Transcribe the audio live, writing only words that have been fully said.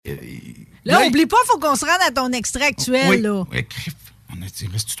Là, oublie pas, il faut qu'on se rende à ton extrait actuel. Oui, là. Oui, il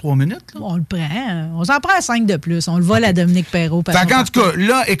reste 3 minutes? Là? On le prend. On s'en prend 5 de plus. On le vole à Dominique Perrault. En tout cas,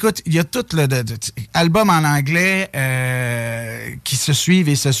 là, écoute, il y a tout album en anglais qui se suivent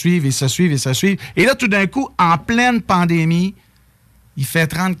et se suivent et se suivent et se suivent. Et là, tout d'un coup, en pleine pandémie, il fait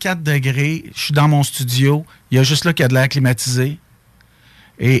 34 degrés. Je suis dans mon studio. Il y a juste là qu'il y a de l'air climatisé.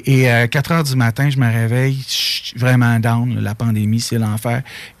 Et à 4 heures du matin, je me réveille. Je suis vraiment down. La pandémie, c'est l'enfer.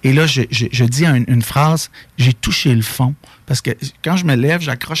 Et là, je dis une phrase. J'ai touché le fond. Parce que quand je me lève,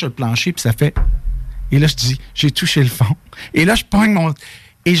 j'accroche le plancher, puis ça fait... Et là, je dis, j'ai touché le fond. Et là, je pogne mon...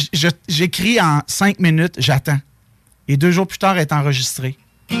 Et j'écris en 5 minutes, j'attends. Et 2 jours plus tard, elle est enregistrée.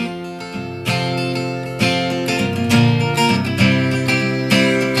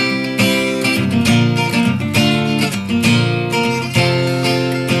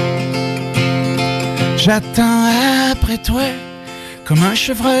 J'attends après toi, comme un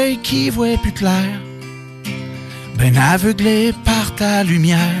chevreuil qui voit plus clair, ben aveuglé par ta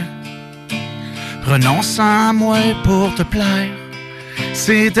lumière, renonçant à moi pour te plaire.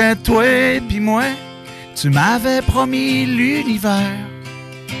 C'était toi et puis moi, tu m'avais promis l'univers,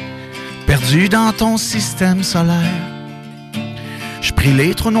 perdu dans ton système solaire. Je pris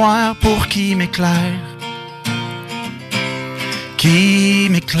les trous noirs pour qui m'éclaire, qui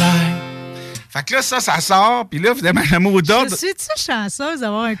m'éclaire. Fait que là, ça sort, puis là, évidemment, le mot d'ordre... Je suis-tu chanceuse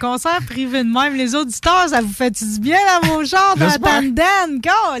d'avoir un concert privé de même? Les auditeurs, ça vous fait du bien dans vos genres d'entendre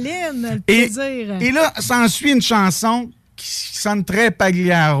Caroline, le plaisir. Et là, s'ensuit une chanson qui sonne très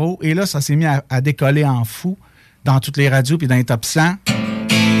Pagliaro, et là, ça s'est mis à décoller en fou dans toutes les radios puis dans les top 100.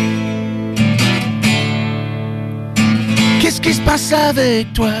 Qu'est-ce qui se passe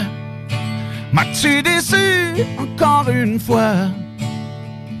avec toi? M'as-tu déçu encore une fois?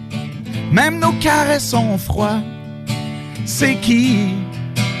 Même nos caresses sont froids. C'est qui?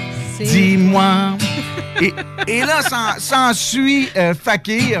 Dis-moi. Et là, s'ensuit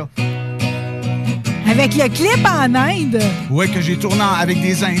Fakir. Avec le clip en Inde. Ouais, que j'ai tourné avec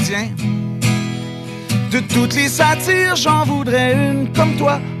des Indiens. De toutes les satires, j'en voudrais une comme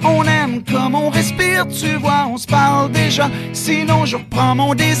toi. On aime comme on respire, tu vois, on se parle déjà. Sinon, je reprends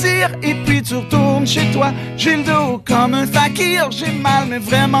mon désir et puis tu retournes chez toi. J'ai le dos comme un fakir, j'ai mal, mais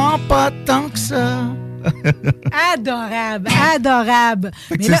vraiment pas tant que ça. Adorable, adorable.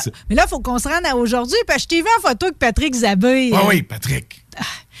 Mais là, il faut qu'on se rende à aujourd'hui, parce que je t'ai vu en photo avec Patrick Zabé. Ah oui, Patrick.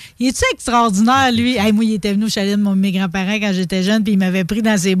 Il est-tu extraordinaire, lui? Hey, moi, il était venu au chalet de mes grands-parents quand j'étais jeune, puis il m'avait pris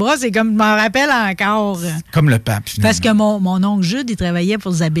dans ses bras. C'est comme, je m'en rappelle encore. Comme le pape, finalement. Parce que mon oncle Jude, il travaillait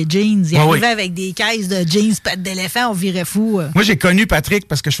pour Zabé Jeans. Il arrivait avec des caisses de jeans, pattes d'éléphant, on virait fou. Moi, j'ai connu Patrick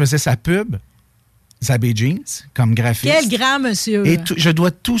parce que je faisais sa pub, Zabé Jeans, comme graphiste. Quel grand monsieur. Et je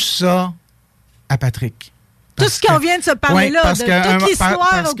dois tout ça à Patrick. Tout ce qu'on vient de se parler là, de toute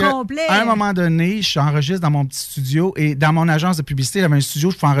l'histoire au complet. À un moment donné, je enregistre dans mon petit studio et dans mon agence de publicité, j'avais un studio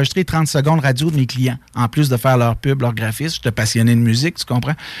où je peux enregistrer 30 secondes radio de mes clients, en plus de faire leur pub, leur graphisme. J'étais passionné de musique, tu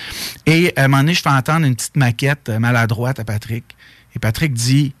comprends? Et à un moment donné, je fais entendre une petite maquette maladroite à Patrick. Et Patrick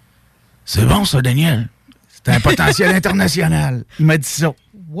dit, « C'est bon ça, Daniel. C'est un potentiel international. » Il m'a dit ça.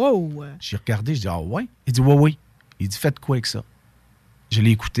 Wow! J'ai regardé, je dis, « Ah ouais? » Il dit, « Oui. » Il dit, « Faites quoi avec ça? » Je l'ai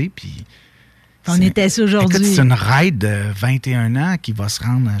écouté, puis... On était assis aujourd'hui. Écoute, c'est une ride de 21 ans qui va se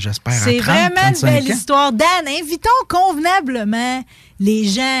rendre, j'espère, à 30, 35 ans. C'est vraiment une belle histoire. Dan, invitons convenablement les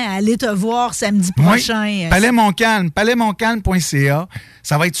gens à aller te voir samedi prochain. Oui. Palais-Montcalm.ca.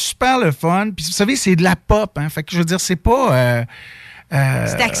 Ça va être super le fun. Puis, vous savez, c'est de la pop. Hein? Fait que, je veux dire, c'est pas...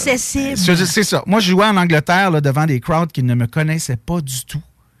 c'est accessible. C'est ça. Moi, je jouais en Angleterre là, devant des crowds qui ne me connaissaient pas du tout.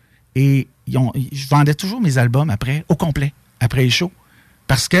 Et je vendais toujours mes albums au complet, après les shows.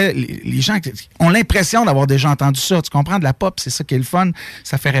 Parce que les gens ont l'impression d'avoir déjà entendu ça. Tu comprends? De la pop, c'est ça qui est le fun.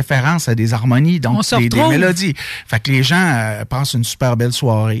 Ça fait référence à des harmonies, donc des mélodies. Fait que les gens passent une super belle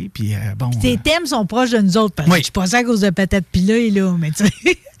soirée. Puis tes thèmes sont proches de nous autres. Parce que je suis pas ça à cause de Patate Pilée, là. Mais tu sais,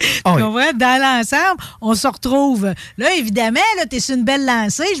 tu comprends? Dans l'ensemble, on se retrouve. Là, évidemment, là, t'es sur une belle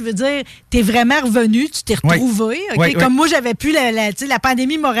lancée. Je veux dire, t'es vraiment revenu, tu t'es retrouvé. Okay? Comme moi, j'avais plus la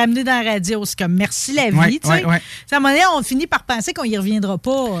pandémie m'a ramené dans la radio. C'est comme merci la vie. À un moment donné, on finit par penser qu'on y reviendra pas.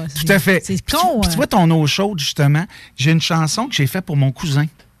 Tout à fait. C'est con. Puis tu vois ton eau chaude, justement. J'ai une chanson que j'ai faite pour mon cousin.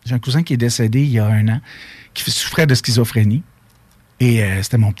 J'ai un cousin qui est décédé il y a 1 an, qui souffrait de schizophrénie. Et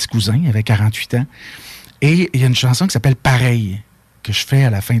c'était mon petit cousin, il avait 48 ans. Et il y a une chanson qui s'appelle « Pareil » que je fais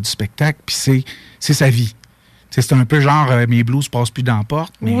à la fin du spectacle. Puis c'est sa vie. C'est un peu genre mes blues passent plus dans la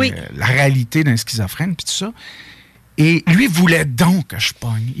porte, mais la réalité d'un schizophrène, puis tout ça. Et lui voulait donc que je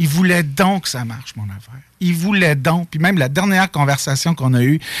pogne. Il voulait donc que ça marche, mon affaire. Il voulait donc. Puis même la dernière conversation qu'on a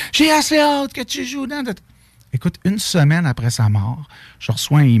eue, j'ai assez hâte que tu joues dans... Écoute, 1 semaine après sa mort, je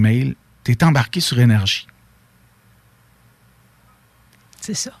reçois un email tu es embarqué sur énergie.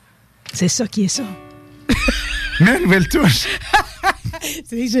 C'est ça. C'est ça qui est ça. Mais une nouvelle touche.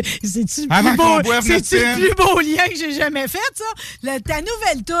 C'est-tu le plus beau lien que j'ai jamais fait, ça? Ta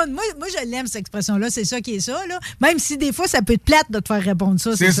nouvelle toune, moi, je l'aime, cette expression-là. C'est ça qui est ça, là. Même si des fois, ça peut être plate de te faire répondre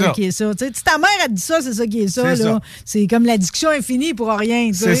ça. C'est ça qui est ça. T'sais, si ta mère a dit ça, c'est ça qui est ça, là. C'est comme la discussion infinie pour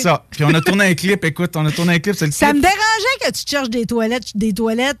rien. T'sais. C'est ça. Puis on a tourné un clip. Écoute, c'est le clip. Ça me dérangeait que tu cherches des toilettes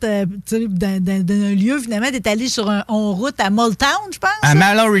dans un lieu. Finalement, t'es allé sur on route à Molltown, je pense. À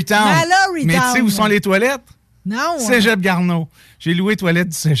Mallorytown. Mais tu sais où sont les toilettes? Non. Cégep Garneau. J'ai loué les toilettes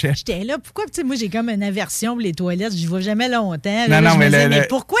du Cégep. J'étais là. Pourquoi? Moi, j'ai comme une aversion pour les toilettes. Je ne vois jamais longtemps. Mais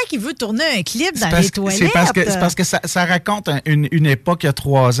pourquoi qu'il veut tourner un clip dans les toilettes? C'est parce que ça raconte une époque, il y a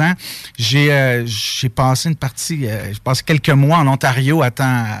 3 ans. J'ai passé une partie, j'ai passé quelques mois en Ontario à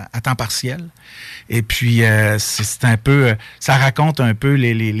temps partiel. Et puis, c'est un peu, ça raconte un peu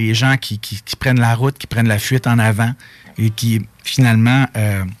les gens qui prennent la route, qui prennent la fuite en avant et qui, finalement...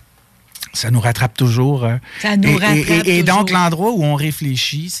 ça nous rattrape toujours. Ça nous rattrape et toujours. Donc, l'endroit où on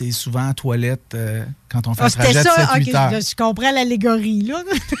réfléchit, c'est souvent en toilette quand on fait un trajet de 7-8 heures. Je comprends l'allégorie, là.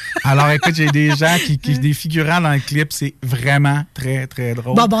 Alors, écoute, j'ai des gens des figurants dans le clip. C'est vraiment très, très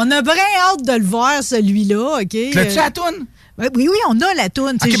drôle. Bon, on a bien hâte de le voir, celui-là, OK? L'as-tu à la toune? Oui, on a la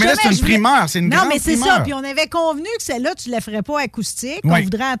toune. OK, mais là, c'est une primeur. C'est une grande primeur. Non, mais c'est ça. Puis on avait convenu que celle-là, tu ne la ferais pas acoustique. On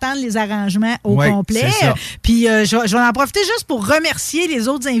voudrait entendre les arrangements au complet. C'est ça. Puis je vais en profiter juste pour remercier les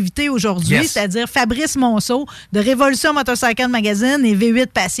autres invités aujourd'hui, c'est-à-dire Fabrice Monceau de Révolution Motorcycle Magazine et V8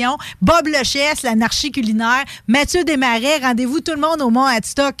 Passion, Bob Lechesse, l'anarchie culinaire, Mathieu Desmarais. Rendez-vous tout le monde au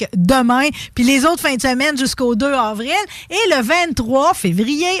Mont-Adstock demain. Puis les autres fins de semaine jusqu'au 2 avril. Et le 23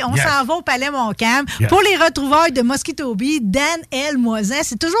 février, on s'en va au Palais Montcalm pour les retrouvailles de Mosquito Bee, Dan L. Moisin.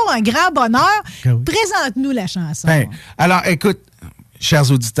 C'est toujours un grand bonheur. Présente-nous la chanson. Alors, écoute, chers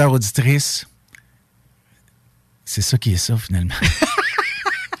auditeurs, auditrices, c'est ça qui est ça, finalement.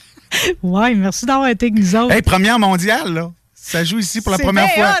 Oui, merci d'avoir été avec nous autres. Hey, première mondiale, là. Ça joue ici pour la première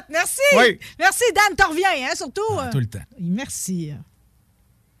fois. Hot. Merci. Oui. Merci, Dan. T'en reviens, hein, surtout. Tout le temps. Merci.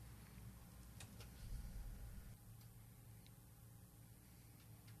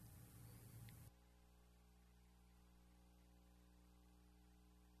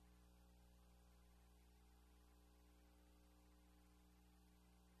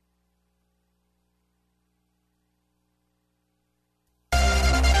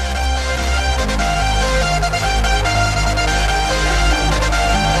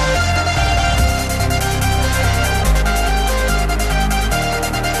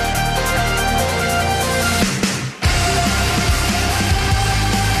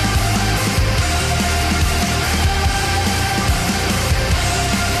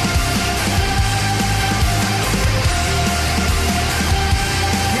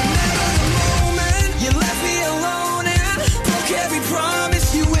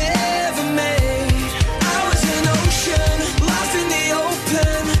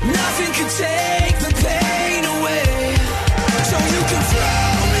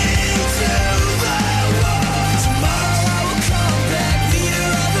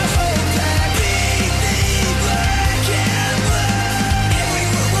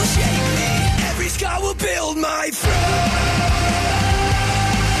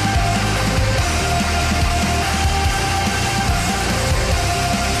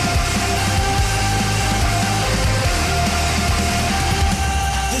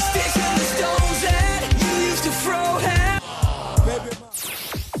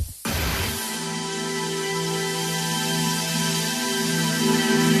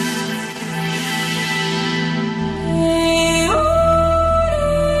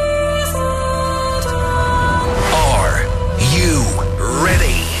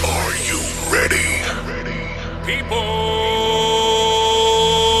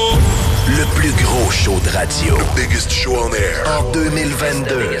 Radio. The biggest show on air. En 2022.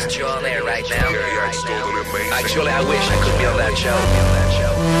 The biggest show on air right now. Actually, I wish I could be on that show.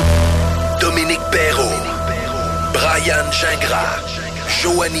 Dominique Perrault. Brian Gingras.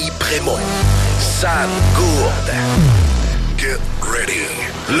 Joanie Prémont. Sam Gourde. Get ready.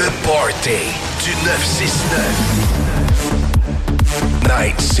 Le Party du 969.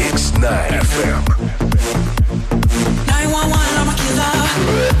 969 FM. 911, I'm a killer.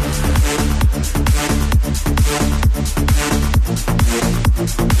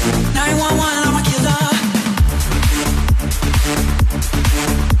 911, I'm a killer.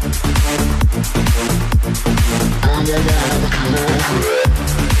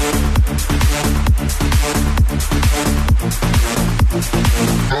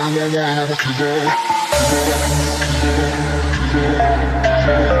 I'm a killer.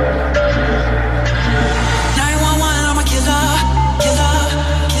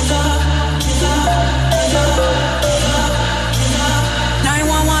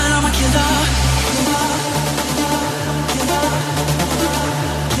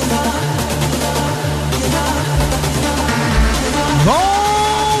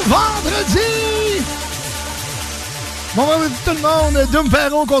 Bon vendredi tout le monde, Dom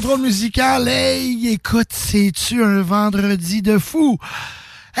Perron, contrôle musical. Hey, écoute, c'est-tu un vendredi de fou?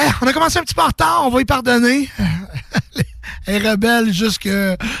 Hey, on a commencé un petit peu en retard, on va y pardonner. Elle est rebelle jusque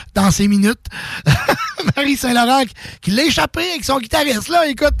dans ses minutes. Marie Saint-Laurent qui l'a échappé avec son guitariste. Là,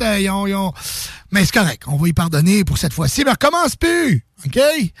 écoute, ils ont... Mais c'est correct, on va y pardonner pour cette fois-ci. Mais recommence plus, OK?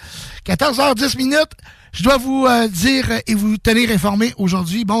 14h10 minutes. Je dois vous dire et vous tenir informé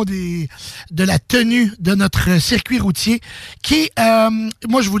aujourd'hui, de la tenue de notre circuit routier qui,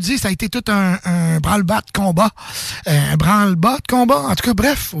 moi je vous le dis, ça a été tout un branle-bas de combat. Un branle-bas de combat, en tout cas,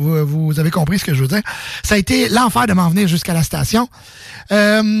 bref, vous avez compris ce que je veux dire. Ça a été l'enfer de m'en venir jusqu'à la station.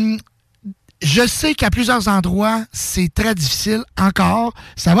 Je sais qu'à plusieurs endroits, c'est très difficile encore.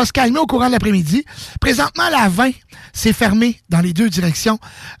 Ça va se calmer au courant de l'après-midi. Présentement, la 20, c'est fermé dans les deux directions.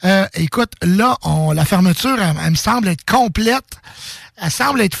 Écoute, là, la fermeture, elle me semble être complète. Elle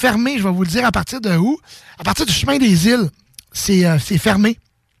semble être fermée, je vais vous le dire, à partir de où? À partir du chemin des îles, c'est fermé.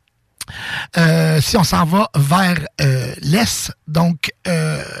 Si on s'en va vers l'est, donc,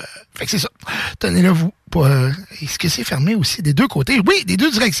 fait que c'est ça. Tenez-le vous. Est-ce que c'est fermé aussi des deux côtés? Oui, des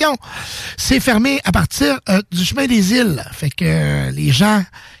deux directions. C'est fermé à partir du chemin des îles. Fait que les gens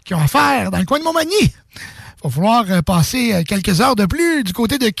qui ont affaire dans le coin de Montmagny, il va falloir passer quelques heures de plus du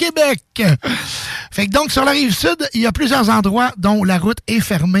côté de Québec. Fait que donc, sur la rive sud, il y a plusieurs endroits dont la route est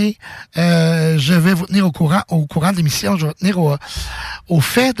fermée. Je vais vous tenir au courant de l'émission. Je vais vous tenir au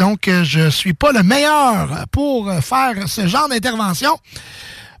fait. Donc, je suis pas le meilleur pour faire ce genre d'intervention.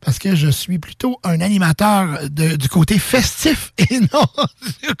 Parce que je suis plutôt un animateur du côté festif et non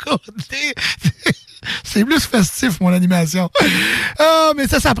du côté... C'est plus festif, mon animation. Mais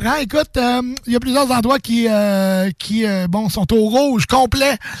ça s'apprend. Écoute, il y a plusieurs endroits qui sont au rouge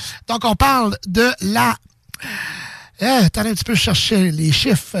complet. Donc, on parle de la... Attendez un petit peu, chercher les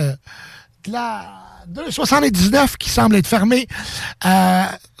chiffres. De la 279 qui semble être fermée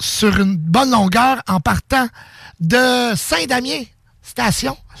sur une bonne longueur en partant de Saint-Damien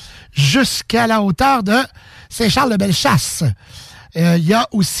station jusqu'à la hauteur de Saint-Charles-de-Bellechasse. Il y a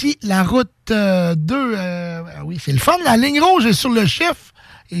aussi la route 2. Oui, c'est le fun. La ligne rouge est sur le chiffre.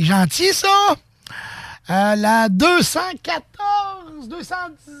 Il est gentil, ça. La 214,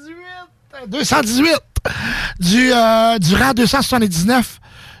 218 du rang 279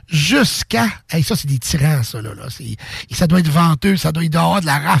 jusqu'à... Hey, ça, c'est des tyrans, ça, là. Ça doit être venteux, ça doit y avoir de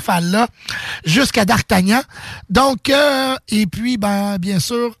la rafale, là, jusqu'à D'Artagnan. Donc, et puis, bien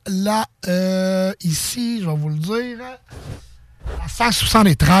sûr, là, ici, je vais vous le dire, la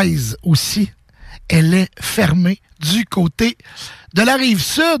 173 aussi, elle est fermée du côté de la rive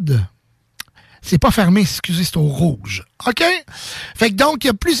sud. C'est pas fermé, excusez, c'est au rouge. OK? Fait que donc, il y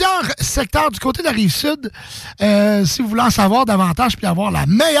a plusieurs secteurs du côté de la Rive-Sud. Si vous voulez en savoir davantage puis avoir la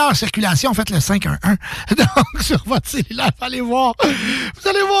meilleure circulation, faites le 511. Donc, sur votre cellulaire, allez voir. Vous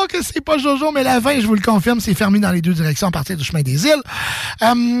allez voir que c'est pas Jojo, mais la 20, je vous le confirme, c'est fermé dans les deux directions à partir du chemin des îles.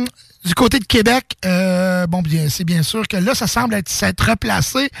 Du côté de Québec, c'est bien sûr que là, ça semble s'être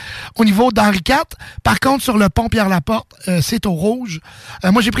replacé au niveau d'Henri IV. Par contre, sur le pont Pierre-Laporte, c'est au rouge.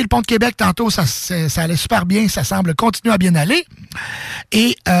 Moi, j'ai pris le pont de Québec tantôt, ça allait super bien, ça semble continuer à bien aller.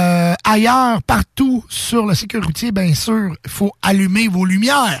 Et ailleurs, partout sur le circuit routier, bien sûr, il faut allumer vos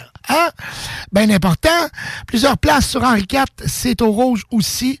lumières. Hein? Bien important. Plusieurs places sur Henri IV, c'est au rouge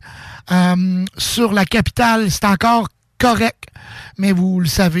aussi. Sur la capitale, c'est encore correct. Mais vous le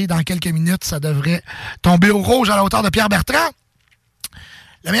savez, dans quelques minutes, ça devrait tomber au rouge à la hauteur de Pierre-Bertrand.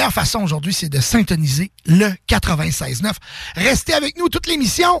 La meilleure façon aujourd'hui, c'est de syntoniser le 96.9. Restez avec nous toute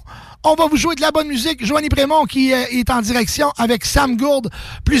l'émission. On va vous jouer de la bonne musique. Joanie Prémont qui est en direction avec Sam Gourde.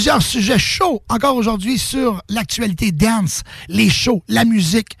 Plusieurs sujets chauds encore aujourd'hui sur l'actualité dance, les shows, la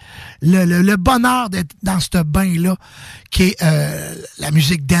musique, le bonheur d'être dans ce bain-là qui est la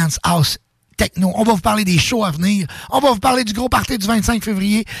musique dance house. Techno. On va vous parler des shows à venir. On va vous parler du gros party du 25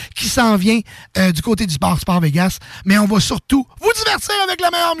 février qui s'en vient du côté du bar Sport Vegas. Mais on va surtout vous divertir avec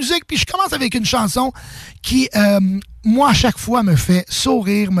la meilleure musique. Puis je commence avec une chanson qui, moi, à chaque fois, me fait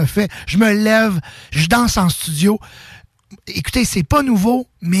sourire, je me lève, je danse en studio. Écoutez, c'est pas nouveau,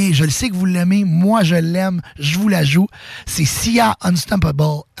 mais je le sais que vous l'aimez. Moi, je l'aime. Je vous la joue. C'est Sia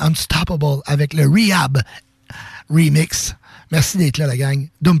Unstoppable avec le Rehab Remix. Merci d'être là, la gang.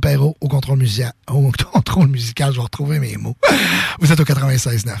 Dom Perro au contrôle musical. Je vais retrouver mes mots. Vous êtes au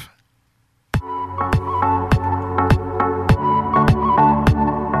 96.9.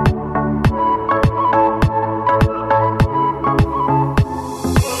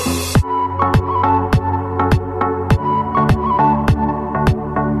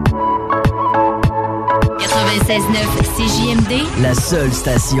 CJMD, la seule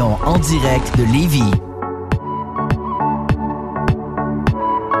station en direct de Lévis.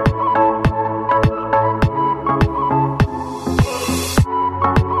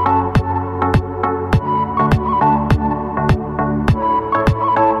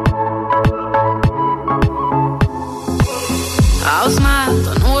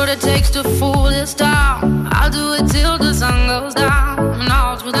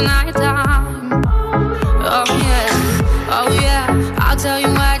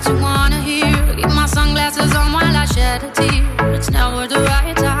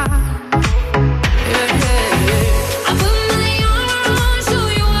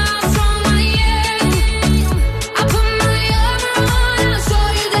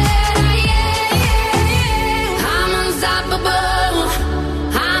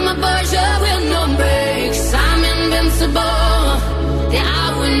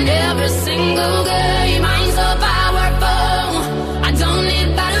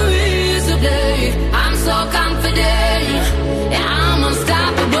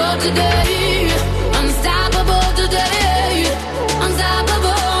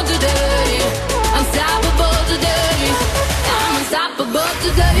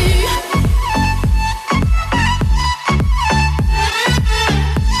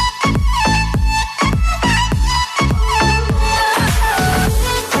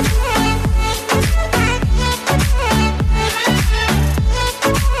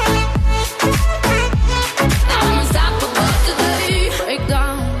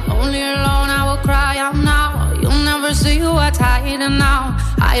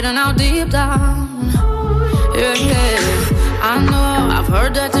 hiding out deep down. Yeah, yeah. I know I've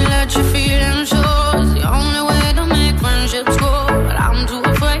heard that to let your feelings show is the only way to make friendships grow, but I'm too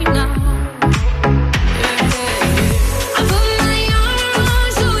afraid now.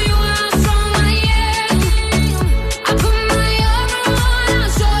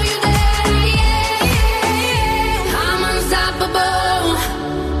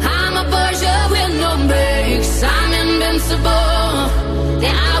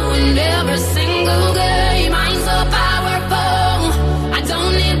 Every single game, I'm so powerful. I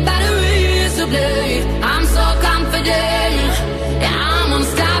don't need batteries to play. I'm so confident. Yeah, I'm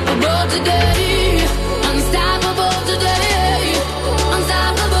unstoppable today. Unstoppable today.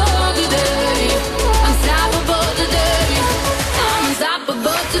 Unstoppable today. Unstoppable today. I'm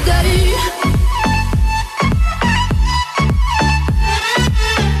unstoppable today.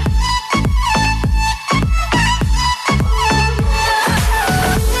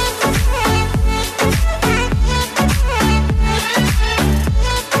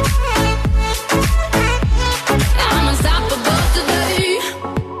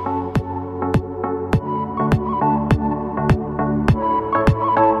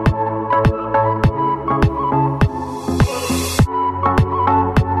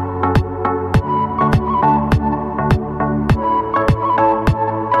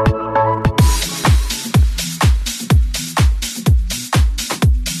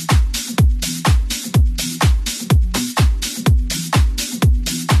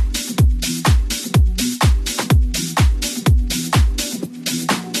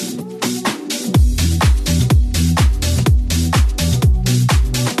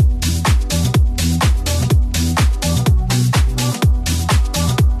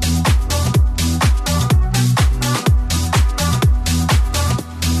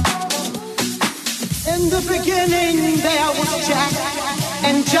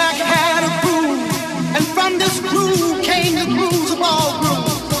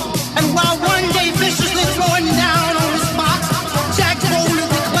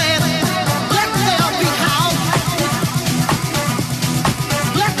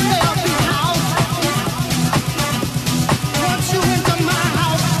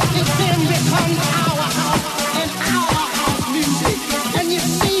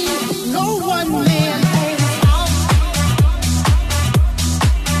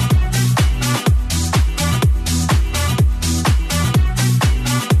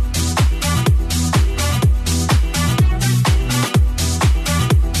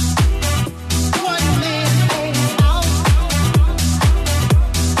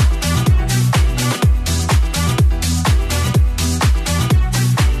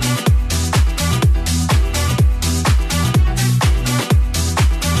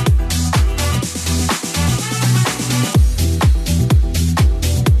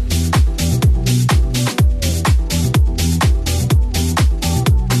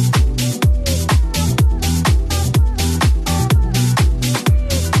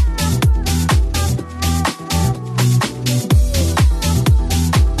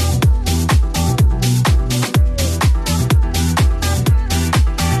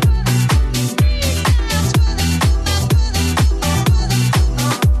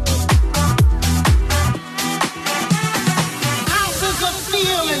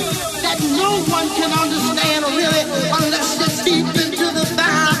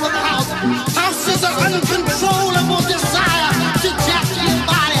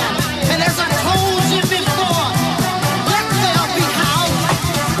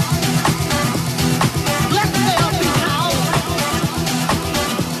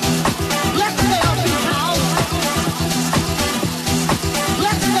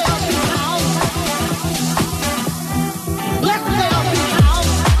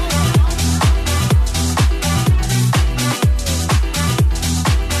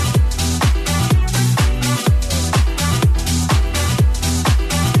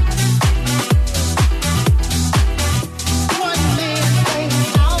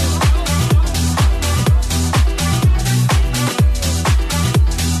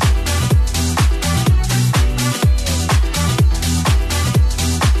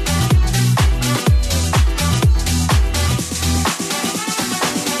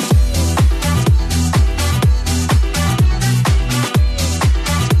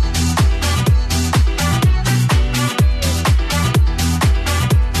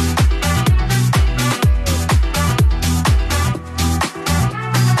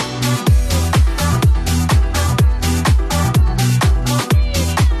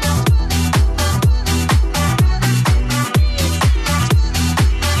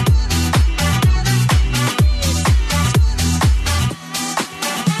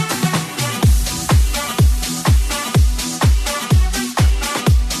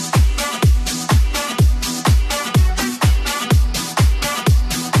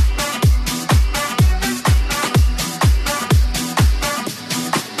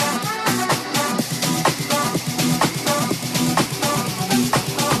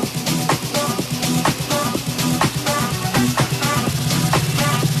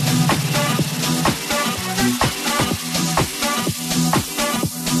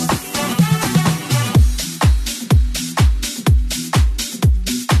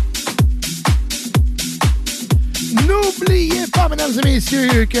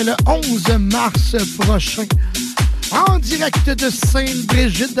 messieurs, que le 11 mars prochain, en direct de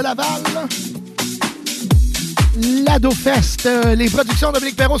Sainte-Brigitte de Laval, l'Ado-Fest, les productions de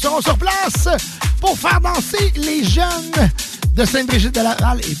Dominique Perrault seront sur place pour faire danser les jeunes de Sainte-Brigitte de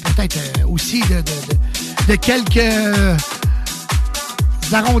Laval et peut-être aussi de quelques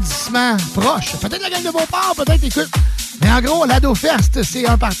arrondissements proches. Peut-être la gang de Beauport, peut-être, écoute. Mais en gros, l'Ado-Fest, c'est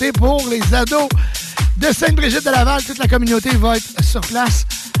un party pour les ados de Sainte-Brigitte de Laval. Toute la communauté va être sur place,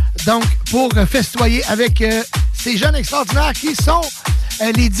 donc, pour festoyer avec ces jeunes extraordinaires qui sont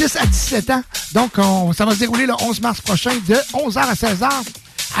les 10 à 17 ans. Donc, ça va se dérouler le 11 mars prochain de 11h à 16h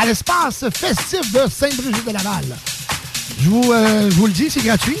à l'espace festif de Sainte-Brigitte de Laval. Je vous le dis, c'est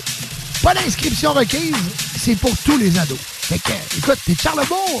gratuit. Pas d'inscription requise, c'est pour tous les ados. Fait que, écoute, t'es de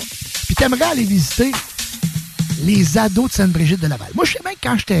Charlebourg, puis t'aimerais aller visiter les ados de Sainte-Brigitte de Laval. Moi, je sais bien que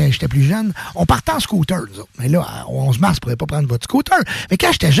quand j'étais plus jeune, on partait en scooter, nous autres. Mais là, au 11 mars, je pourrais pas prendre votre scooter. Mais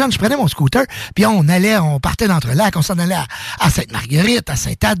quand j'étais jeune, je prenais mon scooter, puis on partait d'Entrelacs, on s'en allait à Sainte-Marguerite, à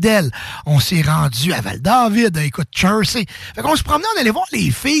Sainte-Adèle. On s'est rendu à Val-David, écoute, Jersey. Fait qu'on se promenait, on allait voir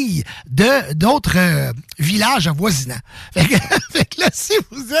les filles d'autres villages avoisinants. Fait que là, si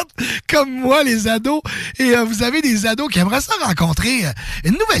vous êtes comme moi, les ados, et vous avez des ados qui aimeraient ça rencontrer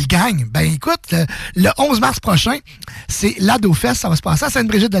une nouvelle gang, ben écoute, le 11 mars prochain, c'est l'Ado-Fest, ça va se passer à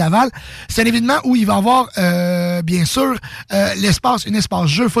Sainte-Brigitte de Laval. C'est un événement où il va y avoir, bien sûr, un espace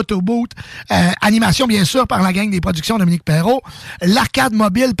jeu, photo booth, animation, bien sûr, par la gang des productions Dominique Perrault, l'arcade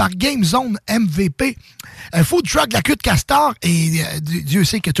mobile par Game Zone MVP, food truck de la queue de castor, et Dieu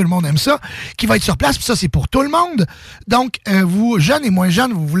sait que tout le monde aime ça, qui va être sur place, puis ça, c'est pour tout le monde. Donc, vous, jeunes et moins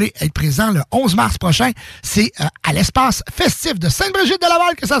jeunes, vous voulez être présents le 11 mars prochain, c'est à l'espace festif de Sainte-Brigitte de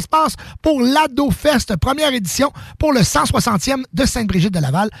Laval que ça se passe pour l'Ado-Fest, première édition, pour le 160e de Sainte-Brigitte de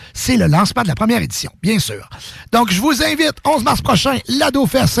Laval. C'est le lancement de la première édition, bien sûr. Donc, je vous invite, 11 mars prochain,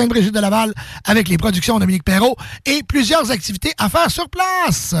 l'Ado-Fest Sainte-Brigitte de Laval, avec les productions Dominique Perrault et plusieurs activités à faire sur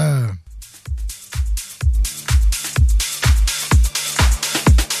place.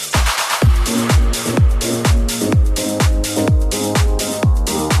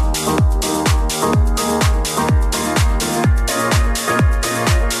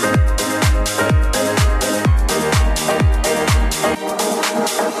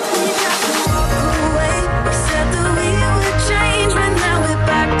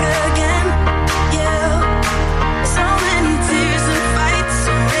 So many tears and fights,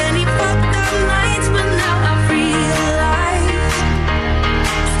 so many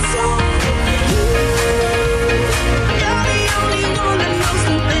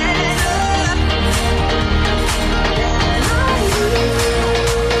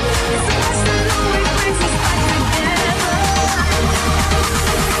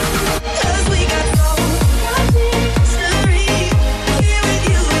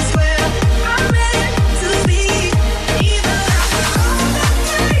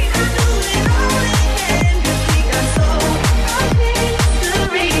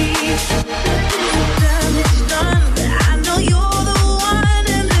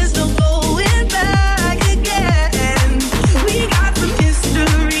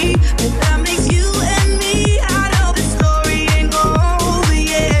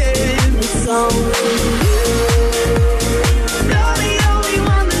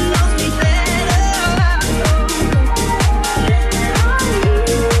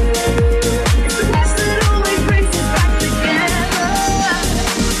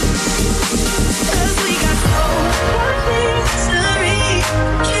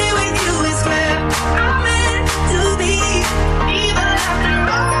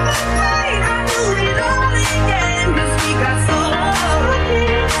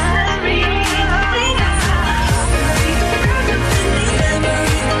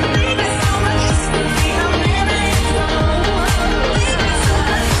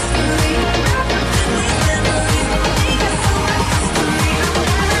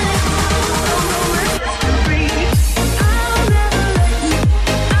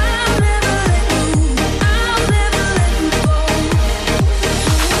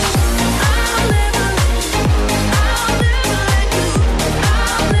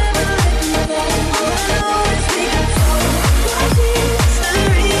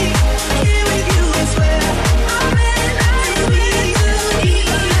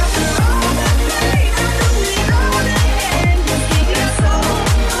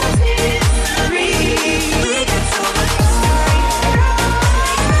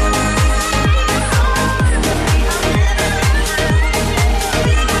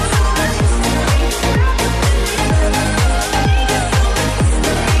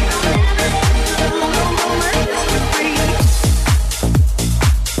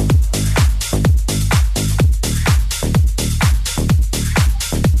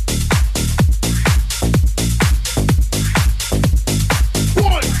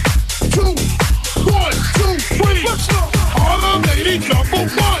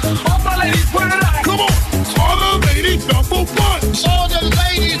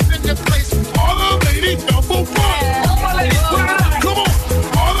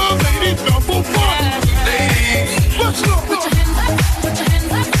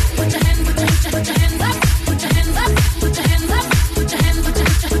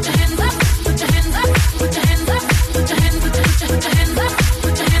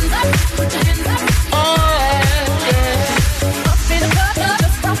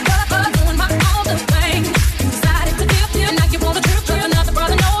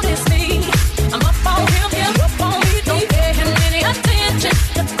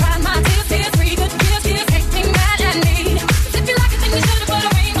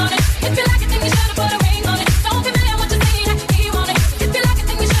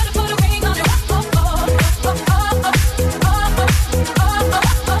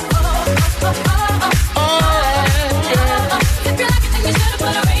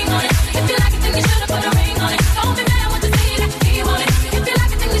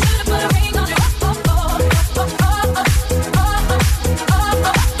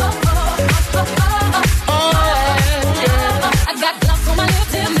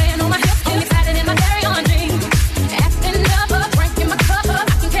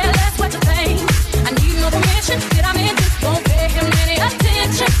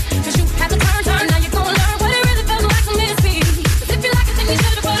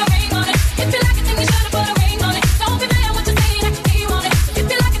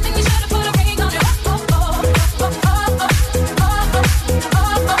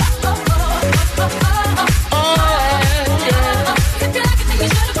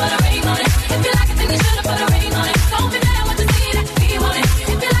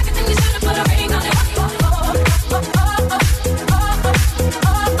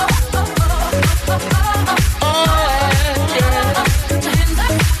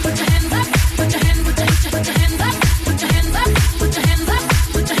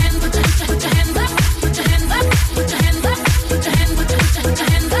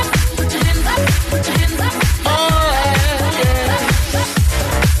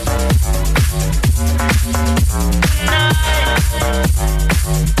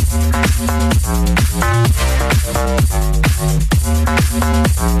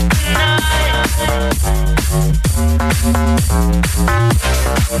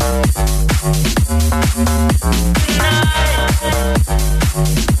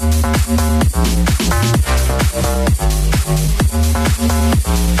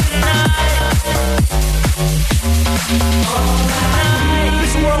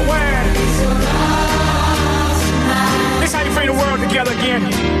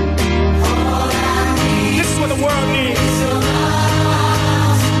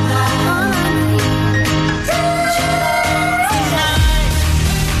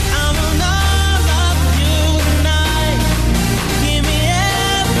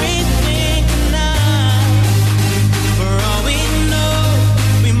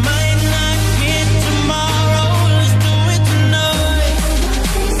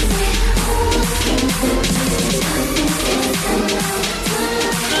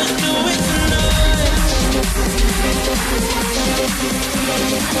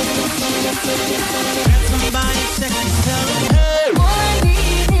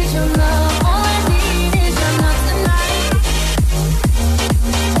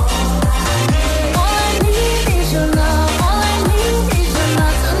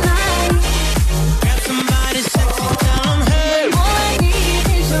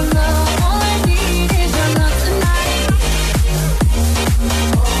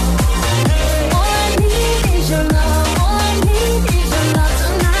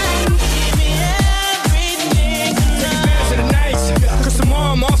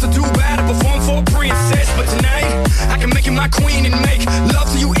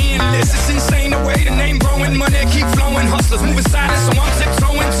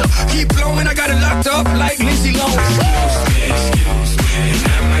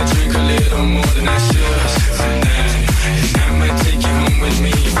with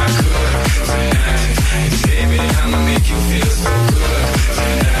me if I could tonight. Baby, I'ma make you feel so good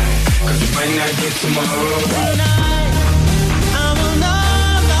tonight. Cause you might not get tomorrow. Tonight, I will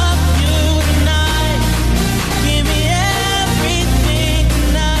not love you tonight. Give me everything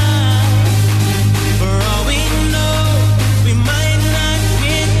tonight. For all we know, we might not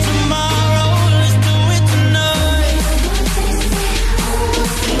get tomorrow. Let's do it tonight.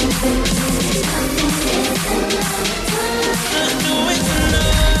 Let's do it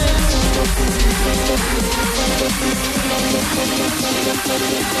tonight.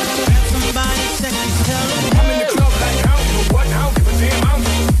 Somebody sexy, tell them I'm in the club like I don't know what, I don't give a damn, I don't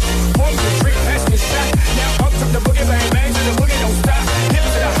give a pour me a drink, pass me a shot. Now up to the boogie, bang bang, to the boogie don't stop. Hip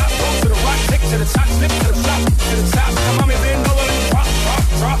to the hop, go to the rock, take to the top, slip to the flop, to the top. Come on, me bend over and drop, drop,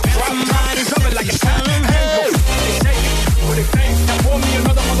 drop, drop, drop. Drop it like it's time. They shake it with their things. Now pour me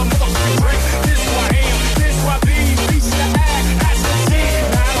another motherfucking drink. This who I am, this who I be. Beats to the ass, ass to the team.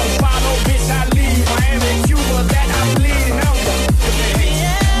 I don't follow, bitch, I leave. Miami, Cuba, that I bleed. Now put your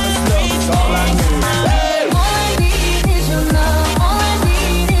hands, that's all I need.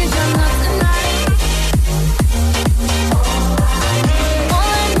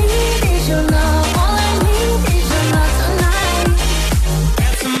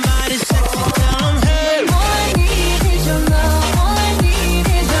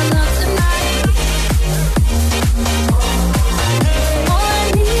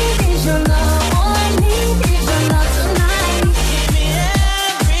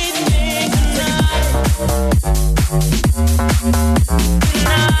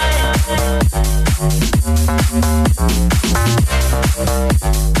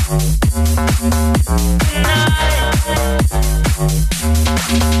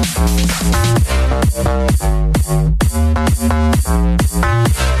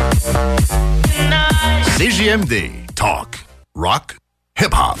 CJMD. Talk. Rock.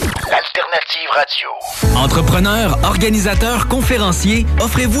 Hip-hop. Alternative radio. Entrepreneurs, organisateurs, conférenciers,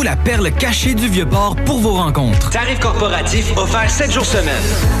 offrez-vous la perle cachée du Vieux-Port pour vos rencontres. Tarif corporatif offert 7 jours semaine.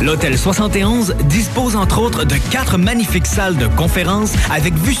 L'Hôtel 71 dispose entre autres de 4 magnifiques salles de conférences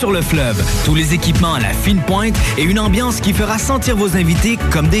avec vue sur le fleuve, tous les équipements à la fine pointe et une ambiance qui fera sentir vos invités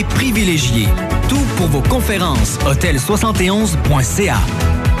comme des privilégiés. Tout pour vos conférences. Hôtel71.ca.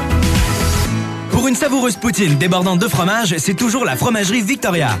 Pour une savoureuse poutine débordante de fromage, c'est toujours la Fromagerie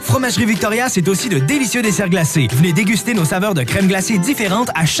Victoria. Fromagerie Victoria, c'est aussi de délicieux desserts glacés. Venez déguster nos saveurs de crème glacée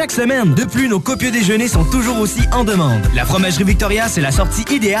différentes à chaque semaine. De plus, nos copieux déjeuners sont toujours aussi en demande. La Fromagerie Victoria, c'est la sortie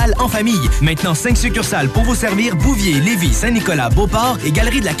idéale en famille. Maintenant, 5 succursales pour vous servir: Bouvier, Lévis, Saint-Nicolas, Beauport et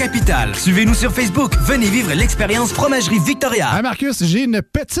Galerie de la Capitale. Suivez-nous sur Facebook. Venez vivre l'expérience Fromagerie Victoria. Hey Marcus, j'ai une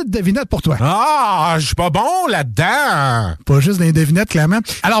petite devinette pour toi. Ah, je suis pas bon là-dedans. Pas juste des devinettes, clairement.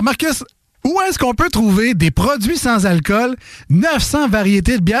 Alors Marcus, où est-ce qu'on peut trouver des produits sans alcool, 900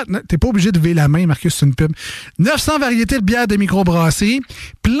 variétés de bières... T'es pas obligé de lever la main, Marcus, c'est une pub. 900 variétés de bières de microbrasserie,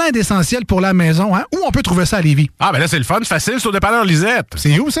 plein d'essentiels pour la maison. Hein? Où on peut trouver ça à Lévis? Ah, ben là, c'est le fun, facile, sur le dépanneur Lisette.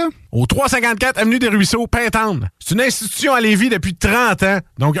 C'est où, ça? Au 354 Avenue des Ruisseaux, Pintendre. C'est une institution à Lévis depuis 30 ans.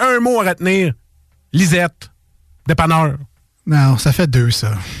 Donc, un mot à retenir. Lisette. Dépanneur. Non, ça fait 2,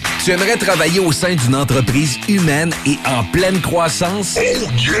 ça. Tu aimerais travailler au sein d'une entreprise humaine et en pleine croissance? Oh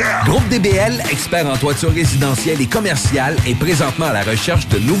yeah! Groupe DBL, expert en toiture résidentielle et commerciale, est présentement à la recherche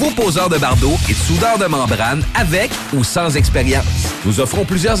de nouveaux poseurs de bardeaux et de soudeurs de membrane avec ou sans expérience. Nous offrons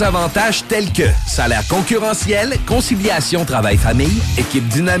plusieurs avantages tels que salaire concurrentiel, conciliation travail-famille, équipe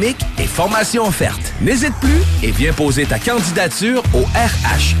dynamique et formation offerte. N'hésite plus et viens poser ta candidature au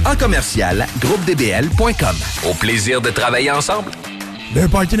RH en commercial groupedbl.com. Au plaisir de travailler ensemble. Le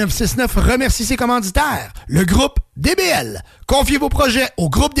Party 969 remercie ses commanditaires, le groupe DBL. Confiez vos projets au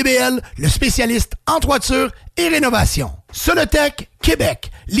groupe DBL, le spécialiste en toiture et rénovation. Solotech Québec,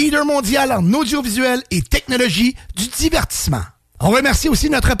 leader mondial en audiovisuel et technologie du divertissement. On remercie aussi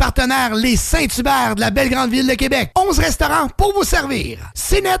notre partenaire, les Saint-Hubert de la belle grande ville de Québec. 11 restaurants pour vous servir.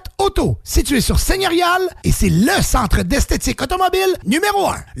 CNET Auto, situé sur Seigneurial, et c'est le centre d'esthétique automobile numéro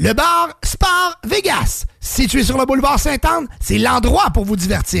 1. Le bar Spar Vegas, situé sur le boulevard Sainte-Anne, c'est l'endroit pour vous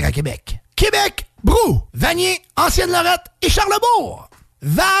divertir à Québec. Québec, Brou, Vanier, Ancienne-Lorette et Charlebourg.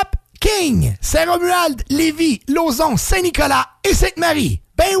 Vap King, Saint-Romuald, Lévis, Lauson, Saint-Nicolas et Sainte-Marie.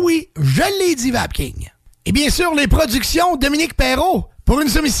 Ben oui, je l'ai dit, Vap King. Et bien sûr, les productions Dominique Perrault. Pour une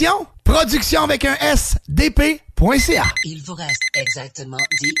soumission, production avec un S.dp.ca. Il vous reste exactement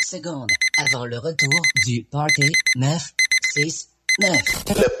 10 secondes avant le retour du Party 969.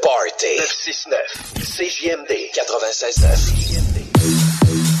 Le Party 969. CJMD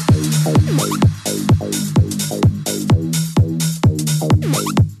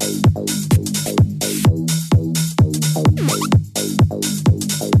 96.9.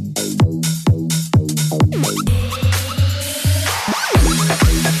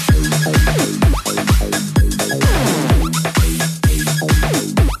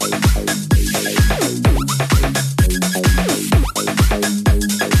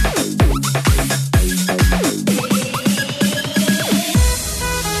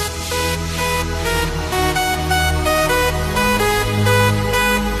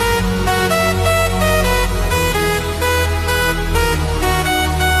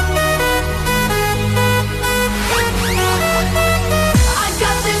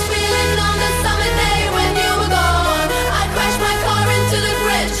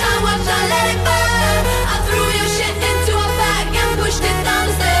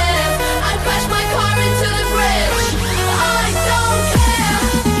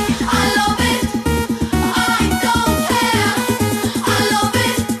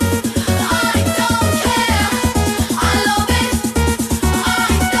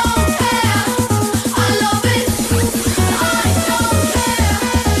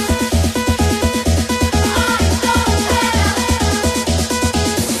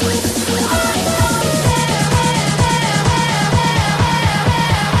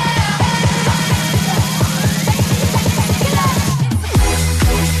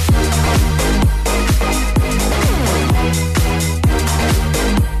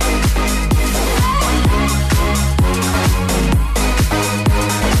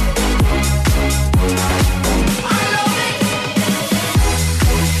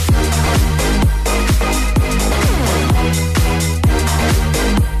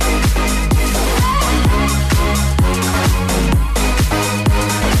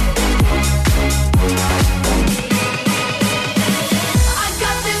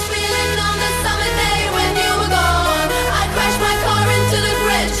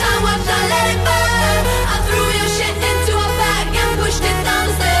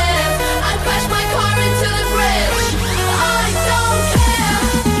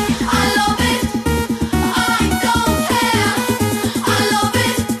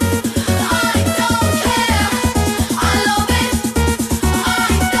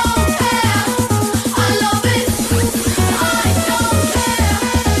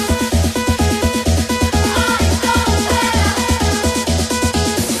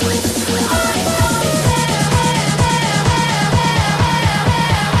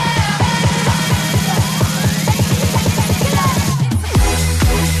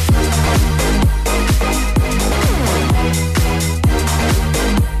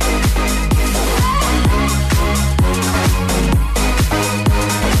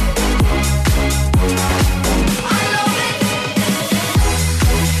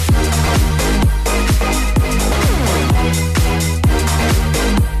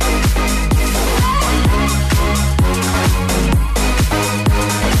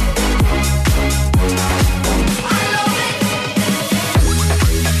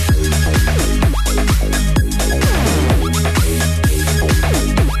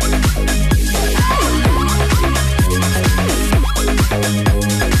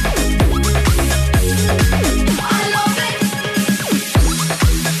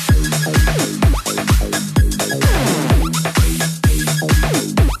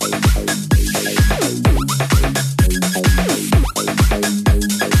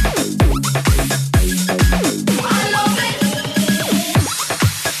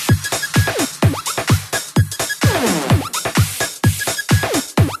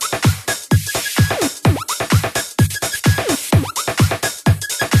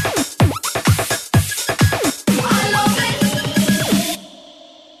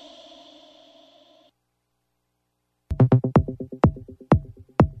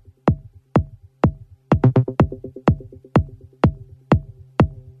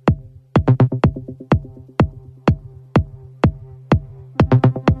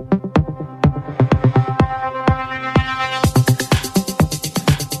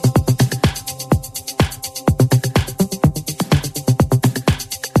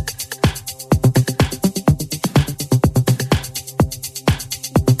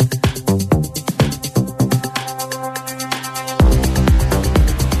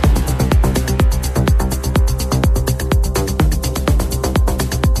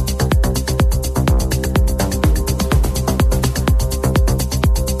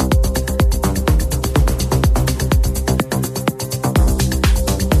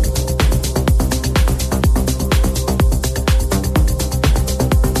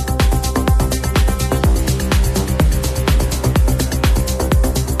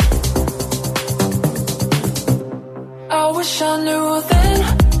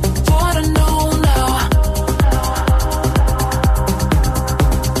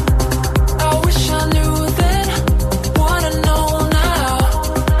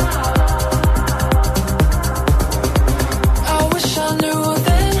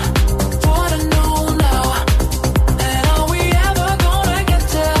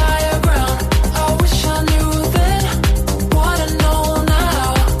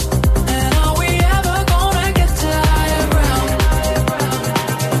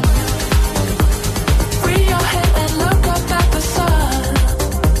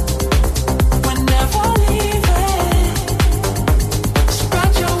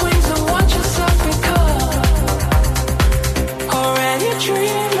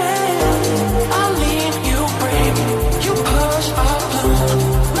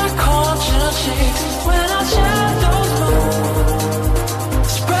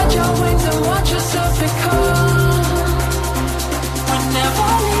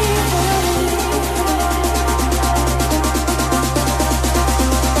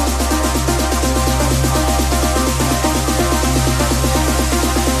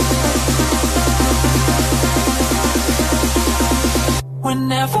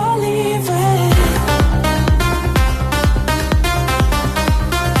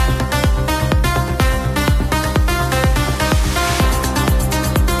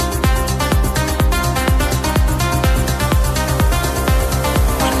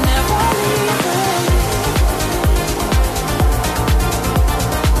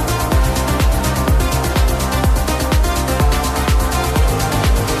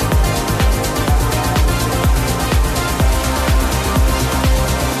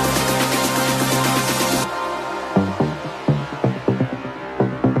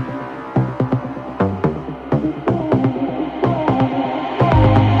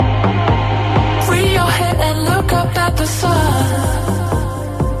 the sun.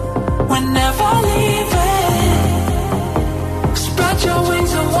 We're never leaving. Spread your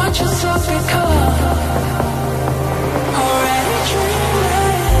wings and watch yourself become. Already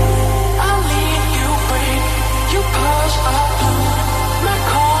dreaming. I'll leave you free. You push up my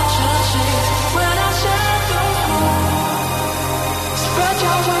conscience shakes when I share the home. Spread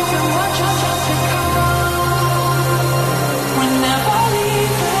your wings and watch yourself become. We're never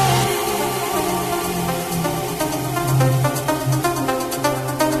leaving.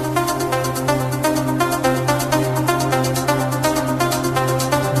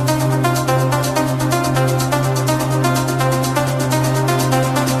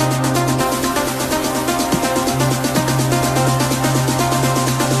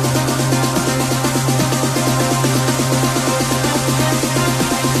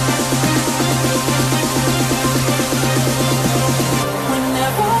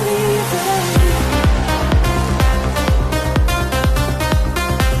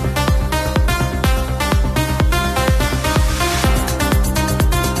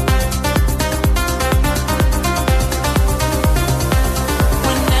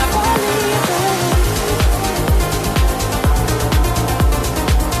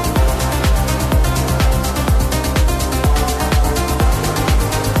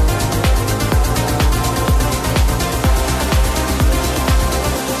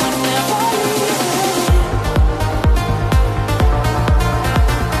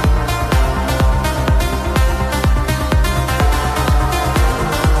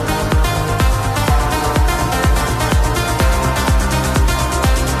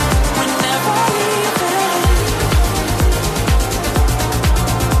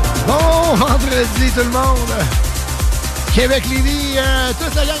 Vendredi tout le monde. Québec Lévis,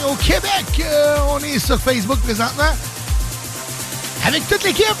 toute la gang au Québec. On est sur Facebook présentement. Avec toute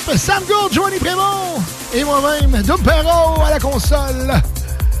l'équipe, Sam Gould, Joanie Prémont et moi-même, Dom Perrault à la console.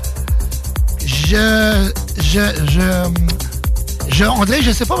 On dirait,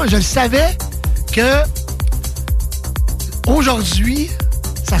 je sais pas, mais je le savais que aujourd'hui,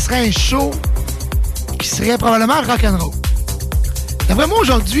 ça serait un show qui serait probablement rock'n'roll. D'après moi,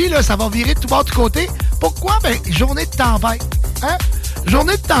 aujourd'hui, là, ça va virer de tout bord, de côté. Pourquoi? Ben, journée de tempête. Hein?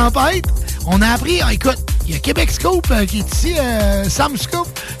 Journée de tempête, on a appris, écoute, il y a Québec Scoop qui est ici, Sam Scoop.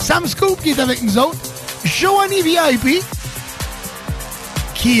 Sam Scoop qui est avec nous autres. Joanie VIP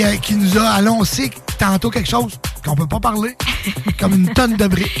qui nous a annoncé tantôt quelque chose qu'on peut pas parler, comme une tonne de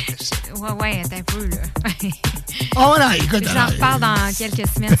briques. Ouais, attends un peu, là. Oh non, écoute. J'en reparle dans quelques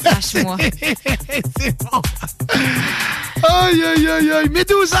semaines, slash-mois. C'est bon. Aïe, aïe, aïe, aïe.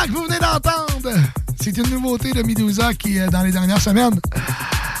 Medusa que vous venez d'entendre. C'est une nouveauté de Medusa qui est dans les dernières semaines.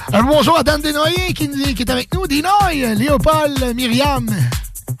 Un bonjour à Dan Desnoyers qui est avec nous. Dinoy, Léopold, Myriam,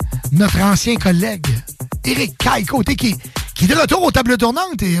 notre ancien collègue, Éric Caille-Côté qui est de retour aux tables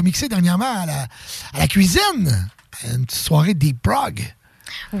tournantes et a mixé dernièrement à la cuisine. Une petite soirée Deep Prog.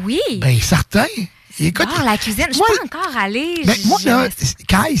 Oui. Ben, certain. Écoute, la cuisine, je suis pas encore allée. Ben, moi, là,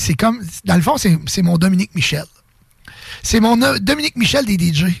 Kai, c'est comme... Dans le fond, c'est mon Dominique Michel. C'est mon Dominique Michel des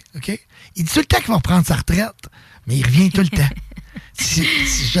DJ, OK? Il dit tout le temps qu'il va reprendre sa retraite, mais il revient tout le temps. C'est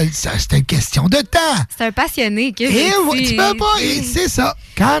une question de temps. C'est un passionné. Tu peux pas... C'est ça.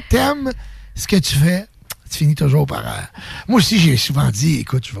 Quand t'aimes ce que tu fais, tu finis toujours par... Moi aussi, j'ai souvent dit,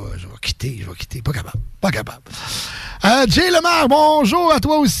 écoute, je vais quitter. Pas capable. Jay Lemaire, bonjour à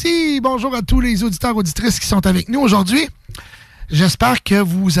toi aussi. Bonjour à tous les auditeurs, auditrices qui sont avec nous aujourd'hui. J'espère que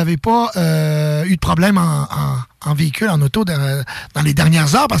vous n'avez pas eu de problème en véhicule, en auto dans les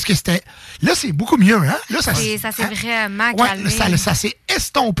dernières heures, parce que c'était... Là, c'est beaucoup mieux, hein? Là, ça s'est vraiment calmé. Ça s'est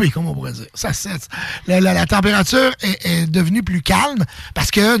estompé, comme on pourrait dire. La température est devenue plus calme, parce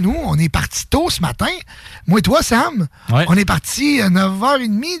que nous, on est partis tôt ce matin. Moi et toi, Sam, on est partis à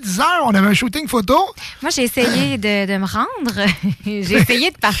 9h30, 10h, on avait un shooting photo. Moi, j'ai essayé de me rendre. J'ai essayé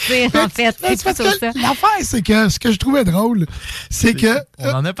de partir, en fait. C'est plutôt ça. L'affaire, c'est que ce que je trouvais drôle, c'est que...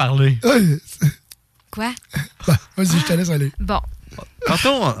 On en a parlé. Quoi? Vas-y, je te laisse aller. Bon.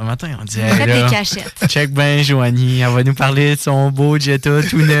 Tantôt, on disait... Faites des cachettes. Check ben Joanie, elle va nous parler de son beau Jetta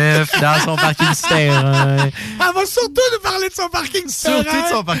tout neuf dans son parking souterrain. Elle va surtout nous parler de son parking souterrain. Surtout de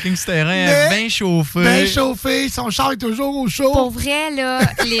son parking souterrain, bien chauffé. Bien chauffé, son char est toujours au chaud. Pour vrai, là,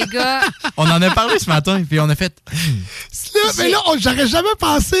 les gars... On en a parlé ce matin, puis on a fait... Mais là, j'aurais jamais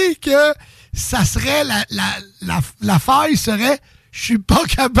pensé que ça serait... La faille serait... Je suis pas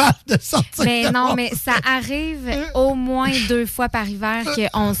capable de sortir. Mais non, mais ça arrive au moins 2 fois par hiver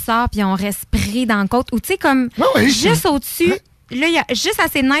qu'on sort puis on reste pris dans le côte. Ou tu sais, comme juste au-dessus, là, il y a juste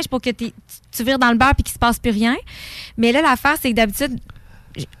assez de neige pour que tu vires dans le beurre puis qu'il se passe plus rien. Mais là, l'affaire, c'est que d'habitude,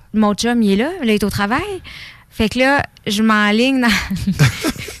 mon chum, il est là, il est au travail. Fait que là, je m'enligne dans...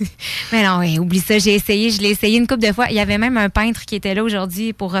 Mais non, oublie ça, je l'ai essayé une couple de fois. Il y avait même un peintre qui était là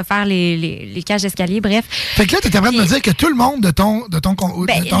aujourd'hui pour refaire les cages d'escalier, bref. Fait que là, t'étais en train de me dire que tout le monde de ton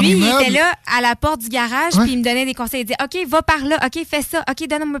lui, immeuble... il était là à la porte du garage, puis il me donnait des conseils. Il disait, OK, va par là, OK, fais ça, OK,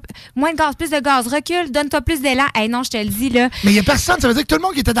 donne-moi moins de gaz, plus de gaz, recule, donne-toi plus d'élan. Hey, non, je te le dis, là. Mais il n'y a personne, ça veut dire que tout le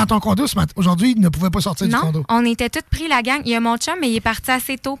monde qui était dans ton condo aujourd'hui ne pouvait pas sortir du condo. Non, on était tous pris la gang. Il y a mon chum, mais il est parti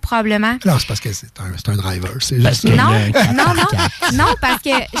assez tôt, probablement. Non, c'est parce que c'est un driver, c'est juste... Non, parce que,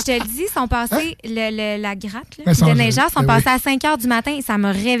 je te le dis, sont passés, la gratte, là, de neigeurs, sont passés à 5 h du matin et ça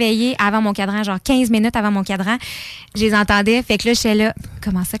m'a réveillé avant mon cadran, genre 15 minutes avant mon cadran. Je les entendais, fait que là, j'étais là,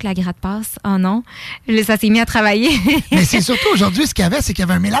 comment ça que la gratte passe? Oh non. Là, ça s'est mis à travailler. Mais c'est surtout aujourd'hui, ce qu'il y avait, c'est qu'il y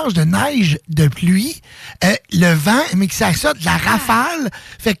avait un mélange de neige, de pluie, le vent, mais que ça de la rafale.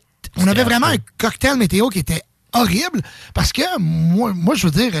 Fait qu'on avait vraiment un cocktail météo qui était horrible, parce que moi, je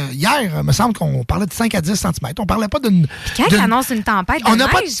veux dire, hier, il me semble qu'on parlait de 5 à 10 cm. On parlait pas d'une... Quand on annonce une tempête de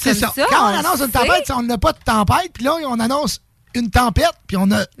neige, c'est ça. Quand on annonce une tempête, on n'a pas de tempête, puis là, on annonce une tempête, puis on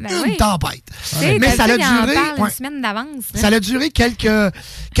a une tempête. Mais ça a duré... une semaine d'avance. Ça a duré quelques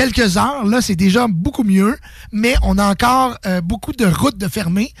heures. Là, c'est déjà beaucoup mieux, mais on a encore beaucoup de routes de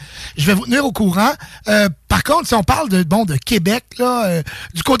fermées. Je vais vous tenir au courant. Par contre, si on parle de Québec, là,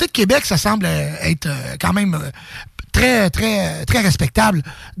 du côté de Québec, ça semble être quand même... très, très, très respectable.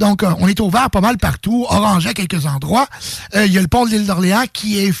 Donc, on est ouvert pas mal partout, orangé à quelques endroits. Il y a le pont de l'île d'Orléans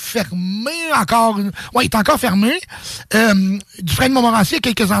qui est fermé encore. Oui, il est encore fermé. Du frein de Montmorency, il y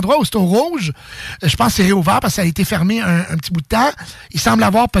a quelques endroits où c'est au rouge. Je pense que c'est réouvert parce que ça a été fermé un petit bout de temps. Il semble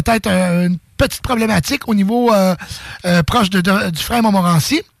avoir peut-être une petite problématique au niveau proche du frein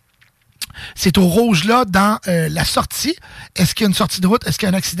Montmorency. C'est au rouge, là, dans la sortie. Est-ce qu'il y a une sortie de route? Est-ce qu'il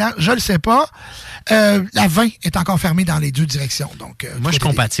y a un accident? Je ne le sais pas. La 20 est encore fermée dans les deux directions. Donc, moi, je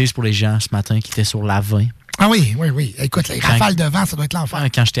compatise pour les gens ce matin qui étaient sur la 20. Ah oui. Écoute, les rafales de vent, ça doit être l'enfer.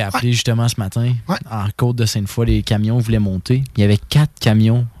 Quand je t'ai appelé justement ce matin, en côte de Sainte-Foy, les camions voulaient monter. Il y avait 4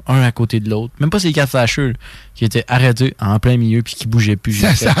 camions, un à côté de l'autre. Même pas ces 4 flashers qui étaient arrêtés en plein milieu puis qui bougeaient plus.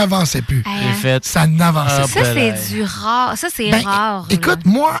 Ça avançait plus. Ça n'avançait plus. Ça, c'est du rare. Ça, c'est rare. Écoute,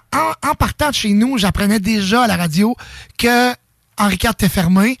 moi, en partant de chez nous, j'apprenais déjà à la radio que Henri IV était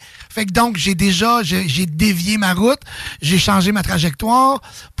fermé. Fait que donc, j'ai dévié ma route, j'ai changé ma trajectoire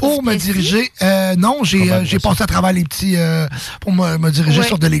pour me diriger. Non, j'ai passé à travers les petits... pour me diriger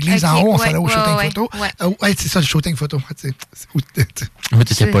sur de l'église en haut, on s'allait au shooting photo. C'est ça, le shooting photo. Mais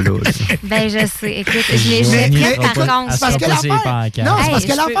t'étais pas là. Ben, je sais. Écoute, je l'ai fait par contre. C'est parce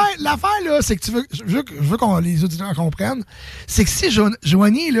que l'affaire, là, c'est que je veux qu'on les auditeurs comprennent, c'est que si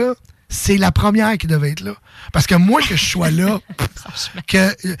Joanie, là, c'est la première qui devait être là. Parce que moi, que je sois là,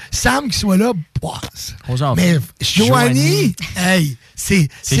 que Sam qui soit là, mais Joanie, hey, c'est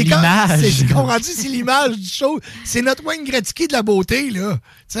l'image. C'est l'image du show. C'est notre Wayne Gretzky de la beauté, là.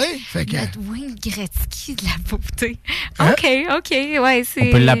 Tu sais? Notre Wayne Gretzky de la beauté. OK, ouais, c'est...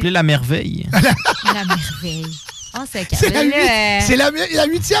 On peut l'appeler la merveille. La merveille. Oh, c'est la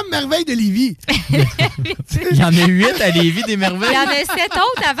 8e merveille de Lévis. Il y en a 8 à Lévis, des merveilles. Il y en a 7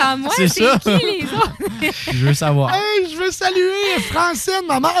 autres avant moi. C'est ça. Qui les autres? Je veux savoir. Hey, je veux saluer Francine,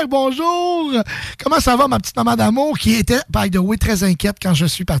 ma mère, bonjour. Comment ça va, ma petite maman d'amour, qui était, by the way, très inquiète quand je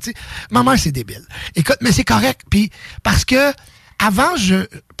suis parti. Ma mère, c'est débile. Écoute, mais c'est correct. Puis, parce que avant, je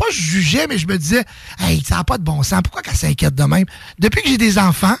jugeais, mais je me disais, hey, ça n'a pas de bon sens. Pourquoi qu'elle s'inquiète de même? Depuis que j'ai des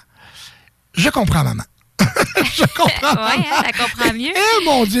enfants, je comprends maman. Je comprends. Oui, ça comprend mieux. Eh,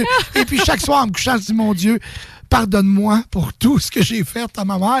 mon Dieu! Et puis, chaque soir, en me couchant, je dis, mon Dieu, pardonne-moi pour tout ce que j'ai fait à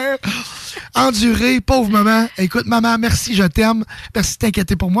ma mère. Endurer, pauvre maman. Écoute, maman, merci, je t'aime. Merci de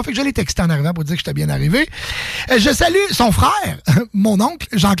t'inquiéter pour moi. Fait que je l'ai texté en arrivant pour dire que j'étais bien arrivé. Je salue son frère, mon oncle,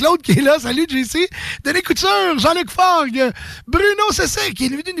 Jean-Claude, qui est là. Salut, JC. Denis Couture, Jean-Luc Forgue, Bruno Cessé, qui est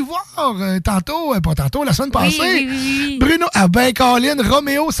venu nous voir la semaine passée. Oui. Bruno, Colin,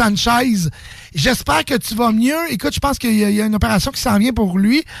 Roméo Sanchez. J'espère que tu vas mieux. Écoute, je pense qu'il y a une opération qui s'en vient pour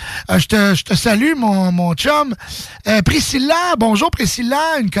lui. Je te salue, mon chum. Priscilla, bonjour Priscilla,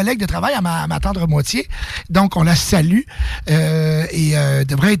 une collègue de travail à ma tendre moitié. Donc, on la salue. Et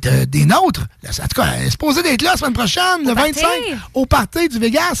devrait être des nôtres. En tout cas, elle est supposée d'être là la semaine prochaine, le 25, au party du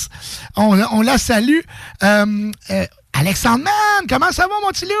Vegas. On la salue. Alexandre Man, comment ça va, mon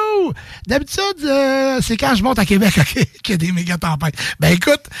petit loup? D'habitude, c'est quand je monte à Québec qu'il y a des méga tempêtes. Ben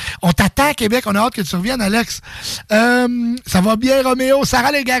écoute, on t'attend à Québec, on a hâte que tu reviennes, Alex. Ça va bien, Roméo?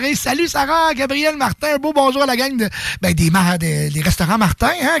 Sarah Légaré, salut Sarah, Gabriel Martin, un beau bonjour à la gang des restaurants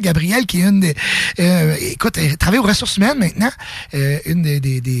Martin, hein? Gabriel qui est une des... écoute, elle travaille aux ressources humaines maintenant, une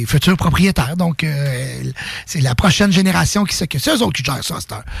des futurs propriétaires. Donc, c'est la prochaine génération qui s'occupe. C'est eux autres qui gèrent ça à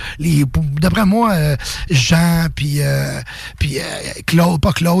cette heure. D'après moi, Jean, puis Claude,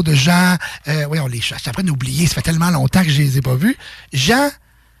 pas Claude, Jean, oui, on les cherche. Après d'oublier, ça fait tellement longtemps que je les ai pas vus. Jean,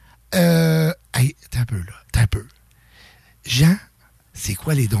 hey, t'es un peu. Jean, c'est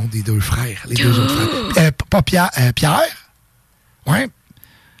quoi les dons des deux frères, les deux autres frères? Pas Pierre, ouais.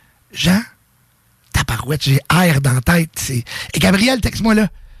 Jean, tabarouette, j'ai air dans la tête. Et Gabriel, texte-moi là.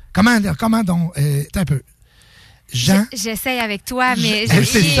 Comment donc, t'es un peu. Jean. J'essaye avec toi, mais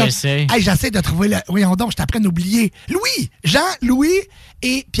j'essaie. Hey, j'essaie de trouver le. Voyons donc, je t'apprends à oublier. Louis! Jean, Louis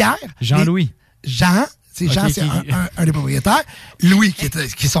et Pierre. Jean-Louis. Jean. C'est Jean, c'est un des propriétaires. Louis, qui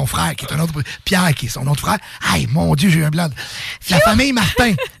est son frère, qui est un autre. Pierre, qui est son autre frère. Hey, mon Dieu, j'ai eu un blanc. La famille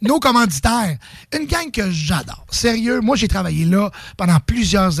Martin, nos commanditaires. Une gang que j'adore. Sérieux, moi, j'ai travaillé là pendant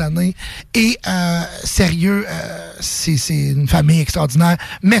plusieurs années. Et sérieux, c'est une famille extraordinaire.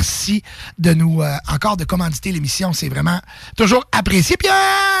 Merci de nous encore de commanditer l'émission. C'est vraiment toujours apprécié. Puis,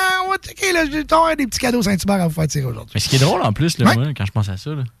 on va checker, là, j'ai des petits cadeaux Saint-Hubert à vous faire tirer aujourd'hui. Mais ce qui est drôle en plus, là, moi, quand je pense à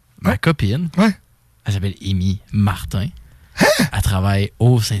ça, là, ma copine. Elle s'appelle Amy Martin. Elle travaille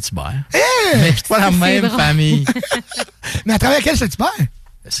au Saint-Hubert. Mais c'est pas la même famille. Mais elle travaille à quel Saint-Hubert?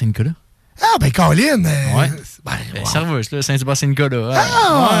 Saint-Nicolas. Ah, ben, Colin. Serveuse, là, Saint-Hubert Saint-Nicolas.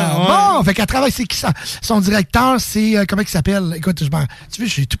 Bon. Fait qu'elle travaille, c'est qui son directeur, c'est, comment il s'appelle? Écoute, tu vois,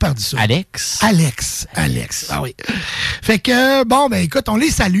 j'ai tout perdu ça. Alex. Ah oui. Fait que, bon, ben, écoute, on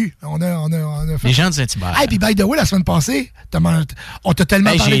les salue. On a fait... Les gens de Saint-Hubert. Hey, puis by the way, la semaine passée, on t'a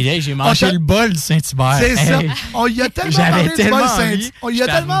tellement parlé... J'ai mangé le bol du Saint-Hubert. C'est ça. On y a tellement parlé du bol Saint-Hubert. On y a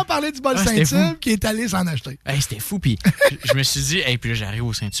tellement parlé du bol Saint-Hubert qu'il est allé s'en acheter. C'était fou. Puis je me suis dit, puis là, j'arrive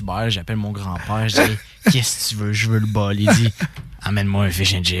au Saint-Hubert, j'appelle mon grand-père, je dis, qu'est-ce que tu veux? Je veux le bol. Il dit, amène-moi un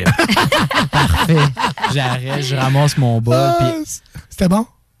fish and chip. Parfait. J'arrête, je ramasse mon bol. C'était bon?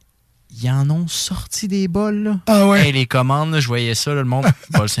 Ils en ont sorti des bols, là. Ah ouais? Hey, les commandes, là, je voyais ça, là, le monde.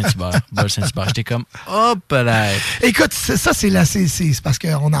 Bol Saint-Hubert. J'étais comme, hop là. Écoute, ça, c'est parce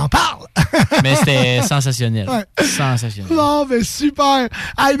qu'on en parle. Mais c'était sensationnel. Ouais. Sensationnel. Non, mais super.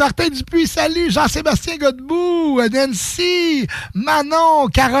 Hey, Martin Dupuis, salut. Jean-Sébastien Godbout, Nancy, Manon,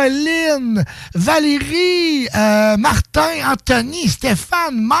 Caroline, Valérie, Martin, Anthony,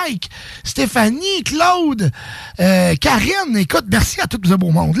 Stéphane, Mike, Stéphanie, Claude, Karine. Écoute, merci à tout ce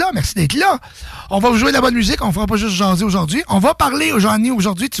beau monde-là. Merci d'être là. On va vous jouer de la bonne musique. On ne fera pas juste jaser aujourd'hui. On va parler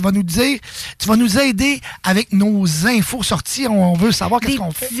aujourd'hui. Tu vas nous aider avec nos infos sorties. On veut savoir qu'est-ce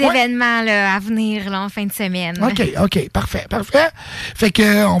qu'on fait. Des événements là, à venir là, en fin de semaine. OK. Parfait. Fait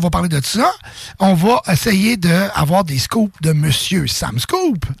que on va parler de ça. On va essayer d'avoir des scoops de Monsieur Sam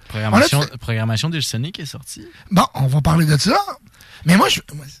Scoop. Programmation de Sonic est sortie. Bon, on va parler de ça. Mais moi,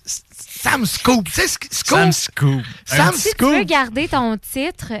 Sam Scoop. Tu sais, Scoop. Sam Scoop. Si tu veux garder ton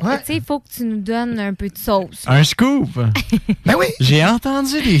titre, il faut que tu nous donnes un peu de sauce. Un scoop. Ben oui. J'ai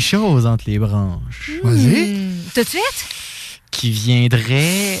entendu des choses entre les branches. Vas-y. Tout de suite? Qui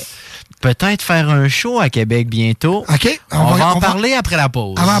viendrait peut-être faire un show à Québec bientôt. OK. On va en parler après la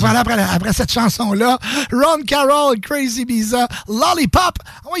pause. On va en parler après cette chanson-là. Ron Carroll, Crazy Biza, Lollipop.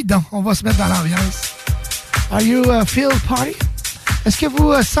 Oui, donc, on va se mettre dans l'ambiance. Are you feel party? Est-ce que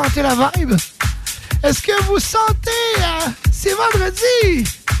vous sentez la vibe? Est-ce que vous sentez... c'est vendredi!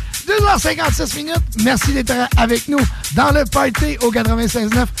 2h56 minutes. Merci d'être avec nous dans le party au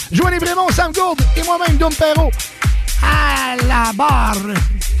 96.9. Joanie Brémond, Sam Gourde et moi-même, Dom Perrault, à la barre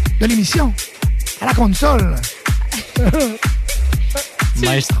de l'émission, à la console.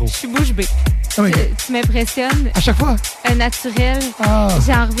 Maestro. Je suis bouche bée. Oui. Tu m'impressionnes. À chaque fois? Un naturel.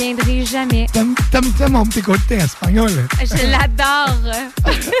 J'en reviendrai jamais. T'aimes mon petit côté espagnol. Je l'adore.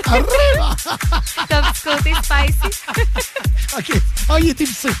 Arriba! Ton petit côté spicy. OK. Il est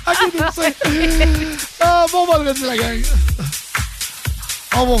épicé. Bon vendredi, la gang.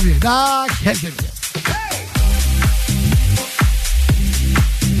 On va revenir dans quelques minutes.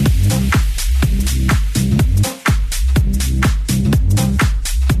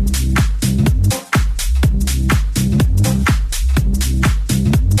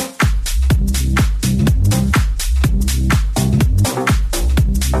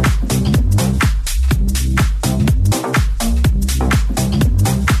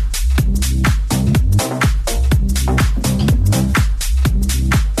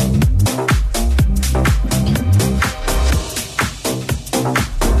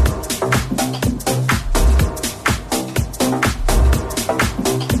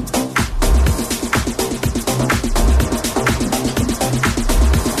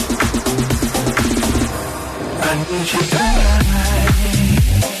 need you tonight.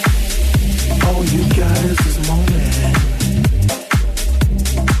 All you got is this moment.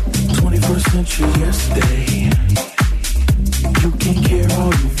 21st century yesterday. You can care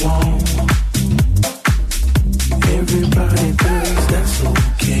all you want. Everybody does, that's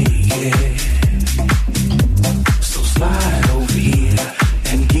okay, yeah. So slide over here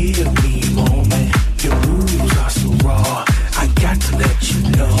and give me a moment. Your moves are so raw. I got to let you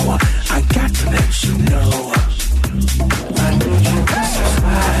know. I got to let you know. I need you to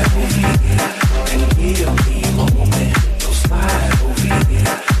slide over here and give me a moment. So slide over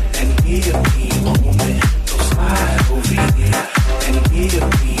here and give me a moment. So slide over here and give me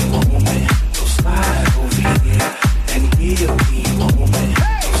a moment. So slide over here and give me a moment.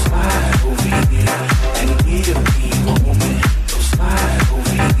 So slide over here and give me a moment. So slide over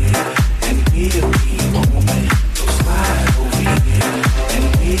here and give me a moment. So slide over here and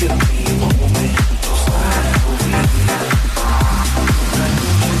give me a moment. So slide over here.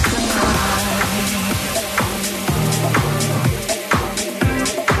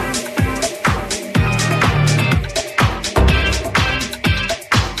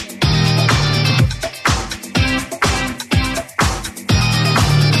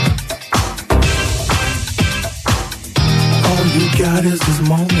 All you got is this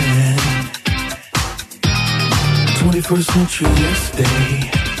moment. 21st century yesterday.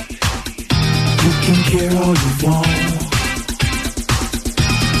 You can care all you want.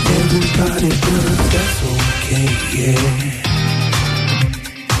 Everybody does, that's okay, yeah.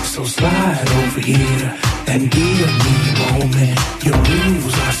 So slide over here and give me a moment. Your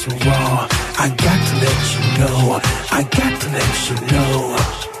moves are so raw. I got to let you know. I got to let you know.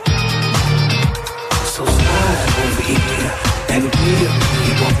 So slide over here and give me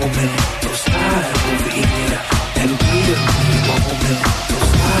a moment. So slide over here and give me a moment. So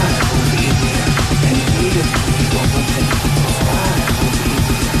slide over here and give me a moment. So slide over here.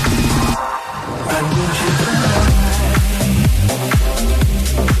 I need you tonight.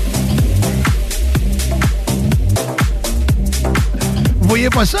 Vous voyez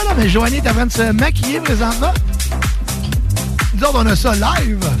pas ça, là, mais Joanie est en train de se maquiller présentement. Nous autres, on a ça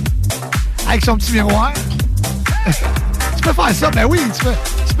live. Avec son petit miroir. Tu peux faire ça? Ben oui,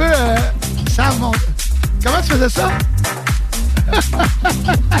 tu peux Sam, comment tu faisais ça?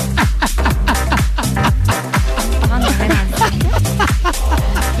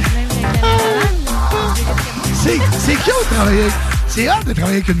 C'est cute de travailler. C'est hâte de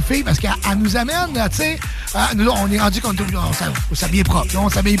travailler avec une fille parce qu'elle nous amène, tu sais, nous, on est rendu qu'on s'habille propre. Là, on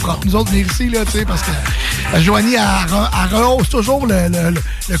s'habille propre. Nous autres, on est ici, là, tu sais, parce que Joanie, elle rehausse toujours le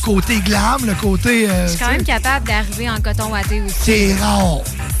côté glam, le côté... Je suis quand même capable d'arriver en coton watté aussi. C'est rare.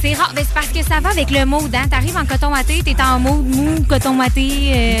 C'est rare. Mais c'est parce que ça va avec le mood, hein. T'arrives en coton watté, t'es en mode mou, coton watté.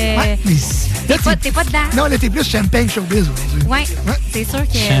 Ouais, mais t'es pas dedans. Non, là, t'es plus champagne showbiz aujourd'hui. Ouais, c'est sûr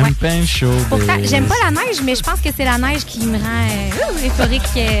que... Champagne showbiz. Pourtant, j'aime pas la neige, mais je pense que c'est la neige qui me rend euphorique.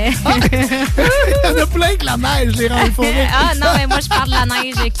 Il y en a plein que la neige les rend euphoriques. Ah non, mais moi, je parle de la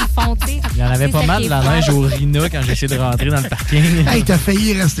neige qui fond, tu sais. Il y en avait pas mal de la neige au Rina quand j'ai essayé de rentrer dans le parking. Hey, t'as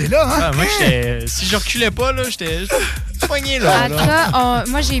failli rester là, hein? Ah, moi, si je reculais pas, là, j'étais poigné là. En tout cas,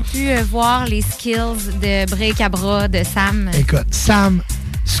 moi, j'ai pu voir les skills de break à bras de Sam. Écoute, Sam,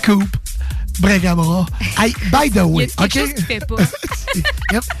 Scoop, break à bras. Hey, by the way, il y a quelque chose qu'il fait pas. Il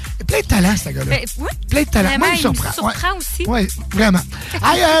y a plein de talent, ce gars-là. Oui. Plein de talent. Vraiment, Moi, il me surprend aussi. Oui, vraiment.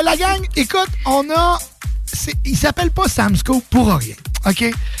 Hey, la gang, écoute, il s'appelle pas Sam Scoop pour rien, OK?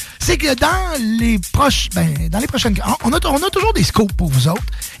 C'est que dans les prochaines... On a toujours des scoops pour vous autres.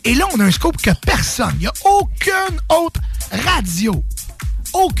 Et là, on a un scoop que personne. Il n'y a aucune autre radio.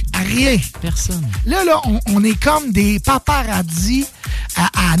 Rien. Personne. Là, on est comme des paparazzis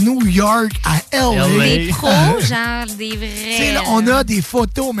à New York, à LA. Des pros, genre des vrais. Tu sais, là, on a des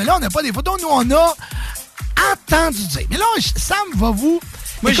photos. Mais là, on n'a pas des photos. Nous, on a entendu dire. Mais là, Sam va vous...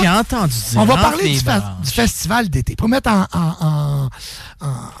 Moi, j'ai entendu dire. On va parler du festival d'été. Pour mettre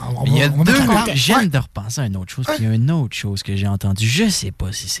il y a deux... Je viens de repenser à une autre chose. Puis il y a une autre chose que j'ai entendue. Je sais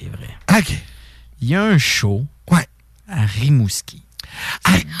pas si c'est vrai. OK. Il y a un show à Rimouski.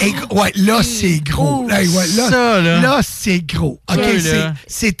 Ouais, là, c'est gros. Là, là c'est gros. OK,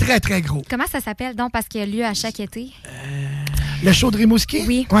 c'est très, très gros. Comment ça s'appelle, donc, parce qu'il y a lieu à chaque été? Le show de Rimouski?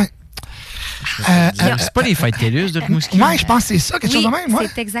 Oui. Ouais. C'est pas les fêtes TELUS de Rimouski? Ouais, je pense que c'est ça, quelque chose de même. Ouais.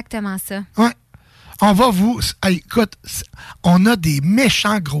 C'est exactement ça. Ouais. On va vous... Hey, écoute, on a des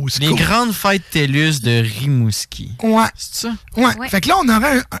méchants gros scoops. Les grandes fêtes TELUS de Rimouski. Ouais. C'est ça? Ouais. Fait que là, on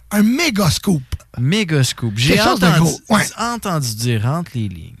aurait un méga scoop. Méga scoop. J'ai entendu dire entre les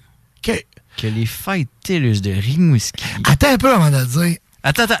lignes que les fêtes TELUS de Rimouski... Attends un peu avant de le dire.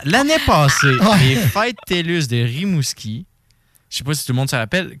 Attends. L'année passée, les fêtes TELUS de Rimouski, je sais pas si tout le monde se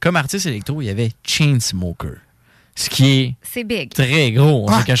rappelle, comme artiste électro, il y avait Chainsmoker. Ce qui est big. Très gros.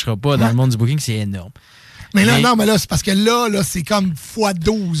 On ne se cachera pas. Dans le monde du booking, c'est énorme. Mais là, c'est parce que là c'est comme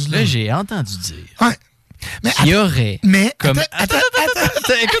x12. Là, j'ai entendu dire mais qu'il y aurait comme... Attends,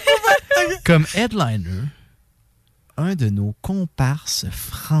 écoute-moi. Comme headliner, un de nos comparses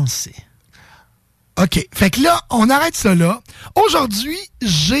français. OK. Fait que là, on arrête ça là. Aujourd'hui,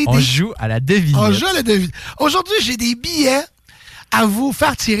 On joue à la devinette. On joue à la devinette. Aujourd'hui, j'ai des billets à vous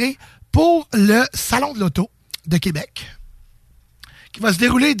faire tirer pour le Salon de l'Auto de Québec, qui va se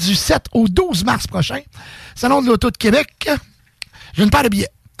dérouler du 7 au 12 mars prochain. Salon de l'Auto de Québec. J'ai une paire de billets,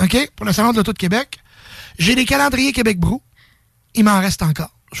 OK, pour le Salon de l'Auto de Québec. J'ai des calendriers Québec Brou. Il m'en reste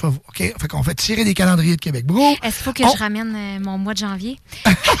encore. OK? Fait qu'on fait tirer des calendriers de Québec Brou. Est-ce qu'il faut que je ramène mon mois de janvier?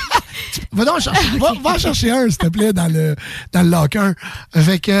 Va donc chercher, va chercher un, s'il te plaît, dans le locker.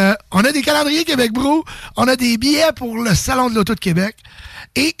 Fait que, on a des calendriers Québec Brou, on a des billets pour le Salon de l'Auto de Québec.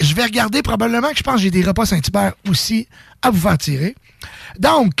 Et je vais regarder probablement que je pense que j'ai des repas Saint-Hubert aussi à vous faire tirer.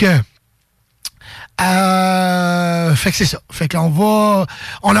 Donc, fait que c'est ça. Fait que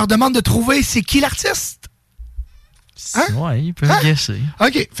on leur demande de trouver c'est qui l'artiste. Hein? Ouais, ils peuvent guesser.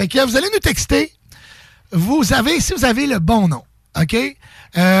 OK. Fait que vous allez nous texter. Si vous avez le bon nom, OK?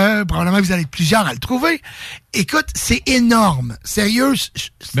 Probablement que vous allez être plusieurs à le trouver. Écoute, c'est énorme. Sérieux.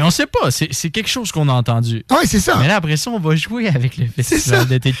 Mais on sait pas. C'est quelque chose qu'on a entendu. Oui, c'est ça. Mais là, après ça, on va jouer avec le Festival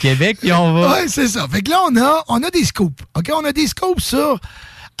d'été de Québec, puis on va... Oui, c'est ça. Fait que là, on a des scoops. OK? On a des scoops sur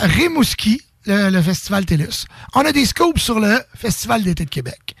Rimouski, le Festival TELUS. On a des scoops sur le Festival d'été de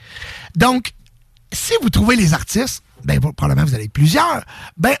Québec. Donc, si vous trouvez les artistes, ben probablement vous allez être plusieurs,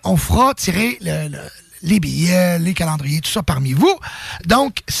 ben on fera tirer les billets, les calendriers, tout ça parmi vous.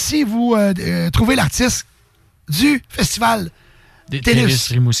 Donc, si vous trouvez l'artiste du Festival TELUS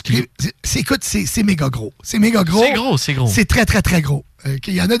Rimouski, écoute, c'est méga gros. C'est méga gros. C'est gros. C'est très, très, très gros.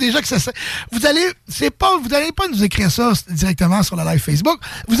 Il y en a déjà que ça... Vous allez pas nous écrire ça directement sur le live Facebook.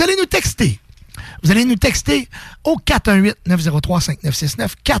 Vous allez nous texter. Vous allez nous texter au 418-903-5969.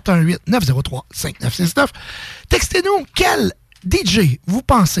 418-903-5969. Textez-nous quel DJ vous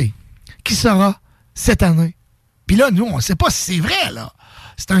pensez qui sera cette année. Puis là, nous, on ne sait pas si c'est vrai, là.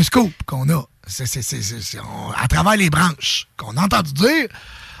 C'est un scoop qu'on a. À travers les branches qu'on a entendu dire.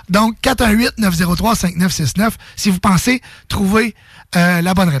 Donc, 418-903-5969 si vous pensez trouver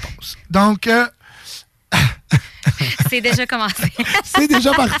la bonne réponse. Donc... C'est déjà commencé. C'est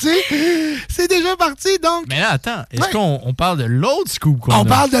déjà parti. C'est déjà parti, donc... Mais là, attends. Est-ce qu'on parle de l'autre scoop qu'on a? On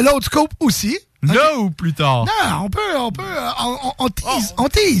parle de l'autre scoop aussi. Là ou plus tard? Non, on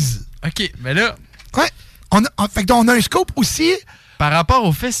tease. OK, mais là... Ouais. Fait que on a un scoop aussi... Par rapport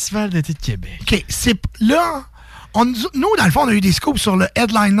au Festival d'été de Québec. OK, là... Nous, dans le fond, on a eu des scoops sur le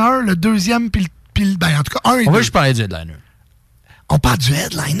headliner, le deuxième, puis ben, en tout cas, un et deux. On va juste parler du headliner. On parle du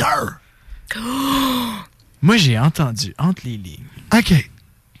headliner. Moi, j'ai entendu entre les lignes que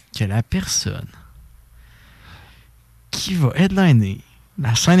la personne qui va headliner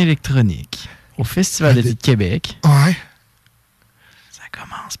la scène électronique au Festival d'été de Québec, ça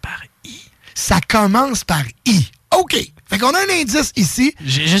commence par I. Ça commence par I. OK. Fait qu'on a un indice ici.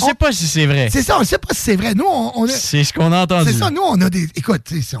 Je sais pas si c'est vrai. C'est ça, on sait pas si c'est vrai. Nous, on a... C'est ce qu'on a entendu. C'est ça, nous, on a des...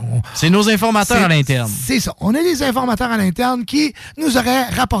 Écoute, c'est nos informateurs à l'interne. C'est ça. On a des informateurs à l'interne qui nous auraient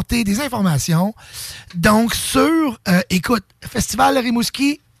rapporté des informations. Donc, sur, écoute, Festival de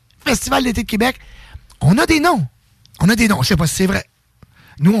Rimouski, Festival d'été de Québec, on a des noms. On a des noms. Je sais pas si c'est vrai.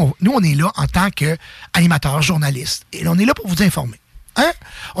 Nous, on est là en tant qu'animateur, journaliste. Et on est là pour vous informer. Hein?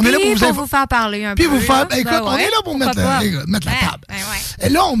 On est là pour vous faire parler un peu. Puis vous faire. Ben, écoute, on est là pour mettre la table. Et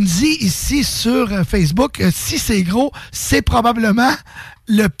là, on me dit ici sur Facebook, si c'est gros, c'est probablement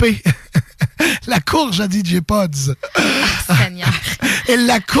le P. La courge à DJ Pods. Oh, Seigneur. Et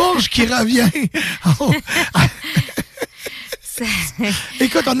la courge qui revient.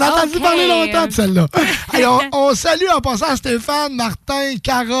 Écoute, on a entendu parler longtemps de celle-là. Alors, on salue en passant Stéphane, Martin,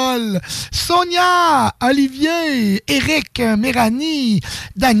 Carole, Sonia, Olivier, Eric, Méranie,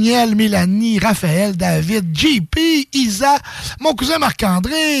 Daniel, Mélanie, Raphaël, David, JP, Isa, mon cousin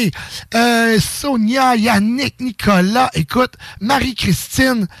Marc-André, Sonia, Yannick, Nicolas, écoute,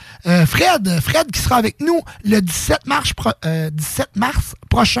 Marie-Christine, Fred qui sera avec nous le 17 mars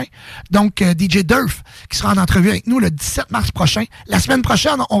prochain. Donc, DJ Durf qui sera en entrevue avec nous le 17 mars prochain. La semaine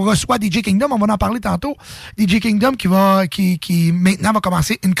prochaine, on reçoit DJ Kingdom. On va en parler tantôt. DJ Kingdom qui maintenant va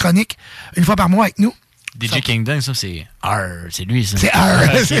commencer une chronique une fois par mois avec nous. DJ Kingdom, ça, c'est R. C'est lui, ça. C'est R.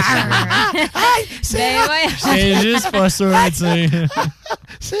 C'est R. Hey, c'est Ben R. ouais. C'est juste pas sûr, tu sais.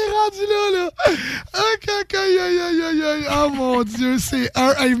 C'est rendu là. Aïe. Oh mon Dieu, c'est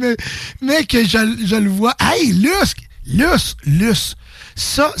R. Hey, mais que je le vois. Hey, Luce.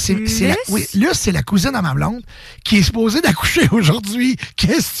 Ça, Luce, c'est la cousine à ma blonde qui est supposée d'accoucher aujourd'hui.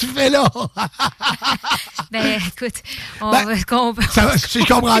 Qu'est-ce que tu fais là? Ben, écoute, si je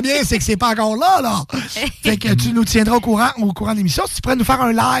comprends bien, c'est que c'est pas encore là. Fait que tu nous tiendras au courant de l'émission. Si tu pourrais nous faire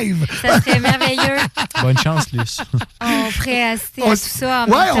un live. Ça serait merveilleux. Bonne chance, Luce. On ferait assister à tout ça en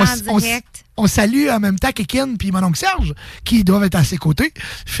même temps, direct. On salue en même temps Kékine puis mon oncle Serge, qui doivent être à ses côtés.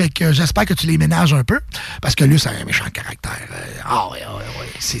 Fait que j'espère que tu les ménages un peu, parce que Luce a un méchant caractère. Oui.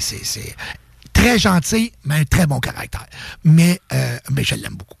 C'est très gentil, mais un très bon caractère. Mais je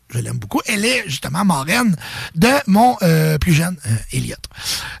l'aime beaucoup. Elle est justement marraine de mon plus jeune, Elliot.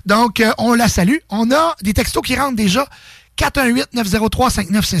 Donc, on la salue. On a des textos qui rentrent déjà.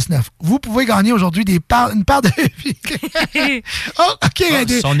 418-903-5969. Vous pouvez gagner aujourd'hui une paire de... Oh, OK.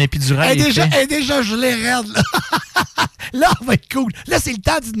 Son épidurale est déjà gelée raide, là. Là, on va être cool. Là, c'est le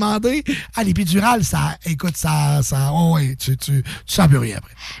temps d'y demander. À l'épidurale, oh, ouais, tu sens plus rien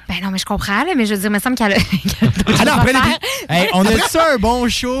après. Ben non, mais je comprends, là, mais je veux dire, il me semble qu'elle a... On a dit ça un bon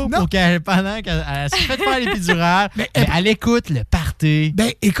show pour qu'elle, pendant qu'elle se fait faire l'épidurale, elle écoute le party.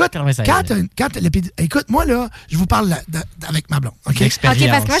 Ben, écoute, écoute, moi, là, je vous parle avec ma blonde. OK, parce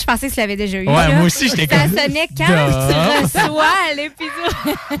que moi, je pensais que tu l'avais déjà eu. Ouais, là. moi aussi, j'étais comme... Ça sonnait quand tu reçois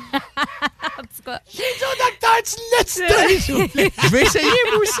l'épidurale. En tout cas. J'ai dit au docteur, tu l'as donné, s'il vous plaît. Je vais essayer,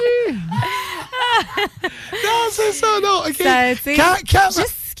 moi aussi. Non, c'est ça, non. OK.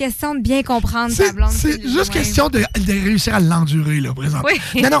 Juste question de bien comprendre ta blonde. C'est juste question de réussir à l'endurer, là, présentement.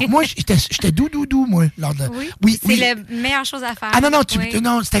 Oui. Non, moi, j'étais doux, moi. Lors de... Oui. C'est la meilleure chose à faire. Ah non,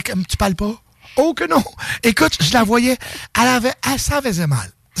 c'était comme, tu parles pas. Oh que non! Écoute, je la voyais, elle s'en faisait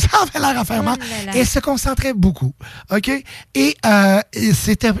mal. Ça avait l'air à faire mal. Et elle se concentrait beaucoup. OK? Et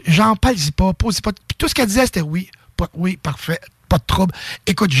c'était genre, parle-y pas, pose-y pas. Puis tout ce qu'elle disait, c'était oui, parfait, pas de trouble.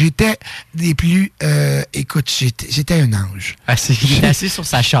 Écoute, j'étais j'étais un ange. Assis sur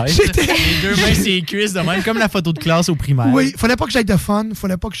sa chaise. Les deux mains sur les cuisses, de même, comme la photo de classe au primaire. Oui, fallait pas que j'aille de fun,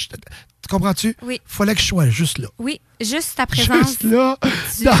 fallait pas que je... Tu comprends-tu? Oui. Fallait que je sois juste là. Oui, juste ta présence. Juste là.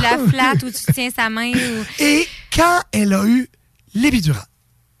 Tu la flattes ou tu tiens sa main. Et quand elle a eu l'épidurale,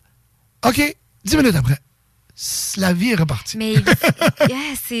 OK, 10 minutes après, la vie est repartie. Mais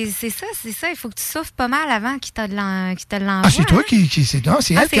c'est ça. Il faut que tu souffres pas mal avant qu'il te l'envoie. Ah, c'est toi qui... c'est elle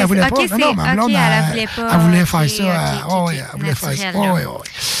qui ne voulait pas. Non, ma blonde, elle voulait pas. Elle voulait faire ça. Elle voulait faire ça.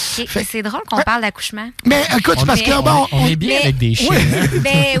 C'est drôle qu'on parle d'accouchement. Mais écoute, parce que bon... On est bien avec des chiens.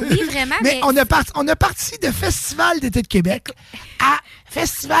 Ben oui, vraiment. Mais on a parti de Festival d'été de Québec à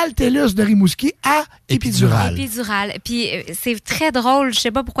Festival TELUS de Rimouski à Épidural. Puis c'est très drôle. Je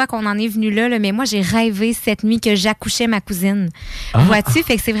sais pas pourquoi qu'on en est venu là, mais moi, j'ai rêvé cette nuit que j'accouchais ma cousine. Vois-tu?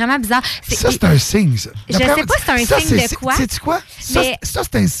 Fait que c'est vraiment bizarre. Ça, c'est un signe, ça. Je sais pas si c'est un signe de quoi. Sais-tu quoi? Ça,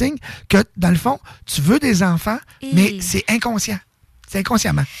 c'est un signe que, dans le fond, tu veux des enfants, mais c'est inconscient. C'est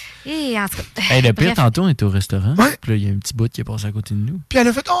inconsciemment. Et en tout cas, le pire, tantôt, on était au restaurant. Ouais. Puis là, il y a un petit bout qui est passé à côté de nous. Puis elle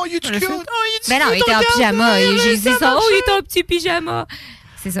a fait « Oh, il est cute! » Ben non, il était en pyjama. J'ai dit ça. « Oh, il est en petit pyjama! »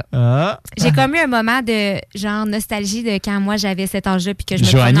 C'est ça. J'ai comme eu un moment de genre nostalgie de quand moi j'avais cet âge-là puis que je me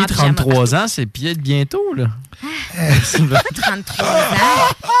prenais en pyjama. 33 ans, c'est bientôt, là. 33 ans?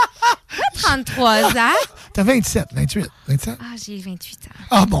 33 ans? T'as 27, 28, 27? Ah, j'ai 28 ans.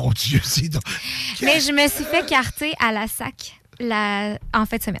 Ah, mon Dieu, c'est donc... Mais je me suis fait carter à la SAC en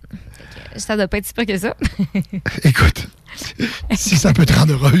fin de semaine. Ça doit pas être si pire que ça. Écoute, si ça peut te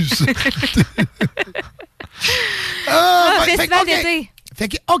rendre heureuse. Festival d'été. Fait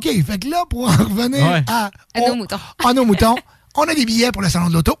que là, pour en revenir à nos moutons, on a des billets pour le Salon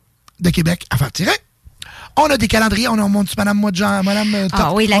de l'Auto de Québec à faire tirer. On a des calendriers, on monte Madame Mois de Jean, Madame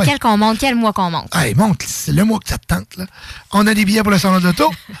Ah oui, laquelle qu'on monte, quel mois qu'on monte? Hey, monte, c'est le mois que ça te tente, là. On a des billets pour le Salon de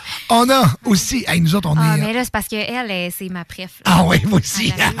l'Auto. On a aussi, nous autres, on est... mais là, c'est parce qu'elle, c'est ma préf. Là. Ah oui, moi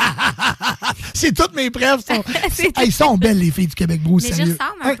aussi. C'est toutes mes préfs. Elles sont belles, les filles du Québec Brou, mais j'y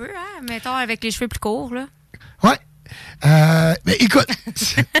ressemble un peu, hein, mettons, avec les cheveux plus courts, là. Ouais. Mais écoute...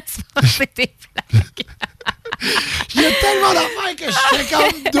 C'était blague. Il y a tellement d'affaires que je fais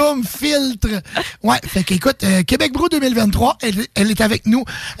comme Doom filtre. Ouais, fait qu'écoute, Québec Brou 2023, elle est avec nous.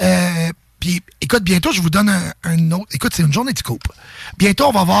 Puis écoute, bientôt, je vous donne un autre... Écoute, c'est une journée de coupe.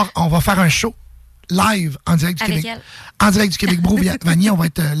 Bientôt, on va faire un show live en direct du avec Québec. Elle? En direct du Québec Brou. Vanille, on va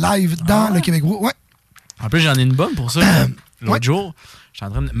être live dans le Québec Brou. Ouais. En plus, j'en ai une bonne pour ça. L'autre jour, j'étais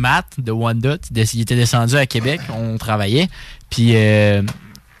en train de... Matt de Wanda, il était descendu à Québec, on travaillait. Puis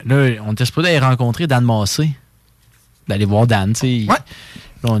là, on était supposé aller rencontrer Dan Massé. D'aller voir Dan, tu sais. Ouais.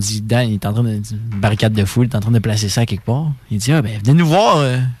 Là, on dit, Dan, il est en train de... Une barricade de foule, il est en train de placer ça quelque part. Il dit, ah, ben, venez nous voir.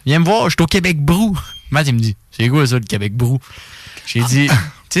 Viens me voir, je suis au Québec-Brou. Matt, il me dit, c'est quoi ça, le Québec-Brou? J'ai dit, tu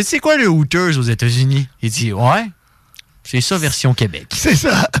sais, c'est quoi le Hooters aux États-Unis? Il dit, ouais, c'est ça, version Québec. C'est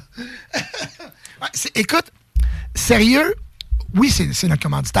ça. Ouais, écoute, sérieux, oui, c'est notre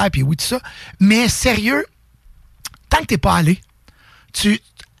commanditaire, puis oui, tout ça, mais sérieux, tant que t'es pas allé, tu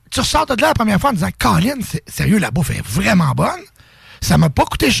ressors de là la première fois en disant, Colin, sérieux, la bouffe est vraiment bonne. Ça m'a pas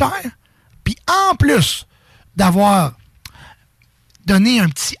coûté cher. Puis en plus d'avoir donné un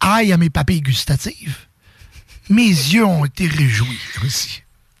petit ail à mes papilles gustatives, mes yeux ont été réjouis aussi.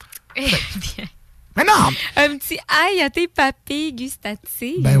 Mais non! Un petit ail à tes papilles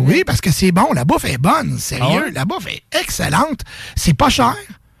gustatives. Ben oui, parce que c'est bon. La bouffe est bonne. Sérieux, Ah ouais? la bouffe est excellente. C'est pas cher.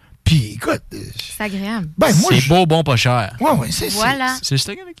 Puis écoute... C'est agréable. Ben, moi, c'est beau, bon, pas cher. Ouais, c'est Voilà. C'est le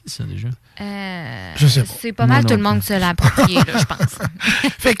slogan de qui, ça, déjà? Je sais pas. C'est pas mal tout le monde qui se l'a approprié, là, je pense.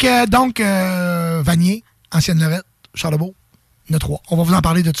 Fait que, donc, Vanier, Ancienne-Lorette, Charlebourg, il y en a 3. On va vous en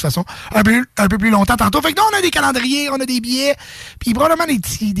parler de toute façon un peu plus longtemps tantôt. Fait que nous, on a des calendriers, on a des billets, puis probablement des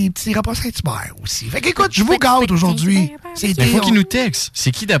petits repas Saint-Hubert aussi. Fait que, écoute, je vous gâte aujourd'hui. Il faut qu'ils nous textent.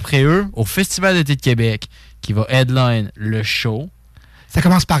 C'est qui, d'après eux, au Festival d'été de Québec, qui va headline le show? Ça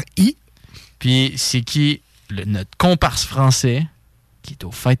commence par I. Puis c'est qui, notre comparse français, qui est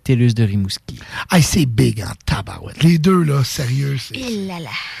au Fête TELUS de Rimouski? Hey, c'est big en tabarouette. Les deux, là, sérieux. Et là là.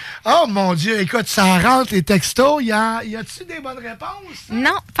 Oh mon Dieu, écoute, ça rentre les textos. Y a-tu des bonnes réponses?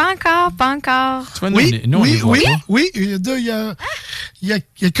 Non, pas encore. Tu vois, oui.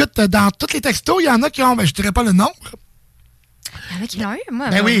 Écoute, dans tous les textos, il y en a qui ont, ben, je dirais pas le nombre. Il y en a qui l'ont eu, moi.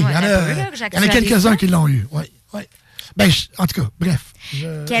 Ben oui, il y en a quelques-uns qui l'ont eu. Oui. Ben, en tout cas, bref.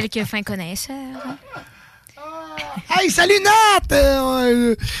 Quelques fins connaisseurs. Hey, salut Nat!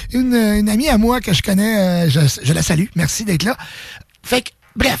 Une amie à moi que je connais, je la salue. Merci d'être là. Fait que,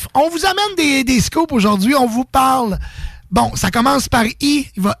 bref, on vous amène des scoops aujourd'hui. On vous parle. Bon, ça commence par I.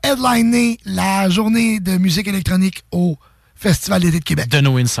 Il va headliner la journée de musique électronique au Festival d'été de Québec. De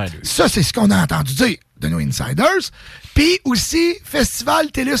nos Insiders. Ça, c'est ce qu'on a entendu dire de nos Insiders. Puis aussi, Festival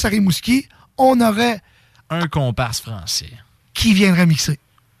TELUS à Rimouski, on aurait... un comparse français. Qui viendrait mixer.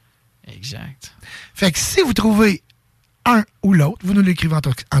 Exact. Fait que si vous trouvez un ou l'autre, vous nous l'écrivez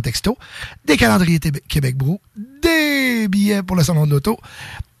en texto, des calendriers Québec-Brou, des billets pour le salon de l'auto,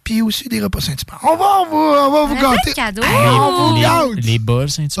 puis aussi des repas Saint-Hubert. On va vous gâter. Cadeau. On vous gâte. Les bols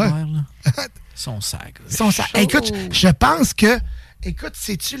Saint-Hubert, là, sont sacs. Écoute, je pense que... Écoute,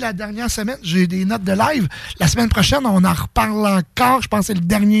 c'est-tu la dernière semaine? J'ai des notes de live. La semaine prochaine, on en reparle encore. Je pense que c'est le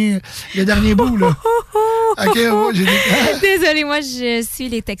dernier bout, là. OK, j'ai des... Désolée, moi, je suis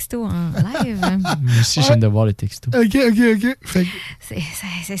les textos en live. Moi aussi, je viens de voir les textos. OK. Fait...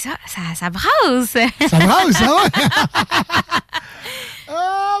 C'est ça, ça brasse. Ça brasse, ça, ouais?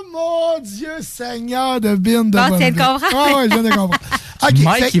 Oh, mon Dieu Seigneur de bin de bon, tu viens de comprendre. Ouais, je viens de comprendre. Okay,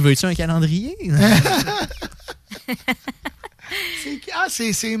 Mike, il veut-tu un calendrier?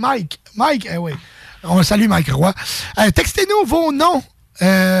 C'est Mike. Mike, oui. On salue Mike Roy. Textez-nous vos noms.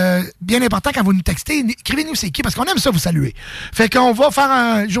 Bien important quand vous nous textez, écrivez-nous c'est qui, parce qu'on aime ça vous saluer. Fait qu'on va faire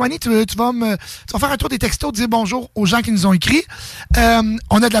un... Joanie, tu vas faire un tour des textos, dire bonjour aux gens qui nous ont écrit.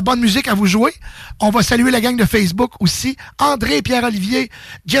 On a de la bonne musique à vous jouer. On va saluer la gang de Facebook aussi. André, Pierre-Olivier,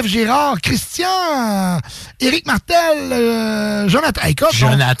 Jeff Girard, Christian, Éric Martel, Jonathan. Écoute,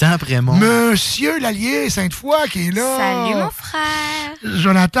 Jonathan Prémont. Monsieur Lallier Sainte-Foy qui est là. Salut mon frère.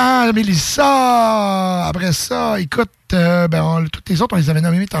 Jonathan, Mélissa. Après ça, écoute, toutes les autres, on les avait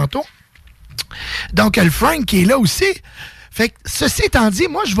nommés tantôt. Donc, le Frank qui est là aussi. Fait que, ceci étant dit,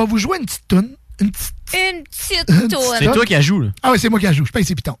 moi, je vais vous jouer une petite toune. Une petite toune. C'est toi qui la joue, là. Ah oui, c'est moi qui la joue. Je paye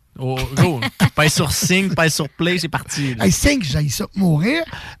ses pitons. Oh, go. Pèse sur sync, pèse sur play, c'est parti. Hey, sync, j'ai ça mourir.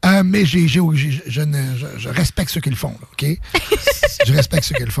 Mais je respecte ceux qui le font, là, OK? Je respecte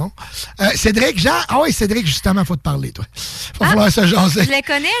ceux qui le font. Cédric, Jean. Ah oui, Cédric, justement, il faut te parler, toi. Il va falloir se jaser. Je le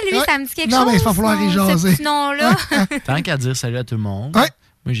connais, lui, ça me dit quelque chose. Non, mais il va falloir y jaser. Ce nom-là. Tant qu'à dire salut à tout le monde. Ouais.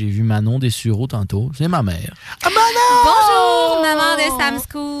 Moi, j'ai vu Manon Dessureau tantôt. C'est ma mère. Ah, Manon! Bonjour, maman de Sam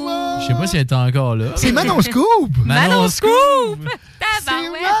Scoop. Je sais pas si elle est encore là. C'est Manon Scoop! Manon Scoop! C'est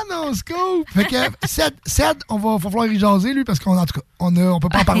Manon Scoop! Fait que, Ced, va falloir y jaser, lui, parce qu'en tout cas, on peut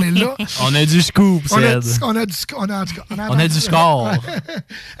pas en parler là. On a du scoop, Ced. On a du score.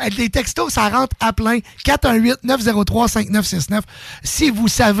 Les textos, ça rentre à plein. 418-903-5969. Si vous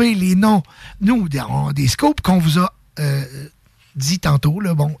savez les noms, nous, des scoops qu'on vous a dit tantôt,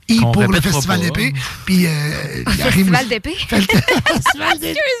 là, bon, I pour le Festival d'épée, puis... Festival d'épée? Excuse-moi,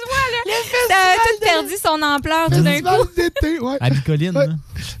 là. Ça a tout perdu son son ampleur tout d'un coup. d'été, ouais. À Bicoline. Ouais.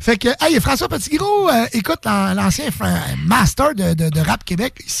 Fait que, hey, François Petitgros, écoute, l'ancien master de Rap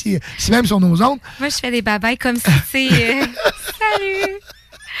Québec, ici même sur nos ondes. Moi, je fais des babayes comme si, tu sais... Salut!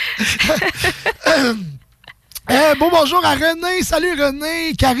 Beau bonjour à René. Salut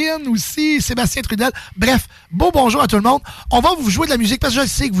René, Karine aussi, Sébastien Trudel. Bref, beau bonjour à tout le monde. On va vous jouer de la musique parce que je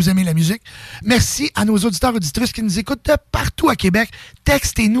sais que vous aimez la musique. Merci à nos auditeurs et auditrices qui nous écoutent de partout à Québec.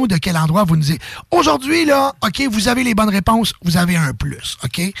 Textez-nous de quel endroit vous nous êtes. Aujourd'hui, là, OK, vous avez les bonnes réponses, vous avez un plus,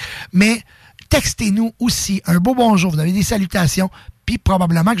 OK? Mais textez-nous aussi un beau bonjour. Vous avez des salutations, puis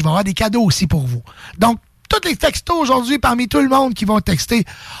probablement que je vais avoir des cadeaux aussi pour vous. Donc, tous les textos aujourd'hui, parmi tout le monde qui vont texter,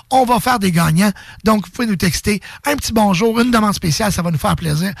 on va faire des gagnants. Donc, vous pouvez nous texter un petit bonjour, une demande spéciale, ça va nous faire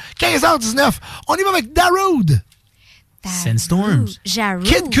plaisir. 15h19, on y va avec Darude. Sandstorms.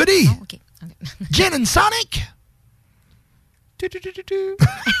 Kid Cudi. Oh, okay. Gin and Sonic.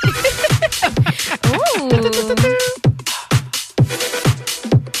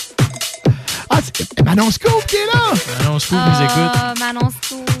 Ah, c'est Manon Scoop qui est là. Manon Scoop nous écoute. Manon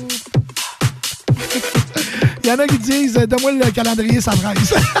Scoop. Il y en a qui disent, donne-moi le calendrier, ça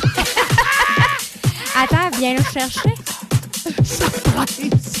presse. Attends, viens le chercher. Ça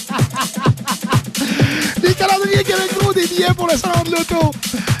presse. Des calendriers Québec Gros, des billets pour le salon de l'auto.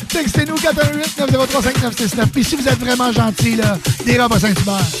 Textez-nous 418-903-5969. Puis si vous êtes vraiment gentil, là, des robes à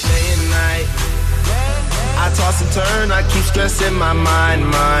Saint-Hubert. I toss and turn, I keep stressing my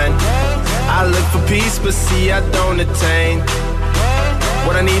mind. I look for peace, but see, I don't attain.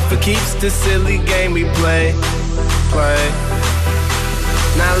 What I need for keeps this silly game we play.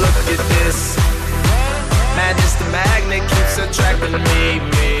 Now look at this. Madness, the magnet keeps attracting me.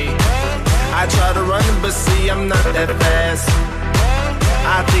 I try to run, but see, I'm not that fast.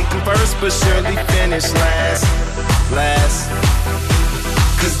 I think I'm first, but surely finish last.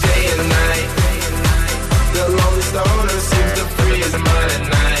 Cause day and night, the lonely stoner seems to free his mind at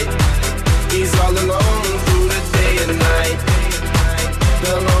night. He's all alone through the day and night.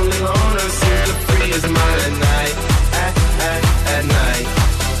 The lonely loner seems to free his mind at night. At night,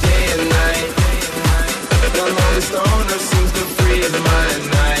 day and night. The lonely stoner seems to free his mind at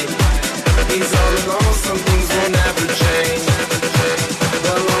night. He's all alone, some things will never change.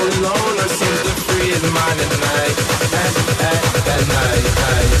 The lonely loner seems to free his mind at night. At night.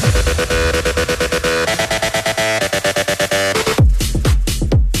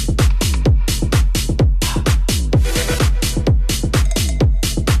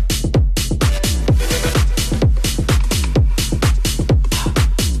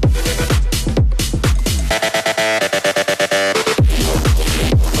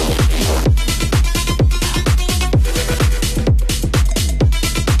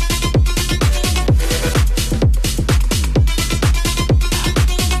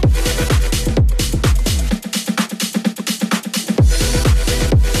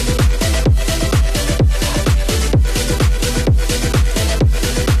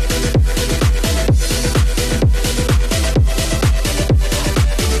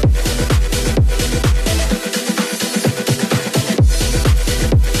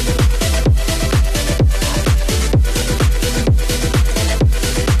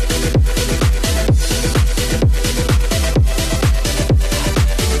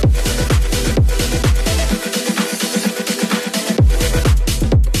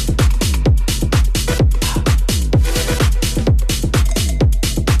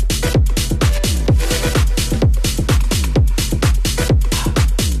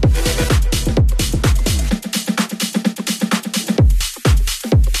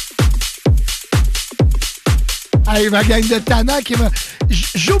 Hey, ma gang de tannants qui va...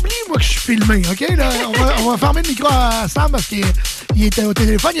 J'oublie, moi, que je suis filmé, OK? Là, on va fermer le micro à Sam parce qu'il était au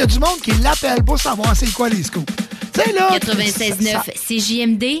téléphone. Il y a du monde qui l'appelle pour savoir c'est quoi les scoops. Tu sais, là... 96.9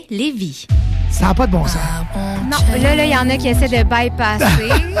 CJMD Lévis. Ça n'a pas de bon sens. Non, là, il y en a qui essaient de bypasser.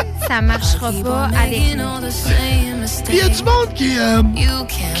 Ça marchera pas avec nous. Il y a du monde qui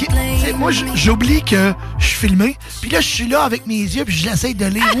moi, j'oublie que je suis filmé. Puis là, je suis là avec mes yeux puis je l'essaye de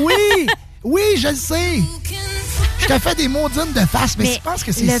lire. Oui, je le sais. Je te fais des maudines de face, mais je pense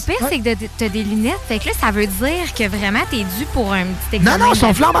que c'est... Le pire, c'est que t'as des lunettes. Fait que là, ça veut dire que vraiment, t'es dû pour un petit examen. Non, ils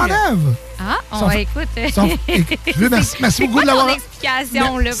sont flambant neuves. Ah, on va écouter. Merci beaucoup de l'avoir... ton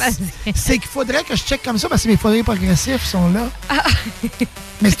explication, là. C'est qu'il faudrait que je check comme ça parce que mes foyers progressifs sont là. Ah.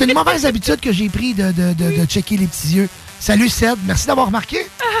 Mais c'est une mauvaise habitude que j'ai pris de checker les petits yeux. Salut, Seb. Merci d'avoir remarqué.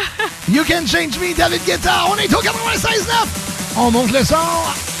 You can change me, David Guetta. On est au 96.9. On monte le son.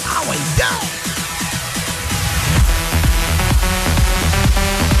 Ah ouais, down.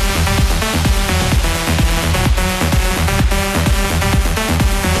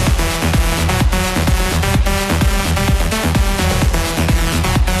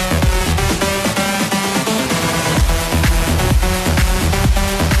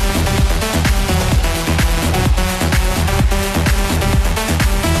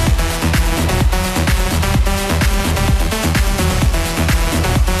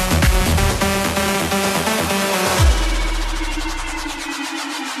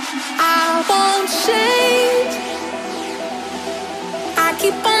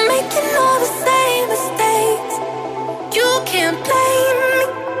 I'm making all the same mistakes. You can't blame me,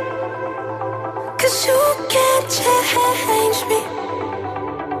 'cause you can't change me.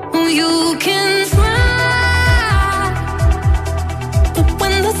 You can try, but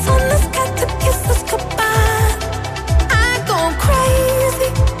when the sun has got to kiss us goodbye, I go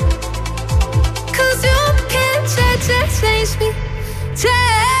crazy, 'cause you can't change me,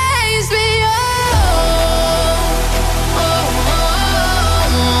 change me.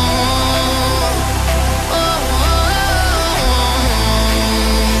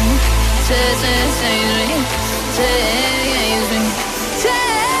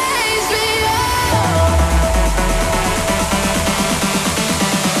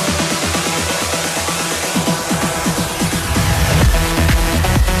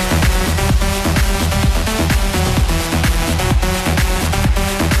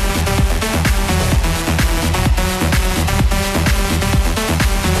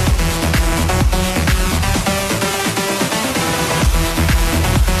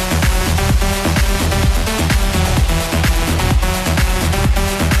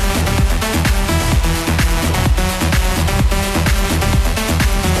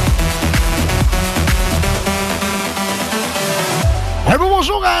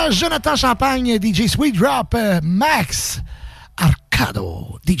 Bonjour à Jonathan Champagne, DJ Sweet Drop, Max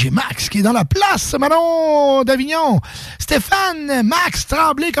Arcado, DJ Max qui est dans la place, Manon d'Avignon, Stéphane, Max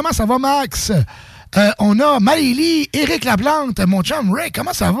Tremblay, comment ça va Max? On a Maëlie, Éric Laplante, mon chum Ray,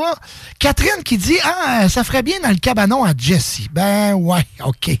 comment ça va? Catherine qui dit, ça ferait bien dans le cabanon à Jessie. Ben ouais,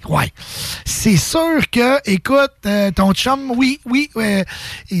 ok, ouais. C'est sûr que, écoute, ton chum, oui,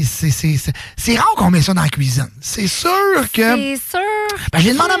 c'est rare qu'on met ça dans la cuisine. C'est sûr que... C'est sûr. Ben,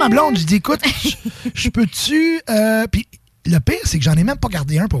 j'ai demandé à ma blonde, je dis, écoute, je peux-tu... Puis le pire, c'est que j'en ai même pas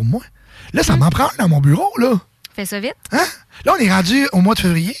gardé un pour moi. Là, ça m'en prend un dans mon bureau, là. Fais ça vite. Hein? Là, on est rendu au mois de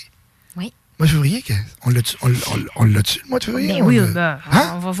février. Oui. Mois de février, on l'a-tu, le mois de février? Ben oui, on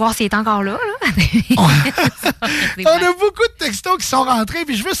va voir s'il est encore là. On a beaucoup de textos qui sont rentrés,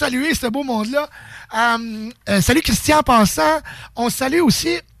 puis je veux saluer ce beau monde-là. Salut Christian en passant. On salue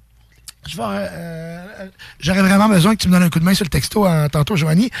aussi... j'aurais vraiment besoin que tu me donnes un coup de main sur le texto tantôt,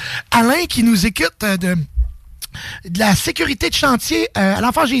 Joanie. Alain qui nous écoute de la sécurité de chantier à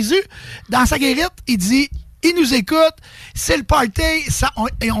l'Enfant Jésus. Dans sa guérite, il dit... Il nous écoute, c'est le party,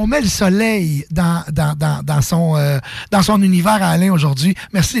 et on met le soleil dans son univers à Alain aujourd'hui.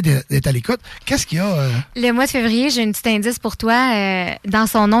 Merci d'être à l'écoute. Qu'est-ce qu'il y a? Le mois de février, j'ai un petit indice pour toi. Dans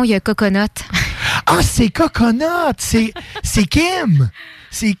son nom, il y a Coconut. Ah, c'est Coconut! C'est Kim!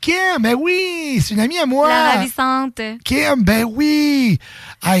 C'est Kim, ben oui, c'est une amie à moi. La ravissante. Kim, ben oui.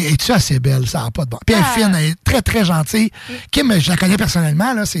 Hey, es-tu assez belle, ça n'a pas de bon. Puis elle est fine, elle est très, très gentille. Kim, je la connais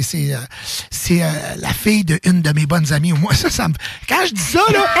personnellement, là, c'est la fille d'une de mes bonnes amies. Moi, quand je dis ça,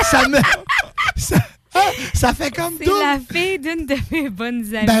 là, ça me... Ça fait comme tout. C'est la fille d'une de mes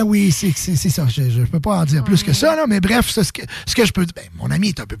bonnes amies. Ben oui, c'est ça. Je peux pas en dire plus que ça, là, mais bref, ce que je peux dire. Ben, mon amie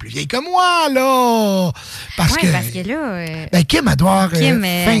est un peu plus vieille que moi, là. Parce que là. Ben, Kim, elle doit avoir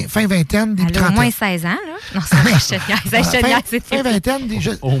fin vingtaine, début trentaine. Au moins 16 ans, là. Non, ça va, je te niaise. Fin vingtaine,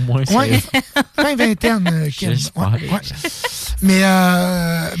 déjà. Au moins 16 ans. Fin vingtaine, Kim. Ouais. Mais,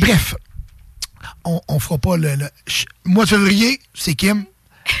 bref, on fera pas le mois de février, c'est Kim.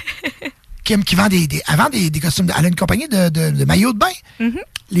 Kim qui vend des costumes. Elle a une compagnie de maillots de bain.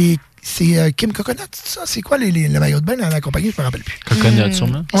 Mm-hmm. C'est Kim Coconut, c'est ça? C'est quoi le maillot de bain dans la compagnie? Je me rappelle plus. Coconut,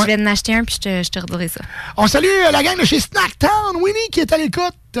 sûrement. Je vais en acheter un, puis je te redirai ça. On salue la gang de chez Snacktown. Winnie qui est à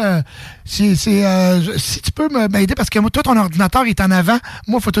l'écoute. Si tu peux m'aider, parce que moi, toi, ton ordinateur est en avant.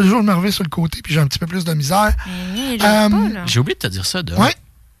 Moi, il faut toujours me revenir sur le côté, puis j'ai un petit peu plus de misère. J'ai oublié de te dire ça, Ouais.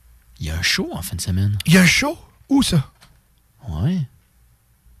 Il y a un show en fin de semaine. Il y a un show? Où ça? Ouais.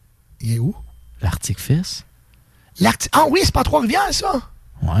 Il est où? L'Arctic Fest. Ah oui, c'est pas à Trois-Rivières, ça?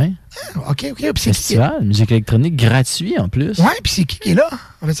 Ouais. OK. Festival, musique électronique gratuit en plus. Ouais, puis c'est qui est là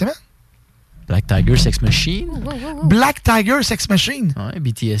en fin de semaine? Black Tiger Sex Machine. Black Tiger Sex Machine. Ouais,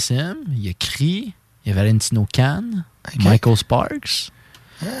 BTSM. Il y a Cree. Il y a Valentino Khan. Okay. Michael Sparks.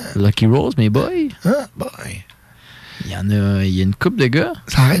 Lucky Rose, mes boys. Boy. Il y a une couple de gars.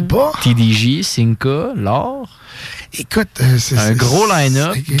 Ça arrête pas. TDJ, Cinca, L'Or. Écoute, c'est un gros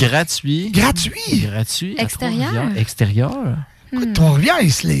line-up gratuit. Gratuit? Extérieur. Écoute, Trois-Rivières,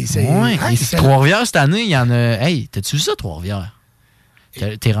 Trois-Rivières, cette année, il y en a... Hey, t'as-tu vu ça, Trois-Rivières?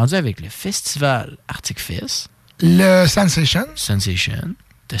 T'es rendu avec le festival Arctic Fest. Le Sensation.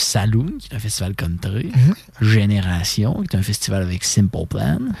 The Saloon, qui est un festival country. Génération, qui est un festival avec Simple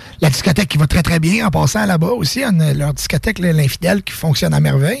Plan. La discothèque qui va très, très bien. En passant là-bas aussi, leur discothèque, l'Infidèle, qui fonctionne à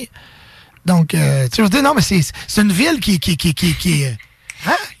merveille. Donc, tu veux dire, non, mais c'est une ville qui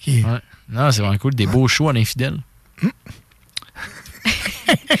Ouais. Non, c'est vraiment cool. Des beaux shows à l'infidèle.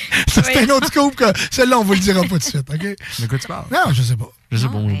 Ça, c'est un autre scoop que celle-là, on vous le dira pas tout de suite, OK? De quoi tu parles? Non, je sais pas. Je sais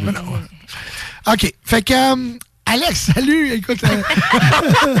pas. Mais non. OK. Fait que, Alex, salut. Écoute.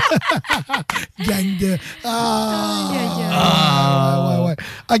 Gang de. Ouais.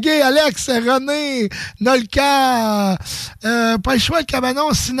 OK, Alex, René, Nolka. Pas le choix, le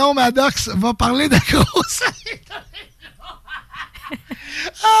cabanon, sinon Maddox va parler de grosse.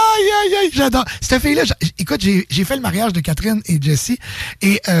 Aïe, j'adore. Cette fille-là, écoute, j'ai fait le mariage de Catherine et Jessie.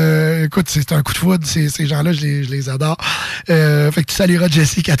 Et écoute, c'est un coup de foudre. Ces gens-là, je les adore. Fait que tu salueras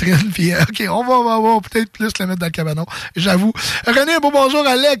Jessie, Catherine. Puis, OK, on va peut-être plus le mettre dans le cabanon. J'avoue. René, bonjour,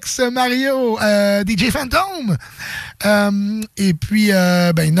 Alex, Mario, DJ Phantom. Et puis,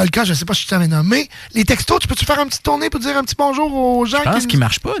 Nolka, je sais pas si je t'avais nommé. Les textos, tu peux-tu faire un petit tournée pour dire un petit bonjour aux gens? Je pense qu'ils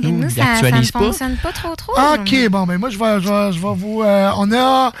marchent pas, nous. Ils actualisent pas. Ça ne fonctionne pas trop. OK, bon, ben moi, je vais vous... on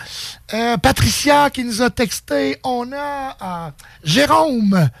a Patricia qui nous a texté. On a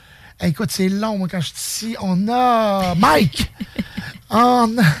Jérôme. Écoute, c'est long, moi, quand je suis ici. On a Mike.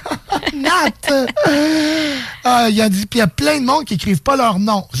 On a Nat. Il a dit, puis il y a plein de monde qui n'écrivent pas leur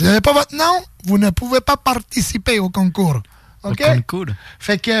nom. Si vous n'avez pas votre nom, vous ne pouvez pas participer au concours. OK? Au concours.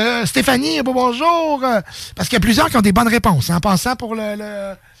 Fait que Stéphanie, bonjour. Parce qu'il y a plusieurs qui ont des bonnes réponses. En passant pour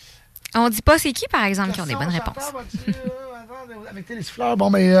le... On dit pas c'est qui, par exemple, qui ont des bonnes réponses. Avec Télésouffleur,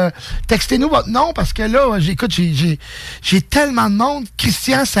 textez-nous votre nom parce que là, j'ai tellement de monde.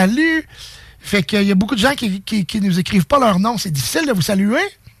 Christian, salut. Fait qu'il y a beaucoup de gens qui nous écrivent pas leur nom. C'est difficile de vous saluer.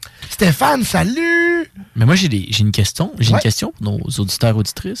 Stéphane, salut. Mais moi, j'ai une question. J'ai une question pour nos auditeurs,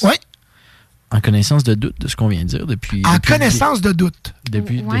 auditrices. Oui. En connaissance de doute de ce qu'on vient de dire depuis... connaissance de doute.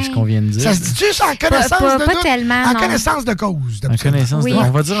 Depuis de ce qu'on vient de dire. Ça se dit-tu ça en connaissance de doute? Pas tellement, en non. connaissance de cause. En connaissance de...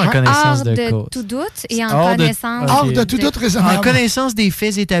 On va dire en connaissance de cause. Hors de tout doute et en connaissance... Hors de tout doute raisonnable. En connaissance des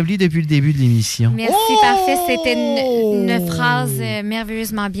faits établis depuis le début de l'émission. Merci, parfait. C'était une phrase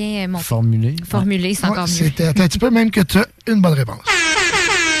merveilleusement bien montée. Formulée, c'est encore mieux. C'était un petit peu même que tu as une bonne réponse.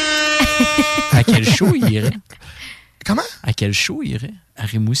 À quel show il irait? Comment? À quel show il irait? À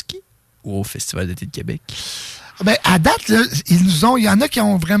Rimouski? Ou au Festival d'été de Québec? Ben, à date, là, il y en a qui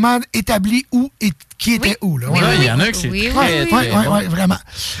ont vraiment établi où et qui était où. Là. Il y en a qui c'est très vraiment.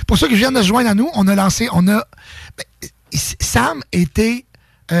 Pour ceux qui viennent de se joindre à nous, on a Sam était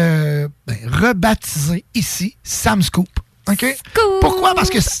rebaptisé ici Sam Scoop. OK? Pourquoi?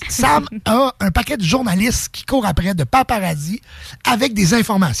 Parce que Sam a un paquet de journalistes qui courent après de paparazzi avec des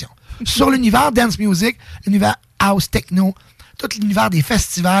informations sur l'univers dance music, l'univers house techno, tout l'univers des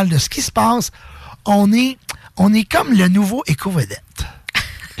festivals, de ce qui se passe. On est comme le nouveau Éco-Vedette.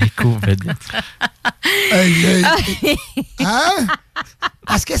 Éco-Vedette. Hein?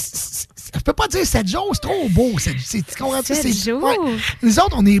 Parce que je peux pas dire 7 jours, c'est trop beau. Tu comprends? 7 jours? Ouais. Nous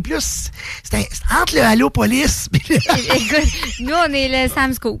autres, on est plus... C'est entre le Allo Police... Écoute, nous, on est le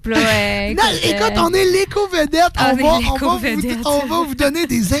Sam Scoop. Là. Écoute, on est l'Éco-Vedette. On va vous donner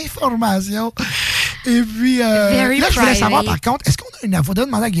des informations. Et puis, là, je voulais savoir, par contre, est-ce qu'on a un avocat?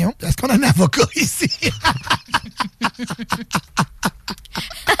 Demande à Guillaume. Est-ce qu'on a un avocat ici?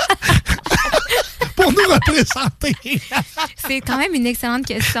 Pour nous représenter. C'est quand même une excellente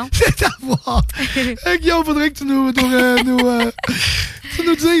question. C'est à voir. Guillaume, il faudrait que tu nous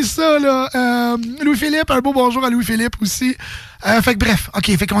dises ça, là. Louis-Philippe, un beau bonjour à Louis-Philippe aussi. Fait que bref,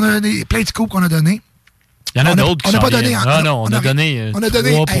 OK, fait qu'on a plein de scoops qu'on a donnés. Il y en a d'autres qui on n'a pas donné. On a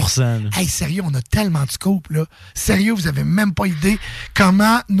donné 3%. Hey, sérieux, on a tellement de scoop, là. Sérieux, vous avez même pas idée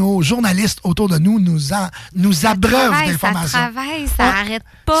comment nos journalistes autour de nous abreuvent d'informations. Ça travaille, ça arrête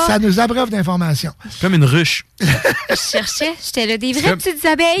pas. Ça nous abreuve d'informations. Comme une ruche. Je cherchais, j'étais là des vraies petites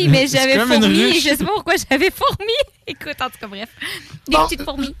abeilles, mais j'avais fourmis. Je sais pas pourquoi j'avais fourmis. Écoute, en tout cas, bref. Des petites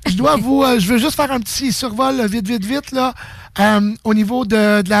fourmis. Je veux juste faire un petit survol vite, là, au niveau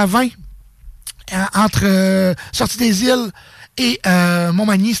de la 20. Entre Sortie des Îles et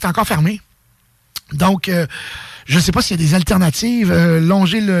Montmagny, c'est encore fermé. Donc, je ne sais pas s'il y a des alternatives.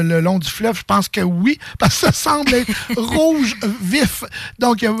 Longer le long du fleuve, je pense que oui, parce que ça semble être rouge vif.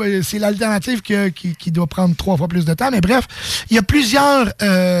 Donc, c'est l'alternative qui doit prendre 3 fois plus de temps. Mais bref, il y a plusieurs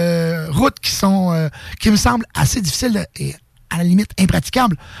routes qui me semblent assez difficiles et à la limite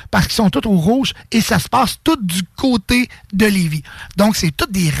impraticables parce qu'ils sont tous au rouge et ça se passe tout du côté de Lévis. Donc, c'est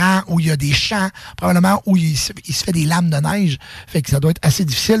tous des rangs où il y a des champs, probablement où il se fait des lames de neige. Fait que ça doit être assez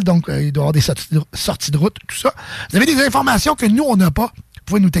difficile. Donc, il doit y avoir des sorties de route, tout ça. Vous avez des informations que nous, on n'a pas.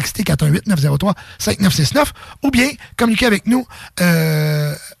 vous pouvez nous texter 418-903-5969 ou bien communiquer avec nous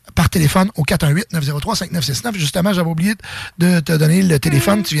par téléphone au 418-903-5969. Justement, j'avais oublié de te donner le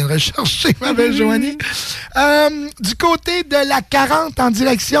téléphone. Tu viendrais le chercher, ma belle Joanie. Du côté de la 40 en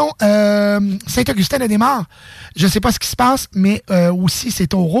direction Saint-Augustin-de-Desmaures, je ne sais pas ce qui se passe, mais aussi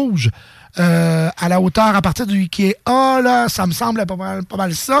c'est au rouge. À la hauteur, à partir du Ikea, là, ça me semble pas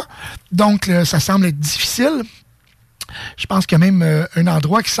mal ça. Donc, ça semble être difficile. Je pense qu'il y a même un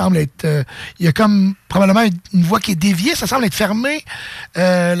endroit qui semble être... il y a comme probablement une voie qui est déviée. Ça semble être fermé.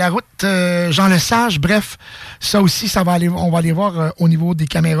 La route Jean-Lesage, bref, ça aussi, on va aller voir au niveau des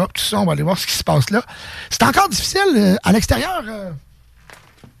caméras, tout ça, on va aller voir ce qui se passe là. C'est encore difficile. À l'extérieur,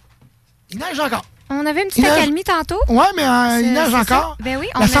 il neige encore. On avait une petite accalmie tantôt. Oui, mais il neige encore. Ben oui,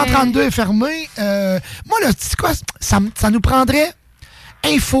 la 132 est fermée. Moi, là, tu sais quoi, ça nous prendrait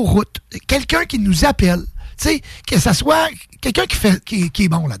Inforoute. Quelqu'un qui nous appelle. Tu sais, que ça soit quelqu'un qui est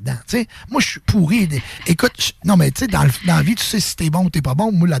bon là-dedans. Tu sais, moi, je suis pourri. Écoute, non, mais tu sais, dans la vie, tu sais si t'es bon ou t'es pas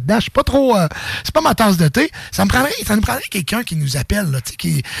bon. Moi, là-dedans, je suis pas trop... c'est pas ma tasse de thé. Ça nous prendrait quelqu'un qui nous appelle, là, tu sais,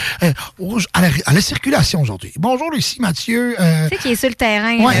 qui à la circulation aujourd'hui. Bonjour, ici, Mathieu. Tu sais, qui est sur le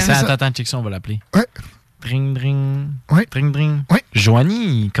terrain. Ouais, attends, check ça, on va l'appeler. Ouais. Dring, dring. Oui. Dring, dring. Oui.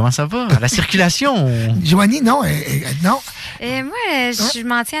 Joanie, comment ça va? À la circulation? Joanie, non. Non. Moi, je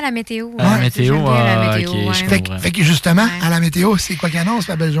m'en tiens à la météo. À la météo, Fait que justement, à la météo, c'est quoi qu'elle annonce,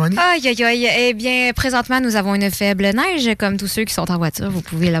 la belle Joanie? Aïe, aïe, aïe. Eh bien, présentement, nous avons une faible neige, comme tous ceux qui sont en voiture, vous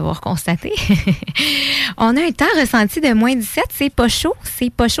pouvez l'avoir constaté. On a un temps ressenti de moins 17. C'est pas chaud.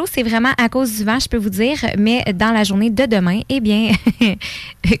 C'est vraiment à cause du vent, je peux vous dire. Mais dans la journée de demain, eh bien,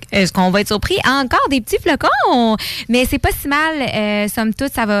 est-ce qu'on va être surpris? Encore des petits flocons. Mais c'est pas si mal. Somme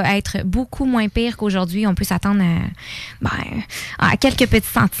toute, ça va être beaucoup moins pire qu'aujourd'hui. On peut s'attendre à quelques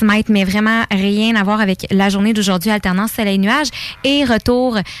petits centimètres, mais vraiment rien à voir avec la journée d'aujourd'hui. Alternance soleil-nuage et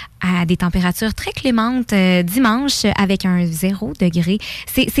retour à des températures très clémentes dimanche avec un 0 degré.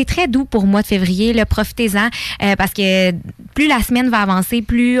 C'est très doux pour le mois de février. Là, profitez-en parce que plus la semaine va avancer,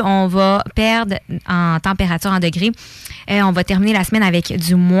 plus on va perdre en température en degrés. On va terminer la semaine avec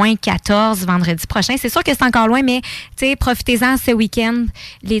du moins 14 vendredi prochain. C'est sûr que c'est encore loin, mais profitez-en ce week-end.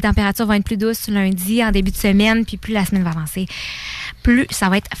 Les températures vont être plus douces lundi, en début de semaine, puis plus la semaine va avancer, plus ça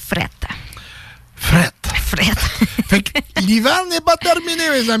va être frette. Fait que l'hiver n'est pas terminé,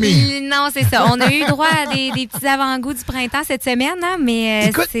 mes amis. Non, c'est ça. On a eu droit à des petits avant-goûts du printemps cette semaine, hein, mais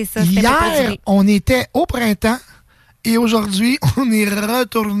écoute, c'est ça. Hier, on était au printemps et aujourd'hui, on est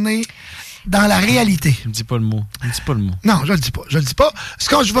retourné dans la réalité. Dis pas le mot. Non, je le dis pas. Ce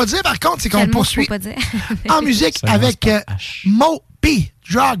que je vais dire, par contre, c'est qu'on poursuit en musique avec Mo-P,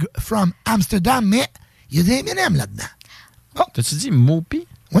 Drug from Amsterdam, mais il y a des M&M là-dedans. Oh. T'as-tu dit Mo-P?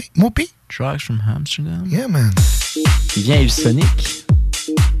 Oui, Mo-P. Drug from Amsterdam. Yeah, man. Il vient Sonic.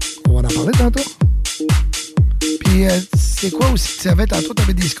 On va en parler tantôt. Puis, c'est quoi aussi? Tu savais, tantôt, tu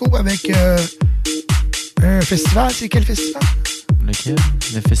avais des scoops avec un festival. C'est quel festival? Lequel?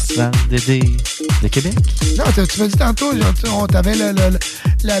 Le festival de Québec? Non, tu m'as dit tantôt, on t'avait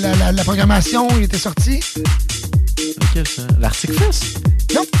la programmation, il était sorti. Lequel, ça? L'Arctic Fest?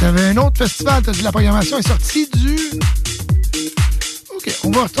 Non, t'avais un autre festival, t'as dit la programmation est sortie du... OK,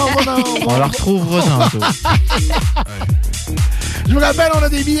 on la retrouvera tantôt. Je vous rappelle, on a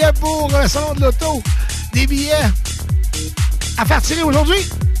des billets pour le salon de l'auto. Des billets à faire tirer aujourd'hui.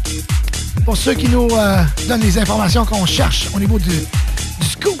 Pour ceux qui nous donnent les informations qu'on cherche au niveau du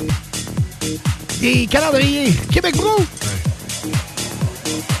scoop. Des calendriers Québec Brou.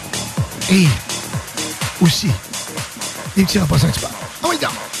 Et aussi des petits repas Saint-Hubert. Ah oui,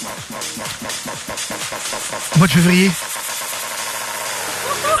 donc. Mois de février.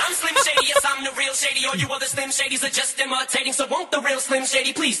 I'm Slim Shady, yes, I'm the real Shady. All you other Slim Shadys are just imitating. So won't the real Slim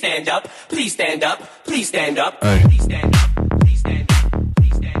Shady please stand up? Please stand up. Please stand up. Hey. Please stand up. Please stand up.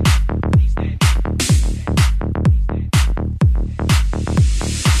 Please stand up. Please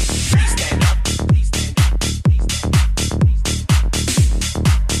stand up. Please stand up. Please stand up. Please stand up.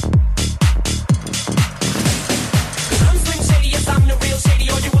 I'm Slim Shady, yes, I'm the real Shady.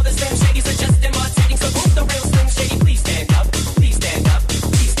 All you other Slim Shadys are just imitating. So won't the real Slim Shady please stand up? Please stand up.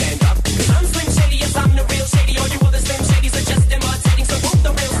 Please stand up. I'm Slim Shady, yes, I'm the real Shady. All you other Slim Shadys are just imitating. So won't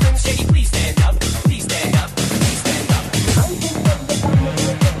the real Slim Shady please stand up? Please stand up. Please stand up.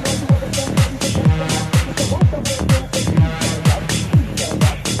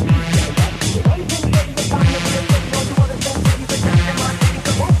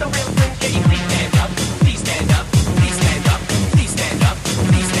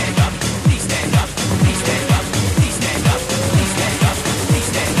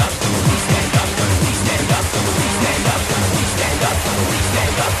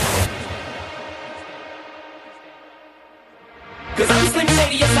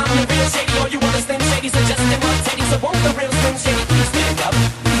 I'm the real shady, all you other Slim Shadys are just imitating. So won't the real Slim Shady please stand up?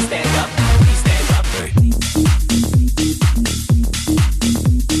 Please stand up. Please stand up.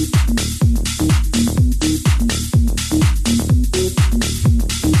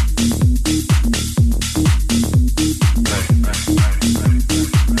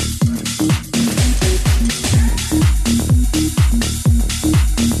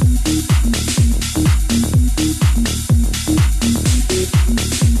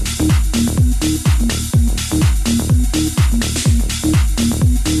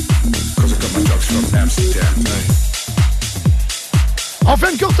 On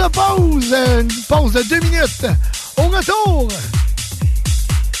fait une courte pause, une pause de 2 minutes. Au retour,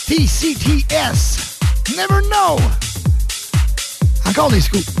 TCTS, Never Know. Encore des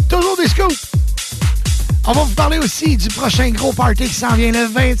scoops, toujours des scoops. On va vous parler aussi du prochain gros party qui s'en vient le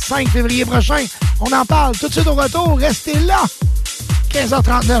 25 février prochain. On en parle tout de suite au retour. Restez là.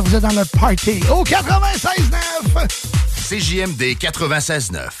 15h39, vous êtes dans le party au 96.9. CJMD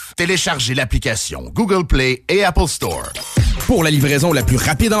 96.9. Téléchargez l'application Google Play et Apple Store. Pour la livraison la plus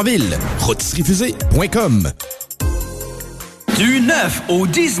rapide en ville, rôtisseriefusée.com. Du 9 au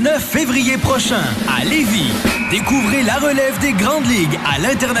 19 février prochain, à Lévis, découvrez la relève des grandes ligues à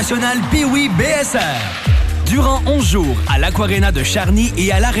l'International Pee-Wee BSR. Durant 11 jours, à l'Aquarena de Charny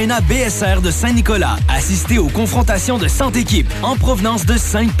et à l'Arena BSR de Saint-Nicolas, assistez aux confrontations de 100 équipes en provenance de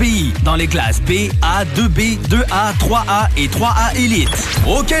 5 pays, dans les classes B, A, 2B, 2A, 3A et 3A Élite,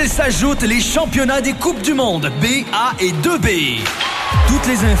 auxquels s'ajoutent les championnats des Coupes du Monde B, A et 2B. Toutes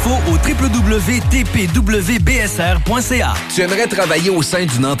les infos au www.tpwbsr.ca. Tu aimerais travailler au sein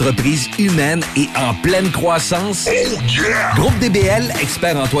d'une entreprise humaine et en pleine croissance? Oh yeah! Groupe DBL,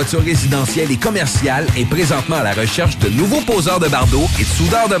 expert en toiture résidentielle et commerciale, est présentement à la recherche de nouveaux poseurs de bardeaux et de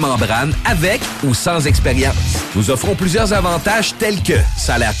soudeurs de membrane avec ou sans expérience. Nous offrons plusieurs avantages tels que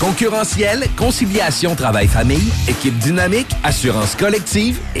salaire concurrentiel, conciliation travail-famille, équipe dynamique, assurance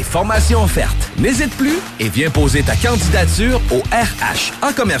collective et formation offerte. N'hésite plus et viens poser ta candidature au RH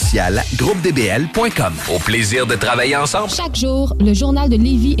en commercial groupedbl.com. Au plaisir de travailler ensemble. Chaque jour, le Journal de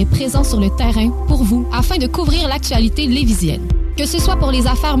Lévis est présent sur le terrain pour vous afin de couvrir l'actualité lévisienne. Que ce soit pour les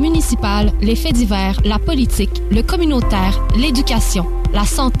affaires municipales, les faits divers, la politique, le communautaire, l'éducation, la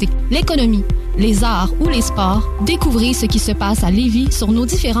santé, l'économie, les arts ou les sports, découvrez ce qui se passe à Lévis sur nos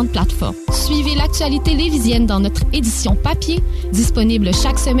différentes plateformes. Suivez l'actualité lévisienne dans notre édition papier, disponible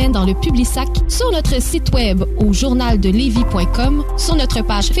chaque semaine dans le Publisac, sur notre site web au journaldelevis.com, sur notre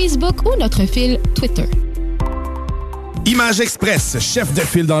page Facebook ou notre fil Twitter. Image Express, chef de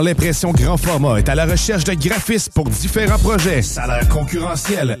file dans l'impression grand format, est à la recherche de graphistes pour différents projets. Salaire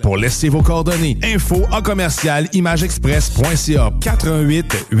concurrentiel. Pour laisser vos coordonnées. Info en commercial imageexpress.ca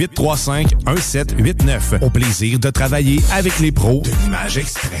 418-835-1789. Au plaisir de travailler avec les pros de l'Image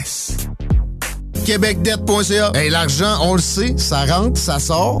Express. QuébecDebt.ca. Hey, l'argent, on le sait, ça rentre, ça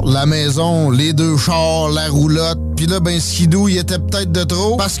sort. La maison, les 2 chars, la roulotte. Puis là, ben, skidou, il était peut-être de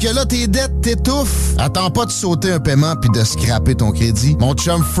trop. Parce que là, tes dettes t'étouffent. Attends pas de sauter un paiement puis de scraper ton crédit. Mon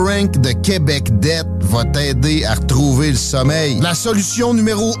chum Frank de Québec Debt va t'aider à retrouver le sommeil. La solution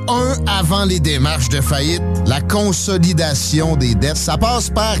numéro 1 avant les démarches de faillite, la consolidation des dettes. Ça passe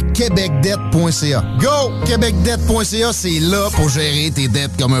par QuébecDebt.ca. Go! QuébecDebt.ca, c'est là pour gérer tes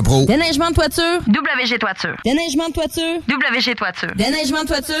dettes comme un pro. Déneigement de toiture, WG Toiture. Déneigement de toiture, WG Toiture. Déneigement de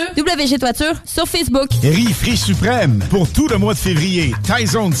toiture, WG Toiture sur Facebook. Riz-Fri Suprême. Pour tout le mois de février,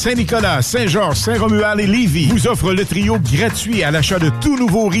 Taizone, Saint-Nicolas, Saint-Georges, Saint-Romuald et Lévis vous offre le trio gratuit à l'achat de tout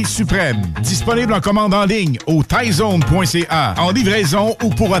nouveau riz suprême. Disponible en commande en ligne au taizone.ca, en livraison ou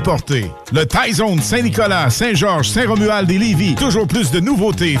pour apporter. Le Taizone, Saint-Nicolas, Saint-Georges, Saint-Romuald et Lévis. Toujours plus de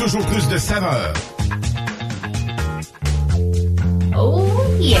nouveautés, toujours plus de saveurs. Oh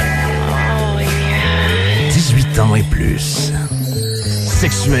yeah! 18 ans et plus.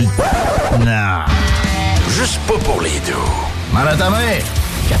 Sexuel. Non. Juste pas pour les deux. Mal à ta mère.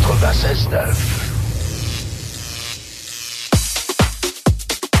 96.9.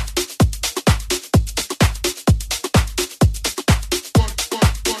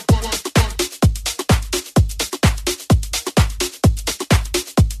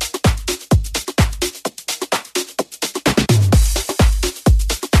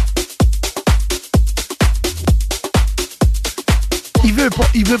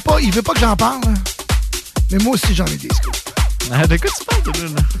 Il veut pas que j'en parle. Hein. Mais moi aussi, j'en ai des scoops. De quoi tu parles, de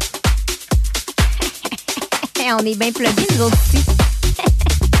là? On est bien plugués, nous autres ici.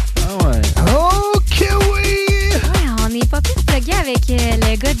 Ah ouais. OK, oui! Ouais, on est pas plus plugués avec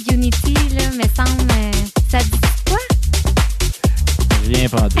le gars de Unity, là, me semble. Ça dit quoi? Rien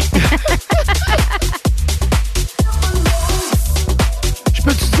pas Je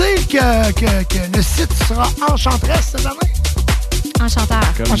peux te dire que le site sera Enchanteresse cette année? Enchanteur.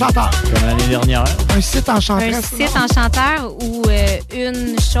 Enchanteur. Comme l'année dernière. Un site Enchanteresse. Un site enchanteur ou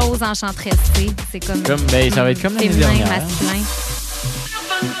une chose enchanteresse, tu sais. C'est comme... ça va être comme l'année féminin, dernière. masculin.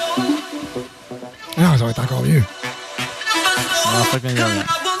 Non, ça va être encore mieux. Non, pas que l'année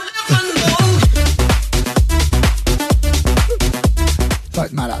dernière. Ça va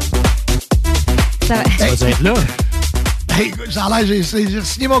être malade. Ça va être là. Hey, ça a l'air, j'ai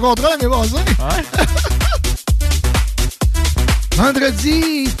signé mon contrat l'année passée. Ouais.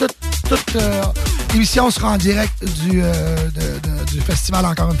 Vendredi, toute l'émission sera en direct du festival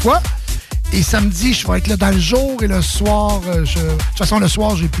encore une fois. Et samedi, je vais être là dans le jour et le soir. De toute façon, le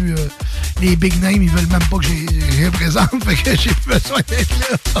soir, j'ai plus... les big names, ils veulent même pas que j'ai présente. Fait que j'ai plus besoin d'être là.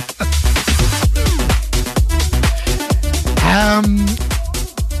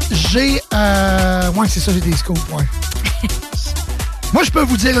 Ouais, c'est ça, j'ai des scoops, ouais. Moi, je peux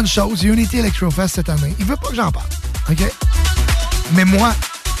vous dire une chose. Unity Electrofest cette année, il veut pas que j'en parle, OK? Mais moi,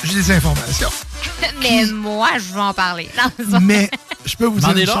 j'ai des informations. Mais moi, je vais en parler. Non, mais je peux vous dire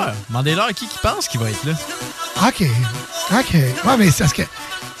une chose. Demandez-leur qui pense qu'il va être là. OK. Ouais, mais c'est ce que...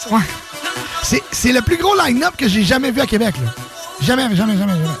 Ouais. C'est le plus gros line-up que j'ai jamais vu à Québec, là. Jamais. Sur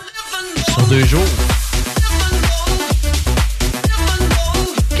 2 jours.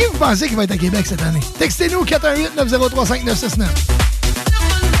 Qui vous pensez qu'il va être à Québec cette année? Textez-nous au 418-903-5969.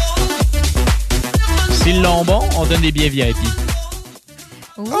 S'ils l'ont bon, on donne des billets VIP.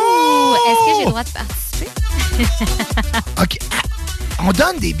 Ouh, est-ce que j'ai le droit de participer? OK. On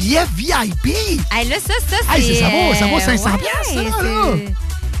donne des billets VIP. Hey, là, ça, hey, c'est... ça vaut 500$, ça, là.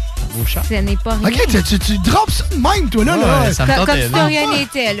 Ce n'est pas rien. OK, tu drops ça de même, toi, là. Ouais, là. ça me Comme tentait, si rien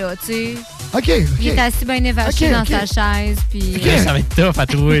n'était, là, tu sais. OK. Il est assis bien évaché dans sa chaise, puis... Okay. Ça va être tough à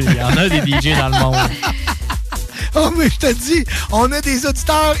trouver. Il y en a des DJ dans le monde. Oh, mais je te dis, on a des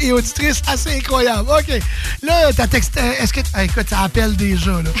auditeurs et auditrices assez incroyables. OK. Là, t'as texté... Est-ce que... écoute, ça appelle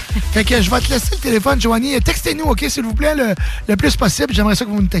déjà, là. Fait que je vais te laisser le téléphone, Joanie. Textez-nous, OK, s'il vous plaît, le plus possible. J'aimerais ça que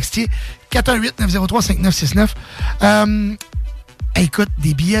vous nous textiez. 418-903-5969. Écoute,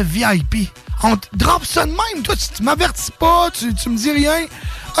 des billets VIP. On te drop ça de même. Toi, tu m'avertis pas, tu me dis rien.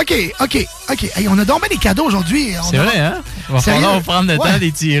 OK. Hey, on a donc bien des cadeaux aujourd'hui. C'est vrai, hein? Il va falloir prendre le temps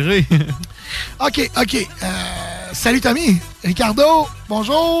d'étirer. OK. Salut, Tommy. Ricardo,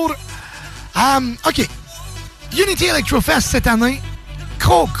 bonjour. OK. Unity Electrofest cette année.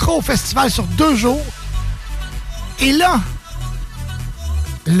 Gros festival sur 2 jours. Et là,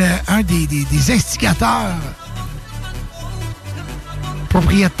 un des instigateurs...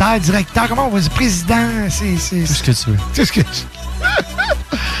 propriétaire, directeur, comment on va dire, président, c'est... Tout ce que tu veux. Tout ce que tu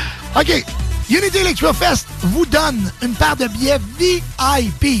OK. Unity Electrofest vous donne une paire de billets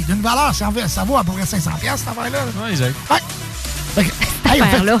VIP d'une valeur, ça vaut à peu près 500$, cette affaire-là. Oui, exact. Ouais. Fait que, hey,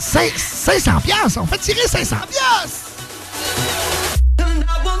 on fait 500$, on fait tirer 500$.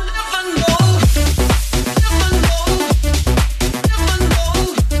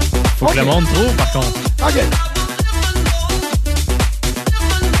 Faut que le monde trouve, par contre. OK.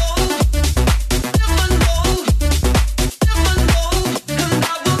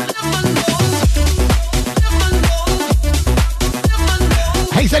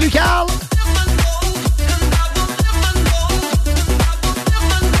 Hey, salut Carl!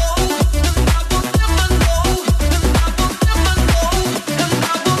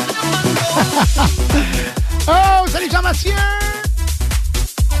 Oh, salut Jean-Mathieu!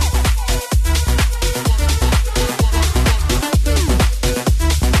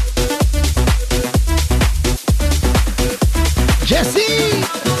 Jessie!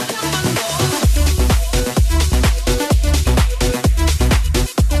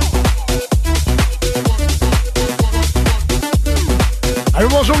 Allô,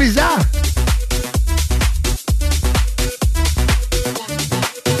 bonjour Lisa!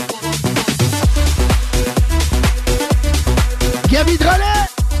 Gaby Drolet!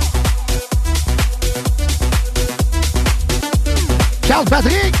 Carl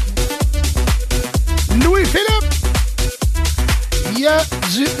Patrick! Louis-Philippe! Il y a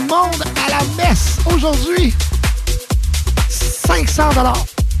du monde à la messe aujourd'hui. 500$.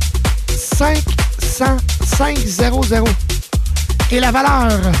 500. Et la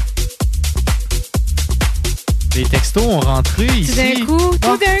valeur? Les textos ont rentré ici. Tout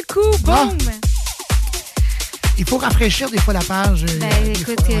d'un coup, boum! Il faut rafraîchir des fois la page. Ben,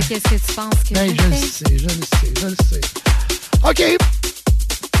 écoute, qu'est-ce que tu penses que je le sais. OK.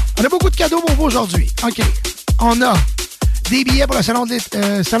 On a beaucoup de cadeaux pour vous aujourd'hui. OK. On a des billets pour le Salon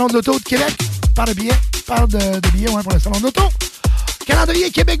de l'Auto de Québec. Paire de billets. Pour le Salon de l'Auto.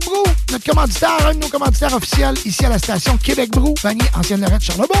 Calendrier Québec Brou, notre commanditaire, un de nos commanditaires officiels ici à la station Québec Brou, Vanier, Ancienne Lorette,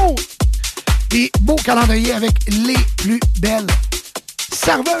 Charlebourg. Des beaux calendriers avec les plus belles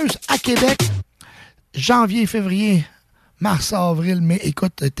serveuses à Québec. Janvier, février, mars, avril, mai.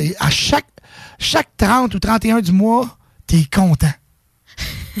 Écoute, à chaque 30 ou 31 du mois, t'es content.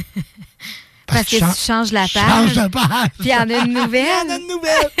 Parce que tu changes la page. Change la page. Puis il y en a une nouvelle. Il y en a une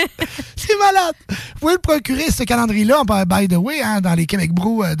nouvelle. C'est malade. Vous pouvez le procurer, ce calendrier-là, by the way, hein, dans les Québec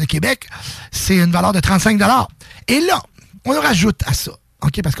Brou de Québec. C'est une valeur de 35 $. Et là, on rajoute à ça,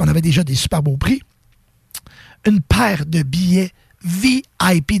 OK, parce qu'on avait déjà des super beaux prix, une paire de billets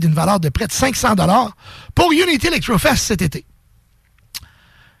VIP d'une valeur de près de 500 $ pour Unity Electrofest cet été.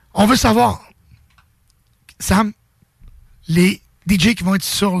 On veut savoir, Sam, les DJ qui vont être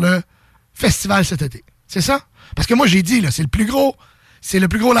sur le festival cet été. C'est ça? Parce que moi, j'ai dit, là, c'est le plus gros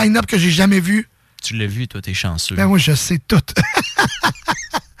line-up que j'ai jamais vu. Tu l'as vu, toi, t'es chanceux. Ben moi, je sais tout.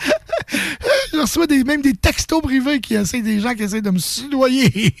 Je reçois même des textos privés des gens qui essaient de me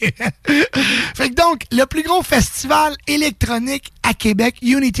soudoyer. Fait que donc, le plus gros festival électronique à Québec,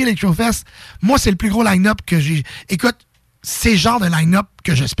 Unity Electrofest, moi, c'est le plus gros line-up que j'ai. Écoute, c'est le genre de line-up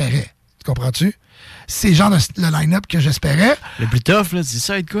que j'espérais. Tu comprends-tu? C'est le genre de line-up que j'espérais. Le plus tough, là, tu sais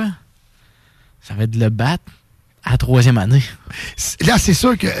ça va être quoi? Ça va être de le battre à la 3e année. Là, c'est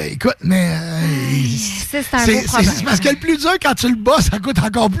sûr que, écoute, mais... c'est un beau problème. C'est parce que le plus dur, quand tu le bats, ça coûte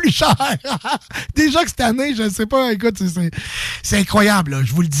encore plus cher. Déjà que cette année, je sais pas, écoute, c'est incroyable, là.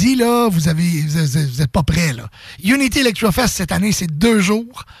 Je vous le dis, là, vous êtes pas prêts, là. Unity Electrofest, cette année, c'est 2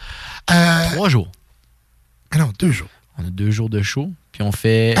 jours. 3 jours. Ah non, 2 jours. On a 2 jours de show, puis on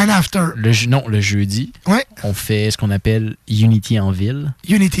fait... Un after. Le jeudi. Ouais. On fait ce qu'on appelle Unity en ville.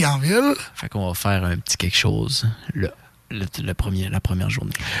 Unity en ville. Fait qu'on va faire un petit quelque chose la première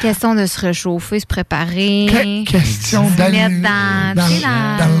journée. Question de se réchauffer, se préparer. Question d'aller dans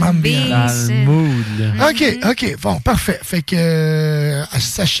l'ambiance. Dans le mood. OK. Bon, parfait. Fait que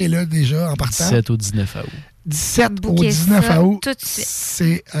sachez-le déjà en partant. 17 au 19 août. 17 au 19 août. Tout de suite.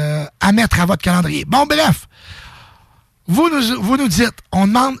 C'est à mettre à votre calendrier. Bon, bref. Vous nous dites, on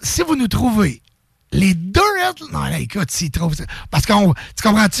demande si vous nous trouvez les 2 non, là, écoute, s'ils trouvent ça. Parce que tu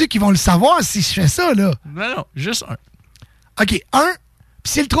comprends-tu qu'ils vont le savoir si je fais ça, là? Non, juste un. OK, un.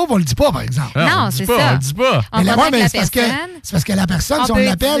 Puis s'ils le trouvent, on le dit pas, par exemple. Non, c'est ça. On le dit pas. C'est parce que la personne, si on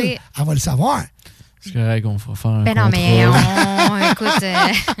l'appelle, elle va le savoir. C'est correct, on va faire un non, mais écoute...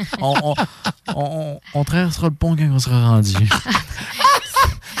 on traversera le pont quand on sera rendu.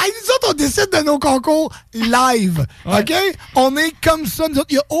 Hey, nous autres, on décide de nos concours live, OK? On est comme ça. Nous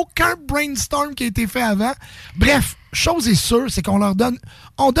autres, il n'y a aucun brainstorm qui a été fait avant. Bref, chose est sûre, c'est qu'on donne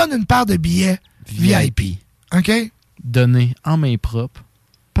une paire de billets VIP. OK? Donné en main propre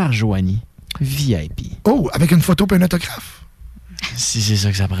par Joanie. VIP. Oh, avec une photo et un autographe. Si c'est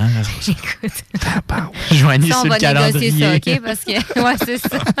ça que ça prend. Là, écoute. Joanie sur le calendrier. Ça, OK? Parce que, ouais, c'est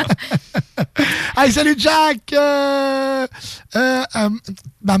ça. Hey, salut Jack!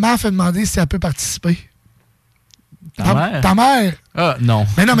 Ma mère fait demander si elle peut participer. Ta mère? Ah, non.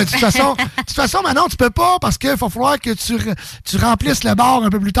 Mais non, mais de toute façon, Manon, tu peux pas parce qu'il va falloir que tu remplisses le bar un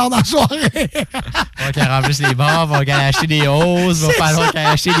peu plus tard dans la soirée. On va qu'elle remplisse les bars, on va qu'elle acheter des hausses, va falloir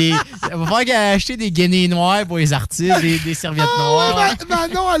qu'elle acheter des guenilles noires pour les artistes, des serviettes noires.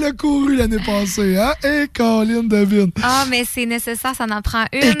 Manon, elle a couru l'année passée, hein? Et Colin devine. Ah, mais c'est nécessaire, ça en prend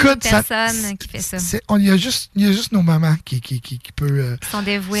une personne qui fait ça. Il y a juste nos mamans qui peut... Qui sont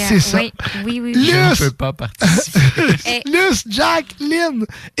dévouées à... C'est ça. Oui. Je ne peux pas participer. Luce, Jack, Lynn,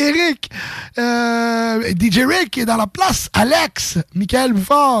 Eric, DJ Rick est dans la place, Alex, Michael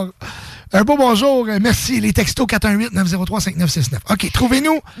Bouffard. Un beau bonjour, merci. Les textos 418-903-5969. OK,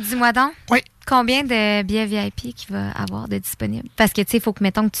 trouvez-nous. Dis-moi donc. Oui. Combien de billets VIP qu'il va avoir de disponibles? Parce que, tu sais, il faut que,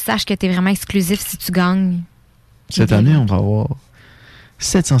 mettons, que tu saches que tu es vraiment exclusif si tu gagnes. Cette année, on va avoir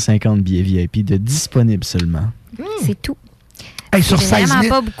 750 billets VIP de disponibles seulement. C'est tout. Hey, sur 16 000,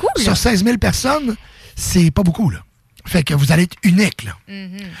 pas beaucoup, là. Sur 16 000 personnes, c'est pas beaucoup, là. Fait que vous allez être unique, là.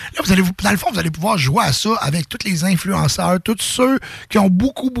 Là, dans le fond, vous allez pouvoir jouer à ça avec tous les influenceurs, tous ceux qui ont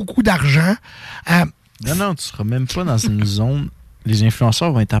beaucoup, beaucoup d'argent. Non, tu seras même pas dans une zone. Les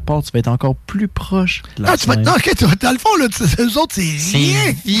influenceurs vont être à part. Tu vas être encore plus proche de la scène. Dans le fond, là, eux autres, c'est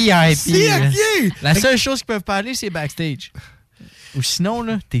rien. C'est VIP. La Fait seule chose qu'ils peuvent parler, c'est backstage. Ou sinon,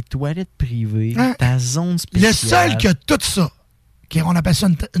 là, tes toilettes privées, ta zone spéciale. Le seul qui a tout ça, on appelle ça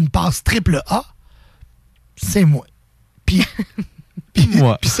une passe triple A, c'est moi. Puis, Puis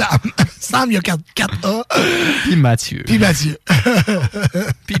moi. Puis Sam. Sam, il y a 4A. Puis Mathieu. Puis Mathieu.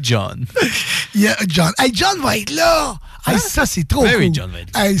 Puis John. Il y a John. Hey, John va être là! Hey, ça, c'est trop cool. Oui, John va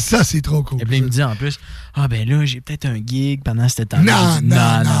être là. Hey, ça, c'est trop cool. Et puis il me dit en plus, ben là, j'ai peut-être un gig pendant cette temps-là. Non.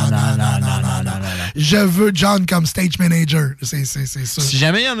 Non. Je veux John comme stage manager. C'est sûr. Si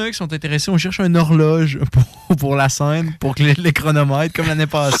jamais il y en a qui sont intéressés, on cherche une horloge pour la scène, pour que les chronomètres, comme l'année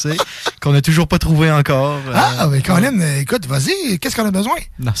passée, qu'on n'a toujours pas trouvé encore. Mais Colin, écoute, vas-y, qu'est-ce qu'on a besoin?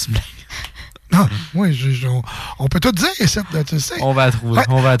 Non, c'est blague. Non, oui, on peut tout dire, tu sais. On va la trouver.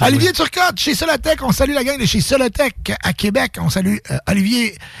 Ouais. Olivier Turcotte, chez Solotech, on salue la gang de chez Solotech à Québec. On salue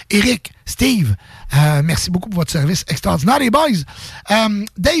Olivier, Eric, Steve. Merci beaucoup pour votre service extraordinaire, les boys.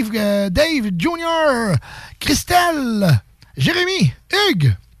 Dave Junior, Christelle, Jérémy,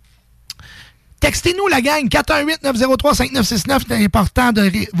 Hugues. Textez-nous, la gang, 418-903-5969. C'est important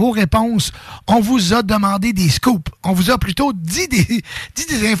de vos réponses. On vous a demandé des scoops. On vous a plutôt dit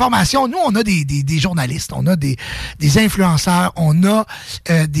des informations. Nous, on a des journalistes, on a des influenceurs, on a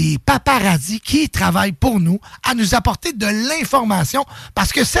des paparazzis qui travaillent pour nous à nous apporter de l'information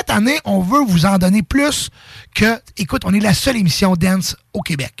parce que cette année, on veut vous en donner plus que... Écoute, on est la seule émission dance au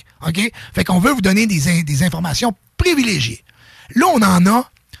Québec. OK? Fait qu'on veut vous donner des informations privilégiées. Là, on en a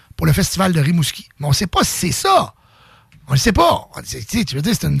pour le festival de Rimouski. Mais on ne sait pas si c'est ça. On ne le sait pas. Tu veux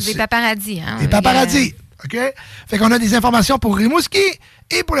dire, c'est des paparazzis, hein? Des paparazzis. OK? Fait qu'on a des informations pour Rimouski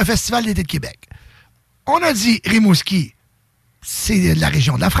et pour le festival d'été de Québec. On a dit Rimouski, c'est la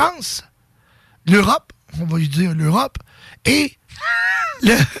région de la France, l'Europe, on va lui dire l'Europe, et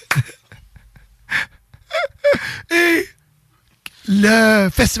le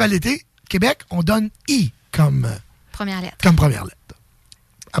festival d'été Québec, on donne I comme première lettre.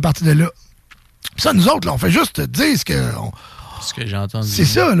 À partir de là. Ça, nous autres, là, on fait juste dire ce que... Ce que j'ai entendu. C'est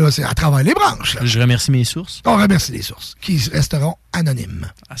ça, là. C'est à travers les branches. Là. Je remercie mes sources. On remercie les sources, qui resteront anonymes.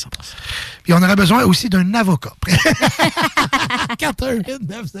 À 100%. Puis on aurait besoin aussi d'un avocat.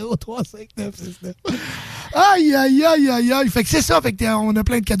 418-903-5969. Aïe. Fait que c'est ça. Fait que on a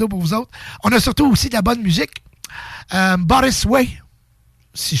plein de cadeaux pour vous autres. On a surtout aussi de la bonne musique. Boris Way.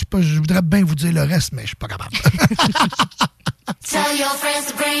 Je voudrais bien vous dire le reste, mais je suis pas capable. Tell your friends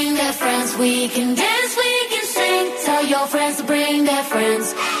to bring their friends. We can dance, we can sing. Tell your friends to bring their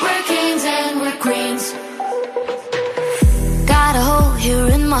friends. We're kings and we're queens. Got a hole here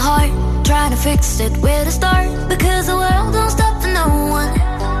in my heart. Trying to fix it where to start. Because the world don't stop for no one.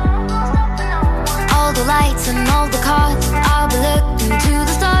 All the lights and all the cars. I'll be looking to the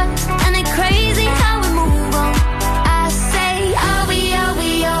stars. And it's crazy how we move on. I say, are we,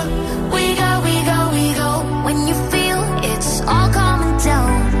 we go. When you feel it's all coming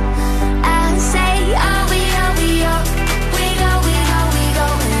down, I say, are we go.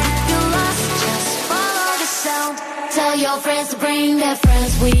 And if you're lost, just follow the sound. Tell your friends to bring their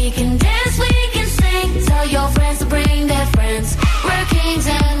friends. We can dance, we can sing. Tell your friends to bring their friends. We're kings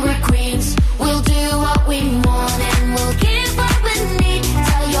and we're queens. We'll do what we want and we'll give what we need.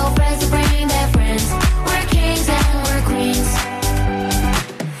 Tell your friends to bring their friends. We're kings and we're queens.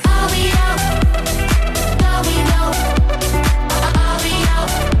 Are we out?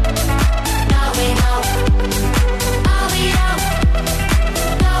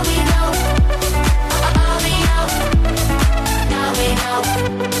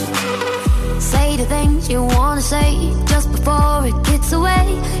 Say the things you wanna say just before it gets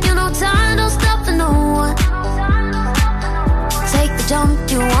away. You know time don't stop for no one. Take the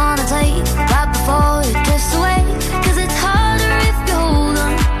jump you wanna take right before it drifts away. 'Cause it's harder if you hold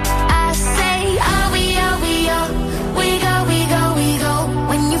on. I say, are we go.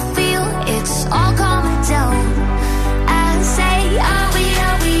 When you feel it's all coming down, I say, are we go.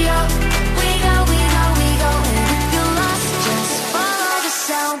 And if you're lost, just follow the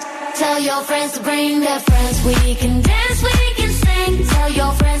sound. Tell your friends to bring their friends. We can dance, we can sing. Tell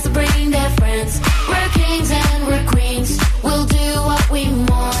your friends to bring their friends. We're kings and we're queens. We'll do what we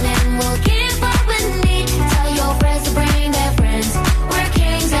want and we'll give what we need. Tell your friends to bring their friends. We're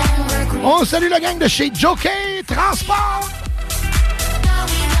kings and we're queens. On salue la gang de chez Jockey Transport.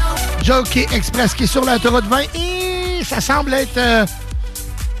 Jockey Express qui est sur l'autoroute 20 et ça semble être...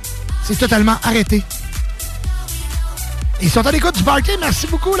 c'est totalement arrêté. Ils sont à l'écoute du party. Merci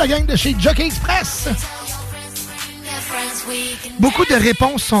beaucoup, la gang de chez Jockey Express. Beaucoup de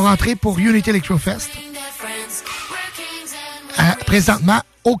réponses sont rentrées pour Unity Electrofest. Présentement,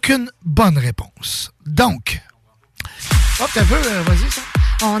 aucune bonne réponse. Donc... Hop, t'as vu, vas-y, ça.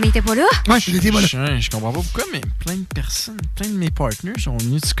 On n'était pas là? Ouais, je n'étais pas là. Je comprends pas pourquoi, mais plein de personnes, plein de mes partenaires sont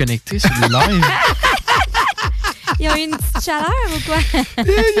venus se connecter sur le live. Ils ont eu une petite chaleur ou quoi?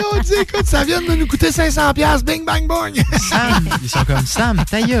 Ils ont dit, écoute, ça vient de nous coûter 500$, bing, bang, bang. Sam, ils sont comme Sam,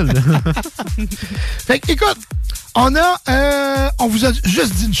 ta gueule. Fait que, écoute, on vous a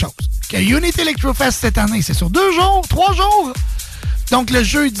juste dit une chose. Que Unity Electrofest cette année, c'est sur 2 jours, 3 jours. Donc, le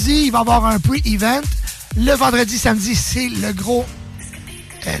jeudi, il va y avoir un pre-event. Le vendredi, samedi, c'est le gros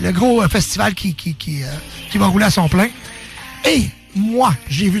festival qui va rouler à son plein. Et moi,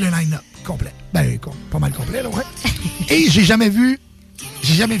 j'ai vu le line-up complet. Ben, pas mal complet, là, ouais. Et j'ai jamais vu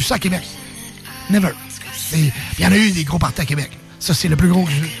ça à Québec. Never. Il y en a eu des gros parties à Québec. Ça, c'est le plus gros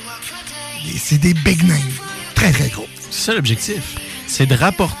que j'ai vu. C'est des big names. Très, très gros. C'est ça l'objectif. C'est de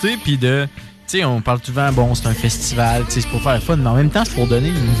rapporter, puis de... Tu sais, on parle souvent, bon, c'est un festival, c'est pour faire le fun, mais en même temps, c'est pour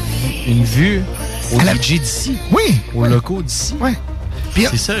donner une vue aux DJ d'ici. Oui. Aux locaux d'ici. Oui.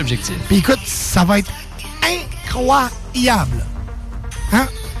 C'est ça l'objectif. Puis écoute, ça va être incroyable. Hein?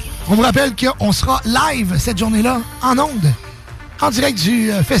 On vous rappelle qu'on sera live cette journée-là, en ondes, en direct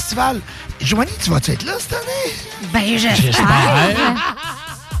du festival. Joanie, tu vas-tu être là cette année? Ben, j'espère.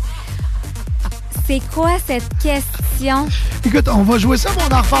 C'est quoi cette question? Écoute, on va jouer ça, mais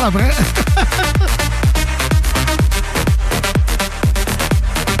on en reparle après.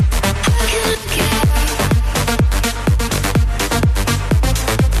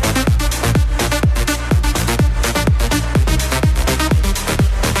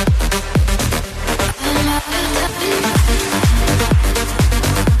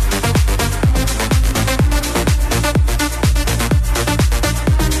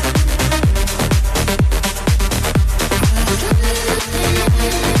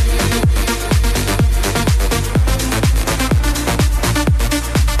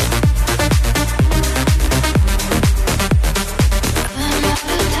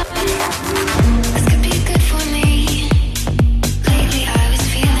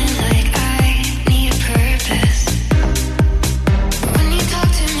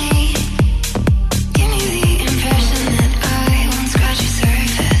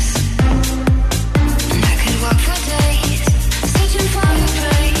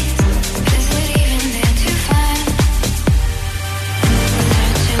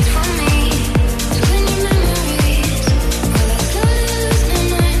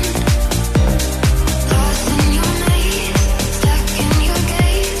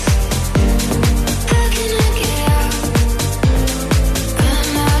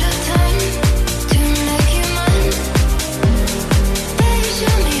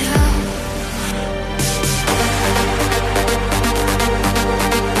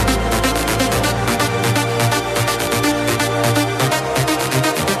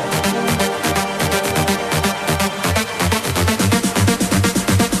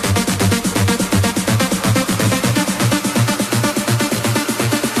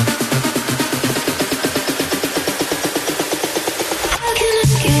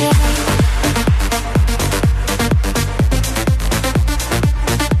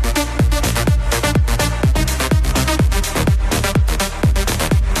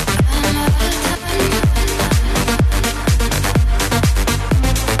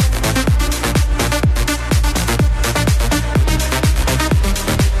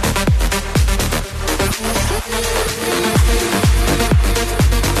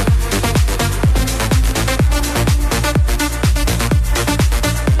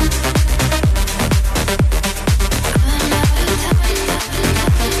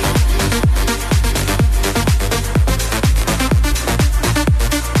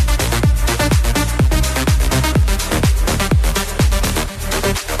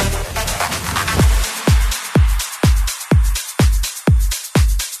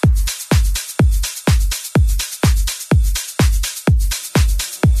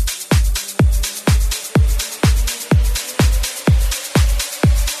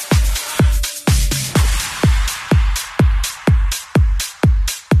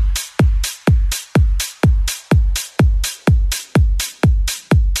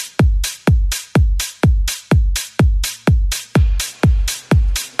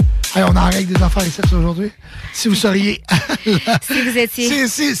 Hey, on en règle des affaires ici aujourd'hui. Si vous seriez... Si vous étiez...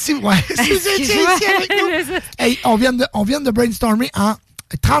 Si vous étiez ici avec nous. Hey, on vient de brainstormer en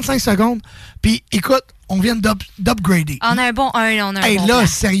 35 secondes. Puis, écoute, on vient d'upgrader. On a un bon hey, là, plan.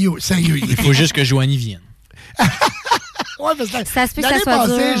 sérieux. Il faut juste que Joanie vienne. Ouais, parce que ça se peut que l'année ça soit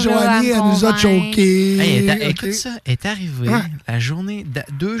passée, dur, Joanie, là, elle nous a choqués. Hey, écoute ça, elle est arrivée la journée,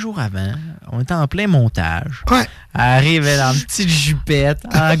 2 jours avant, on était en plein montage. Ouais. Elle arrive, elle en petite jupette,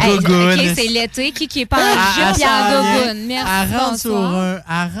 en gogoune. OK, c'est l'été, qui est pas en jupe et en gogoune. Merci, elle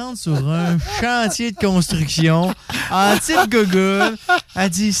rentre sur un chantier de construction, en petite gogoune. Elle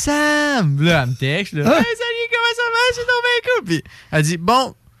dit, Sam, là, elle me texte, là. Hey, salut, comment ça va? c'est donc bien cool. Puis elle dit,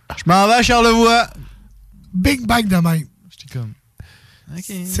 bon, je m'en vais à Charlevoix. Big bang de même. J'étais comme, OK.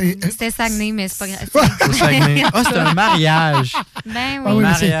 C'était Saguenay, mais c'est pas grave. Au Saguenay. Ah, c'est un mariage. Ben oui. Ah oui,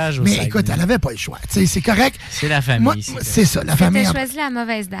 mariage au mais Saguenay. écoute, elle n'avait pas le choix. C'est correct. C'est la famille. Moi, c'est ça, la famille. T'as choisi la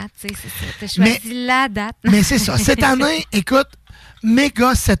mauvaise date. C'est ça. T'as choisi la date. Mais c'est ça. Cette année, écoute,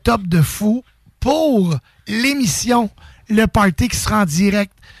 méga setup de fou pour l'émission Le Party qui sera en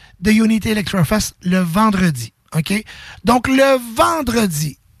direct de Unity Electrofest le vendredi. OK? Donc, le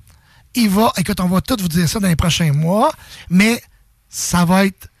vendredi, écoute, on va tout vous dire ça dans les prochains mois, mais ça va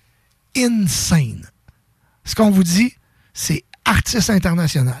être insane. Ce qu'on vous dit, c'est artiste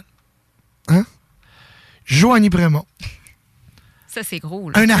international. Hein? Joanie Prémont. Ça, c'est gros,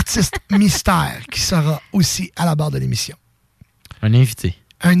 là. Un artiste mystère qui sera aussi à la barre de l'émission. Un invité.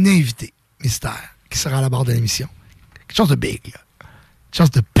 Un invité mystère qui sera à la barre de l'émission. Quelque chose de big, là. Quelque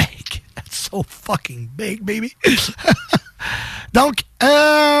chose de big. That's so fucking big, baby. Donc,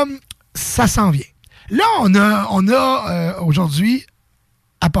 ça s'en vient. Là, on a aujourd'hui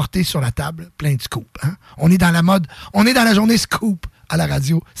apporté sur la table plein de scoops. Hein? On est dans la journée scoop à la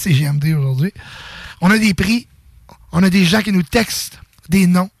radio CGMD aujourd'hui. On a des prix, on a des gens qui nous textent des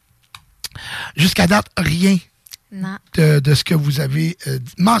noms. Jusqu'à date, rien de ce que vous avez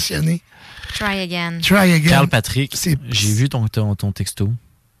mentionné. Try again. Carl Patrick, j'ai vu ton texto.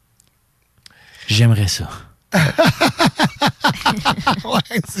 J'aimerais ça.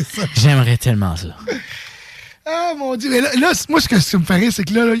 Ouais, c'est ça. J'aimerais tellement ça. Ah, mon Dieu. Mais là, moi, ce que ça me ferait, c'est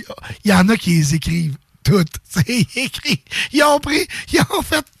que là, il y en a qui les écrivent toutes. Ils ont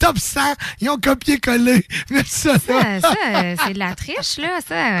fait top 100, ils ont copié-collé. Mais ça, c'est de la triche, là,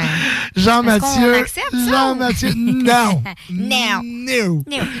 ça. Jean-Mathieu. Jean-Mathieu, non. Non.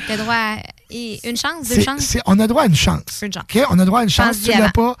 T'as droit à une chance, deux chances? On a droit à une chance. OK? On a droit à une chance. Tu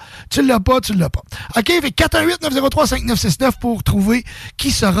l'as pas. OK? Fait 418-903-5969 pour trouver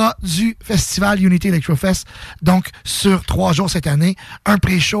qui sera du festival Unity Electrofest. Donc, sur 3 jours cette année, un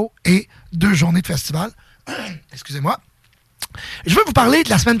pré-show et 2 journées de festival. Excusez-moi. Je veux vous parler de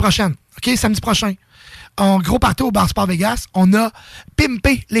la semaine prochaine. OK? Samedi prochain. En gros party au Bar Sport Vegas, on a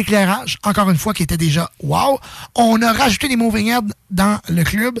pimpé l'éclairage, encore une fois, qui était déjà wow. On a rajouté des moving heads dans le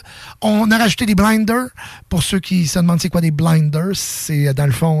club. On a rajouté des blinders. Pour ceux qui se demandent c'est quoi des blinders, c'est dans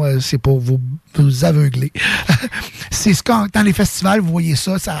le fond, c'est pour vous aveugler. C'est ce que dans les festivals, vous voyez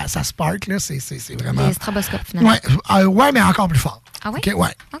ça spark, là. C'est vraiment... Les stroboscopes, finalement. Ouais, mais encore plus fort. Ah oui? OK,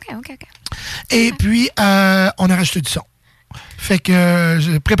 ouais. OK. Et puis, on a rajouté du son. Fait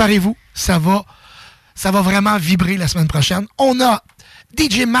que, préparez-vous, ça va vraiment vibrer la semaine prochaine. On a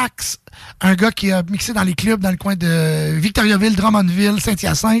DJ Max, un gars qui a mixé dans les clubs dans le coin de Victoriaville, Drummondville,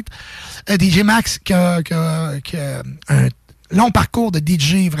 Saint-Hyacinthe. DJ Max qui a un long parcours de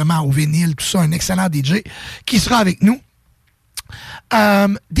DJ vraiment au vinyle, tout ça, un excellent DJ qui sera avec nous.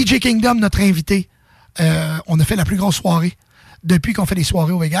 DJ Kingdom, notre invité. On a fait la plus grosse soirée. Depuis qu'on fait des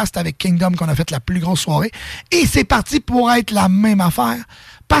soirées au Vegas, c'est avec Kingdom qu'on a fait la plus grosse soirée. Et c'est parti pour être la même affaire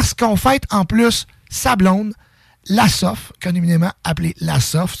parce qu'on fête en plus sa blonde, la Sof, communément appelée la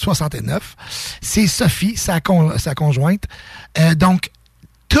Sof 69. C'est Sophie, sa conjointe. Donc,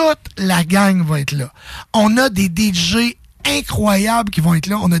 toute la gang va être là. On a des DJ incroyables qui vont être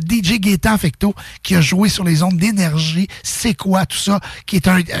là. On a DJ Gaétan Fecto qui a joué sur les ondes d'énergie. C'est quoi tout ça? Qui est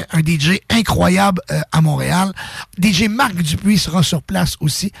un DJ incroyable à Montréal. DJ Marc Dupuis sera sur place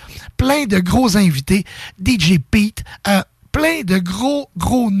aussi. Plein de gros invités. DJ Pete. Plein de gros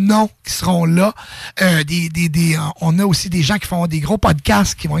noms qui seront là. On a aussi des gens qui font des gros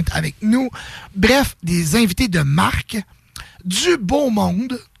podcasts qui vont être avec nous. Bref, des invités de marque. Du beau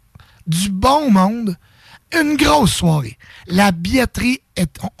monde. Du bon monde. Une grosse soirée. La billetterie est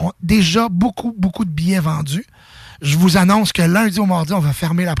déjà beaucoup de billets vendus. Je vous annonce que lundi au mardi, on va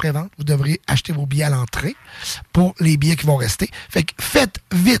fermer la prévente. Vous devrez acheter vos billets à l'entrée pour les billets qui vont rester. Fait que faites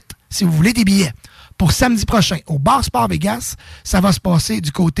vite si vous voulez des billets. Pour samedi prochain, au Bar Sport Vegas, ça va se passer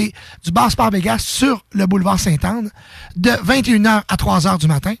du côté du Bar Sport Vegas sur le boulevard Sainte-Anne de 21h à 3h du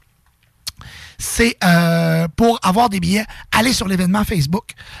matin. C'est pour avoir des billets, allez sur l'événement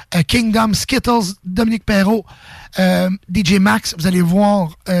Facebook. Kingdom, Skittles, Dominique Perrault, DJ Max, vous allez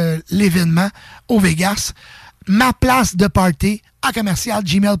voir l'événement au Vegas. Ma place de party à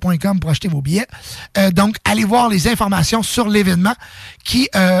commercial@gmail.com pour acheter vos billets. Donc, allez voir les informations sur l'événement qui,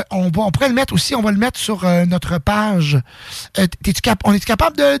 on pourrait le mettre aussi, on va le mettre sur notre page. On est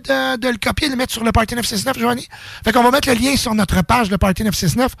capable de le copier et de le mettre sur le Party 969, Joanie? Fait qu'on va mettre le lien sur notre page de Party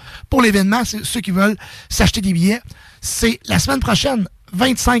 969 pour l'événement. C'est ceux qui veulent s'acheter des billets. C'est la semaine prochaine,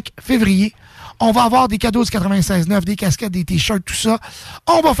 25 février. On va avoir des cadeaux du 96.9, des casquettes, des t-shirts, tout ça.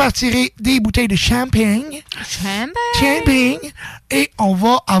 On va faire tirer des bouteilles de champagne. Champagne. Et on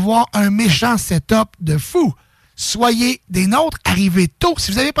va avoir un méchant setup de fou. Soyez des nôtres, arrivez tôt.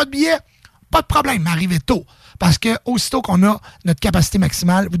 Si vous n'avez pas de billets, pas de problème, mais arrivez tôt. Parce que aussitôt qu'on a notre capacité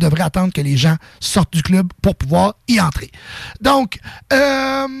maximale, vous devrez attendre que les gens sortent du club pour pouvoir y entrer. Donc,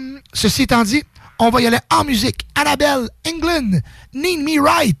 ceci étant dit, on va y aller en musique. Annabelle England, Need Me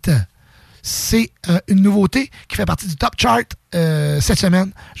Right. C'est une nouveauté qui fait partie du Top Chart cette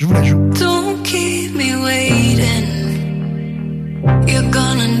semaine. Je vous la joue. Don't keep me waiting. You're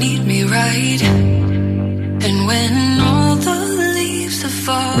gonna need me right. And when all the leaves are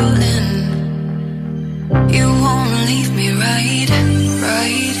falling, you won't leave me right.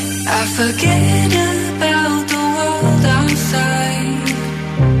 I forget about the world outside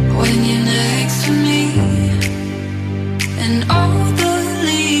when you're next to me. And all the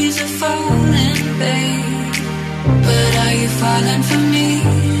leaves are falling, babe. But are you falling for me?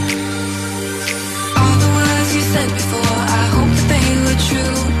 All the words you said before, I hope that they were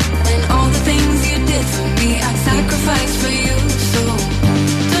true. And all the things you did for me, I'd sacrifice for you. So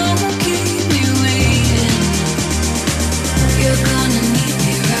don't keep me waiting. You're gonna need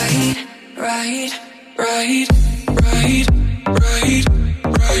me right.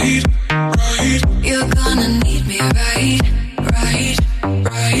 You're gonna need me right.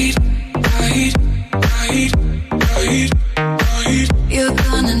 You're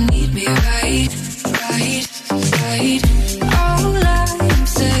gonna need me right. All I'm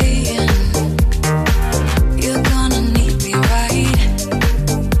saying, you're gonna need me right.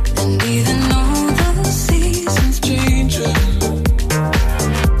 And even though the seasons change,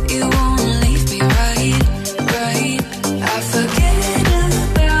 you won't leave me right. I forget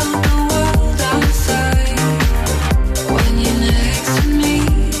about the world outside when you're next to me.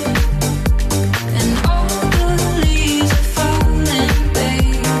 And all the leaves are falling,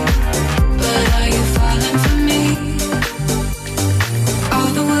 babe. But are you falling for me? All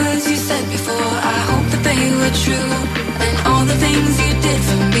the words you said before, I hope that they were true. And all the things you did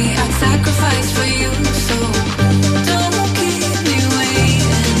for me, I'd sacrifice for you. So don't keep me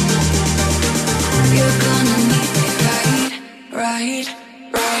waiting. You're gonna need me right.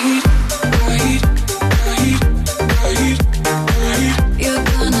 You're gonna need me right. You're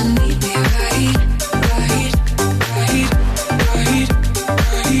gonna need me right.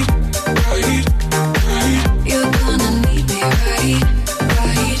 You're gonna need me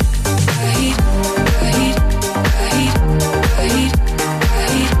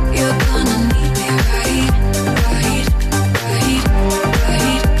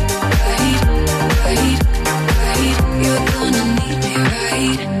You're gonna need me right.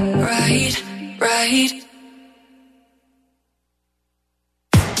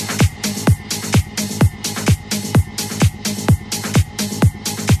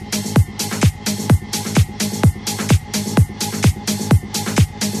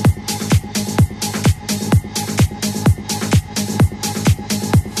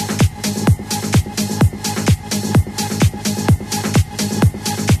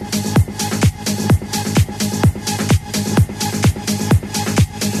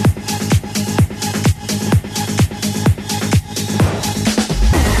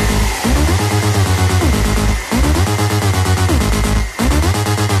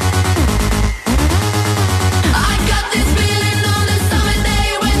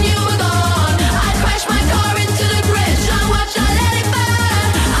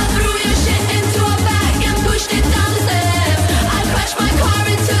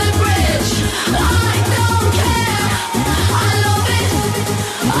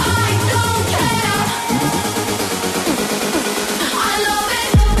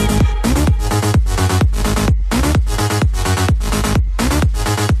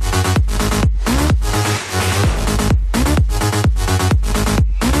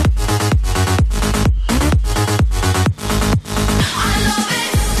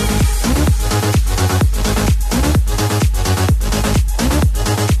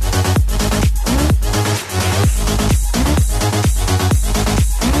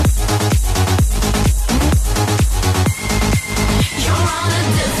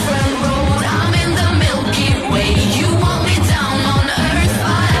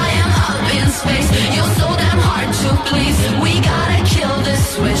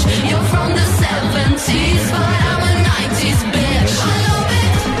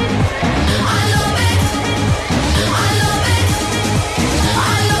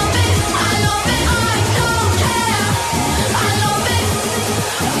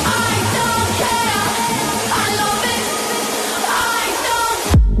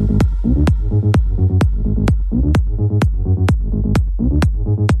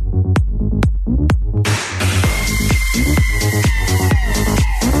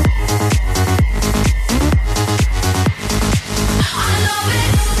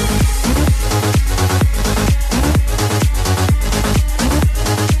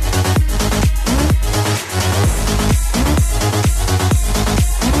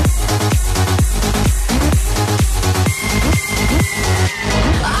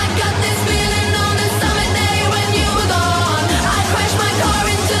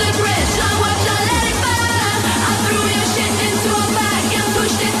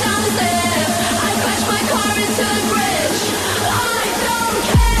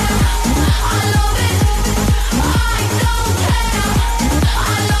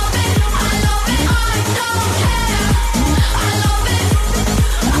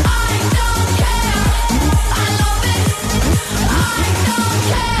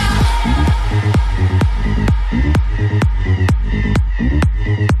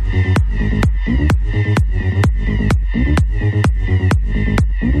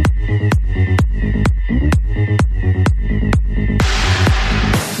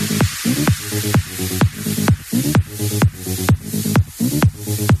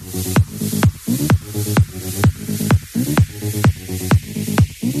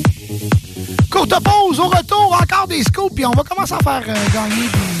 des scoops, puis on va commencer à faire gagner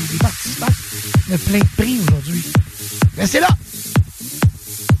des participants. Il y a plein de prix aujourd'hui. Restez là!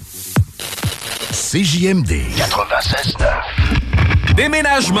 CJMD 96.9.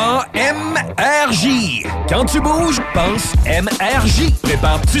 Déménagement MRJ. Quand tu bouges, pense MRJ.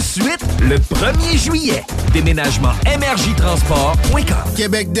 Prépare tout de suite le 1er juillet. Déménagement MRJtransport.com.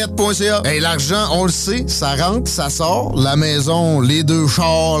 Québecdebt.ca. Hey, l'argent, on le sait, ça rentre, ça sort. La maison, les 2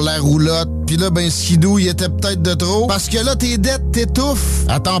 chars, la roulotte. Puis là, ben, skidou, il était peut-être de trop. Parce que là, tes dettes t'étouffent.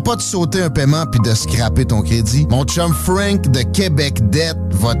 Attends pas de sauter un paiement puis de scraper ton crédit. Mon chum Frank de Québecdebt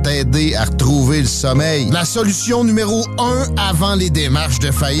va t'aider à retrouver le sommeil. La solution numéro 1 avant les démarches de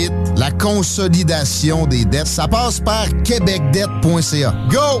faillite, la consolidation des dettes. Ça passe par québecdebt.ca.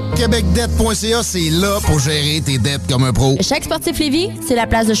 Go! Québecdebt.ca, c'est là pour gérer tes dettes comme un pro. Chaque Sportif Lévis, c'est la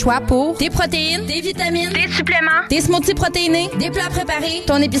place de choix pour des protéines, des vitamines, des suppléments, des smoothies protéinés, des plats préparés,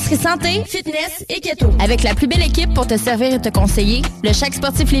 ton épicerie santé, fitness et keto. Avec la plus belle équipe pour te servir et te conseiller, le Chaque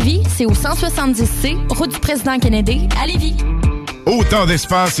Sportif Lévis, c'est au 170C, route du Président Kennedy, à Lévis. Autant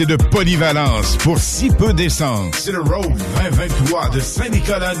d'espace et de polyvalence pour si peu d'essence. C'est le Rogue 2023 de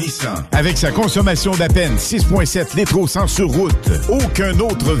Saint-Nicolas Nissan. Avec sa consommation d'à peine 6,7 litres au 100 sur route, aucun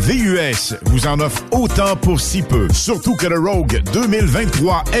autre VUS vous en offre autant pour si peu. Surtout que le Rogue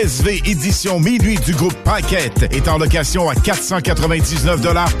 2023 SV édition minuit du groupe Paquette est en location à 499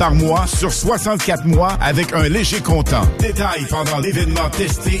 $ par mois sur 64 mois avec un léger comptant. Détails pendant l'événement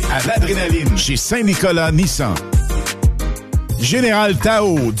testé à l'adrénaline chez Saint-Nicolas Nissan. Général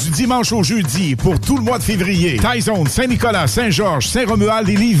Tao, du dimanche au jeudi pour tout le mois de février. Taizone, Saint-Nicolas, Saint-Georges, Saint-Romuald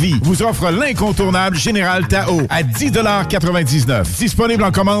et Lévis vous offre l'incontournable Général Tao à 10,99 $. Disponible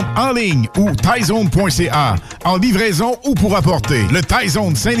en commande en ligne ou taizone.ca. En livraison ou pour apporter. Le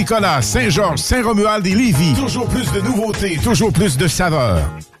Taizone, Saint-Nicolas, Saint-Georges, Saint-Romuald et Lévis. Toujours plus de nouveautés, toujours plus de saveurs.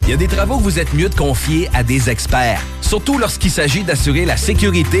 Il y a des travaux que vous êtes mieux de confier à des experts. Surtout lorsqu'il s'agit d'assurer la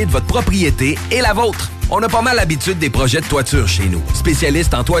sécurité de votre propriété et la vôtre. On a pas mal l'habitude des projets de toiture chez nous.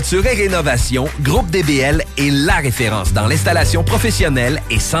 Spécialiste en toiture et rénovation, Groupe DBL est la référence dans l'installation professionnelle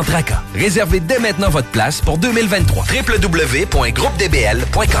et sans tracas. Réservez dès maintenant votre place pour 2023.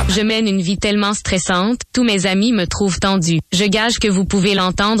 www.groupedbl.com. Je mène une vie tellement stressante, tous mes amis me trouvent tendue. Je gage que vous pouvez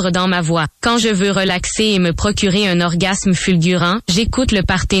l'entendre dans ma voix. Quand je veux relaxer et me procurer un orgasme fulgurant, j'écoute le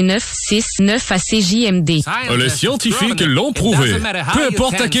Party 969 à CJMD. Les scientifiques l'ont prouvé. Peu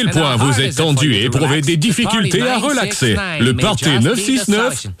importe à quel point vous êtes tendu et éprouvez des difficultés à relaxer, le Party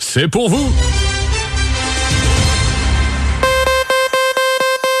 969, c'est pour vous.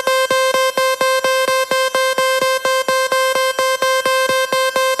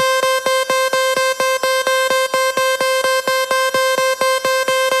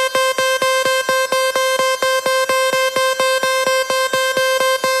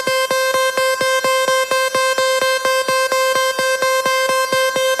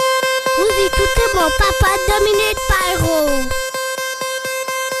 Papa Dominique Perrault.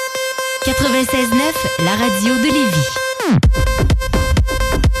 96.9, la radio de Lévis.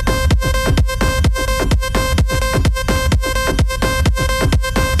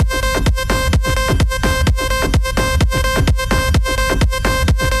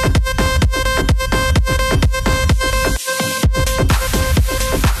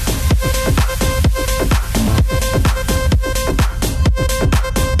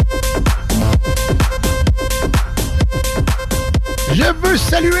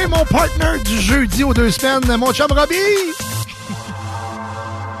 Saluer mon partner du jeudi aux 2 semaines, mon chum Robbie.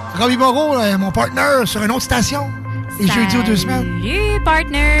 Robbie Moreau, mon partner sur une autre station. Et jeudi aux 2 semaines. Salut,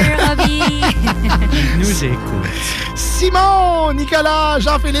 partner, Robbie. Nous écoute. Simon, Nicolas,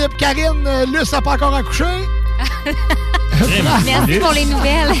 Jean-Philippe, Karine, Luce n'a pas encore accouché. Merci pour les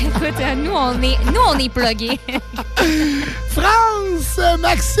nouvelles. Écoute, nous, on est plugués. France,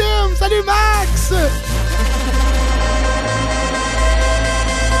 Maxime, salut Max.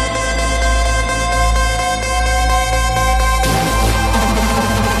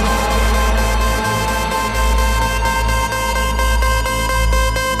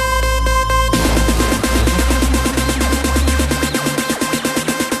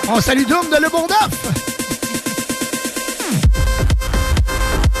 On salue Doom de Le Bourgneuf.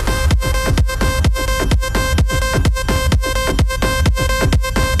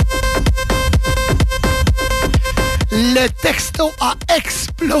 Le texto a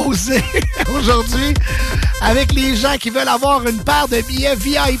explosé aujourd'hui avec les gens qui veulent avoir une paire de billets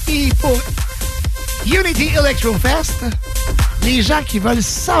VIP pour Unity Electrofest. Les gens qui veulent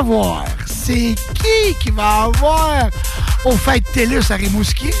savoir c'est qui va avoir au Fête TELUS à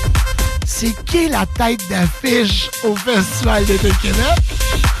Rimouski, c'est qui la tête d'affiche au Festival d'été de Québec?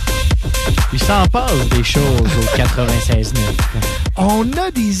 Il s'en passe des choses au 96.9. On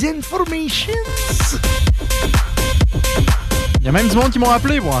a des informations. Il y a même du monde qui m'ont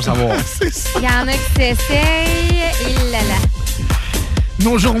appelé pour en savoir. C'est ça. Il y en a qui s'essayent. Et là là.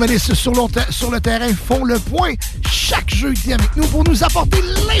 Nos journalistes sur le terrain font le point chaque jeudi avec nous pour nous apporter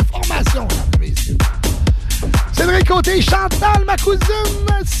l'information. Cédric Côté, Chantal, ma cousine.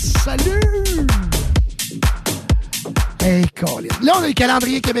 Salut! Hey, Colin. Là, on a le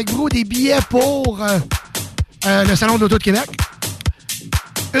calendrier Québec Brou, des billets pour le Salon de l'Auto de Québec.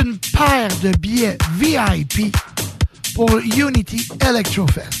 Une paire de billets VIP pour Unity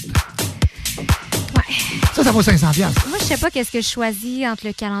Electrofest. Ouais. Ça vaut 500$. Moi, je sais pas qu'est-ce que je choisis entre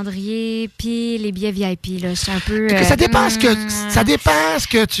le calendrier puis les billets VIP. Là. Je suis un peu... Ça dépend ce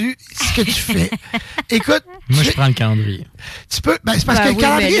que tu fais. Écoute... Moi, je prends le calendrier. Tu peux... c'est parce que le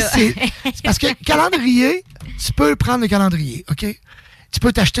calendrier, c'est parce que le calendrier, tu peux prendre le calendrier, OK? Tu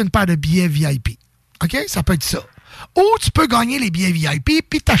peux t'acheter une paire de billets VIP. OK? Ça peut être ça. Ou tu peux gagner les billets VIP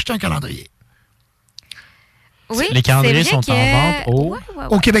puis t'acheter un calendrier. Oui, les calendriers sont en vente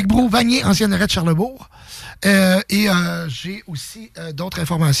au Québec Brou, Vanier, ancienne arrêt de Charlebourg. Et j'ai aussi d'autres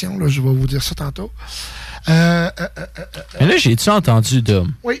informations. Là, je vais vous dire ça tantôt. Mais là, j'ai-tu entendu,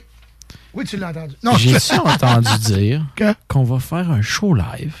 Dom? Oui. Oui, tu l'as entendu. Non, j'ai-tu entendu dire qu'on va faire un show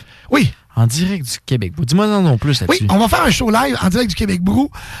live? Oui. En direct du Québec Brou. Dis-moi non plus là-dessus. Oui, on va faire un show live en direct du Québec Brou.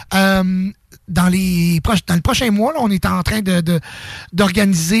 Dans le prochain mois, là, on est en train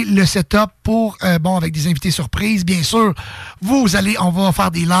d'organiser le setup pour, avec des invités surprises. Bien sûr, on va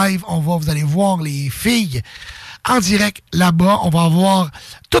faire des lives, vous allez voir les filles en direct là-bas. On va avoir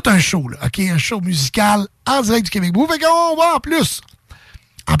tout un show, là, OK? Un show musical en direct du Québec Brou. Fait qu'on va en plus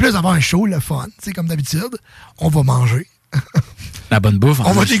d'avoir un show, le fun, comme d'habitude, on va manger. La bonne bouffe.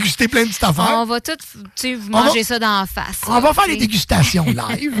 On va déguster plein de petites affaires. On va tout manger ça dans la face. On va faire les dégustations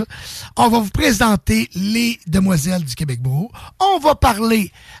live. On va vous présenter les demoiselles du Québec Brou. On va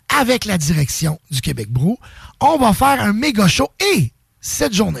parler avec la direction du Québec Brou. On va faire un méga show. Et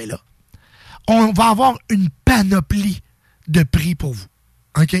cette journée-là, on va avoir une panoplie de prix pour vous.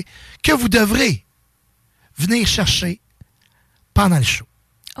 OK? Que vous devrez venir chercher pendant le show.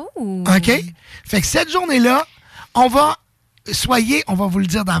 Oh! OK? Fait que cette journée-là, on va vous le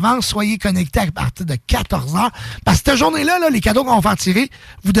dire d'avance, soyez connectés à partir de 14h. Parce que cette journée-là, là, les cadeaux qu'on va faire tirer,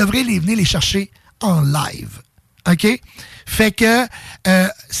 vous devrez venir les chercher en live. OK? Fait que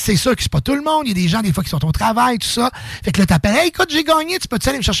c'est sûr que c'est pas tout le monde. Il y a des gens, des fois, qui sont au travail, tout ça. Fait que là, t'appelles, hey, écoute, j'ai gagné, tu peux-tu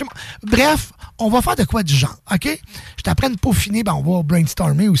aller me chercher? Bref, on va faire de quoi du genre. OK? Je t'apprends de peaufiner, on va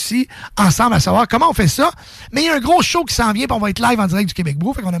brainstormer aussi, ensemble, à savoir comment on fait ça. Mais il y a un gros show qui s'en vient, puis on va être live en direct du Québec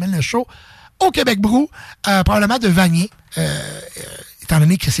Brou. Fait qu'on amène le show au Québec Brou, probablement de Vanier, étant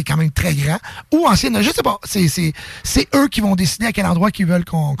donné que c'est quand même très grand, ou ancienne, je sais pas, c'est eux qui vont décider à quel endroit qu'ils veulent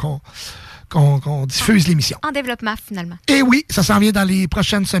qu'on diffuse l'émission. En développement, finalement. Et oui, ça s'en vient dans les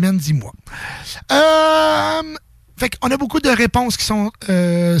prochaines semaines, 10 mois. Fait qu'on a beaucoup de réponses qui sont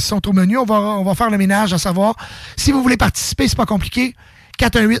au menu. On va faire le ménage, à savoir, si vous voulez participer, c'est pas compliqué,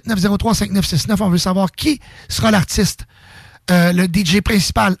 418-903-5969, on veut savoir qui sera l'artiste, le DJ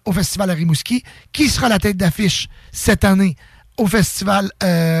principal au Festival à Rimouski, qui sera la tête d'affiche cette année au Festival,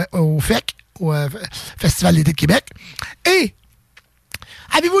 au FEC, au Festival d'été de Québec. Et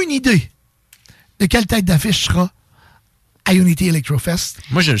avez-vous une idée de quelle tête d'affiche sera à Unity Electrofest?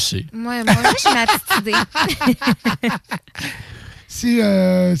 Moi, je le sais. Moi j'ai ma petite idée.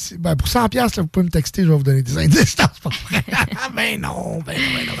 Pour 100$, là, vous pouvez me texter, je vais vous donner des indices. Ben non.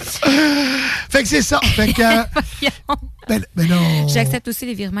 Fait que c'est ça. Fait que... ben non. J'accepte aussi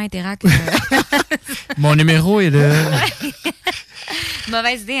les virements Interac. Mon numéro est de...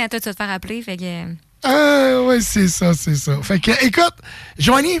 Mauvaise idée, hein, toi, tu vas te faire appeler. Fait que... oui, c'est ça. Fait que, écoute,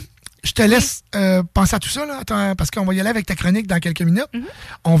 Joanie, je te laisse penser à tout ça, là. Attends, parce qu'on va y aller avec ta chronique dans quelques minutes. Mm-hmm.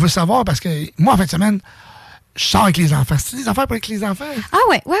 On veut savoir, parce que moi, en fin de semaine, je sors avec les enfants. C'est des affaires pour avec les enfants? Ah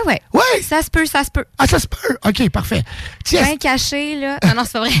ouais. Oui! Ça se peut. Ah, ça se peut? OK, parfait. Bien caché, là. Non,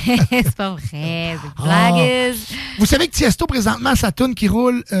 c'est pas vrai. C'est pas vrai. C'est une blague. Vous savez que Tiesto, présentement, sa toune qui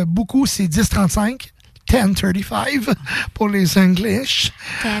roule beaucoup, c'est 1035. 1035 pour les English.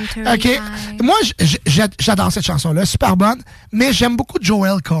 1035. OK. Moi, j'adore cette chanson-là. Super bonne. Mais j'aime beaucoup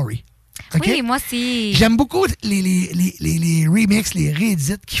Joel Corey. Okay? Oui, moi aussi. J'aime beaucoup les remixes, les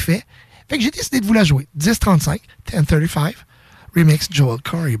réédits qu'il fait. Fait que j'ai décidé de vous la jouer. 1035, 1035, remix Joel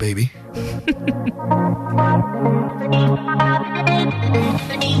Corey, baby.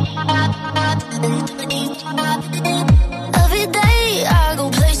 Every day I go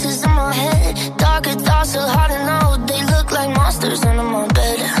places in my head. Darker thoughts are hard to know. They look like monsters under my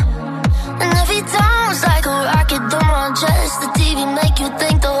bed. And every time's like a rocket through my chest. The TV make you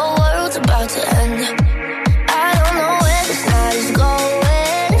think the whole world's about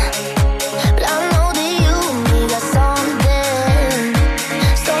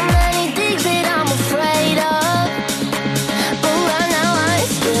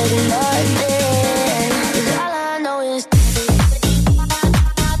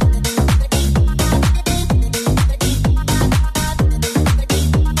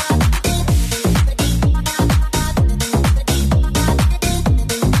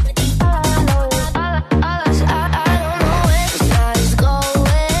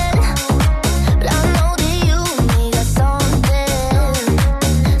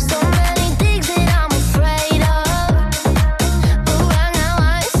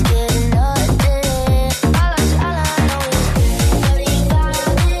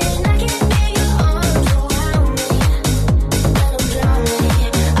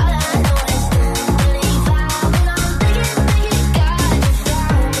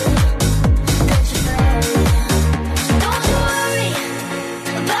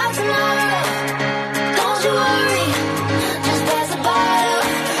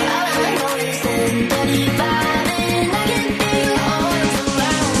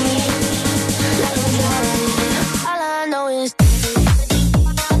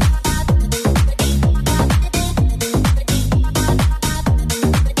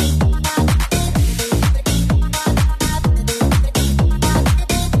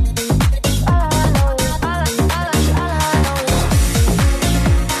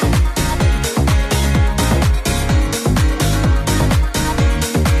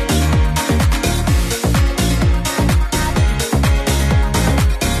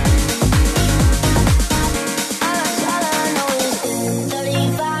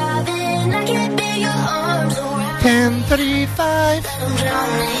 10:35.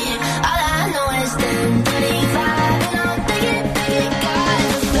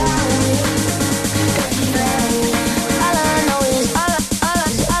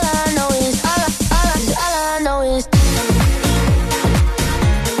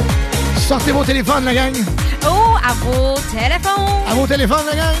 Sortez vos téléphones, la gang. Oh, à vos téléphones. À vos téléphones,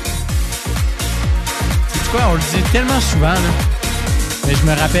 la gang. C'est quoi, on le dit tellement souvent, là. Mais je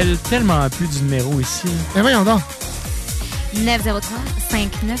me rappelle tellement plus du numéro ici. Mais voyons donc. 903-5969.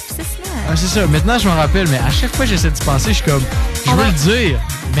 Ah, c'est ça. Maintenant, je m'en rappelle, mais à chaque fois que j'essaie d'y penser, je suis comme, je veux le dire,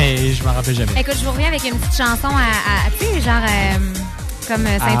 mais je m'en rappelle jamais. Écoute, je vous reviens avec une petite chanson tu sais, genre, comme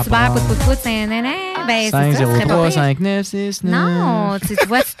Saint-Hubert, pout-pout-pout, Saint-Néné. Ben, c'est ça, 503 5969. Non, tu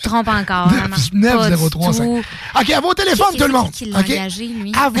vois, tu te trompes encore. 903 OK, à vos téléphones, tout le monde. Qui l'a engagé,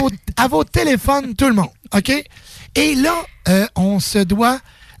 lui? À vos téléphones, tout le monde. OK? Et là, on se doit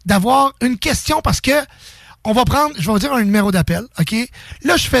d'avoir une question parce que on va prendre, je vais vous dire un numéro d'appel. OK?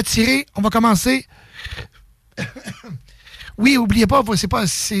 Là, je fais tirer. On va commencer. Oui, oubliez pas,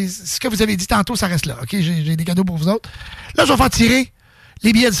 c'est ce que vous avez dit tantôt, ça reste là. OK? J'ai des cadeaux pour vous autres. Là, je vais faire tirer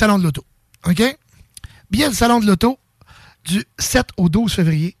les billets du Salon de l'Auto. OK? Billets du Salon de l'Auto du 7 au 12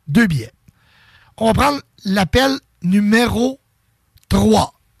 février. 2 billets. On va prendre l'appel numéro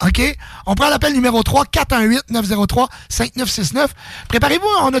 3. OK? On prend l'appel numéro 3, 418-903-5969. Préparez-vous,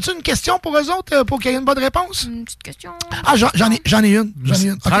 on a-tu une question pour eux autres pour qu'il y ait une bonne réponse? Une petite question. Ah, j'en ai une.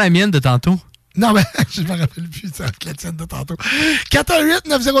 Prends la mienne de tantôt. Non, mais je me rappelle plus, ça, la tienne de tantôt.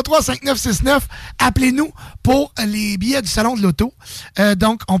 418-903-5969. Appelez-nous pour les billets du Salon de l'Auto.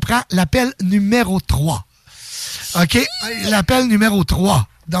 Donc, on prend l'appel numéro 3. OK? L'appel numéro 3.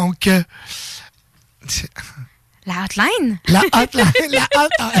 Donc, la hotline? La hotline. La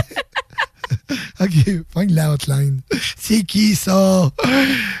hotline. OK, find la hotline. C'est qui, ça?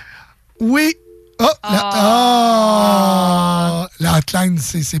 Oui. Oh, la hotline,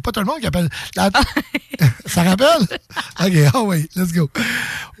 c'est pas tout le monde qui appelle. Ça rappelle? OK, oui, let's go.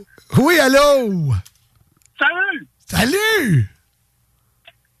 Oui, allô? Salut! Salut!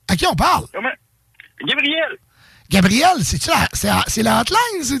 À qui on parle? Gabriel. Gabriel, c'est la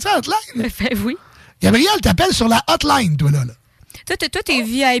hotline? C'est-tu la hotline? Oui. Gabriel, t'appelles sur la hotline, toi, là. Toi, t'es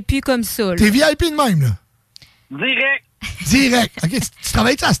VIP comme ça, là. T'es VIP de même, là? Direct. OK, tu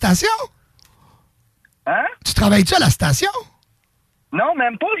travailles-tu à la station? Hein? Tu travailles-tu à la station? Non,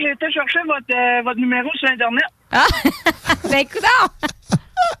 même pas. J'ai été chercher votre numéro sur Internet. Ah! Ben, écoute donc!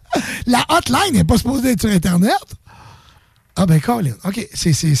 La hotline n'est pas supposée être sur Internet? Ah, ben, Colin. OK,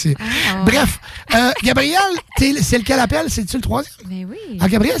 c'est... Ah. Bref, Gabriel, c'est lequel appel? C'est-tu le troisième? Ben oui. Ah,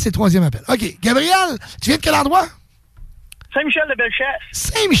 Gabriel, c'est le troisième appel. OK, Gabriel, tu viens de quel endroit? Saint-Michel-de-Bellechasse.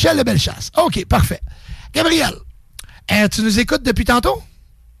 Saint-Michel-de-Bellechasse. OK, parfait. Gabriel, tu nous écoutes depuis tantôt?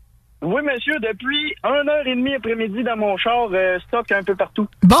 Oui, monsieur, depuis 1h30 après-midi dans mon char, stock un peu partout.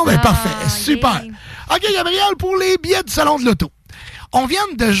 Bon, ben parfait, super. OK, Gabriel, pour les billets du Salon de l'Auto. On vient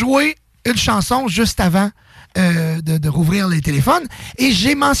de jouer une chanson juste avant de rouvrir les téléphones, et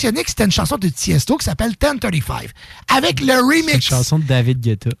j'ai mentionné que c'était une chanson de Tiesto qui s'appelle 1035, avec le remix. C'est une chanson de David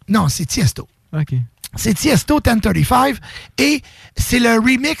Guetta. Non, c'est Tiesto. OK. C'est Tiesto 1035, et c'est le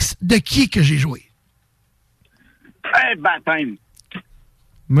remix de qui que j'ai joué? Baptême.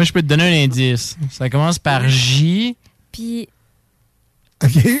 Moi, je peux te donner un indice. Ça commence par J. Puis,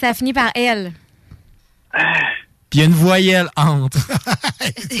 ça finit par L. Puis il y a une voyelle entre.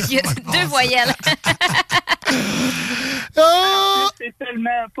 Il y a 2 voyelles. C'est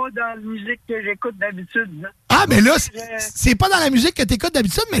tellement pas dans la musique que j'écoute d'habitude. Là. Ah, mais là, c'est pas dans la musique que tu écoutes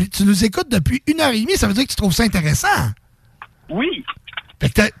d'habitude, mais tu nous écoutes depuis 1h30. Ça veut dire que tu trouves ça intéressant. Oui.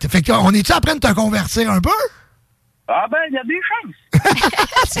 Fait qu'on est-tu en train de te convertir un peu? Ah ben, il y a des chances.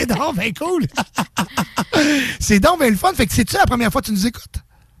 C'est donc bien cool. C'est donc bien le fun. Fait que c'est-tu la première fois que tu nous écoutes?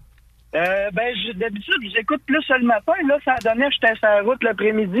 D'habitude, je vous écoute plus le matin. Là, ça donnait, j'étais sur la route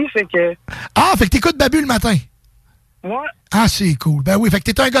l'après-midi, fait que... Ah, fait que t'écoutes Babu le matin? Ouais. Ah, c'est cool. Ben oui, fait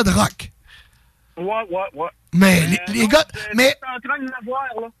que t'es un gars de rock. Ouais. Mais les gars... Mais... Je suis en train de l'avoir,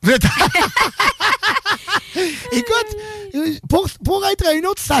 là. Écoute, pour être à une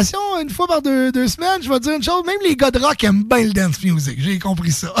autre station une fois par deux semaines, je vais te dire une chose, même les gars de rock aiment bien le dance music. J'ai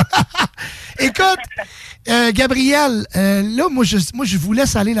compris ça. Écoute, Gabriel, là, moi, je vous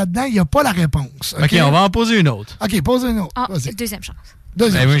laisse aller là-dedans. Il n'y a pas la réponse. OK, on va en poser une autre. OK, pose une autre. Ah, deuxième chance.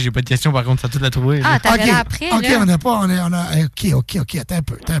 Ben oui, j'ai pas de question, par contre, ça tout la trouver. Ah, t'avais là après, OK, là. on n'a pas... OK, attends un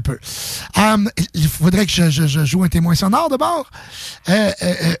peu. Il faudrait que je joue un témoin sonore de bord.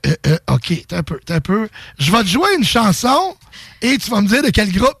 OK, attends un peu. Je vais te jouer une chanson et tu vas me dire de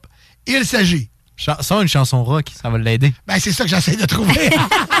quel groupe il s'agit. Une chanson rock, ça va l'aider. Ben, c'est ça que j'essaie de trouver.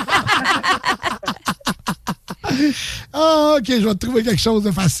 Ah, OK, je vais te trouver quelque chose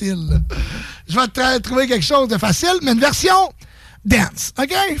de facile. Je vais te trouver quelque chose de facile, mais une version dance.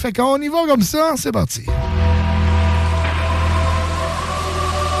 OK? Fait qu'on y va comme ça. C'est parti.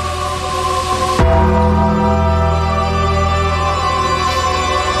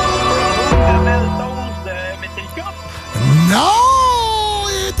 Non!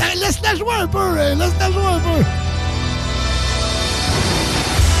 Laisse-la jouer un peu. Laisse-la jouer un peu.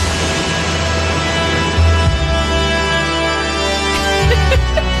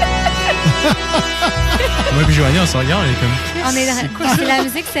 Moi puis Joanie, on se regarde, on est comme... On est dans quoi? C'est la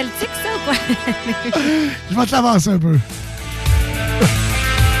musique celtique, ça, ou quoi? Je vais te l'avancer un peu.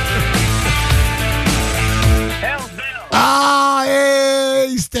 Ah,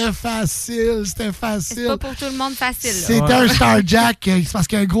 hey, c'était facile. C'est pas pour tout le monde facile. Là. C'est un Starjack. C'est parce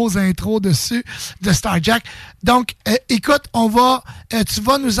qu'il y a un gros intro dessus de Starjack. Donc, écoute, tu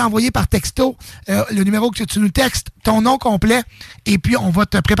vas nous envoyer par texto le numéro que tu nous textes, ton nom complet, et puis on va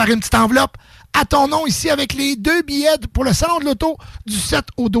te préparer une petite enveloppe à ton nom ici avec les 2 billets pour le Salon de l'Auto du 7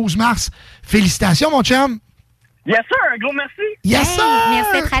 au 12 mars. Félicitations, mon chum. Yes, sir. Un gros merci. Yes, sir.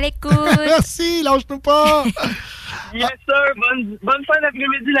 Merci d'être à l'écoute. Merci, lâche-nous pas. Yes, sir. Bonne fin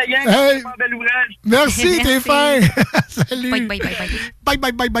d'après-midi, la gang. Hey. Un bel ouvrage. Merci, t'es fin. Salut. Bye,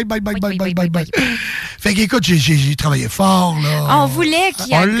 bye, bye, bye. Bye. Fait qu'écoute, j'ai travaillé fort, là. On voulait qu'il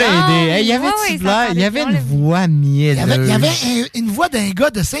y ait On l'a aidé. Hey, il y avait il y avait une voix mielleuse. Il y avait une voix d'un gars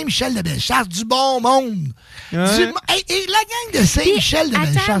de Saint-Michel de Bellechasse, du bon monde. Ouais. Et la gang de Saint-Michel de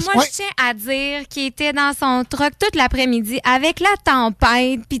Bellechasse. Moi, je tiens à dire qu'il était dans son truck toute l'après-midi avec la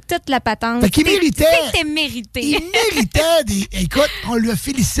tempête puis toute la patente. Fait qu'il méritait. C'était mérité. Il méritait des... Écoute, on le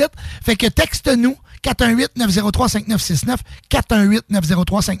félicite. Fait que texte-nous 418-903-5969,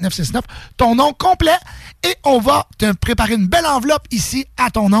 418-903-5969, ton nom complet, et on va te préparer une belle enveloppe ici à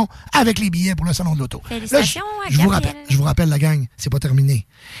ton nom avec les billets pour le Salon de l'Auto. Félicitations Là, je vous rappelle, la gang, c'est pas terminé.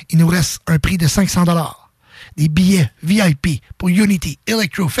 Il nous reste un prix de 500 $. Des billets VIP pour Unity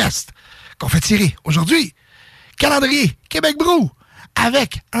Electrofest qu'on fait tirer aujourd'hui. Calendrier Québec Brou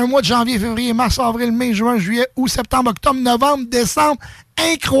avec un mois de janvier, février, mars, avril, mai, juin, juillet, août, septembre, octobre, novembre, décembre.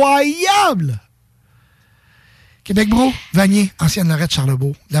 Incroyable! Québec Brou, Vanier, Ancienne Lorette,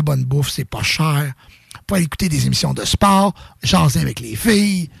 Charlebourg. La bonne bouffe, c'est pas cher. Vous pouvez écouter des émissions de sport, jaser avec les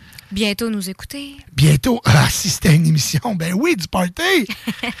filles. Bientôt nous écouter. Bientôt, assister à une émission. Ben oui, du party!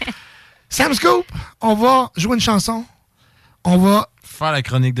 Sam Scoop, on va jouer une chanson. On va... faire la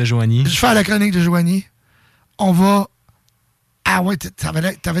chronique de Joanie. Faire la chronique de Joanie. On va... Ah ouais,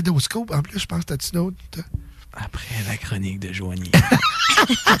 t'avais d'autres scoops en plus, je pense. T'as-tu d'autres? Après la chronique de Joanie.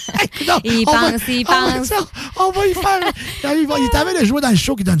 Non, il pense. On va y faire... Il t'avait de jouer dans le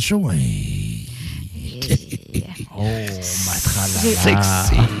show qui donne chaud. Hein. Oh, matrala.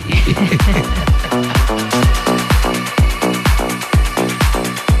 Sexy.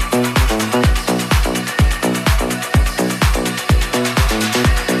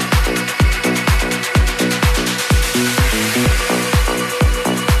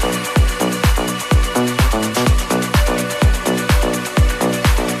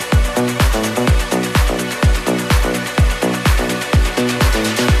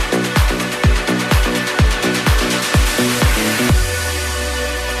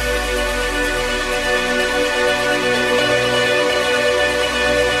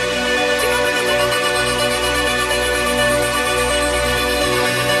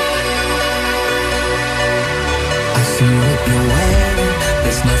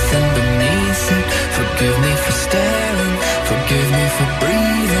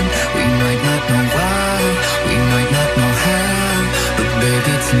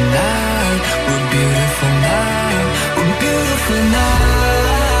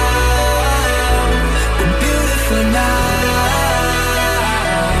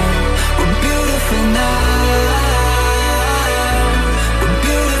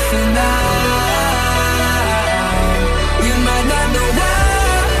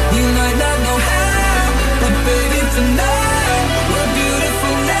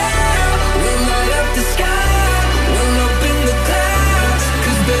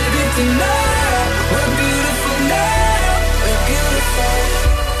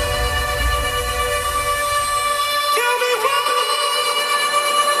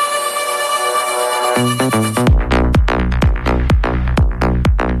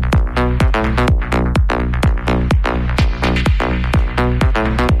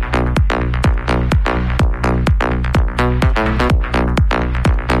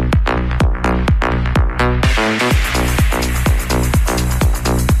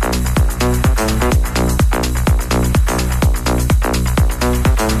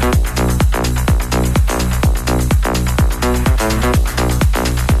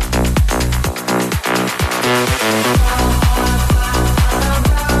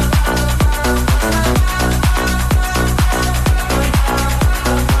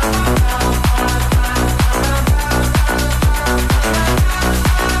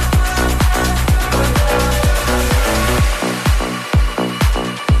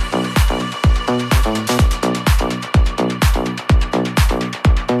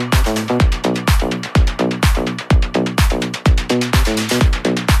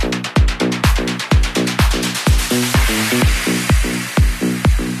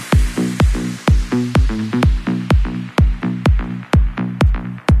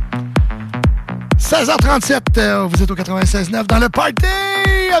 16h37, vous êtes au 96.9 dans le party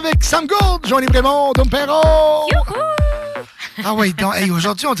avec Sam Gould, Johnny Brémond, Dom Perron. Ah oui, donc, hey,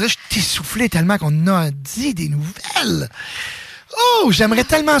 aujourd'hui, on dirait que je suis essoufflé tellement qu'on a dit des nouvelles. Oh, j'aimerais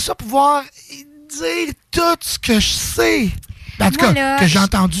tellement ça pouvoir dire tout ce que je sais. En tout cas, là, que j'ai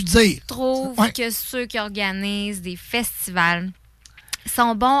entendu dire. Je trouve que ceux qui organisent des festivals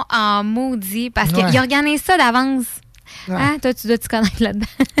sont bons en maudit parce qu'ils organisent ça d'avance. Ouais. Hein? Toi, tu dois te connaître là-dedans.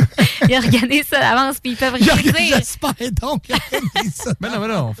 Ils organisent ça d'avance puis ils peuvent rien dire. J'espère donc qu'ils organisent ça. Mais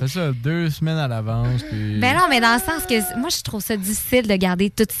non, on fait ça 2 semaines à l'avance. Puis... Ben non, mais dans le sens que moi, je trouve ça difficile de garder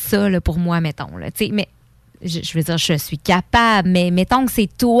tout ça là, pour moi, mettons. Là. Mais je veux dire, je suis capable, mais mettons que c'est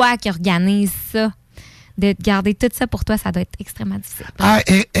toi qui organise ça. De garder tout ça pour toi, ça doit être extrêmement difficile. Ah,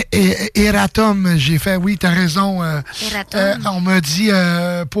 Eratom, j'ai fait, oui, t'as raison. On m'a dit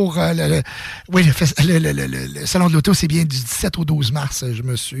pour le Salon de l'Auto, c'est bien du 17 au 12 mars. Je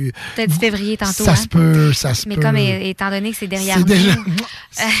me suis... T'as dit février tantôt, ça se peut, ça se peut. Mais comme étant donné que c'est derrière nous... Déjà...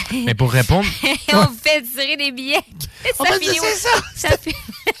 Mais pour répondre... on fait tirer des billets.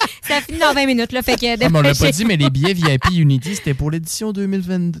 Ça finit dans 20 minutes. Là, fait que on l'a pas dit, mais les billets VIP Unity, c'était pour l'édition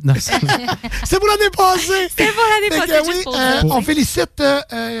 2022. Non, c'est pour l'année passée. C'était pour l'année passée. Oui, on félicite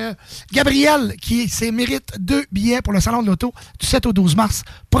Gabriel qui mérite 2 billets pour le Salon de l'Auto du 7 au 12 mars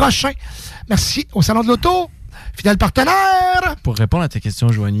prochain. Merci au Salon de l'Auto. Fidèle partenaire. Pour répondre à ta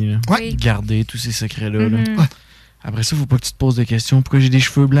question, Joanie, garder tous ces secrets-là. Là. Après ça, faut pas que tu te poses des questions. Pourquoi j'ai des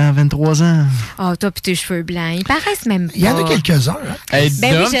cheveux blancs à 23 ans? Oh, toi pis tes cheveux blancs, ils paraissent même pas. Il y en a quelques-uns. Hein? Hey,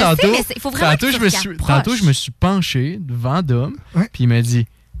 ben Dom, oui, tantôt, sais, mais faut vraiment tantôt, je me suis penché devant Dom, puis il m'a dit...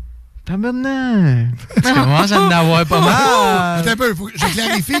 Tabarnak! Tu commences à en avoir pas mal. Un peu, je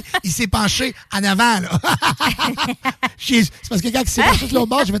clarifie, il s'est penché en avant, là. C'est parce que quand il s'est penché de l'autre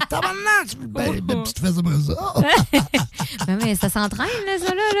bord, j'ai fait tabarnak! Ben, petite fesse de ça. Mais ça s'entraîne, là,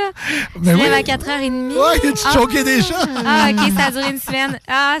 ça, là. Ben tu lèves à 4h30. Ouais, tu choqué déjà. Ah, OK, ça a duré une semaine.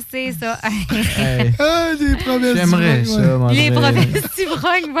 Ah, c'est ça. Les promesses. J'aimerais ça, les promesses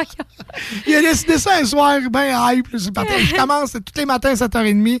d'ivrogne, voyons. Il a décidé ça un soir, ben hype. Je commence tous les matins à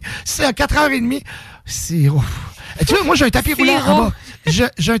 7h30. C'est à 4h30. C'est... Tu vois, moi, j'ai un tapis roulant en bas.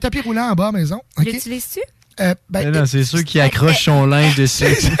 J'ai un tapis roulant en bas à la maison. Okay? L'utilises-tu? Non, c'est ceux qui accrochent son linge dessus.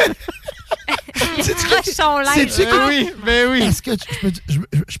 Accroche son linge. C'est-tu oui, ben oui. Est-ce que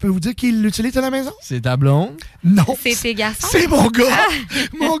je peux vous dire qui l'utilise à la maison? C'est ta blonde? Non. C'est tes garçons? C'est mon gars.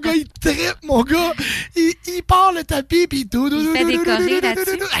 Mon gars, il trippe, mon gars. Il part le tapis, puis tout. Il fait décorer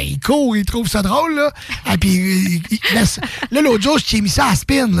là-dessus. Il court, il trouve ça drôle, là. Et puis, il laisse... Là, l'autre jour, j'ai mis ça à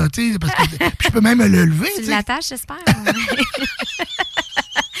spin, là, tu sais, parce que puis je peux même le lever. Tu l'attaches, j'espère?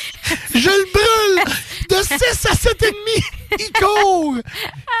 Je le brûle de 6 à 7h30. Il court.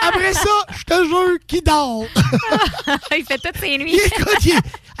 Après ça, je te jure qu'il dort. Il fait toutes ses nuits. Écoute,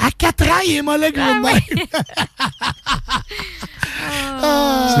 à 4 ans, il est mollet gros de même.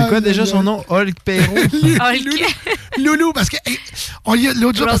 C'est quoi déjà son nom? Hulk Perron? Loulou, parce que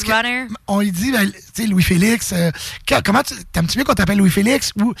l'autre jour, parce on lui dit, tu sais, Louis-Félix, comment t'aimes-tu mieux qu'on t'appelle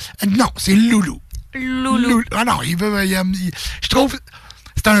Louis-Félix ou... Non, c'est Loulou. Loulou. Ah non, je trouve...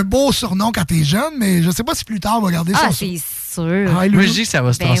 C'est un beau surnom quand t'es jeune, mais je sais pas si plus tard on va garder ça. Ah, c'est sûr. Moi, je dis que ça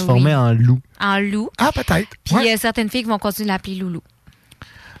va se transformer en loup. En loup. Ah, peut-être. Puis il y a certaines filles qui vont continuer de l'appeler Loulou.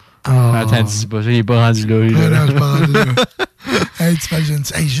 Attends, dis pas ça, il est pas rendu là. Non, je suis pas rendu là. Hey, tu imagines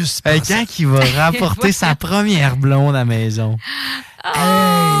ça. Hey, juste quand il va rapporter sa première blonde à la maison?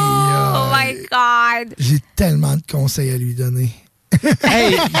 Oh my God! J'ai tellement de conseils à lui donner.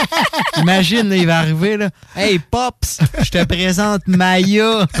 Hey, imagine, là, il va arriver, là. Hey, Pops, je te présente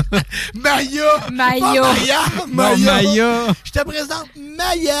Maya. Maya. Je te présente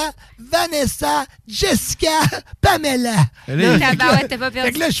Maya, Vanessa, Jessica, Pamela. T'as pas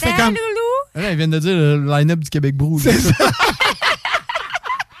perdu. Là, je fais comme... Là, ils viennent de dire le line-up du Québec Brou. C'est ça.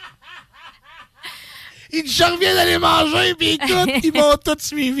 Je reviens d'aller manger, puis écoute, ils m'ont tous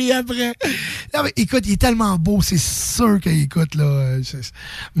suivi après. Non, mais écoute, il est tellement beau, c'est sûr qu'il écoute, là.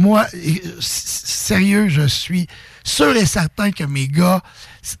 Moi, sérieux, je suis sûr et certain que mes gars,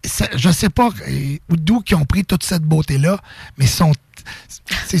 je sais pas d'où ils ont pris toute cette beauté-là, mais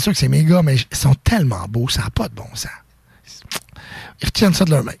c'est sûr que c'est mes gars, mais ils sont tellement beaux, ça n'a pas de bon sens. Ils retiennent ça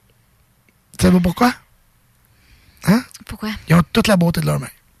de leurs mains. Tu sais pas pourquoi? Hein? Pourquoi? Ils ont toute la beauté de leurs mains.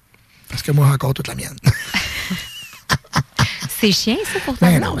 Parce que moi, j'ai encore toute la mienne. C'est chien, ça, pour toi?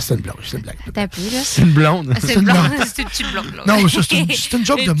 Ben non, c'est une blague. T'as plus, là? C'est une blonde. C'est une blonde. C'est une petite blonde, là. Non, c'est une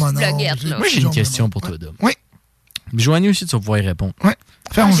joke de mon nom. Moi, j'ai une question pour toi, Dom. Oui. Joanie aussi, tu vas pouvoir y répondre. Oui.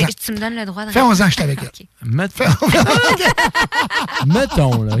 Fais 11 ans. Tu me donnes le droit de répondre. Fais 11 ans que je suis avec elle. Okay.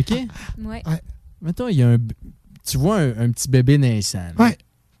 Mettons, là, OK? Oui. Mettons, il y a tu vois un petit bébé naissant. Oui.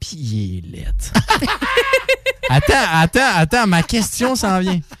 Puis il est laid. Attends, ma question s'en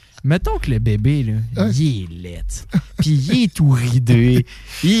vient. Mettons que le bébé, là, il est laid. Puis il est tout ridé.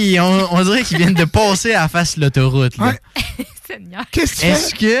 On dirait qu'il vient de passer à la face de l'autoroute. Là. Seigneur.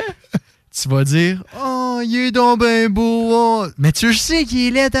 Est-ce que tu vas dire « Oh, il est donc ben beau! Oh. » Mais tu sais qu'il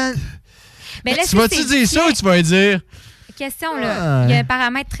est laid. Hein? Ben là, tu vas-tu dire ça ou tu vas dire... Question, là. Il y a un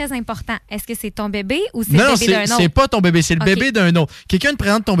paramètre très important. Est-ce que c'est ton bébé ou c'est non, le bébé d'un autre? C'est pas ton bébé, c'est le bébé d'un autre. Quelqu'un te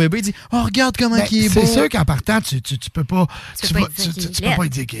présente ton bébé et dit « Oh, regarde comment il est beau! » C'est sûr qu'en partant, tu peux pas... Tu peux pas lui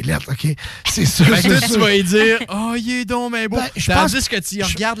dire qu'il est laid, OK? C'est sûr. Ben, toi, tu vas lui dire « Oh, il est donc ben beau! » Tandis que tu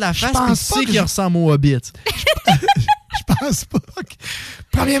regardes la face et tu sais qu'il ressemble au Hobbit. Je pense pas.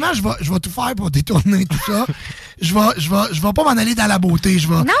 Premièrement, je vais tout faire pour détourner tout ça. Je vais pas m'en aller dans la beauté.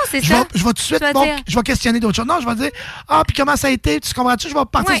 Non, c'est ça. Je vais tout de suite, je vais questionner d'autres choses. Non, je vais dire, puis comment ça a été? Tu comprends-tu? Je vais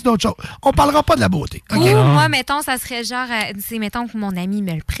partir sur d'autres choses. On parlera pas de la beauté. Okay? Ou moi, mettons, ça serait genre, mettons que mon ami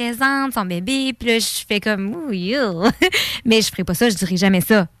me le présente, son bébé, puis là, je fais comme, oui, mais je ferai pas ça, je dirai jamais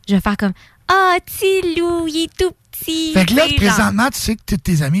ça. Je vais faire comme, petit loup, il est tout petit. Fait que là, présentement, tu sais que tous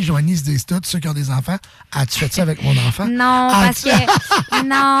tes amis, Joanie, se disent tout, ceux qui ont des enfants. As-tu fait ça avec mon enfant? Non, parce que,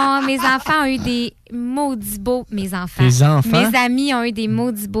 non, mes enfants ont eu des maudits beaux, mes enfants. Tes enfants? Mes amis ont eu des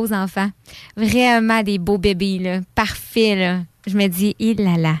maudits beaux enfants. Vraiment des beaux bébés, là. Parfait, là. Je me dis, il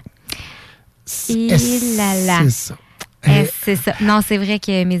là là. Il là là. C'est ça. C'est ça. Non, c'est vrai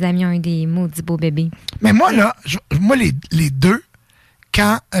que mes amis ont eu des maudits beaux bébés. Mais moi, là, les deux,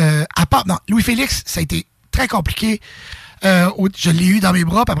 quand, à part, non, Louis-Félix, ça a été très compliqué. Je l'ai eu dans mes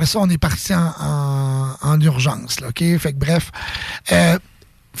bras, puis après ça, on est parti en urgence, là, OK? Fait que bref.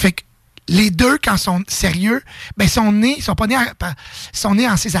 Fait que les deux, quand ils sont sérieux, ben, sont nés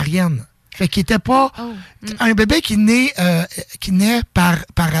en césarienne. Fait qu'il était pas un bébé qui naît par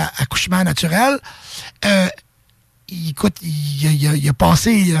accouchement naturel. Écoute, il a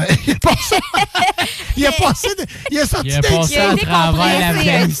passé à travers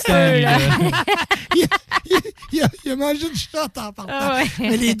l'Afghanistan. Il a mangé une shot en partant.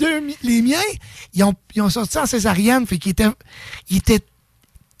 Mais les miens, ils ont sorti en césarienne, fait qu'il était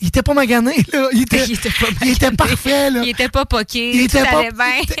pas magané, là. Il était parfait, là. Il était pas poqué. Tout allait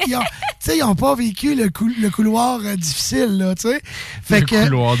bien. Ils n'ont pas vécu le couloir difficile, là, tu sais.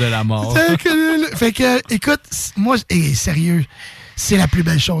 Couloir de la mort. Fait que, écoute, moi, sérieux, c'est la plus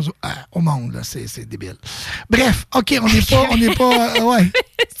belle chose au monde, là. C'est débile. Bref, OK, on n'est pas ouais.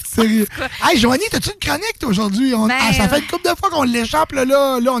 Sérieux. Hey, Joanie, t'as-tu une chronique, toi, aujourd'hui? Ça fait une couple de fois qu'on l'échappe, là,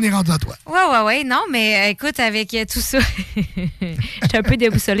 on est rendu à toi. Ouais. Non, mais écoute, avec tout ça, je suis un peu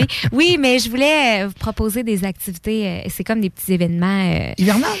déboussolée. Oui, mais je voulais vous proposer des activités. C'est comme des petits événements.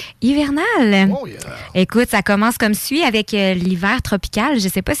 Hivernales. Oh, yeah. Écoute, ça commence comme suit avec l'hiver tropical. Je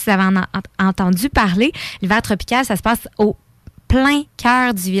sais pas si vous avez entendu parler. L'hiver tropical, ça se passe au plein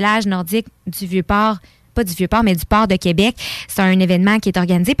cœur du village nordique du Vieux-Port. Pas du Vieux-Port, mais du Port de Québec. C'est un événement qui est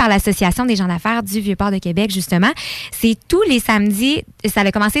organisé par l'Association des gens d'affaires du Vieux-Port de Québec, justement. C'est tous les samedis. Ça a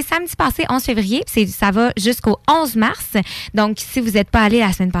commencé samedi passé, 11 février. Ça va jusqu'au 11 mars. Donc, si vous n'êtes pas allé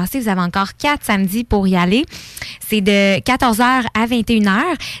la semaine passée, vous avez encore 4 samedis pour y aller. C'est de 14h à 21h.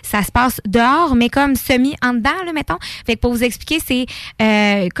 Ça se passe dehors, mais comme en dedans, là, mettons. Fait que pour vous expliquer, c'est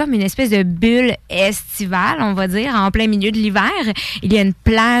comme une espèce de bulle estivale, on va dire, en plein milieu de l'hiver. Il y a une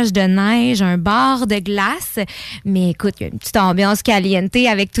plage de neige, un bord de glace. Mais écoute, il y a une petite ambiance caliente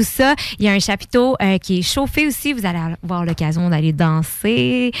avec tout ça. Il y a un chapiteau qui est chauffé aussi. Vous allez avoir l'occasion d'aller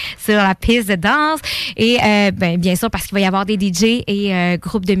danser sur la piste de danse. Et bien sûr, parce qu'il va y avoir des DJ et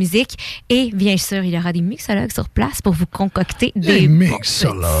groupes de musique. Et bien sûr, il y aura des mixologues sur place pour vous concocter des petits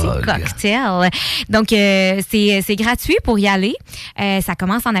cocktails. Donc, c'est gratuit pour y aller. Ça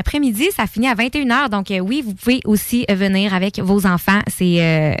commence en après-midi. Ça finit à 21h. Donc, oui, vous pouvez aussi venir avec vos enfants.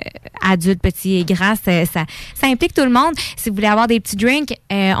 C'est adultes, petits et grands. Ça implique tout le monde. Si vous voulez avoir des petits drinks,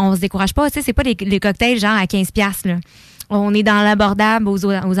 on se décourage pas. Tu sais, c'est pas les cocktails genre à 15$, là. On est dans l'abordable aux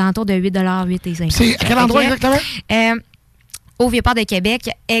alentours de 8$, 8,50$. C'est à quel endroit exactement? Au Vieux-Port de Québec.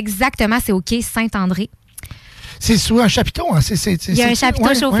 Exactement, c'est au quai Saint-André. C'est sous un chapiteau, hein? Il y a un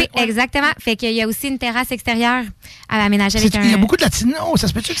chapiteau chauffé, exactement. Fait qu'il y a aussi une terrasse extérieure à aménager avec un... Il y a beaucoup de latinos, ça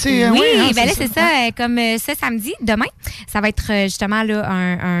se peut-tu que c'est... Oui, ben là, c'est ça. Comme ce samedi, demain, ça va être justement là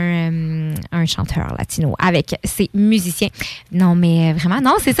un chanteur latino avec ses musiciens. Non, mais vraiment,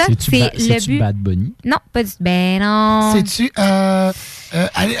 non, c'est ça. C'est-tu Bad Bunny? Non, pas du... Ben non. C'est-tu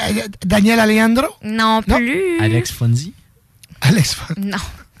Daniel Alejandro? Non, plus. Alex Fonzi? Non.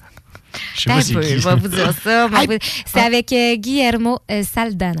 Je sais pas c'est qui. Je vais vous dire ça. C'est avec Guillermo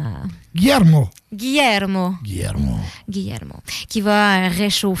Saldana. Guillermo. Guillermo. Qui va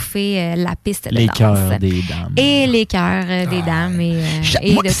réchauffer la piste de Les danse. cœurs des dames. Et les cœurs des dames.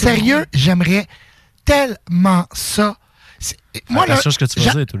 Et Moi, de tout sérieux, le monde. j'aimerais tellement ça. Moi, la chose que tu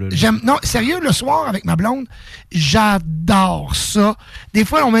vas dire, toi, là. Non, sérieux, le soir, avec ma blonde, j'adore ça. Des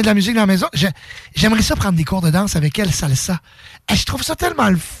fois, on met de la musique dans la maison. J'aimerais ça prendre des cours de danse avec elle, salsa. Je trouve ça tellement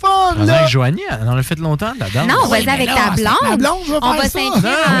le fun, là. Avec Joanie, on en a fait longtemps, de la danse. Non, vas-y avec ta blonde. Ma blonde, je vais On faire va ça. s'inscrire.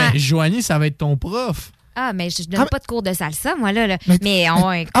 Non, mais Joanie, ça va être ton prof. Ah, mais je donne pas de cours de salsa, moi, là. Mais Ah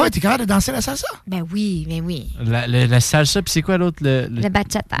ouais, t'es capable de danser la salsa? Ben oui, mais oui. La salsa, puis c'est quoi l'autre? Le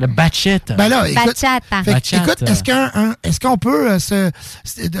bachata. Le bachata. Ben là, écoute, Bachata. écoute, est-ce qu'on peut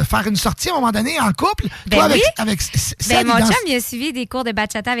de faire une sortie à un moment donné en couple? Ben Toi, oui. avec Ben, mon chum, il a suivi des cours de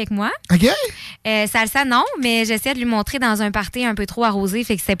bachata avec moi. OK. Salsa, non, mais j'essaie de lui montrer dans un party un peu trop arrosé,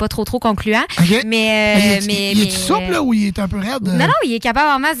 fait que c'est pas trop concluant. OK. Mais il est souple, là, ou il est un peu raide? Non, il est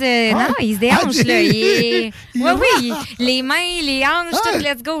capable vraiment de... Non, il se déhanche, Ah, là. Oui, il- les mains, les hanches, tout,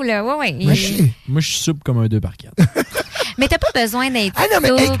 let's go, là. Oui. Moi, je suis souple comme un 2x4. Mais t'as pas besoin d'être Ah non,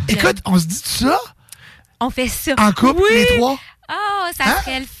 mais souple. écoute, on se dit ça? On fait ça. En couple, Oui. les trois? Oh, ça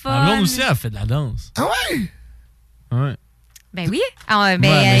serait le fun. Ma blonde aussi, elle fait de la danse. Ah ouais? Ouais. Ben oui. Ah, ben,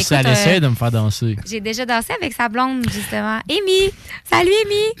 Ouais, mais écoute, ça, elle essaie de me faire danser. j'ai déjà dansé avec sa blonde, justement. Amy! Salut,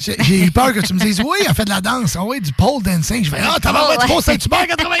 Amy! J'ai eu peur que tu me dises, oui, elle fait de la danse. Ah oui, du pole dancing. Je vais, t'as pas du pole Saint-Hubert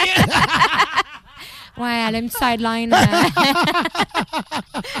 81. Ouais, elle a une petite sideline.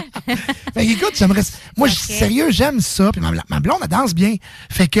 Fait qu'écoute, j'aimerais. Moi, sérieux, j'aime ça. Puis ma blonde, elle danse bien.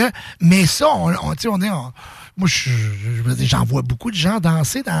 Fait que, mais ça, tu sais, on est. Moi, j'en vois beaucoup de gens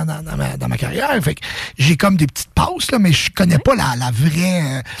danser dans ma carrière. Fait que j'ai comme des petites passes, là, mais je connais pas la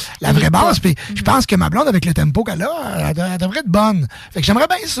vraie base. Puis je pense que ma blonde, avec le tempo qu'elle a, elle devrait être bonne. Fait que j'aimerais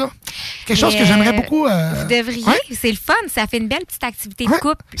bien ça. Quelque chose que j'aimerais beaucoup. Vous devriez. Ouais? C'est le fun. Ça fait une belle petite activité de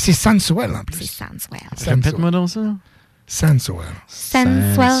couple. C'est sensuel, en plus. C'est sensuel. Répète-moi donc ça. Sensuel.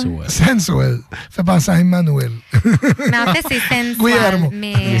 Sensuel. Fait penser à Emmanuel. Mais en fait, c'est sensuel. Guillermo.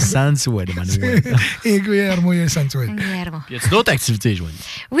 Mais... Sensuel, Emmanuel. Et Guillermo, il est sensuel. Guillermo. Y a-tu d'autres activités, Joanie?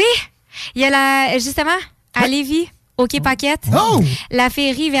 Oui, il y a justement, à Lévis, au Quai Paquette, la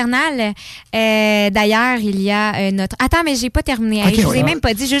féerie hivernale. D'ailleurs, il y a notre... Attends, mais j'ai pas terminé. Okay, Je vous ai même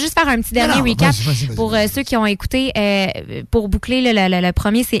pas dit. Je vais juste faire un petit dernier recap vas-y, pour ceux qui ont écouté. Pour boucler le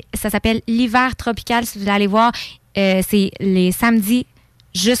premier, ça s'appelle l'hiver tropical. Si vous allez voir, c'est les samedis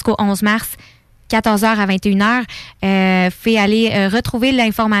jusqu'au 11 mars. 14h à 21h. Fait aller retrouver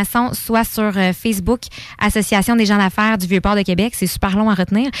l'information soit sur Facebook, Association des gens d'affaires du Vieux-Port de Québec. C'est super long à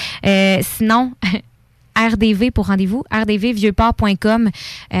retenir. Sinon, RDV pour rendez-vous, rdvvieuxport.com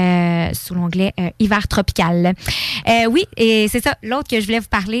sous l'onglet hiver tropical. Oui, et c'est ça. L'autre que je voulais vous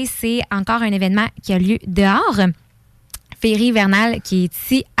parler, c'est encore un événement qui a lieu dehors. Féerie hivernale qui est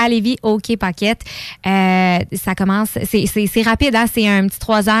ici à Lévis au Quai Paquette. Ça commence, c'est rapide, hein? C'est un petit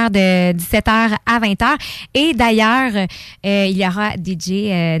 3 heures de 17h à 20h. Et d'ailleurs, il y aura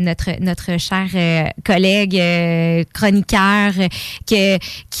DJ, notre cher collègue chroniqueur qui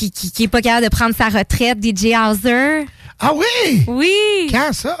est pas capable de prendre sa retraite, DJ Hauser. Ah oui? Oui.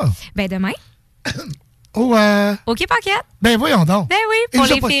 Quand ça? Ben demain. Au Quai Paquette. Ben voyons donc. Ben oui, pour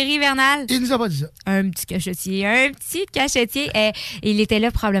les féeries hivernales. Il nous a pas dit ça. Un petit cachetier. Il était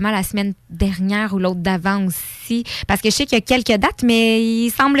là probablement la semaine dernière ou l'autre d'avant aussi. Parce que je sais qu'il y a quelques dates, mais il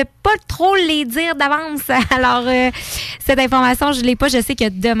semble pas trop les dire d'avance. Alors, cette information, je l'ai pas. Je sais que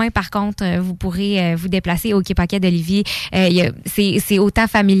demain, par contre, vous pourrez vous déplacer au Quai Paquette d'Olivier. C'est autant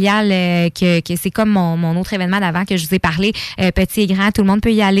familial que c'est comme mon autre événement d'avant que je vous ai parlé. Petit et grand, tout le monde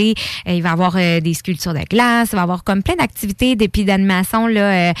peut y aller. Il va y avoir des sculptures de glace. Il va y avoir comme plein d'activités puis d'animation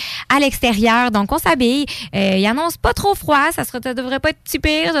là, à l'extérieur. Donc, on s'habille. Il annonce pas trop froid. Ça devrait pas être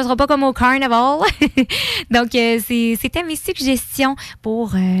super. Ça sera pas comme au Carnival. Donc, c'était mes suggestions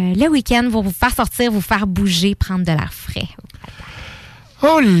pour le week-end, pour vous faire sortir, vous faire bouger, prendre de l'air frais.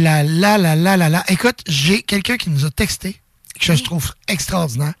 Oh là là là là là là. Écoute, j'ai quelqu'un qui nous a texté, que je trouve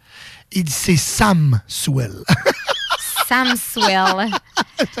extraordinaire. Il dit c'est Sam Swell. Sam Swell.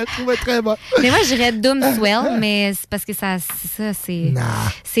 Ça trouvait très bon. Mais moi, je dirais Doom Swell, mais c'est parce que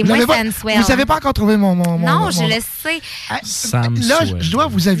c'est moins Sam Swell. Vous n'avez pas encore trouvé mon non, je le sais. Sam là, Swell. je dois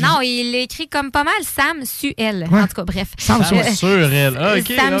vous aviser. Non, il écrit comme pas mal Sam Suel. Ouais. En tout cas, bref. Sam Suel. Sam Suel,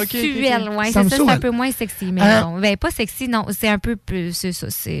 ouais. C'est ça, c'est un peu moins sexy. Mais bon, ben, pas sexy, non. C'est un peu plus. C'est ça.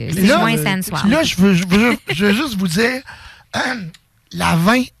 C'est moins sensual. Là, je veux juste vous dire, la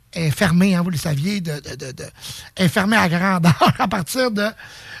 20 est fermée, hein, vous le saviez, est fermée à grandeur à partir de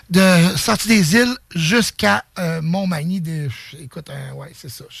Sortie des Îles jusqu'à Montmagny. Écoute, ouais, c'est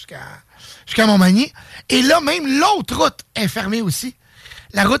ça, jusqu'à Montmagny. Et là, même l'autre route est fermée aussi.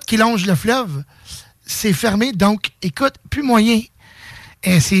 la route qui longe le fleuve, c'est fermé. Donc, écoute, plus moyen.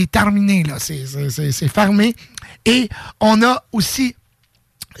 C'est terminé, là. C'est fermé. Et on a aussi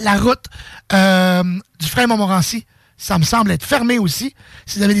la route du frein Montmorency. Ça me semble être fermé aussi.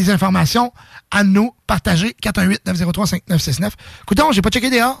 Si vous avez des informations, à nous partager. 418-903-5969. Écoutons, j'ai pas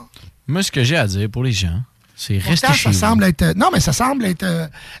checké dehors. Moi, ce que j'ai à dire pour les gens, c'est rester Pourtant, chez ça vous. semble être. Non, mais ça semble être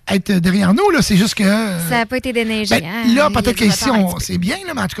derrière nous, là. C'est juste que. Ça n'a pas été déneigé. Ben, hein? là, Il y a peut-être du qu'ici, retard un petit c'est bien,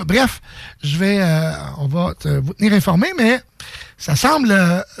 là, mais en tout cas, bref, on va vous tenir informé, mais ça semble.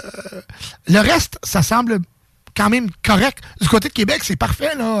 Le reste, ça semble quand même correct. Du côté de Québec, c'est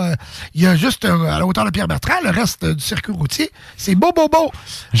parfait, là. Il y a juste à la hauteur de Pierre-Bertrand, le reste du circuit routier, c'est beau, beau, beau.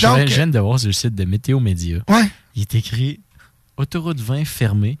 Je Donc, viens de voir sur le site de Météo Média. Ouais. Il est écrit autoroute 20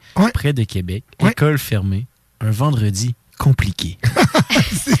 fermée près de Québec, Ouais. école fermée, un vendredi compliqué.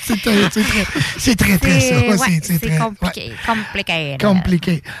 c'est très ça. Ouais, C'est très compliqué. Compliqué.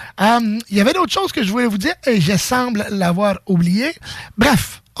 compliqué. Il y avait d'autres choses que je voulais vous dire et je semble l'avoir oublié.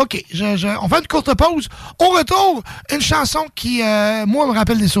 Bref, OK, on fait une courte pause. Au retour, une chanson qui, moi, me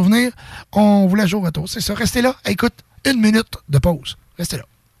rappelle des souvenirs. On vous la joue au retour. C'est ça. Restez là. Écoute, 1 minute de pause. Restez là.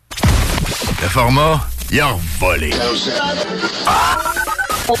 Le format, il a volé.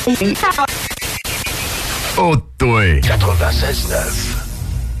 Oh, toi. 96.9.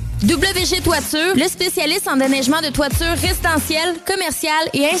 WG Toiture, le spécialiste en déneigement de toitures résidentielles, commerciales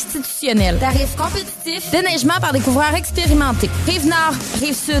et institutionnelles. Tarifs compétitifs, déneigement par des couvreurs expérimentés. Rive-Nord,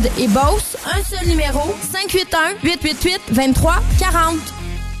 Rive-Sud et Beauce, un seul numéro, 581-888-2340.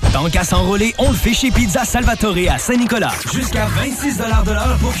 Tant qu'à s'enrôler, on le fait chez Pizza Salvatore à Saint-Nicolas. Jusqu'à 26 $ de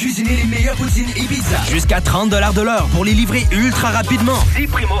l'heure pour cuisiner les meilleures poutines et pizzas. Jusqu'à 30 $ de l'heure pour les livrer ultra rapidement. 10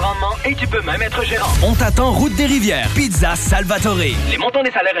 primes au rendement et tu peux même être gérant. On t'attend route des Rivières. Pizza Salvatore. Les montants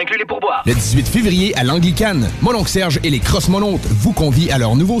des salaires incluent les pourboires. Le 18 février, à l'Anglicane, Mononcle Serge et les Cross-Monontes vous convient à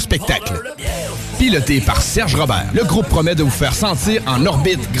leur nouveau spectacle. Piloté par Serge Robert, le groupe promet de vous faire sentir en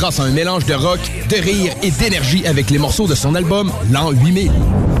orbite grâce à un mélange de rock, de rire et d'énergie avec les morceaux de son album L'An 8000.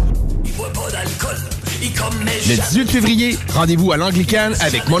 Le 18 février, rendez-vous à l'Anglicane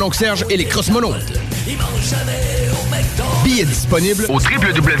avec Mononcle Serge et les Cross-Monontes. Billets disponibles au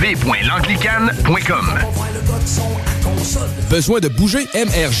www.l'anglicane.com. Besoin de bouger?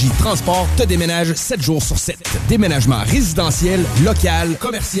 MRJ Transport te déménage 7 jours sur 7. Déménagement résidentiel, local,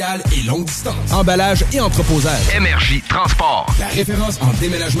 commercial et longue distance. Emballage et entreposage. MRJ Transport. La référence en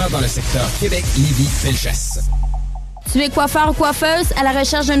déménagement dans le secteur Québec, Lévis, Bellechasse. Tu es coiffeur ou coiffeuse à la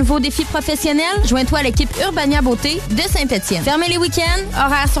recherche d'un nouveau défi professionnel? Joins-toi à l'équipe Urbania Beauté de Saint-Étienne. Fermez les week-ends,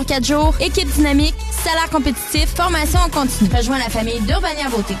 horaires sur 4 jours, équipe dynamique, salaire compétitif, formation en continu. Rejoins la famille d'Urbania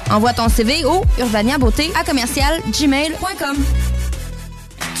Beauté. Envoie ton CV au urbaniabeauté@gmail.com.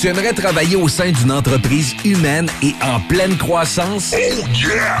 Tu aimerais travailler au sein d'une entreprise humaine et en pleine croissance? Oh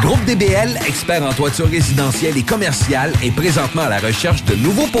yeah! Groupe DBL, expert en toiture résidentielle et commerciale, est présentement à la recherche de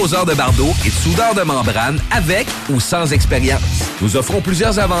nouveaux poseurs de bardeaux et de soudeurs de membrane avec ou sans expérience. Nous offrons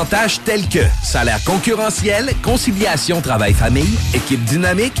plusieurs avantages tels que salaire concurrentiel, conciliation travail-famille, équipe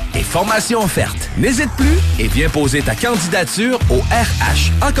dynamique et formation offerte. N'hésite plus et viens poser ta candidature au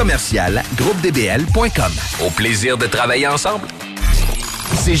RH en commercial groupedbl.com. Au plaisir de travailler ensemble.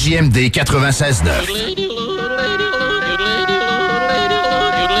 CJMD 96.9.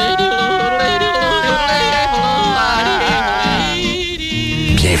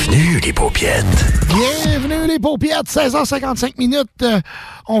 Bienvenue, les paupiètes. Bienvenue, les paupiètes. 16h55 minutes.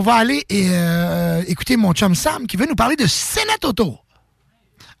 On va aller écouter mon chum Sam qui veut nous parler de Sénat Auto.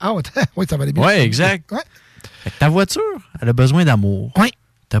 Ah, oui, ça va aller bien. Oui, exact. Ouais. Fait que ta voiture, elle a besoin d'amour. Oui.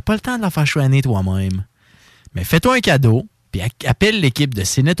 T'as pas le temps de la faire choisir toi-même. Mais fais-toi un cadeau, puis appelle l'équipe de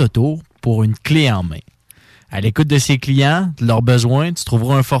Cénet Auto pour une clé en main. À l'écoute de ses clients, de leurs besoins, tu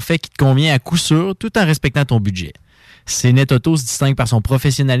trouveras un forfait qui te convient à coup sûr, tout en respectant ton budget. Cénet Auto se distingue par son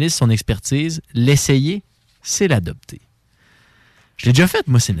professionnalisme, son expertise. L'essayer, c'est l'adopter. Je l'ai déjà fait,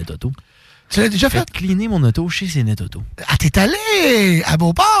 moi, Cénet Auto. Tu l'as déjà fait? J'ai cleané mon auto chez Cénet Auto. Ah, t'es allé à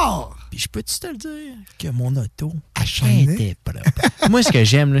Beauport! Puis je peux-tu te le dire que mon auto Acharné. était propre. Moi, ce que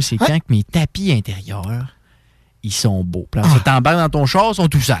j'aime, là, c'est quand que mes tapis intérieurs, ils sont beaux. Puis là, tu t'embarques dans ton char, ils sont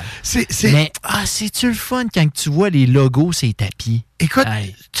tout sales. Mais, c'est-tu le fun quand tu vois les logos, ces tapis? Écoute,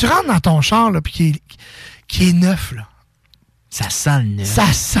 tu rentres dans ton char, là, puis qui est neuf, là. Ça sent le neuf.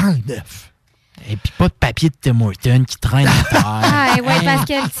 Ça sent le neuf. Et puis pas de papier de Tim Hortons qui traîne à terre. Ah, oui, parce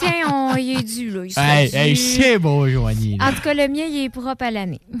que le tien, il est dû, là. C'est beau, Joanie. En tout cas, le mien, il est propre à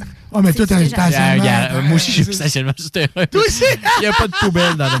l'année. Oh, mais toi, t'as un stationnement. Moi aussi, j'ai un stationnement souterrain. Toi aussi? Il n'y a pas de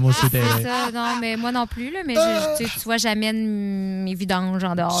poubelle dans mon souterrain. C'est ça, non, mais moi non plus, là. Mais tu vois, j'amène mes vidanges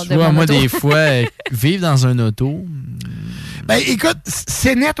en dehors de Tu vois, mon moi, auto. des fois, vivre dans un auto, Ben, écoute,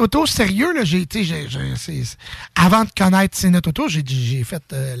 CNET Auto, sérieux, là, avant de connaître CNET Auto, j'ai fait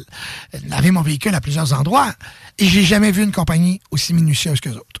laver mon véhicule à plusieurs endroits et j'ai jamais vu une compagnie aussi minutieuse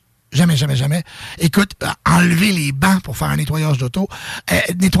qu'eux autres. Jamais, jamais, jamais. Écoute, enlever les bancs pour faire un nettoyage d'auto,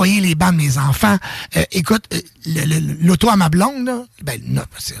 nettoyer les bancs de mes enfants. Écoute, l'auto à ma blonde, là,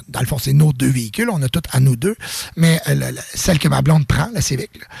 dans le fond, c'est nos 2 véhicules, on a tout à nous 2, mais celle que ma blonde prend, la Civic,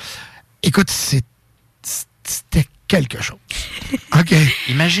 là, écoute, c'était quelque chose. OK.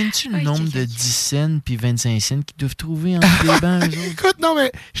 Imagines-tu le nombre de 10 cents puis 25 cents qu'ils doivent trouver entre les bancs, eux autres? Écoute, non,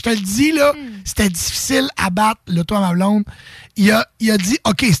 mais je te le dis, là, c'était difficile à battre l'auto à ma blonde. Il a dit,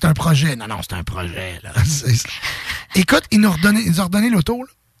 OK, c'est un projet. Non, c'est un projet, là. Écoute, il nous a redonné l'auto, là.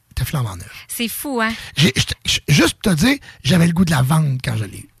 C'était flambant neuf. C'est fou, hein? Juste pour te dire, j'avais le goût de la vendre quand je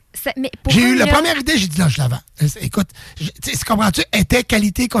l'ai eu. J'ai eu la première idée, j'ai dit, là, je la vends. Écoute, comprends-tu, était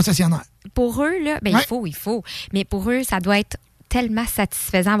qualité concessionnaire. Pour eux, là, ben, il faut. Mais pour eux, ça doit être tellement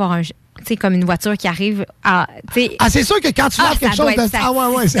satisfaisant d'avoir comme une voiture qui arrive à. C'est sûr que quand tu laves quelque chose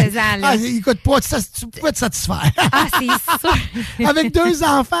de. Écoute, tu peux te satisfaire. C'est sûr. Avec 2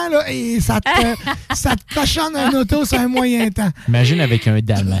 enfants, là, et ça te cochonne un auto sur un moyen temps. Imagine avec un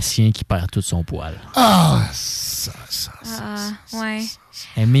dalmatien qui perd tout son poil. Ouais.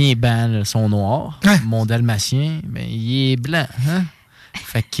 Mes bancs sont noirs. Mon dalmatien, il est blanc. Hein?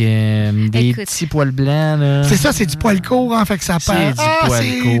 Fait que des petits poils blancs, là. C'est ça, c'est du poil court, hein, fait que ça perd. C'est du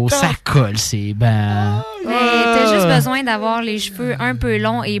poil court, ça colle, c'est bancs. Mais t'as juste besoin d'avoir les cheveux un peu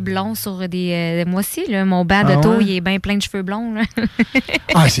longs et blonds sur des... moi aussi, là, mon banc d'auto, il est bien plein de cheveux blonds, là.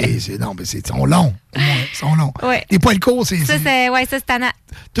 Ils sont longs. Ils sont longs. Ouais. Les poils courts, c'est... Ça, c'est tannant.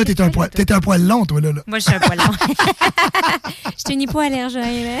 Toi, t'es un poil long, toi, là. Moi, je suis un poil long. Je suis une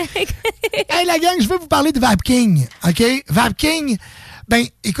hypoallergène, là. Hey, la gang, je veux vous parler de Vapking, OK? Vapking... Ben,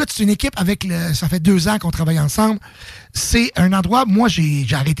 écoute, c'est une équipe avec ça fait 2 ans qu'on travaille ensemble. C'est un endroit, moi, j'ai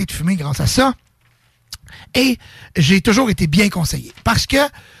arrêté de fumer grâce à ça. Et j'ai toujours été bien conseillé. Parce que,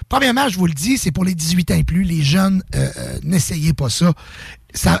 premièrement, je vous le dis, c'est pour les 18 ans et plus. Les jeunes, n'essayez pas ça.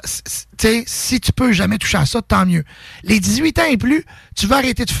 Si tu peux jamais toucher à ça, tant mieux. Les 18 ans et plus, tu veux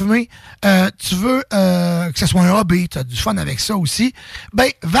arrêter de fumer, tu veux que ce soit un hobby, tu as du fun avec ça aussi, ben,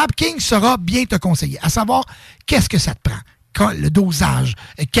 Vapking saura bien te conseiller. À savoir, qu'est-ce que ça te prend? Le dosage,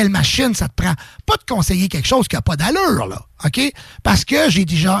 quelle machine ça te prend. Pas de conseiller quelque chose qui n'a pas d'allure, là, OK? Parce que j'ai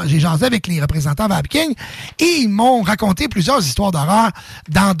jasé avec les représentants Vapking et ils m'ont raconté plusieurs histoires d'horreur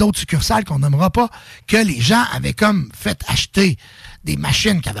dans d'autres succursales qu'on nommera pas, que les gens avaient comme fait acheter des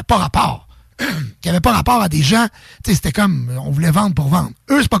machines qui n'avaient pas rapport. Qui n'avaient pas rapport à des gens. Tu sais, c'était comme, on voulait vendre pour vendre.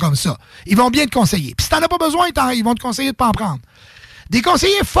 Eux, c'est pas comme ça. Ils vont bien te conseiller. Puis si t'en as pas besoin, ils vont te conseiller de pas en prendre. Des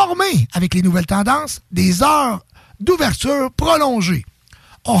conseillers formés avec les nouvelles tendances, des heures d'ouverture prolongée.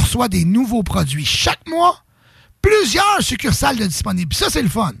 On reçoit des nouveaux produits chaque mois, plusieurs succursales de disponibles. Ça, c'est le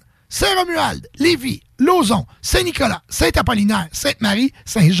fun. Saint-Romuald, Lévis, Lauson, Saint-Nicolas, Saint-Apollinaire, Sainte-Marie,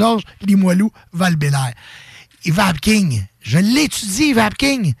 Saint-Georges, Limoilou, Val-Bélair. Et Vapking, je l'étudie,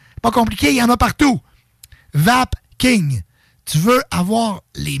 Vapking. Pas compliqué, il y en a partout. Vapking. Tu veux avoir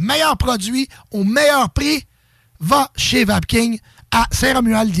les meilleurs produits au meilleur prix? Va chez Vapking à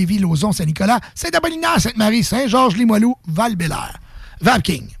Saint-Romuald, Lévis, Lauson, Saint-Nicolas, Saint-Apollinaire, Sainte-Marie, Saint-Georges, Limoilou, Val-Bélair.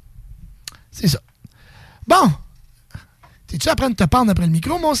 Vapking. C'est ça. Bon. T'es-tu à prendre de te pendre après le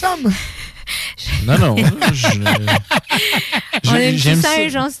micro, mon Sam? Non. On a une petite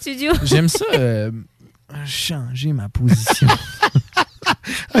singe en studio. J'aime ça changer ma position.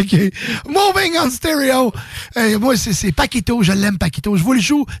 OK. Moving on stereo. Moi, c'est Paquito. Je l'aime, Paquito. Je vous le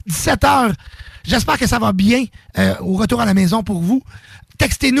joue 17h. J'espère que ça va bien au retour à la maison pour vous.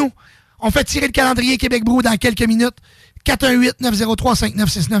 Textez-nous. On fait tirer le calendrier Québec Brou dans quelques minutes.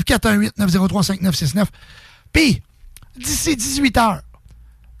 418-903-5969. 418-903-5969. Puis, d'ici 18h,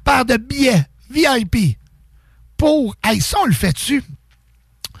 paire de billets VIP pour... Hey, ça, on le fait-tu?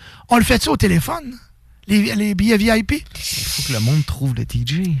 On le fait-tu au téléphone? Les billets VIP? Il faut que le monde trouve le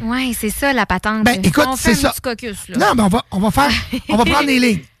TJ. Oui, c'est ça, la patente. Ben, écoute, on fait c'est ça. Un petit caucus, là. Non, mais on va prendre des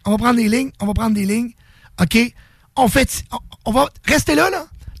lignes. On va prendre des lignes. OK? On va rester là.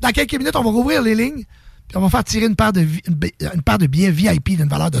 Dans quelques minutes, on va rouvrir les lignes. Puis on va faire tirer une paire de billets VIP d'une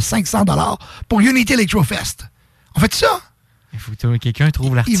valeur de 500$ pour Unity Electrofest. On fait ça? Il faut que quelqu'un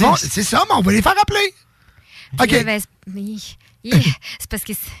trouve l'artiste. C'est ça, mais on va les faire appeler. OK. C'est parce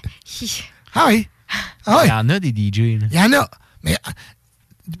que... Ah oui. Il y en a des DJ. Il y en a. Mais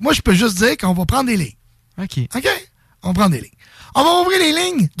moi, je peux juste dire qu'on va prendre des lignes. OK. On va prendre des lignes. On va ouvrir les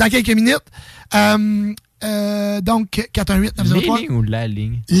lignes dans quelques minutes. Donc, 418-903. Les lignes ou la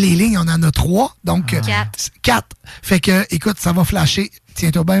ligne? Les lignes, on en a 3. Donc, 4. Fait que, écoute, ça va flasher.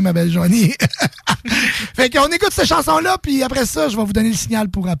 Tiens-toi bien, ma belle Joanie. Fait qu'on écoute cette chanson-là, puis après ça, je vais vous donner le signal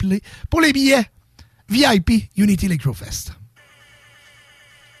pour appeler pour les billets VIP Unity Electrofest.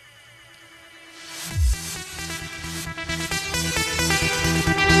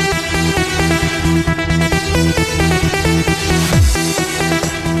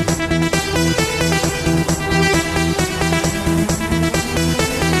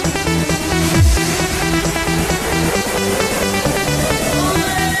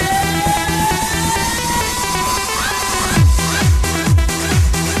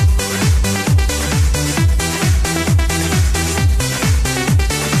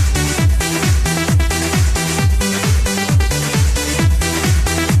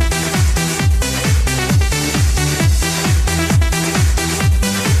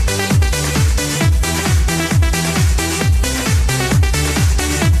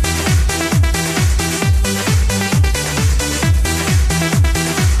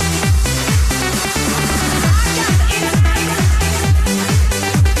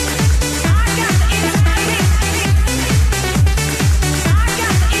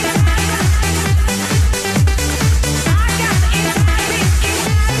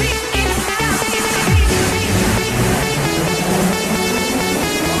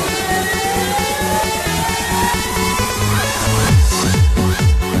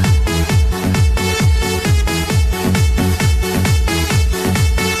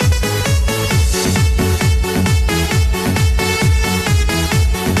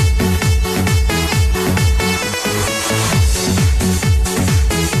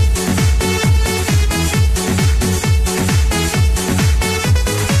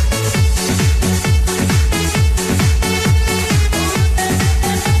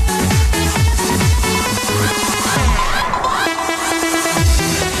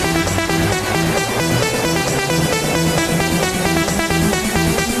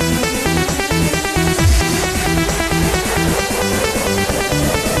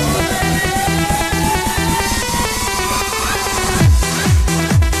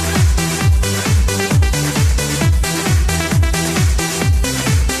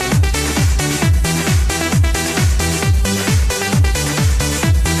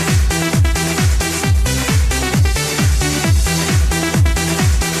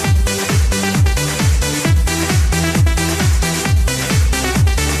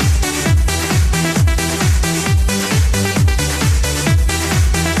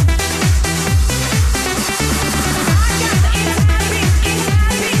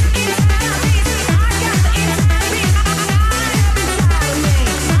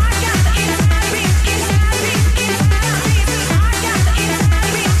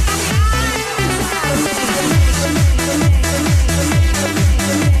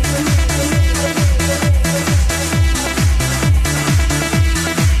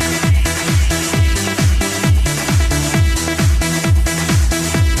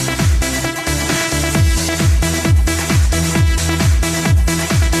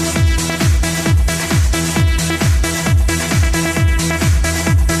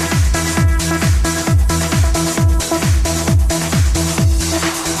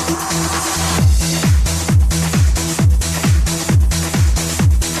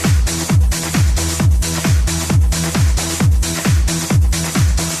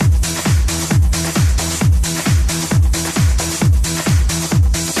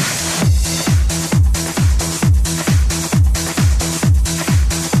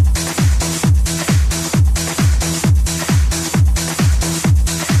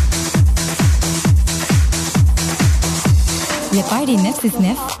 Le Party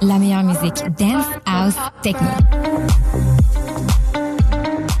 969, la meilleure musique dance, house, techno.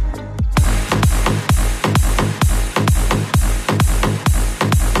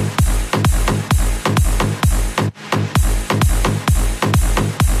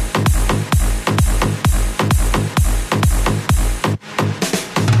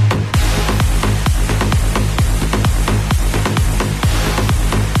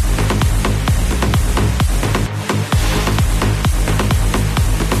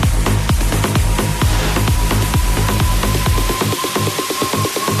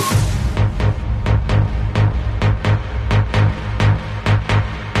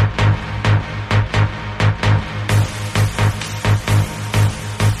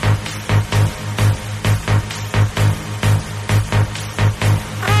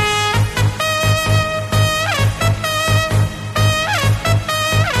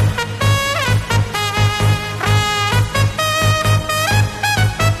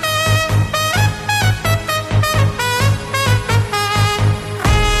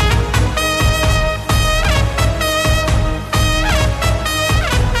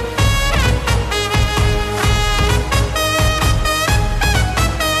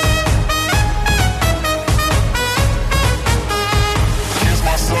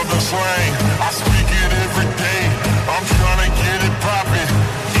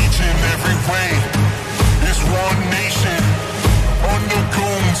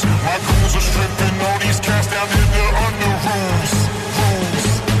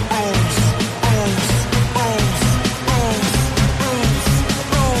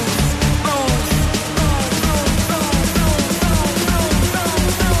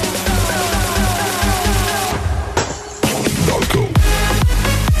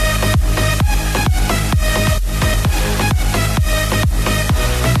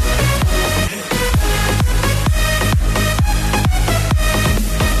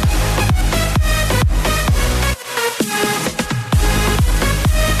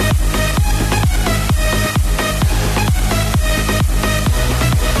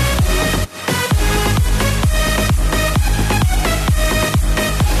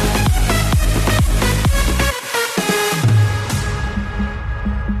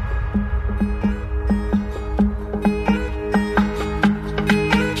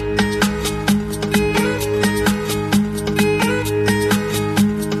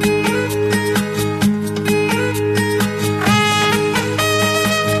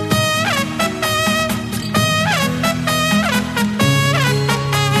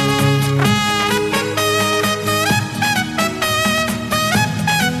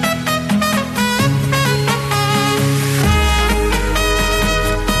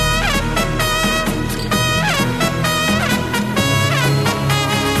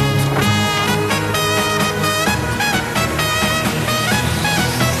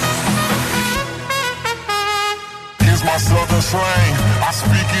 slang, I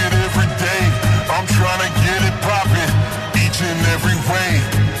speak it every day. I'm trying to get it poppin', each and every way.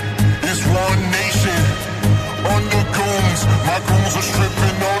 It's one nation, under goons. My goons are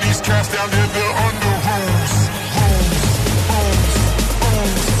stripping all these cats down to the under rules.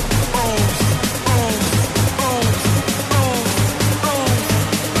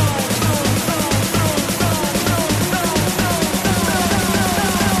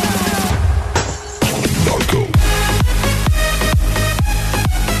 Narco.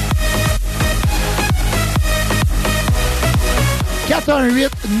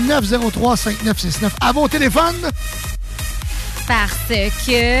 418-903-5969. À vos téléphones. Parce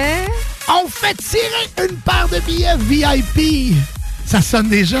que... On fait tirer une paire de billets VIP. Ça sonne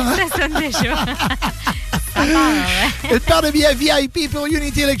déjà, hein? Ça sonne déjà. Une paire de billets VIP pour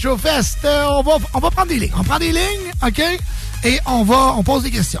Unity Electrofest. On va prendre des lignes. On prend des lignes, OK? Et on pose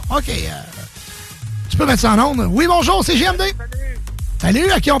des questions. OK. Tu peux mettre ça en onde? Oui, bonjour, c'est GMD.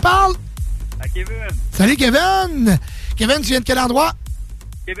 Salut, à qui on parle? À Kevin. Salut, Kevin. Kevin, tu viens de quel endroit?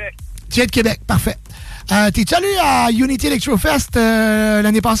 Québec. Tu viens de Québec, parfait. T'es-tu allé à Unity Electrofest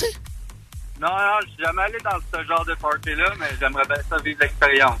l'année passée? Non, je suis jamais allé dans ce genre de party-là, mais j'aimerais bien ça vivre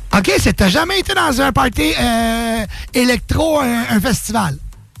l'expérience. OK, t'as jamais été dans un party électro, un festival?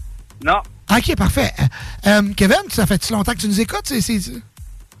 Non. OK, parfait. Kevin, ça fait-tu longtemps que tu nous écoutes?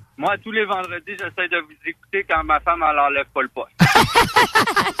 Moi, tous les vendredis, j'essaie de vous écouter quand ma femme, elle enlève pas le poste.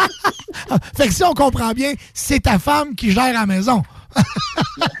 Fait que si on comprend bien, c'est ta femme qui gère la maison.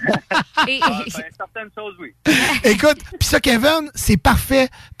 Certaines choses, oui. Écoute, pis ça, Kevin, c'est parfait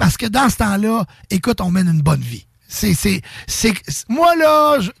parce que dans ce temps-là, écoute, on mène une bonne vie. Moi,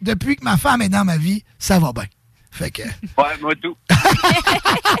 là, depuis que ma femme est dans ma vie, ça va bien. Fait que... Ouais, moi tout.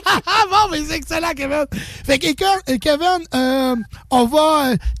 Bon, mais c'est excellent, Kevin. Fait que, Kevin, on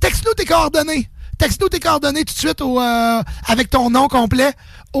va... texte-nous tes coordonnées. Texte-nous tes coordonnées tout de suite avec ton nom complet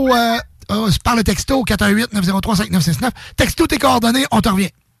par le texto au 418-903-5969. Texte-nous tes coordonnées, on te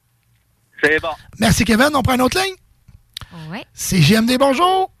revient. C'est bon. Merci, Kevin. On prend une autre ligne? Oui. C'est GMD,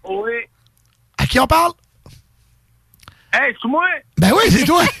 bonjour. Oui. À qui on parle? Hey, c'est moi? Ben oui, c'est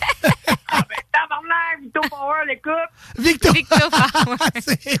toi. Tabarnak, Victo Power, l'écoute. Victo Power.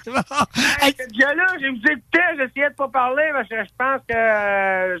 C'est bon. Hey, déjà-là, je vous écoutais, j'essayais de pas parler parce que je pense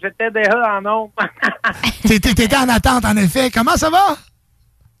que j'étais déjà en ombre. T'étais en attente, en effet. Comment ça va?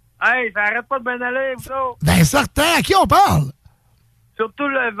 Hey, ça arrête pas de bien aller, vous autres. Ben certain. À qui on parle? Surtout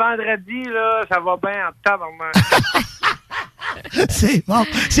le vendredi, là, ça va bien en tabarnak. C'est bon.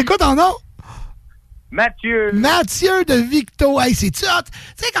 C'est quoi ton nom? Mathieu. Mathieu de Victo. Hey, c'est-tu hot? Tu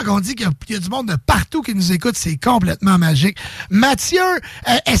sais, quand on dit qu'il y a du monde de partout qui nous écoute, c'est complètement magique. Mathieu,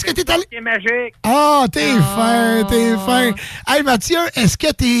 est-ce que t'es allé... C'est magique. Oh, t'es fin. Hey, Mathieu, est-ce que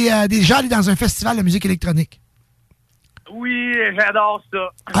t'es déjà allé dans un festival de musique électronique? Oui, j'adore ça.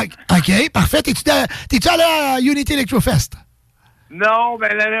 OK, parfait. T'es-tu allé à Unity Electrofest? Non,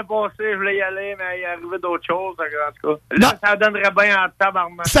 ben l'année passée, je voulais y aller, mais il arrivait d'autres choses, en tout cas. Là, ça donnerait bien en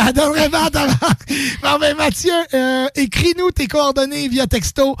tabarnak. Ça donnerait bien en tabarnak. Bon, ben Mathieu, écris-nous tes coordonnées via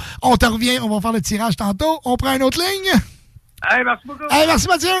texto. On te revient, on va faire le tirage tantôt. On prend une autre ligne? Hey, merci beaucoup. Hey, merci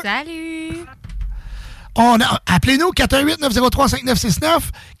Mathieu. Salut. Appelez-nous, 418-903-5969.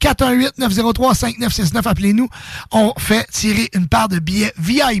 418-903-5969. Appelez-nous. On fait tirer une paire de billets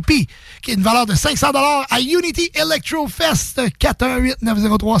VIP qui a une valeur de 500 $ à Unity Electrofest.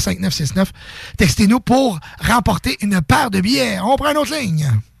 418-903-5969. Textez-nous pour remporter une paire de billets. On prend une autre ligne.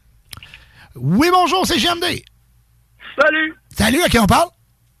 Oui, bonjour, c'est GMD. Salut. Salut, à qui on parle?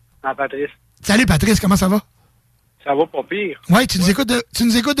 Ah, Patrice. Salut, Patrice, comment ça va? Ça va pas pire. Oui, tu nous écoutes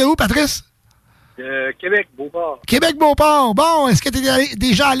de où, Patrice? Québec, Beauport. Québec, Beauport. Bon, est-ce que tu es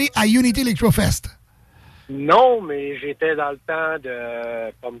déjà allé à Unity Electrofest? Non, mais j'étais dans le temps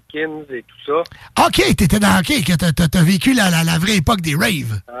de Pumpkins et tout ça. OK, t'étais dans... OK, que t'as vécu la vraie époque des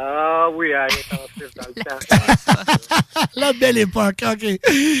raves. Ah oui, à intensif dans le temps. La belle époque, OK.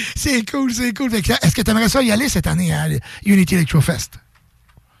 C'est cool. Est-ce que t'aimerais ça y aller cette année à Unity Electrofest?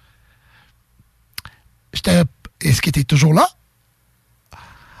 Est-ce que t'es toujours là?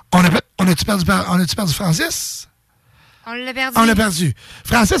 On a-tu perdu Francis? On l'a perdu. On l'a perdu.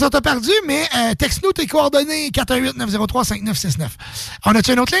 Francis, on t'a perdu, mais texte-nous tes coordonnées 418-903-5969. On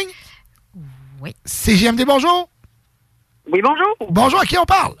a-tu une autre ligne? Oui. C'est GMD, bonjour. Oui, bonjour. Bonjour, à qui on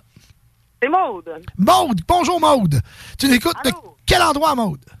parle? C'est Maude. Maude, bonjour Maude. Tu n'écoutes de quel endroit,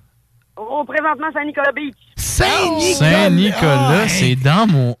 Maude? présentement, Saint-Nicolas Beach. Saint-Nicolas, c'est dans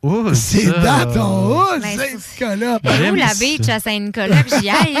mon hood. C'est dans ton hood, Saint-Nicolas. Où la beach à Saint-Nicolas, que j'y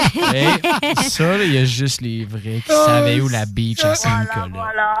aille? Ça, il y a juste les vrais qui savaient où la beach à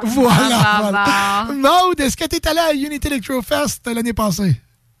Saint-Nicolas. Voilà. Maud, est-ce que tu es allé à Unity Electrofest l'année passée?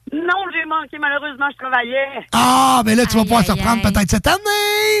 Non, j'ai manqué. Malheureusement, je travaillais. Ah, mais là, tu vas pouvoir te reprendre peut-être cette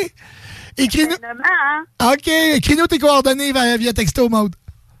année. Écris-nous. OK, écris-nous tes coordonnées via texto, Maud.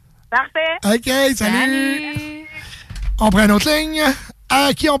 Parfait. OK, salut. On prend une autre ligne.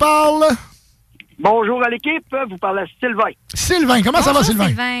 À qui on parle? Bonjour à l'équipe. Vous parlez à Sylvain. Sylvain, comment ça va,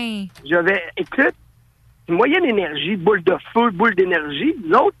 Sylvain? Écoute, moyenne énergie, boule de feu, boule d'énergie.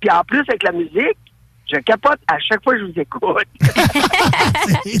 L'autre, puis en plus, avec la musique, je capote à chaque fois que je vous écoute. Vous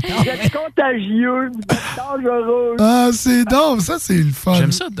êtes contagieux, vous êtes dangereux. Ah, c'est drôle, ça, c'est le fun.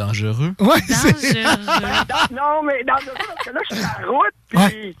 J'aime ça, dangereux. Ouais, Non, mais dangereux, parce que là, je suis sur la route, puis,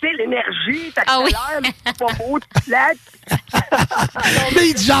 tu sais, l'énergie, t'accélères, mais c'est pas beau, tu plaques. Mais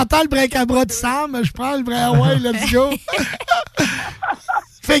il dit, j'entends le break-à-bras de Sam, je prends le vrai, ouais, let's go.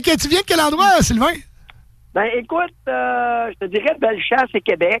 Fait que tu viens de quel endroit, Sylvain? Ben, écoute, je te dirais Bellechasse et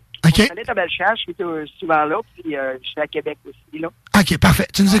Québec. OK. On est à Bellechasse, je suis souvent là, puis je suis à Québec aussi, là. OK, parfait.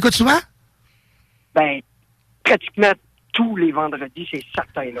 Tu nous écoutes souvent? Ben, pratiquement tous les vendredis, c'est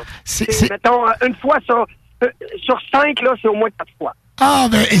certain, là. Mettons, une fois sur 5, là, c'est au moins 4 fois. Ah,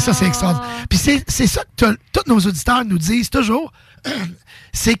 ben, et ça, c'est extraordinaire. Puis c'est ça que tous nos auditeurs nous disent toujours,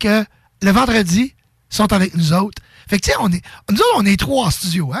 c'est que le vendredi, ils sont avec nous autres. Fait que, tu sais, nous autres, on est 3 en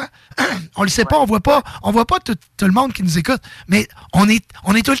studio, hein? On le sait pas, on voit pas tout le monde qui nous écoute, mais on est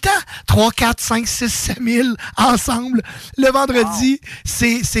tout le temps 3, 4, 5, 6, 7 000 ensemble. Le vendredi,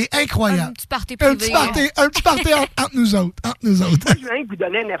 c'est incroyable. Un petit party privé. Un petit party entre nous autres. Moi, je viens de vous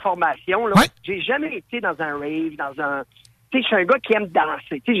donner une information, là. Ouais. J'ai jamais été dans un rave, tu sais, je suis un gars qui aime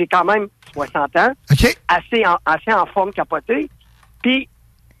danser. Tu sais, j'ai quand même 60 ans. OK. Assez en forme capotée. Puis,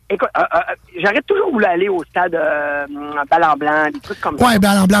 écoute, j'arrête toujours voulu aller au stade Balle en Blanc, des trucs comme ça. Ouais,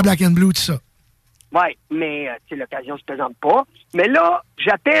 Balle en Blanc, Black and Blue, tout ça. Ouais, mais tu sais, l'occasion se présente pas. Mais là,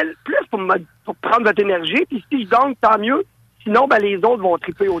 j'appelle plus pour prendre votre énergie, puis si je gagne, tant mieux. Sinon, ben, les autres vont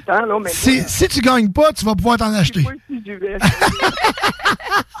triper autant. Là, mais si tu gagnes pas, tu vas pouvoir t'en acheter.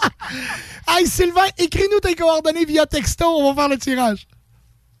 Hey, Sylvain, écris-nous tes coordonnées via texto. On va faire le tirage.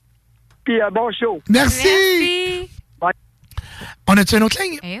 Puis bon show. Merci. Ouais. On a-tu une autre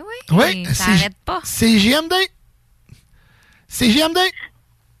ligne? Eh oui. Oui. Ça n'arrête pas. C'est JMD. C'est JMD.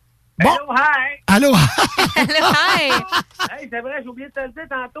 Bon. Allô, hi. Allô. Allô, hi. Hey, c'est vrai, j'ai oublié de te le dire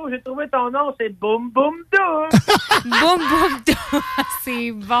tantôt. J'ai trouvé ton nom, c'est Boum Boum Doum. Boum Boum Doum.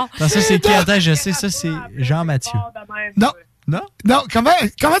 C'est bon. Non, ça, c'est qui? Attends, je sais, ça, c'est Jean-Mathieu. Non. Non? Non, comment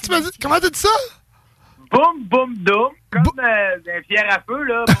tu m'as dit? Comment tu dis ça? Boum Boum Doum. Comme un fier à feu,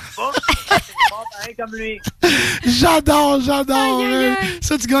 là. Boum Boum. C'est bon, pareil comme lui. J'adore.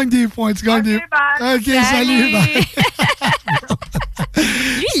 Ça, tu gagnes des points. Tu gagnes des points. OK, salut. Bye.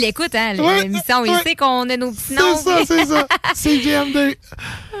 Lui, il écoute, hein, l'émission. Il sait qu'on a nos petits noms. C'est ça. C'est GMD.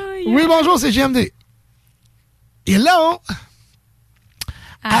 Oui, bonjour, c'est GMD. Hello.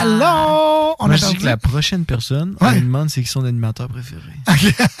 Allô? Moi, je dis que la prochaine personne, on lui demande c'est qui son animateur préféré.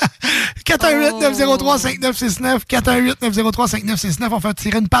 OK. 418-903-5969. 418-903-5969. On fait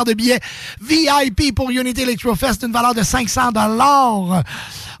tirer une part de billets VIP pour Unity Electrofest d'une valeur de 500 $.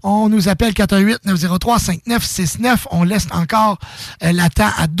 On nous appelle 418-903-5969. On laisse encore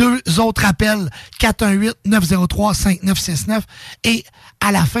l'attente à 2 autres appels. 418-903-5969. Et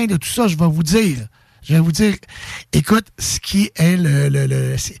à la fin de tout ça, je vais vous dire, écoute, ce qui est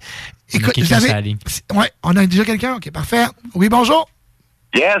écoute, ouais, on a déjà quelqu'un? OK, parfait. Oui, bonjour.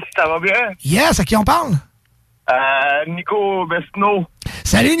 Yes, ça va bien? Yes, à qui on parle? Nico Bestineau.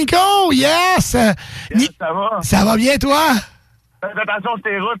 Salut, Nico! Yes! Ça va? Ça va bien, toi? Fais attention sur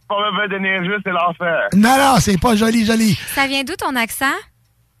tes routes, pas besoin d'énergie, c'est l'enfer. Non, c'est pas joli. Ça vient d'où ton accent?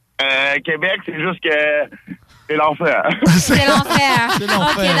 Québec, c'est juste que c'est l'enfer. C'est l'enfer.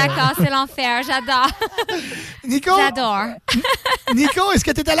 OK, d'accord, c'est l'enfer. J'adore. Nico? J'adore. Nico, est-ce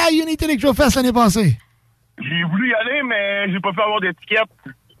que tu es allé à Unity Electrofest l'année passée? J'ai voulu y aller, mais j'ai pas pu avoir d'étiquette.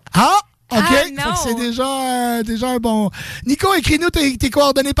 Ah! OK. Ah, non. C'est déjà un bon... Nico, écris-nous tes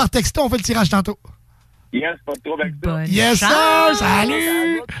coordonnées par texto. On fait le tirage tantôt. Yes, pas de trouble avec ça. Yes, sir!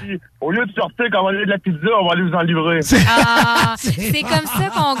 Salut! Au lieu de sortir quand on va aller de la pizza, on va aller vous en livrer. Ah, c'est comme ça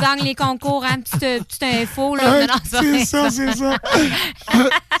qu'on gagne les concours, hein? Petite info, là. C'est ça.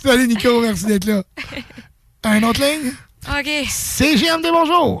 Salut, Nico, merci d'être là. Un autre ligne? OK. C'est GMD,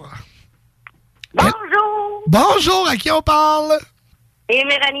 bonjour. Bonjour. Bonjour, à qui on parle? Et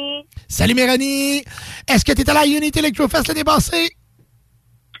Méranie. Salut, Méranie. Est-ce que tu es allé à Unity Electrofest l'année passée?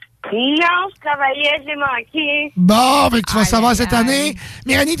 Non, je travaillais, j'ai manqué. Bon, fait que tu vas savoir cette année.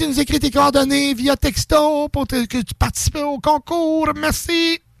 Mélanie, tu nous écris tes coordonnées via texto pour que tu participes au concours.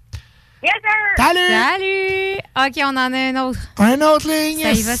 Merci. Yes, sir. Salut. OK, on en a un autre. Un autre ligne.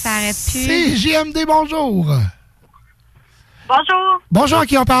 Ça y va, ça arrête plus. C'est JMD, bonjour. Bonjour. Bonjour, à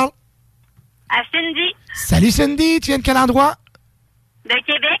qui on parle? À Cindy. Salut Cindy, tu viens de quel endroit? De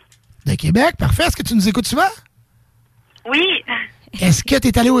Québec. De Québec, parfait. Est-ce que tu nous écoutes souvent? Oui. Est-ce que tu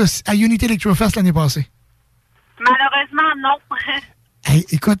es allé à Unity Electrofest l'année passée? Malheureusement, non. Hey,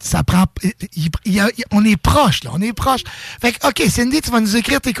 écoute, ça prend... on est proche, là. On est proche. Fait que, OK, Cindy, tu vas nous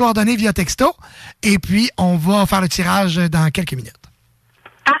écrire tes coordonnées via texto et puis on va faire le tirage dans quelques minutes.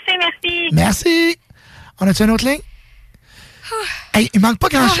 Parfait, merci. Merci. On a-tu une autre ligne? Hey, il manque pas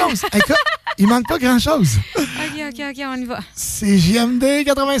grand-chose. Écoute, il manque pas grand-chose. OK, on y va. C'est JMD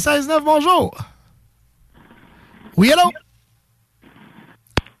 96.9, bonjour. Oui, hello?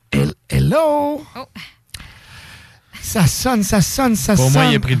 Hello? Oh. Ça sonne. Pour moi,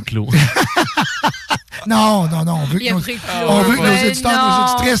 il a pris le clos. Non, on veut que nos éditeurs, nos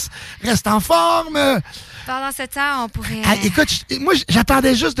éditrices restent en forme. Pendant ce temps, on pourrait... Ah, écoute, moi,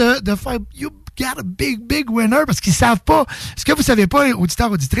 j'attendais juste de faire « You got a big winner » parce qu'ils savent pas. Ce que vous savez pas,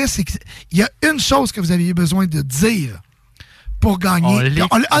 auditeurs, auditrices, c'est qu'il y a une chose que vous aviez besoin de dire pour gagner.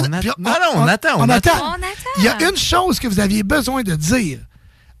 On attend. Il y a une chose que vous aviez besoin de dire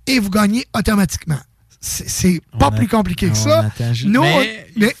et vous gagnez automatiquement. C'est pas plus compliqué que ça. Nous,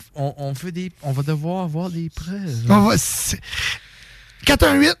 on va devoir avoir des preuves.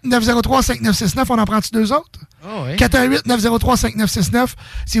 418-903-5969, on en prend-tu deux autres? Oh, oui. 418-903-5969.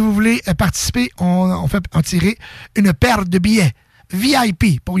 Si vous voulez participer, on fait en tirer une paire de billets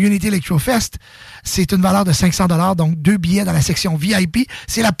VIP pour Unity Electrofest. C'est une valeur de 500 $, donc 2 billets dans la section VIP.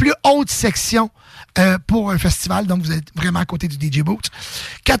 C'est la plus haute section pour un festival, donc vous êtes vraiment à côté du DJ Booth.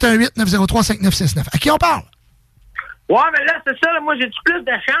 418-903-5969. À qui on parle? Ouais, mais là, c'est ça, là, moi, j'ai-tu plus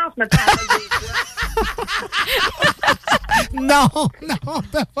de chance maintenant? Non,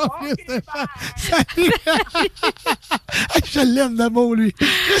 t'as pas plus de chance. Salut! Je l'aime d'amour, lui.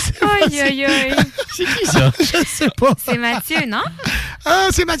 Aïe. C'est qui ça? Je sais pas. C'est Mathieu, non? Ah,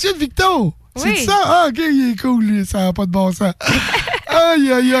 c'est Mathieu de Victo. Oui. C'est ça? Ah, OK, il est cool, lui. Ça n'a pas de bon sens.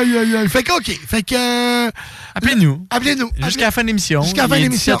 Aïe. Fait que, OK. Fait que... Appelez-nous. Jusqu'à la fin de l'émission. Jusqu'à la fin de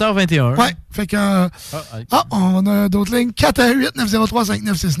l'émission. 17h21. Ouais. Fait que... on a d'autres lignes.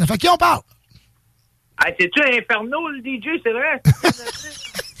 418-903-5969. À qui on parle? Hey, c'est-tu Inferno, le DJ, c'est vrai?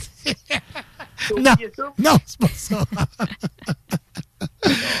 Non, c'est pas ça.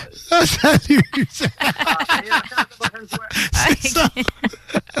 Salut. C'est ça.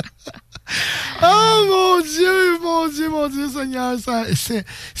 Oh mon Dieu, Seigneur.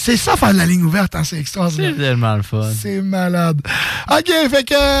 C'est ça faire de la ligne ouverte, hein, c'est extraordinaire. C'est tellement le fun. C'est malade. OK, fait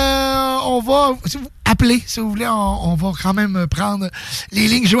que on va appeler, si vous voulez. On va quand même prendre les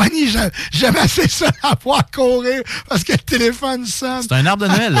lignes. Joanie, j'aime assez ça à voir courir parce que le téléphone sonne. C'est un arbre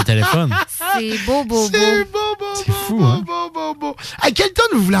de Noël, le téléphone. C'est beau. C'est beau. C'est fou, hein? Beau. À quelle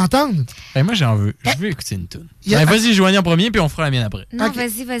tonne vous voulez entendre? Moi, j'en veux. Je veux écouter une tonne. Vas-y, Joanie en premier, puis on fera la mienne après. Non, okay.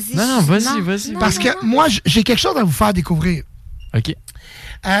 vas-y. Non, vas-y. Parce que moi, j'ai quelque chose à vous faire découvrir. OK.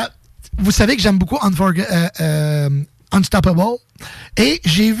 Vous savez que j'aime beaucoup Unstoppable. Et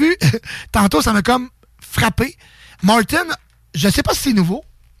j'ai vu, tantôt, ça m'a comme frappé. Martin, je sais pas si c'est nouveau,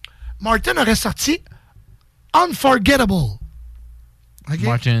 Martin aurait sorti Unforgettable. Okay?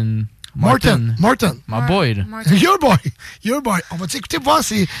 Martin. My boy. Your boy. On va écouter pour voir.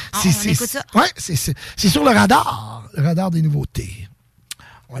 On écoute ça. Ouais, c'est sur le radar des nouveautés.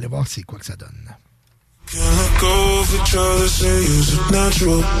 On va aller voir c'est quoi que ça donne. Chemicals each other say is it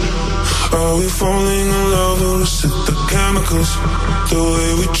natural? Are we falling in love or is it the chemicals? The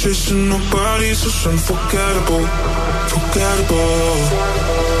way we chasing our bodies is unforgettable.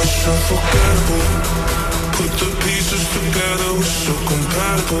 It's unforgettable. Put the pieces together, we're so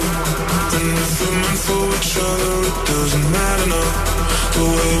compatible. And if we're meant for each other, it doesn't matter now. The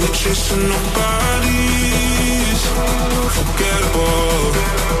way we're chasing our bodies, unforgettable.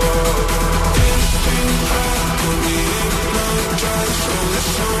 Can we hypnotize? Oh, there's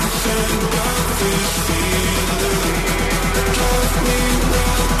something about this feeling. Drive me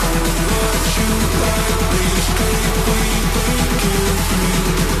wild, call me what you like. Please, can we break it free?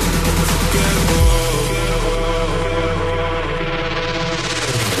 Unforgettable.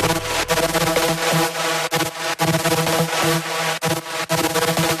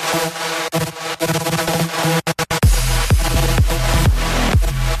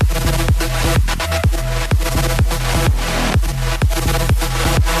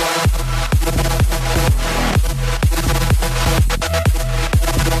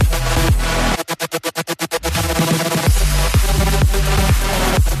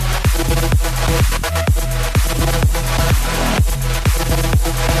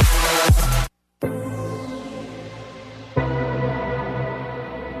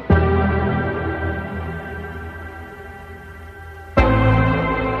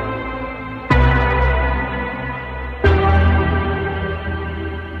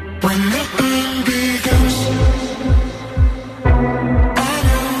 When the pain begins, I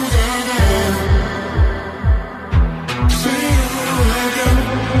know that I'll see you again.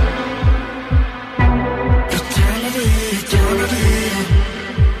 Eternity, eternity,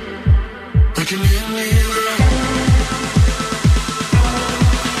 I can leave me there.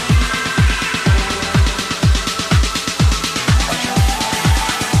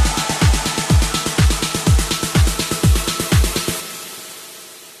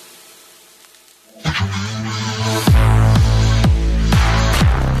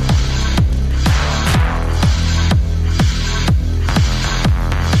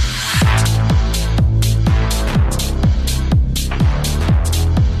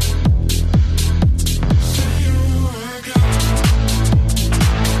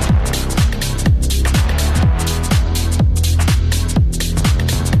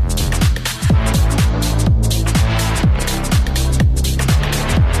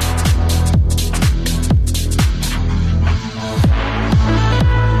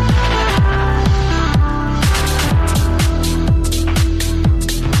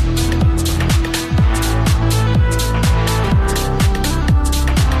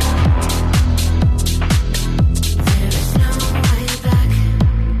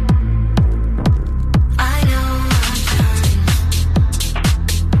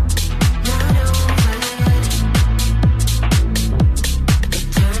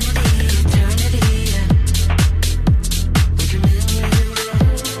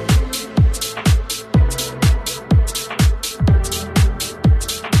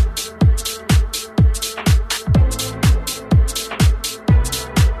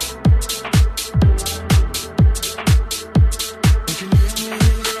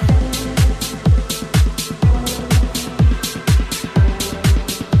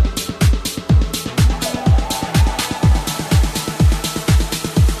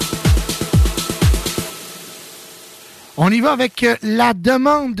 On y va avec la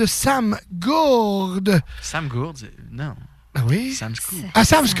demande de Sam Gourde. Sam Gourde? Non. Ah oui? Sam Scoop. Ah,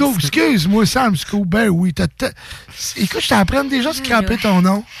 Sam Scoop, excuse-moi, Sam Scoop. Ben oui, écoute, je t'apprends déjà à scraper ton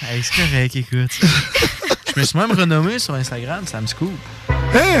nom. Hey, c'est correct, écoute. Je me suis même renommé sur Instagram Sam Scoop.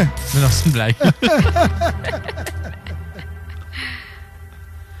 Hein? Mais non, c'est une blague.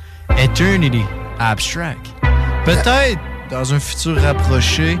 Eternity Abstract. Peut-être, dans un futur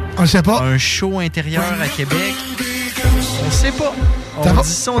rapproché, on sait pas. Un show intérieur à Québec. On sait pas. On dit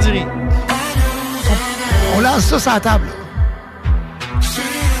ça, on dit rien. On lance ça sur la table.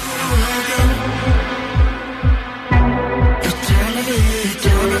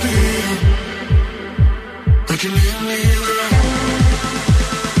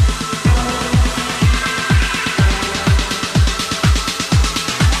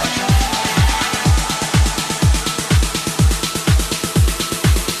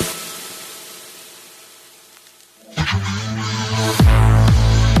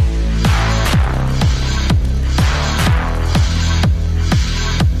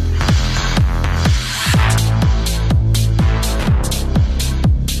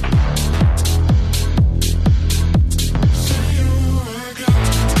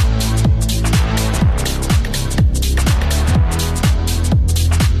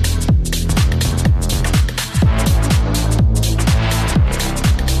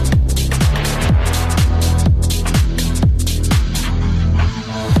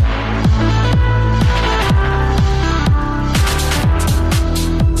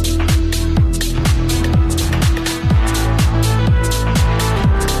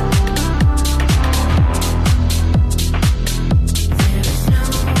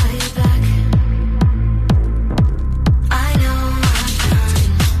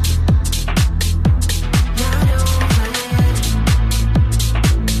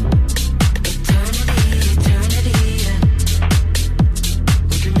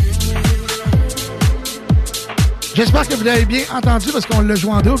 J'espère que vous l'avez bien entendu parce qu'on l'a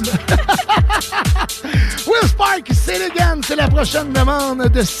joué en double. Will Spark, c'est le gain, c'est la prochaine demande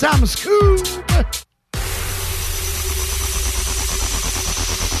de Sam Scoop.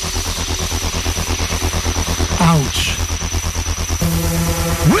 Ouch.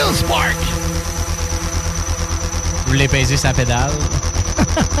 Will Spark. Vous voulez peser sa pédale?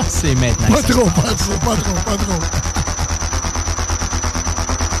 C'est maintenant. Pas trop, pas trop, pas trop, pas trop.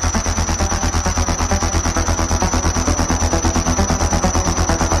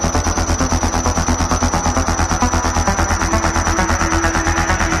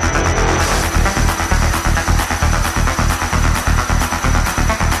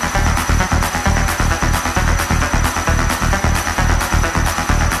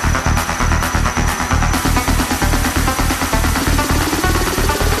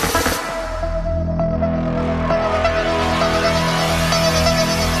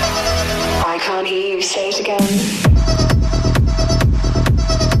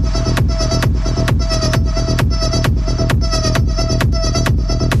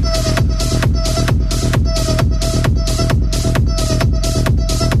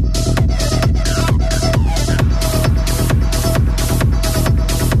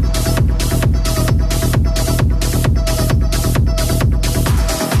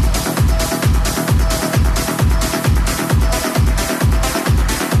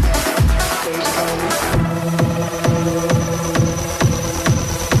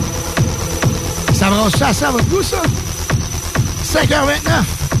 assez à votre goût, ça? 5h29.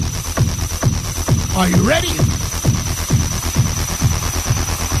 Are you ready?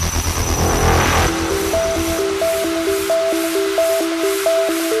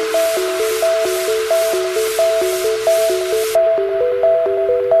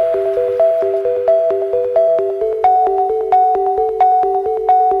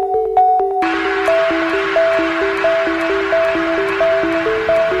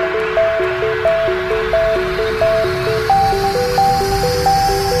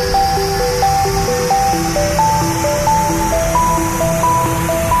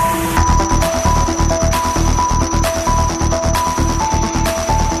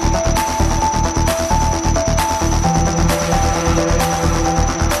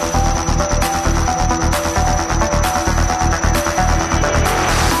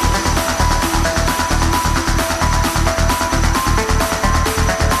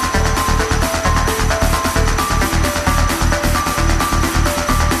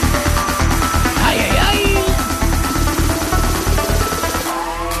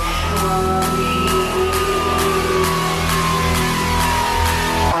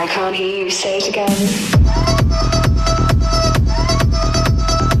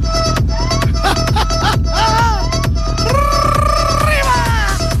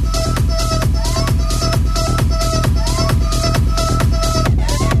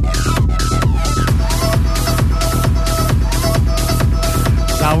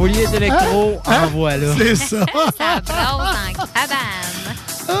 D'électro, en voilà. C'est ça. Ça brosse en cabane.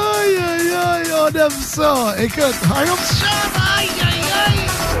 Aïe, aïe, aïe, on aime ça. Écoute, I am sure, aïe, aïe, aïe.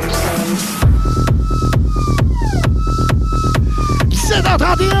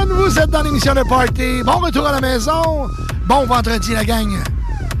 17h31, vous êtes dans l'émission de Party. Bon retour à la maison. Bon vendredi, la gang.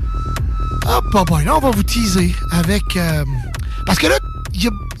 Hop, là, on va vous teaser avec... parce que là,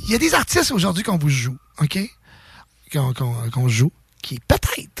 il y a des artistes aujourd'hui qu'on vous joue, OK? Qu'on joue, qui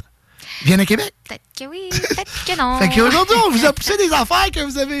peut-être viennent à Québec. Peut-être que oui, peut-être que non. Fait qu'aujourd'hui, on vous a poussé des affaires que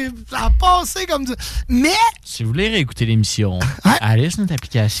vous avez passé comme ça. Mais... Si vous voulez réécouter l'émission, allez sur notre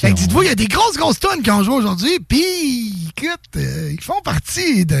application. Fait que dites-vous, il y a des grosses tonnes qui ont joué aujourd'hui, puis écoute, ils font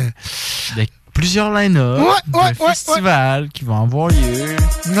partie de plusieurs line-up, de festivals qui vont avoir lieu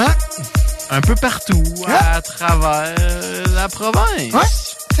un peu partout à travers la province. Ouais,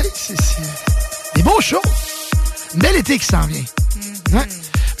 c'est des beaux shows. Une belle été qui s'en vient. Ouais.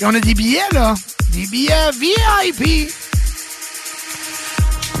 Puis on a des billets, là. Des billets VIP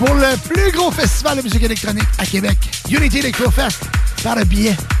pour le plus gros festival de musique électronique à Québec. Unity Electrofest. Faire le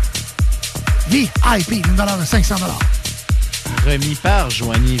billet VIP d'une valeur de 500 $. Remis par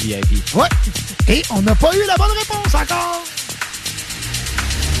Joigny VIP. Ouais. Et on n'a pas eu la bonne réponse encore.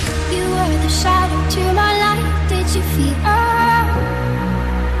 You were the shadow to my light. Did you feel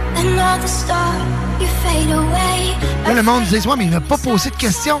another star? You fade away. Là, le monde disait, mais il m'a pas posé de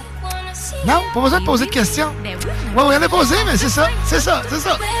questions. Non, pas besoin de poser de questions. Oui, on en a posé, mais c'est ça.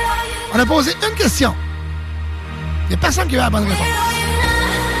 On a posé une question. Il n'y a personne qui a eu la bonne réponse.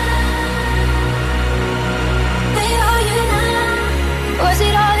 Was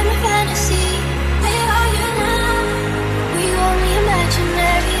it all in a fantasy? Where are you now? We only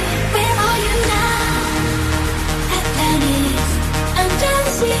imaginary. Where are you now? Atlantis, under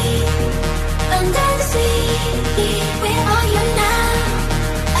the sea, under the sea. Where are you now?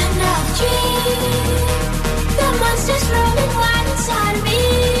 Another dream. The monsters running wild inside of me.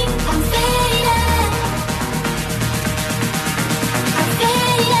 I'm faded. I'm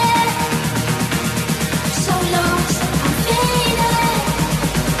faded. So lost. I'm faded.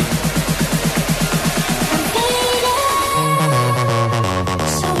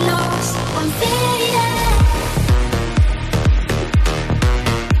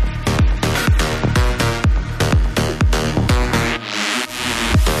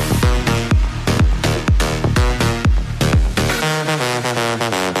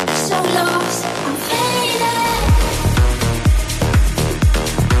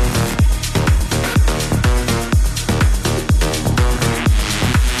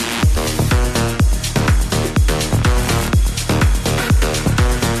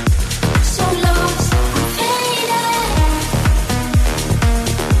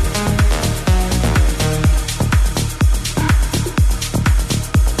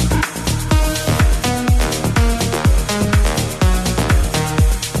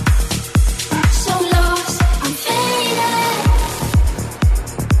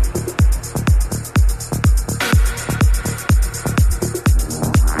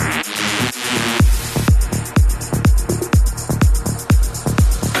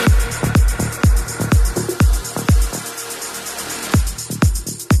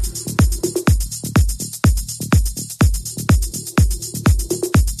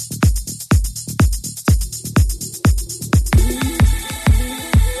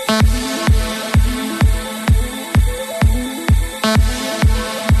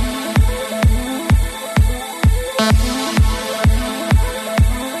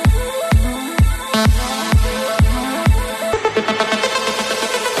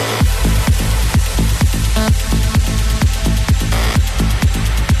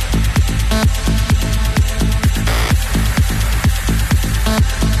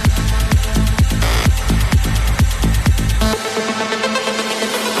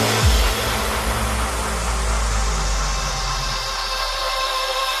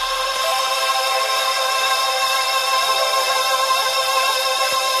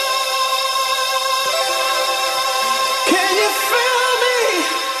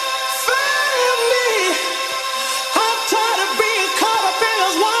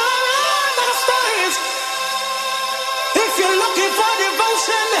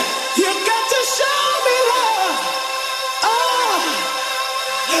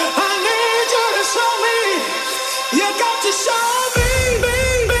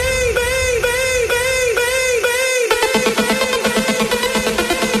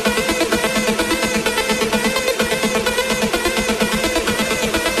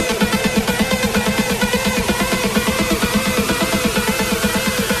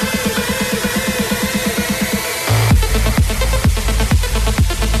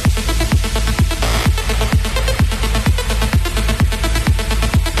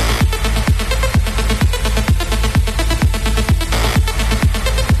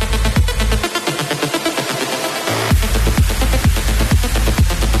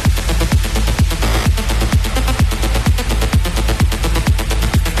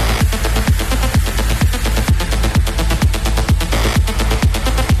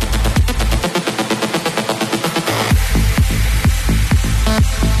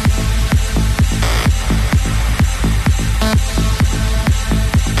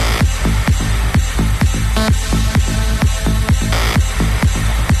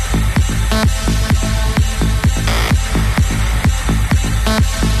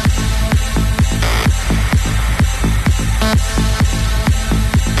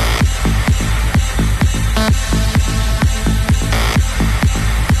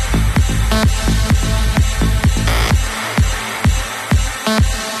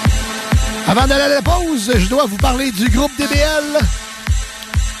 Avant d'aller à la pause, je dois vous parler du groupe DBL.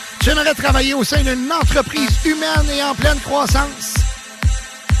 J'aimerais travailler au sein d'une entreprise humaine et en pleine croissance.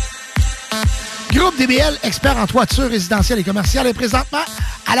 Groupe DBL, expert en toiture résidentielle et commerciale, est présentement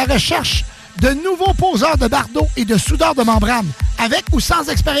à la recherche de nouveaux poseurs de bardeaux et de soudeurs de membrane, avec ou sans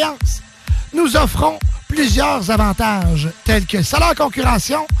expérience. Nous offrons plusieurs avantages, tels que salaire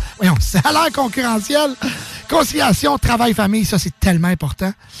concurrentiel, conciliation, travail-famille, ça c'est tellement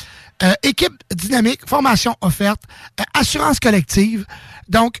important. Équipe dynamique, formation offerte, assurance collective.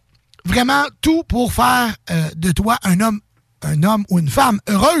 Donc, vraiment tout pour faire de toi un homme ou une femme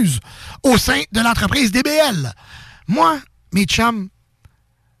heureuse au sein de l'entreprise DBL. Moi, mes chums,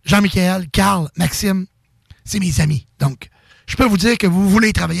 Jean-Michel, Carl, Maxime, c'est mes amis. Donc, je peux vous dire que vous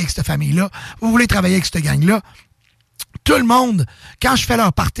voulez travailler avec cette famille-là, vous voulez travailler avec cette gang-là. Tout le monde, quand je fais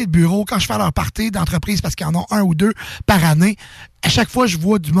leur party de bureau, quand je fais leur party d'entreprise, parce qu'ils en ont 1 ou 2 par année, à chaque fois, je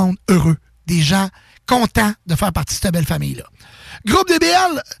vois du monde heureux, des gens contents de faire partie de cette belle famille-là. Groupe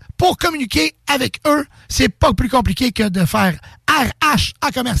DBL, pour communiquer avec eux, c'est pas plus compliqué que de faire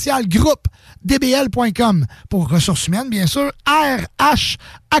RH@groupedbl.com pour ressources humaines, bien sûr,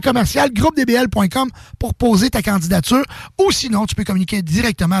 RH@groupedbl.com pour poser ta candidature, ou sinon, tu peux communiquer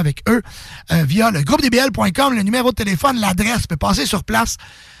directement avec eux via le groupedbl.com, le numéro de téléphone, l'adresse, tu peux passer sur place,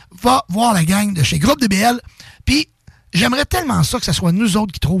 va voir la gang de chez Groupe DBL, puis j'aimerais tellement ça que ce soit nous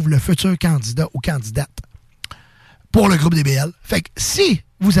autres qui trouvent le futur candidat ou candidate pour le groupe DBL. Fait que si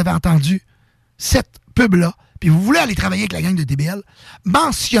vous avez entendu cette pub-là, puis vous voulez aller travailler avec la gang de DBL,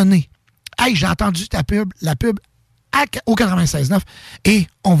 mentionnez « Hey, j'ai entendu la pub au 96.9 et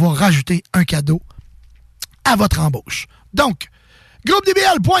on va rajouter un cadeau à votre embauche. » Donc,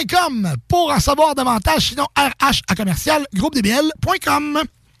 groupedbl.com pour en savoir davantage, sinon RH@groupedbl.com.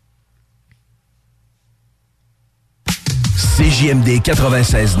 CJMD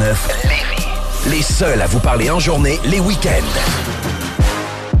 96.9. Les seuls à vous parler en journée, les week-ends.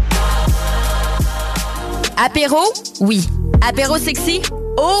 Apéro? Oui. Apéro sexy?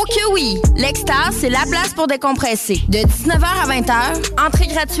 Oh que oui! L'Extase, c'est la place pour décompresser. De 19h à 20h, entrée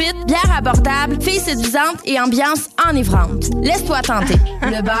gratuite, bière abordable, filles séduisantes et ambiance enivrante. Laisse-toi tenter.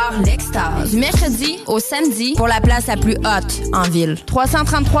 Le bar L'Extase. Du mercredi au samedi pour la place la plus haute en ville.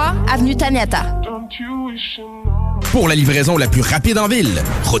 333 avenue Taniata. Pour la livraison la plus rapide en ville,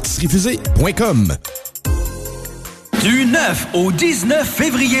 rôtisseriefusée.com. Du 9 au 19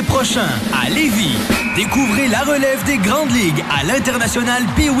 février prochain, à Lévis, découvrez la relève des grandes ligues à l'International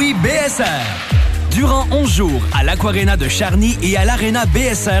Pee-Wee BSR. Durant 11 jours, à l'Aquarena de Charny et à l'Arena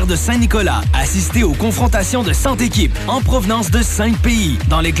BSR de Saint-Nicolas, assistez aux confrontations de 100 équipes en provenance de 5 pays,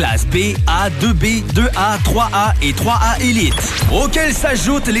 dans les classes B, A, 2B, 2A, 3A et 3A Elite, auxquels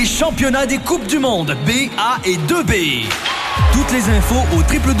s'ajoutent les championnats des Coupes du Monde B, A et 2B. Toutes les infos au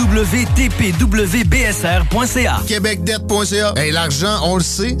www.tpwbsr.ca. Québecdebt.ca. Hey, l'argent, on le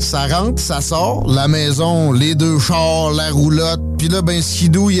sait, ça rentre, ça sort. La maison, les 2 chars, la roulotte. Puis là, ben,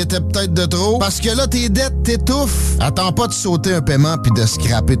 skidou, il était peut-être de trop. Parce que là, tes dettes t'étouffent. Attends pas de sauter un paiement puis de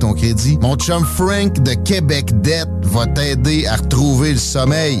scraper ton crédit. Mon chum Frank de Québec Debt va t'aider à retrouver le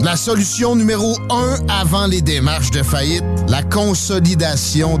sommeil. La solution numéro 1 avant les démarches de faillite, la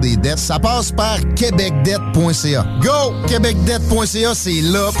consolidation des dettes. Ça passe par québecdebt.ca. Go! Québecdebt.ca, c'est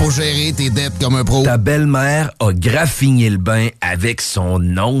là pour gérer tes dettes comme un pro. Ta belle-mère a graffiné le bain avec son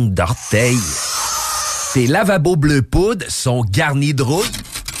ongle d'orteil. Tes lavabos bleu poudre sont garnis de rouille.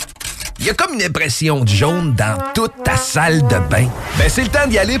 Il y a comme une impression de jaune dans toute ta salle de bain. Ben, c'est le temps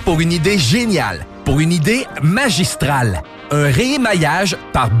d'y aller pour une idée géniale, pour une idée magistrale. Un réémaillage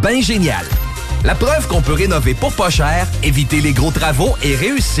par Bain Génial. La preuve qu'on peut rénover pour pas cher, éviter les gros travaux et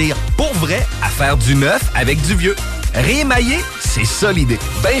réussir pour vrai à faire du neuf avec du vieux. Réémailler, c'est ça l'idée.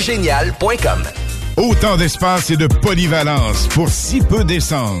 Baingénial.com. Autant d'espace et de polyvalence pour si peu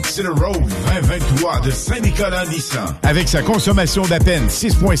d'essence. C'est le Rogue 2023 de Saint-Nicolas Nissan. Avec sa consommation d'à peine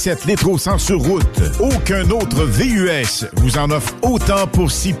 6,7 litres au 100 sur route. Aucun autre VUS vous en offre autant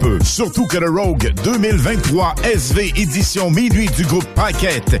pour si peu. Surtout que le Rogue 2023 SV édition minuit du groupe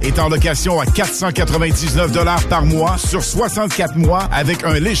Paquette est en location à 499 $ par mois sur 64 mois avec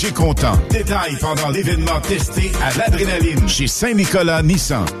un léger comptant. Détail pendant l'événement testé à l'adrénaline chez Saint-Nicolas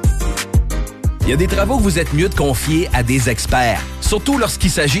Nissan. Il y a des travaux que vous êtes mieux de confier à des experts, surtout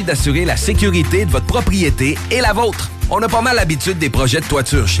lorsqu'il s'agit d'assurer la sécurité de votre propriété et la vôtre. On a pas mal l'habitude des projets de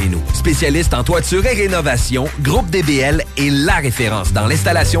toiture chez nous. Spécialiste en toiture et rénovation, Groupe DBL est la référence dans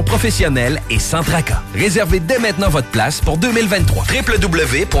l'installation professionnelle et sans tracas. Réservez dès maintenant votre place pour 2023.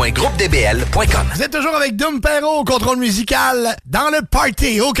 www.groupedbl.com. Vous êtes toujours avec Dom Perrault au contrôle musical dans le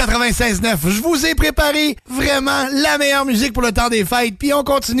party au 96.9. Je vous ai préparé vraiment la meilleure musique pour le temps des fêtes. Puis on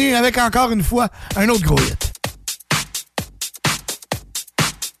continue avec encore une fois un autre gros hit.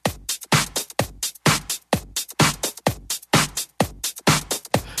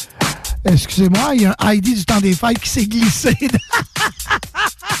 Excusez-moi, il y a un ID du temps des fêtes qui s'est glissé.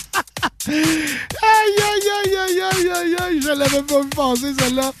 Aïe, aïe, aïe, aïe, aïe, aïe, aïe, je l'avais pas vu passer,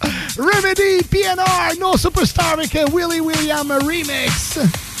 celle-là. Remedy, PNR, No Superstar avec Willie William Remix.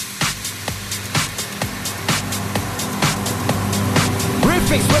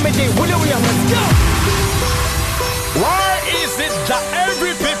 Remix, Remedy, Willie William, let's go! Why is it that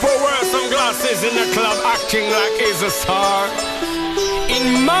every people wear sunglasses in the club acting like he's a star?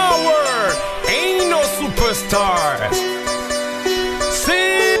 In my world, ain't no superstar.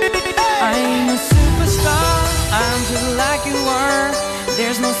 See? I ain't a superstar, I'm just like you are.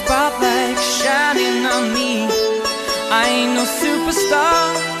 There's no spotlight shining on me. I ain't no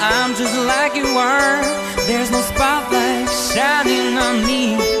superstar, I'm just like you are. There's no spotlight shining on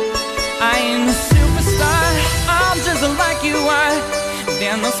me. I ain't a superstar, I'm just like you are.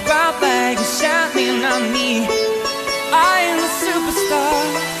 There's no spotlight shining on me. I ain't a superstar,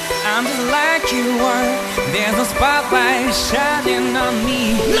 I'm just like you are. There's no spotlight shining on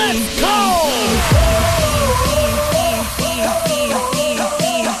me. Let's go!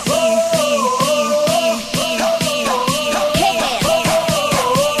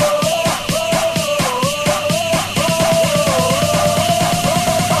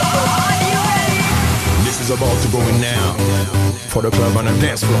 This is about to go in now for the club on the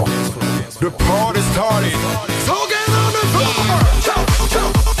dance floor. The party started. So get on the floor.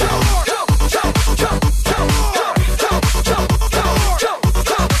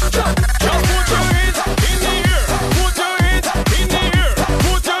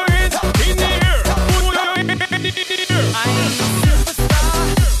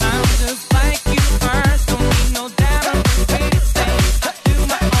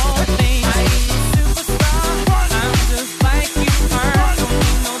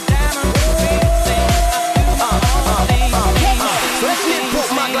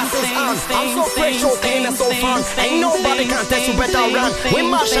 Ain't nobody can test you better run. We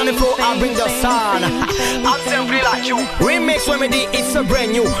march on the floor, I bring the sun. I'm simply like you. Remix Remedy, it's a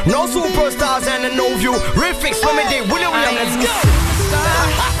brand new. No superstars and no view. Refix Remedy, Willie William, let's go.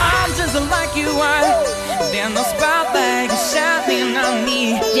 I'm just like you are. There's no spotlight shining on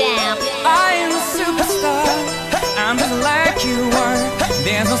me. Yeah. I am a superstar. I'm just like you are.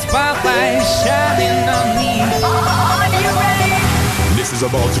 There's no spotlight shining on me. Are you ready? This is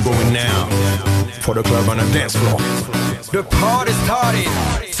about to go in now for the club on the dance floor. The party started.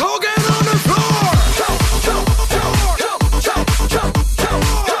 So get on the floor.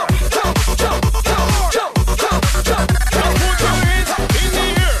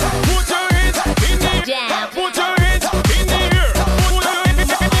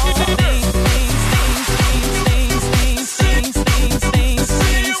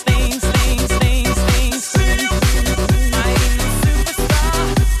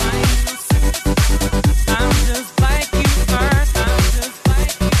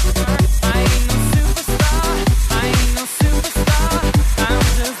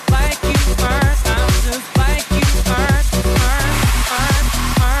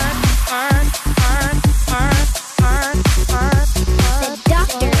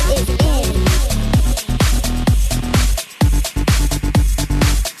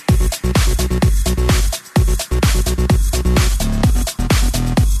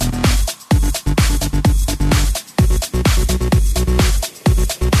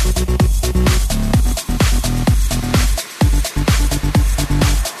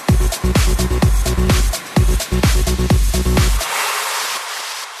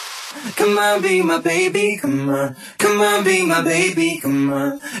 Come on, be my baby, come on. Come on, be my baby, come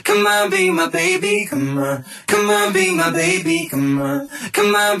on. Come on, be my baby, come on. Come on, be my baby, come on.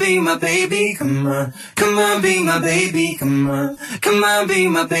 Come on, be my baby, come on. Come on, be my baby, come on. Come on, be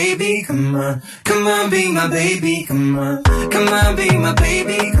my baby, come on. Come on, be my baby, come on. Come on, be my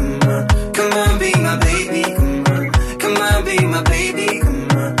baby, come on. Come on, be my baby, come on. Come on, be my baby,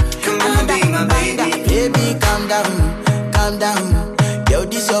 come on. Come on, be my baby. Baby, calm down, calm down. Yo,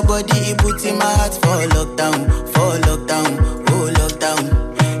 this your body, it puts in my heart for lockdown, oh lockdown.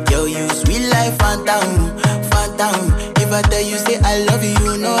 Yo, you sweet life, phantom. If I tell you say I love you,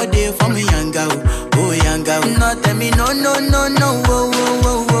 you know they for me, young girl, oh young girl. out. No, tell me no, no, no, no. Oh, oh,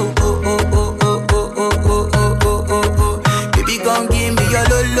 oh, oh, oh, oh, oh, oh, oh, oh, oh, oh, oh, oh. Baby, come give me your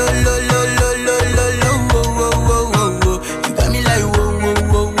lo, lo, lo, lo, lo, lo, lo, lo. Oh, oh, oh, oh, oh. You got me like whoa, whoa,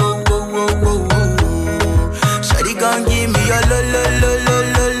 whoa, whoa, whoa, whoa, whoa, whoa. Shawty, come give me your lo, lo, lo, lo,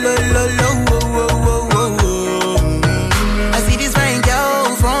 lo, lo, lo, lo. Oh, oh, oh, oh, oh. I see this fine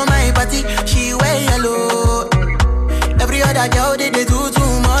girl from my party. She wear yellow. Every other girl they do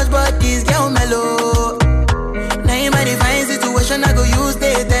too much, but this girl mellow. Now in my divine situation, I go use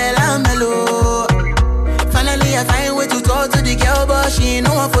they tell I'm mellow. Finally, I find way to talk to the girl, but she ain't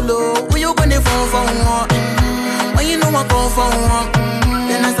no one follow. Who you gonna phone for one? When you know I call for one,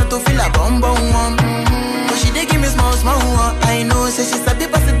 then I start to feel a bum bum one. But she dey give me small small one. I know, say she sabi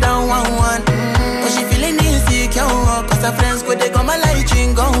pass it down one one. But she feeling insecure, cause her friends go they go my light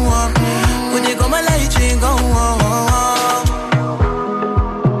ring go on. Go they go my light ring go on.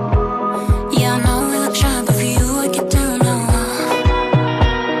 Yeah, I know we look shy, but for you I get down low.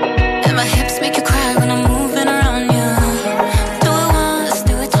 And my hips make you cry when I'm moving around you. Do it once,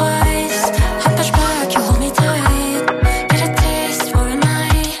 do it twice. I push back, you hold me tight. Get a taste for a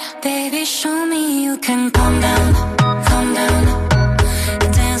night. Baby, show me you can calm down, calm down.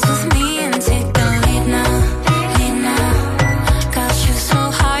 Dance with me and take the lead now, lead now. Got you so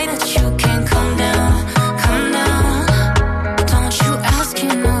high that you can't come down, come down. Don't you ask, you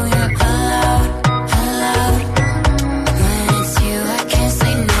know you're allowed, allowed. When it's you, I can't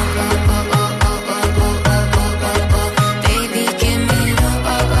say no. Oh, oh, oh, oh, oh, oh, oh, oh, oh, oh. Baby, give me the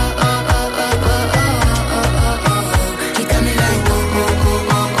oh, oh, oh, oh, oh, oh, oh, oh, oh. You got me like oh, oh, oh,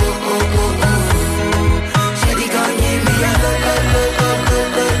 oh, oh, oh, oh, oh. Shawty gon' give me a lo, lo, lo, lo, lo,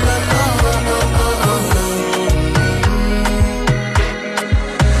 lo, lo, oh, oh, oh, oh.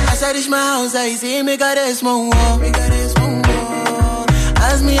 As I reach my house, I see me got a small wall.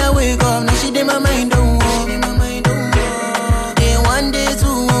 As me, I wake up, now she did my mind don't walk. Day one, day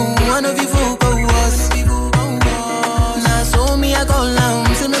two, one of you folk go us. Now so me, I go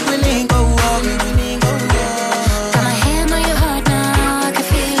down, see me willing go walk. Got my hand on your heart now, I can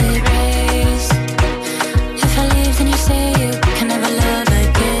feel it race. If I leave, then you say you can never love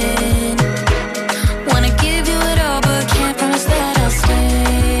again. Wanna give you it all, but can't promise that I'll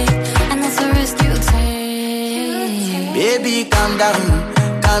stay. And that's a risk you take. Baby, calm down,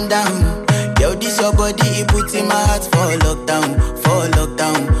 calm down. Yo, this your body, it puts in my heart for lockdown, oh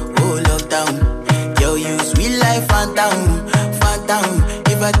lockdown. Yo, you sweet life, phantom, phantom.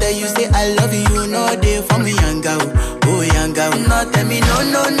 If I tell you say I love you, you know they for me young girl, oh young girl. No, tell me no,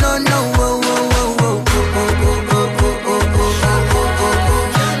 no, no, no, oh, oh, oh, oh, oh, oh, oh, oh, oh, oh, oh, oh, oh, oh.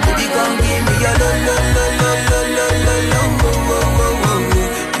 Baby, come give me your lo, lo, lo, lo, lo, lo, lo, lo, oh, oh, oh, oh, oh.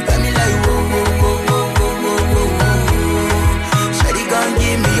 You got me like whoa, whoa, whoa, whoa, whoa, whoa, whoa, whoa. Shawty, come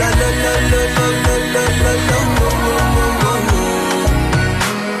give me your lo, lo, lo, lo, lo, lo, lo, lo, oh, oh, oh, oh, oh.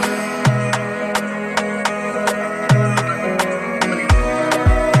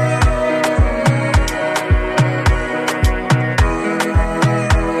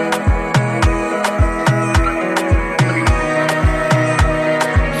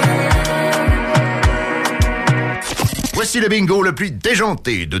 Voici le bingo le plus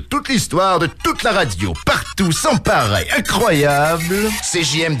déjanté de toute l'histoire, de toute la radio, partout, sans pareil, incroyable.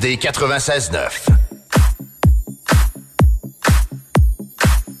 CJMD 96.9.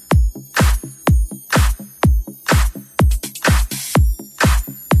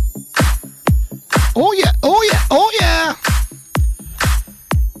 Oh yeah, oh yeah, oh yeah!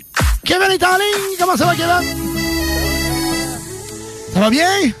 Kevin est en ligne. Comment ça va, Kevin? Ça va bien?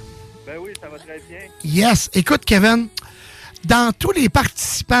 Ben oui, ça va très bien. Yes. Écoute, Kevin, dans tous les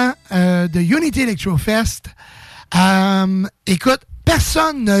participants de Unity Electrofest, écoute,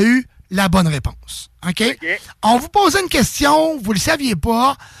 personne n'a eu la bonne réponse. OK? On vous posait une question, vous ne le saviez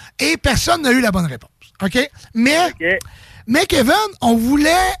pas, et personne n'a eu la bonne réponse. OK? Mais Kevin, on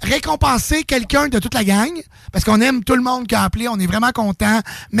voulait récompenser quelqu'un de toute la gang, parce qu'on aime tout le monde qui a appelé, on est vraiment contents.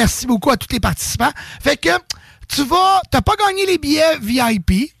 Merci beaucoup à tous les participants. Fait que, t'as pas gagné les billets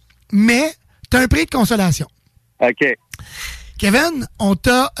VIP, mais t'as un prix de consolation. OK. Kevin, on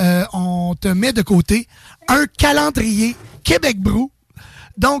te met de côté un calendrier Québec Brou.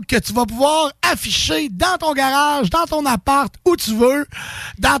 Donc, que tu vas pouvoir afficher dans ton garage, dans ton appart, où tu veux,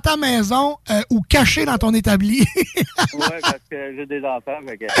 dans ta maison ou caché dans ton établi. Oui, parce que j'ai des enfants.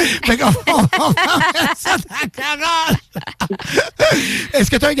 Fait qu'on va mettre ça dans le garage. Est-ce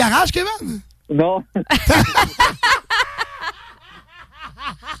que tu as un garage, Kevin? Non.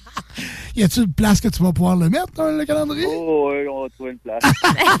 Y a-t-il une place que tu vas pouvoir le mettre dans le calendrier? Oh, oui, on va trouver une place.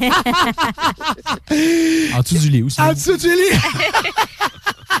 En dessous du lit aussi. En dessous du lit.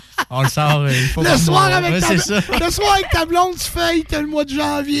 On le sort. Il faut le soir ça. avec ta blonde, tu fais le mois de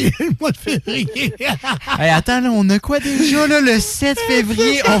janvier, le mois de février. Hey, attends, là, on a quoi déjà, là, le 7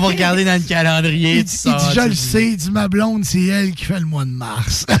 février? On va regarder dans le calendrier. Il dit, je le sais, il dit, ma blonde, c'est elle qui fait le mois de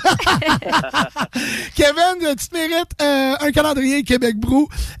mars. Kevin, tu te mérites un calendrier Québec Brou.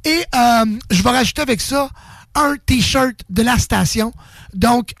 Et je vais rajouter avec ça un T-shirt de la station.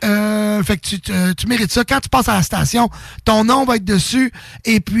 Donc, fait que tu mérites ça. Quand tu passes à la station, ton nom va être dessus.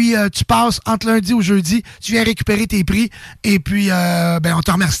 Et puis, tu passes entre lundi ou jeudi. Tu viens récupérer tes prix. Et puis, on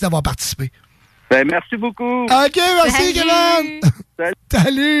te remercie d'avoir participé. Ben, merci beaucoup. OK, merci, Kevin.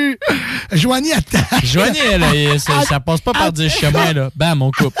 Salut. Joanie, attends. Joanie, là, ça passe pas par 10 chemins, là. Bam,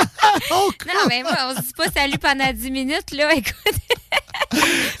 on coupe. Non, mais moi, on se dit pas salut pendant 10 minutes, là. Écoute. Faut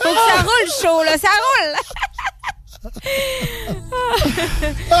que ça roule chaud, là. Ça roule.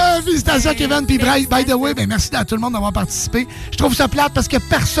 Félicitations, Kevin. Puis, by the way, merci à tout le monde d'avoir participé. Je trouve ça plate parce que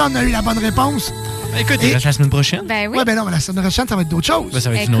personne n'a eu la bonne réponse. Écoute, il reste la semaine prochaine. Ben oui. Ouais, ben non, mais la semaine prochaine, ça va être d'autres choses. Ben, ça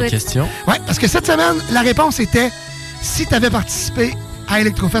va être une autre question. Ouais, parce que cette semaine, la réponse était si tu avais participé à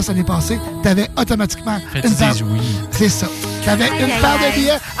Electrofest l'année passée, tu avais automatiquement une paire. Oui. C'est ça. Tu avais une paire de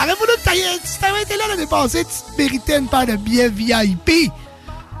billets. Arrête-moi là, si tu avais été là l'année passée, tu méritais une paire de billets VIP.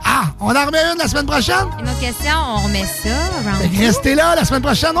 Ah, on en remet une la semaine prochaine? Une autre question, on remet ça. Restez là, la semaine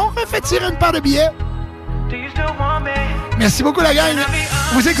prochaine, on refait tirer une paire de billets. Merci beaucoup, la gang.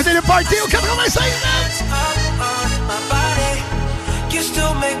 Vous écoutez le Party au 96. You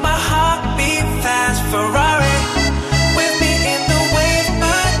still make my heart beat fast, Ferrari. With me in the wave,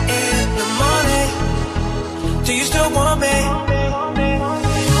 but in the morning. Do you still want me?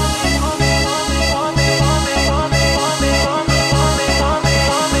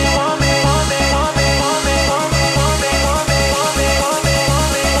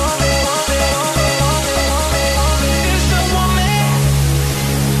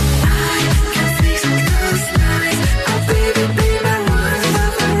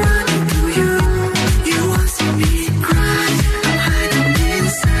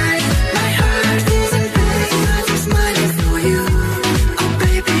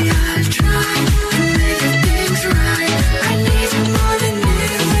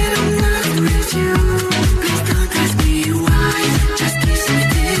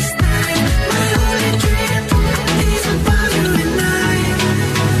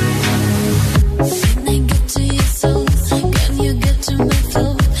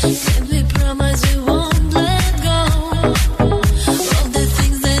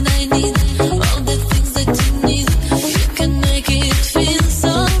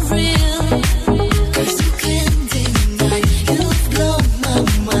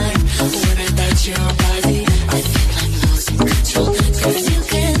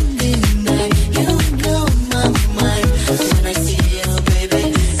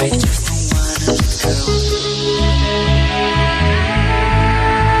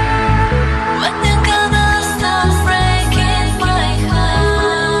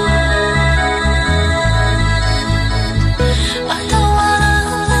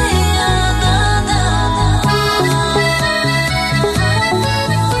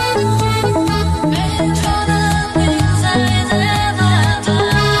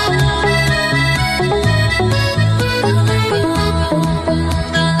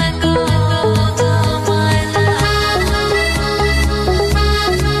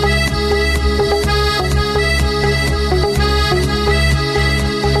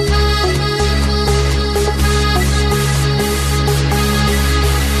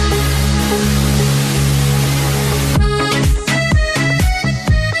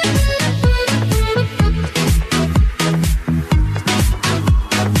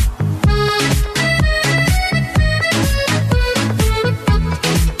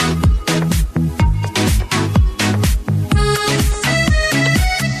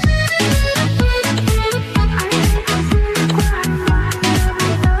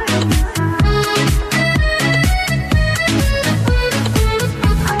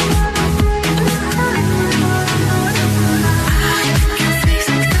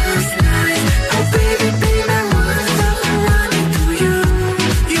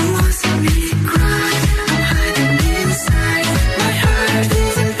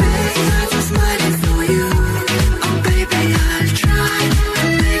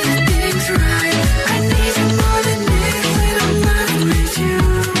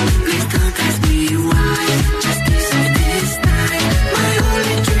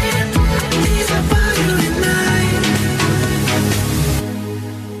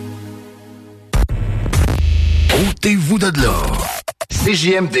 Ôtez-vous de là.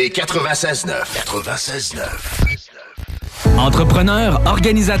 CJMD 96.9. 96.9. Entrepreneurs,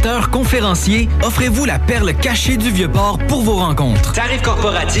 organisateurs, conférenciers, offrez-vous la perle cachée du Vieux-Port pour vos rencontres. Tarif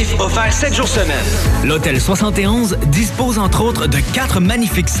corporatif offert 7 jours semaine. L'Hôtel 71 dispose entre autres de 4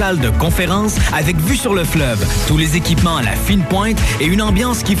 magnifiques salles de conférences avec vue sur le fleuve, tous les équipements à la fine pointe et une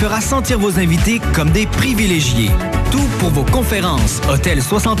ambiance qui fera sentir vos invités comme des privilégiés. Tout pour vos conférences.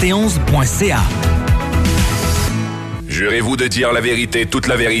 Hôtel71.ca. Jurez-vous de dire la vérité, toute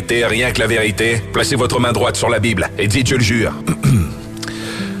la vérité, rien que la vérité? Placez votre main droite sur la Bible et dites « Je le jure ».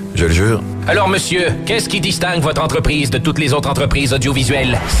 Je le jure. Alors, monsieur, qu'est-ce qui distingue votre entreprise de toutes les autres entreprises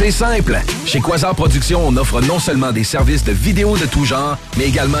audiovisuelles? C'est simple. Chez Quasar Productions, on offre non seulement des services de vidéo de tout genre, mais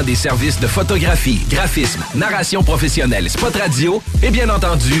également des services de photographie, graphisme, narration professionnelle, spot radio et bien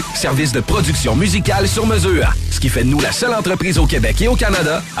entendu, services de production musicale sur mesure. Ce qui fait de nous la seule entreprise au Québec et au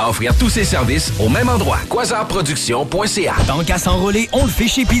Canada à offrir tous ces services au même endroit. Quasarproduction.ca. Tant qu'à s'enrôler, on le fait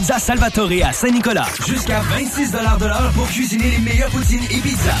chez Pizza Salvatore à Saint-Nicolas. Jusqu'à 26 $ de l'heure pour cuisiner les meilleures poutines et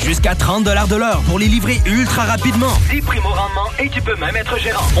pizzas. Jusqu'à 30 $ de l'heure pour les livrer ultra rapidement. 10 primes au rendement et tu peux même être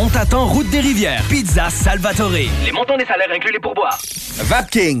gérant. On t'attend route des Rivières. Pizza Salvatore. Les montants des salaires incluent les pourboires.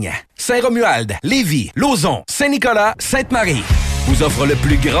 Vapking, Saint-Romuald, Lévis, Lauson, Saint-Nicolas, Sainte-Marie vous offre le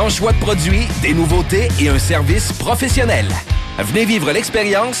plus grand choix de produits, des nouveautés et un service professionnel. Venez vivre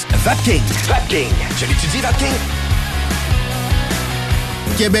l'expérience Vapking. Vapking. Je l'étudie, Vapking.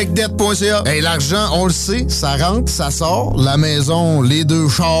 QuébecDebt.ca. Hey, l'argent, on le sait, ça rentre, ça sort. La maison, les 2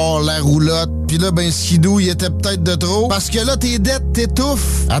 chars, la roulotte. Puis là, ben, skidou, il était peut-être de trop. Parce que là, tes dettes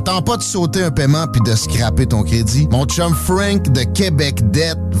t'étouffent. Attends pas de sauter un paiement puis de scraper ton crédit. Mon chum Frank de Québec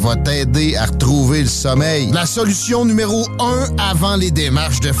Debt va t'aider à retrouver le sommeil. La solution numéro 1 avant les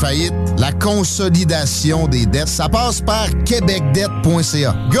démarches de faillite, la consolidation des dettes. Ça passe par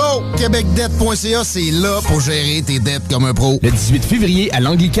QuébecDebt.ca. Go! QuébecDebt.ca, c'est là pour gérer tes dettes comme un pro. Le 18 février, à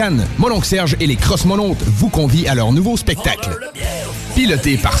l'Anglicane, Mononcle Serge et les Cross-Monotes vous convient à leur nouveau spectacle.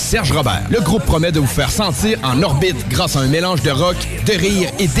 Piloté par Serge Robert, le groupe promet de vous faire sentir en orbite grâce à un mélange de rock, de rire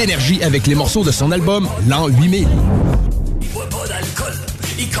et d'énergie avec les morceaux de son album L'An 8000.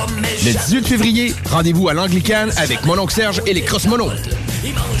 Le 18 février, rendez-vous à l'Anglicane avec Mononcle Serge et les Cross-Monotes.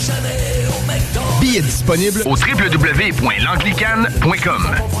 Billets disponibles au www.l'anglicane.com.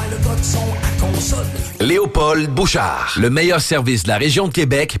 Léopold Bouchard, le meilleur service de la région de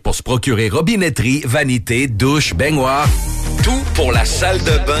Québec pour se procurer robinetterie, vanité, douche, baignoire. Tout pour la salle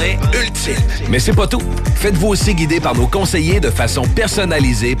de bain ultime. Mais c'est pas tout. Faites-vous aussi guider par nos conseillers de façon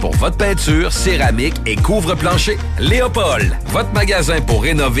personnalisée pour votre peinture, céramique et couvre-plancher. Léopold, votre magasin pour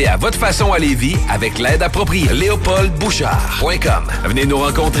rénover à votre façon à Lévis avec l'aide appropriée. LéopoldBouchard.com. Venez nous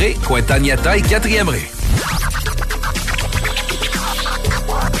rencontrer, Cointagnata et 4e rue.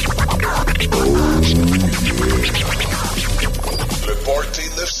 Le Party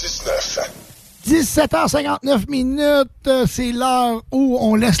 969. 17h59, c'est l'heure où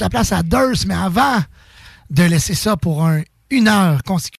on laisse la place à Durst, mais avant de laisser ça pour une heure consécutive,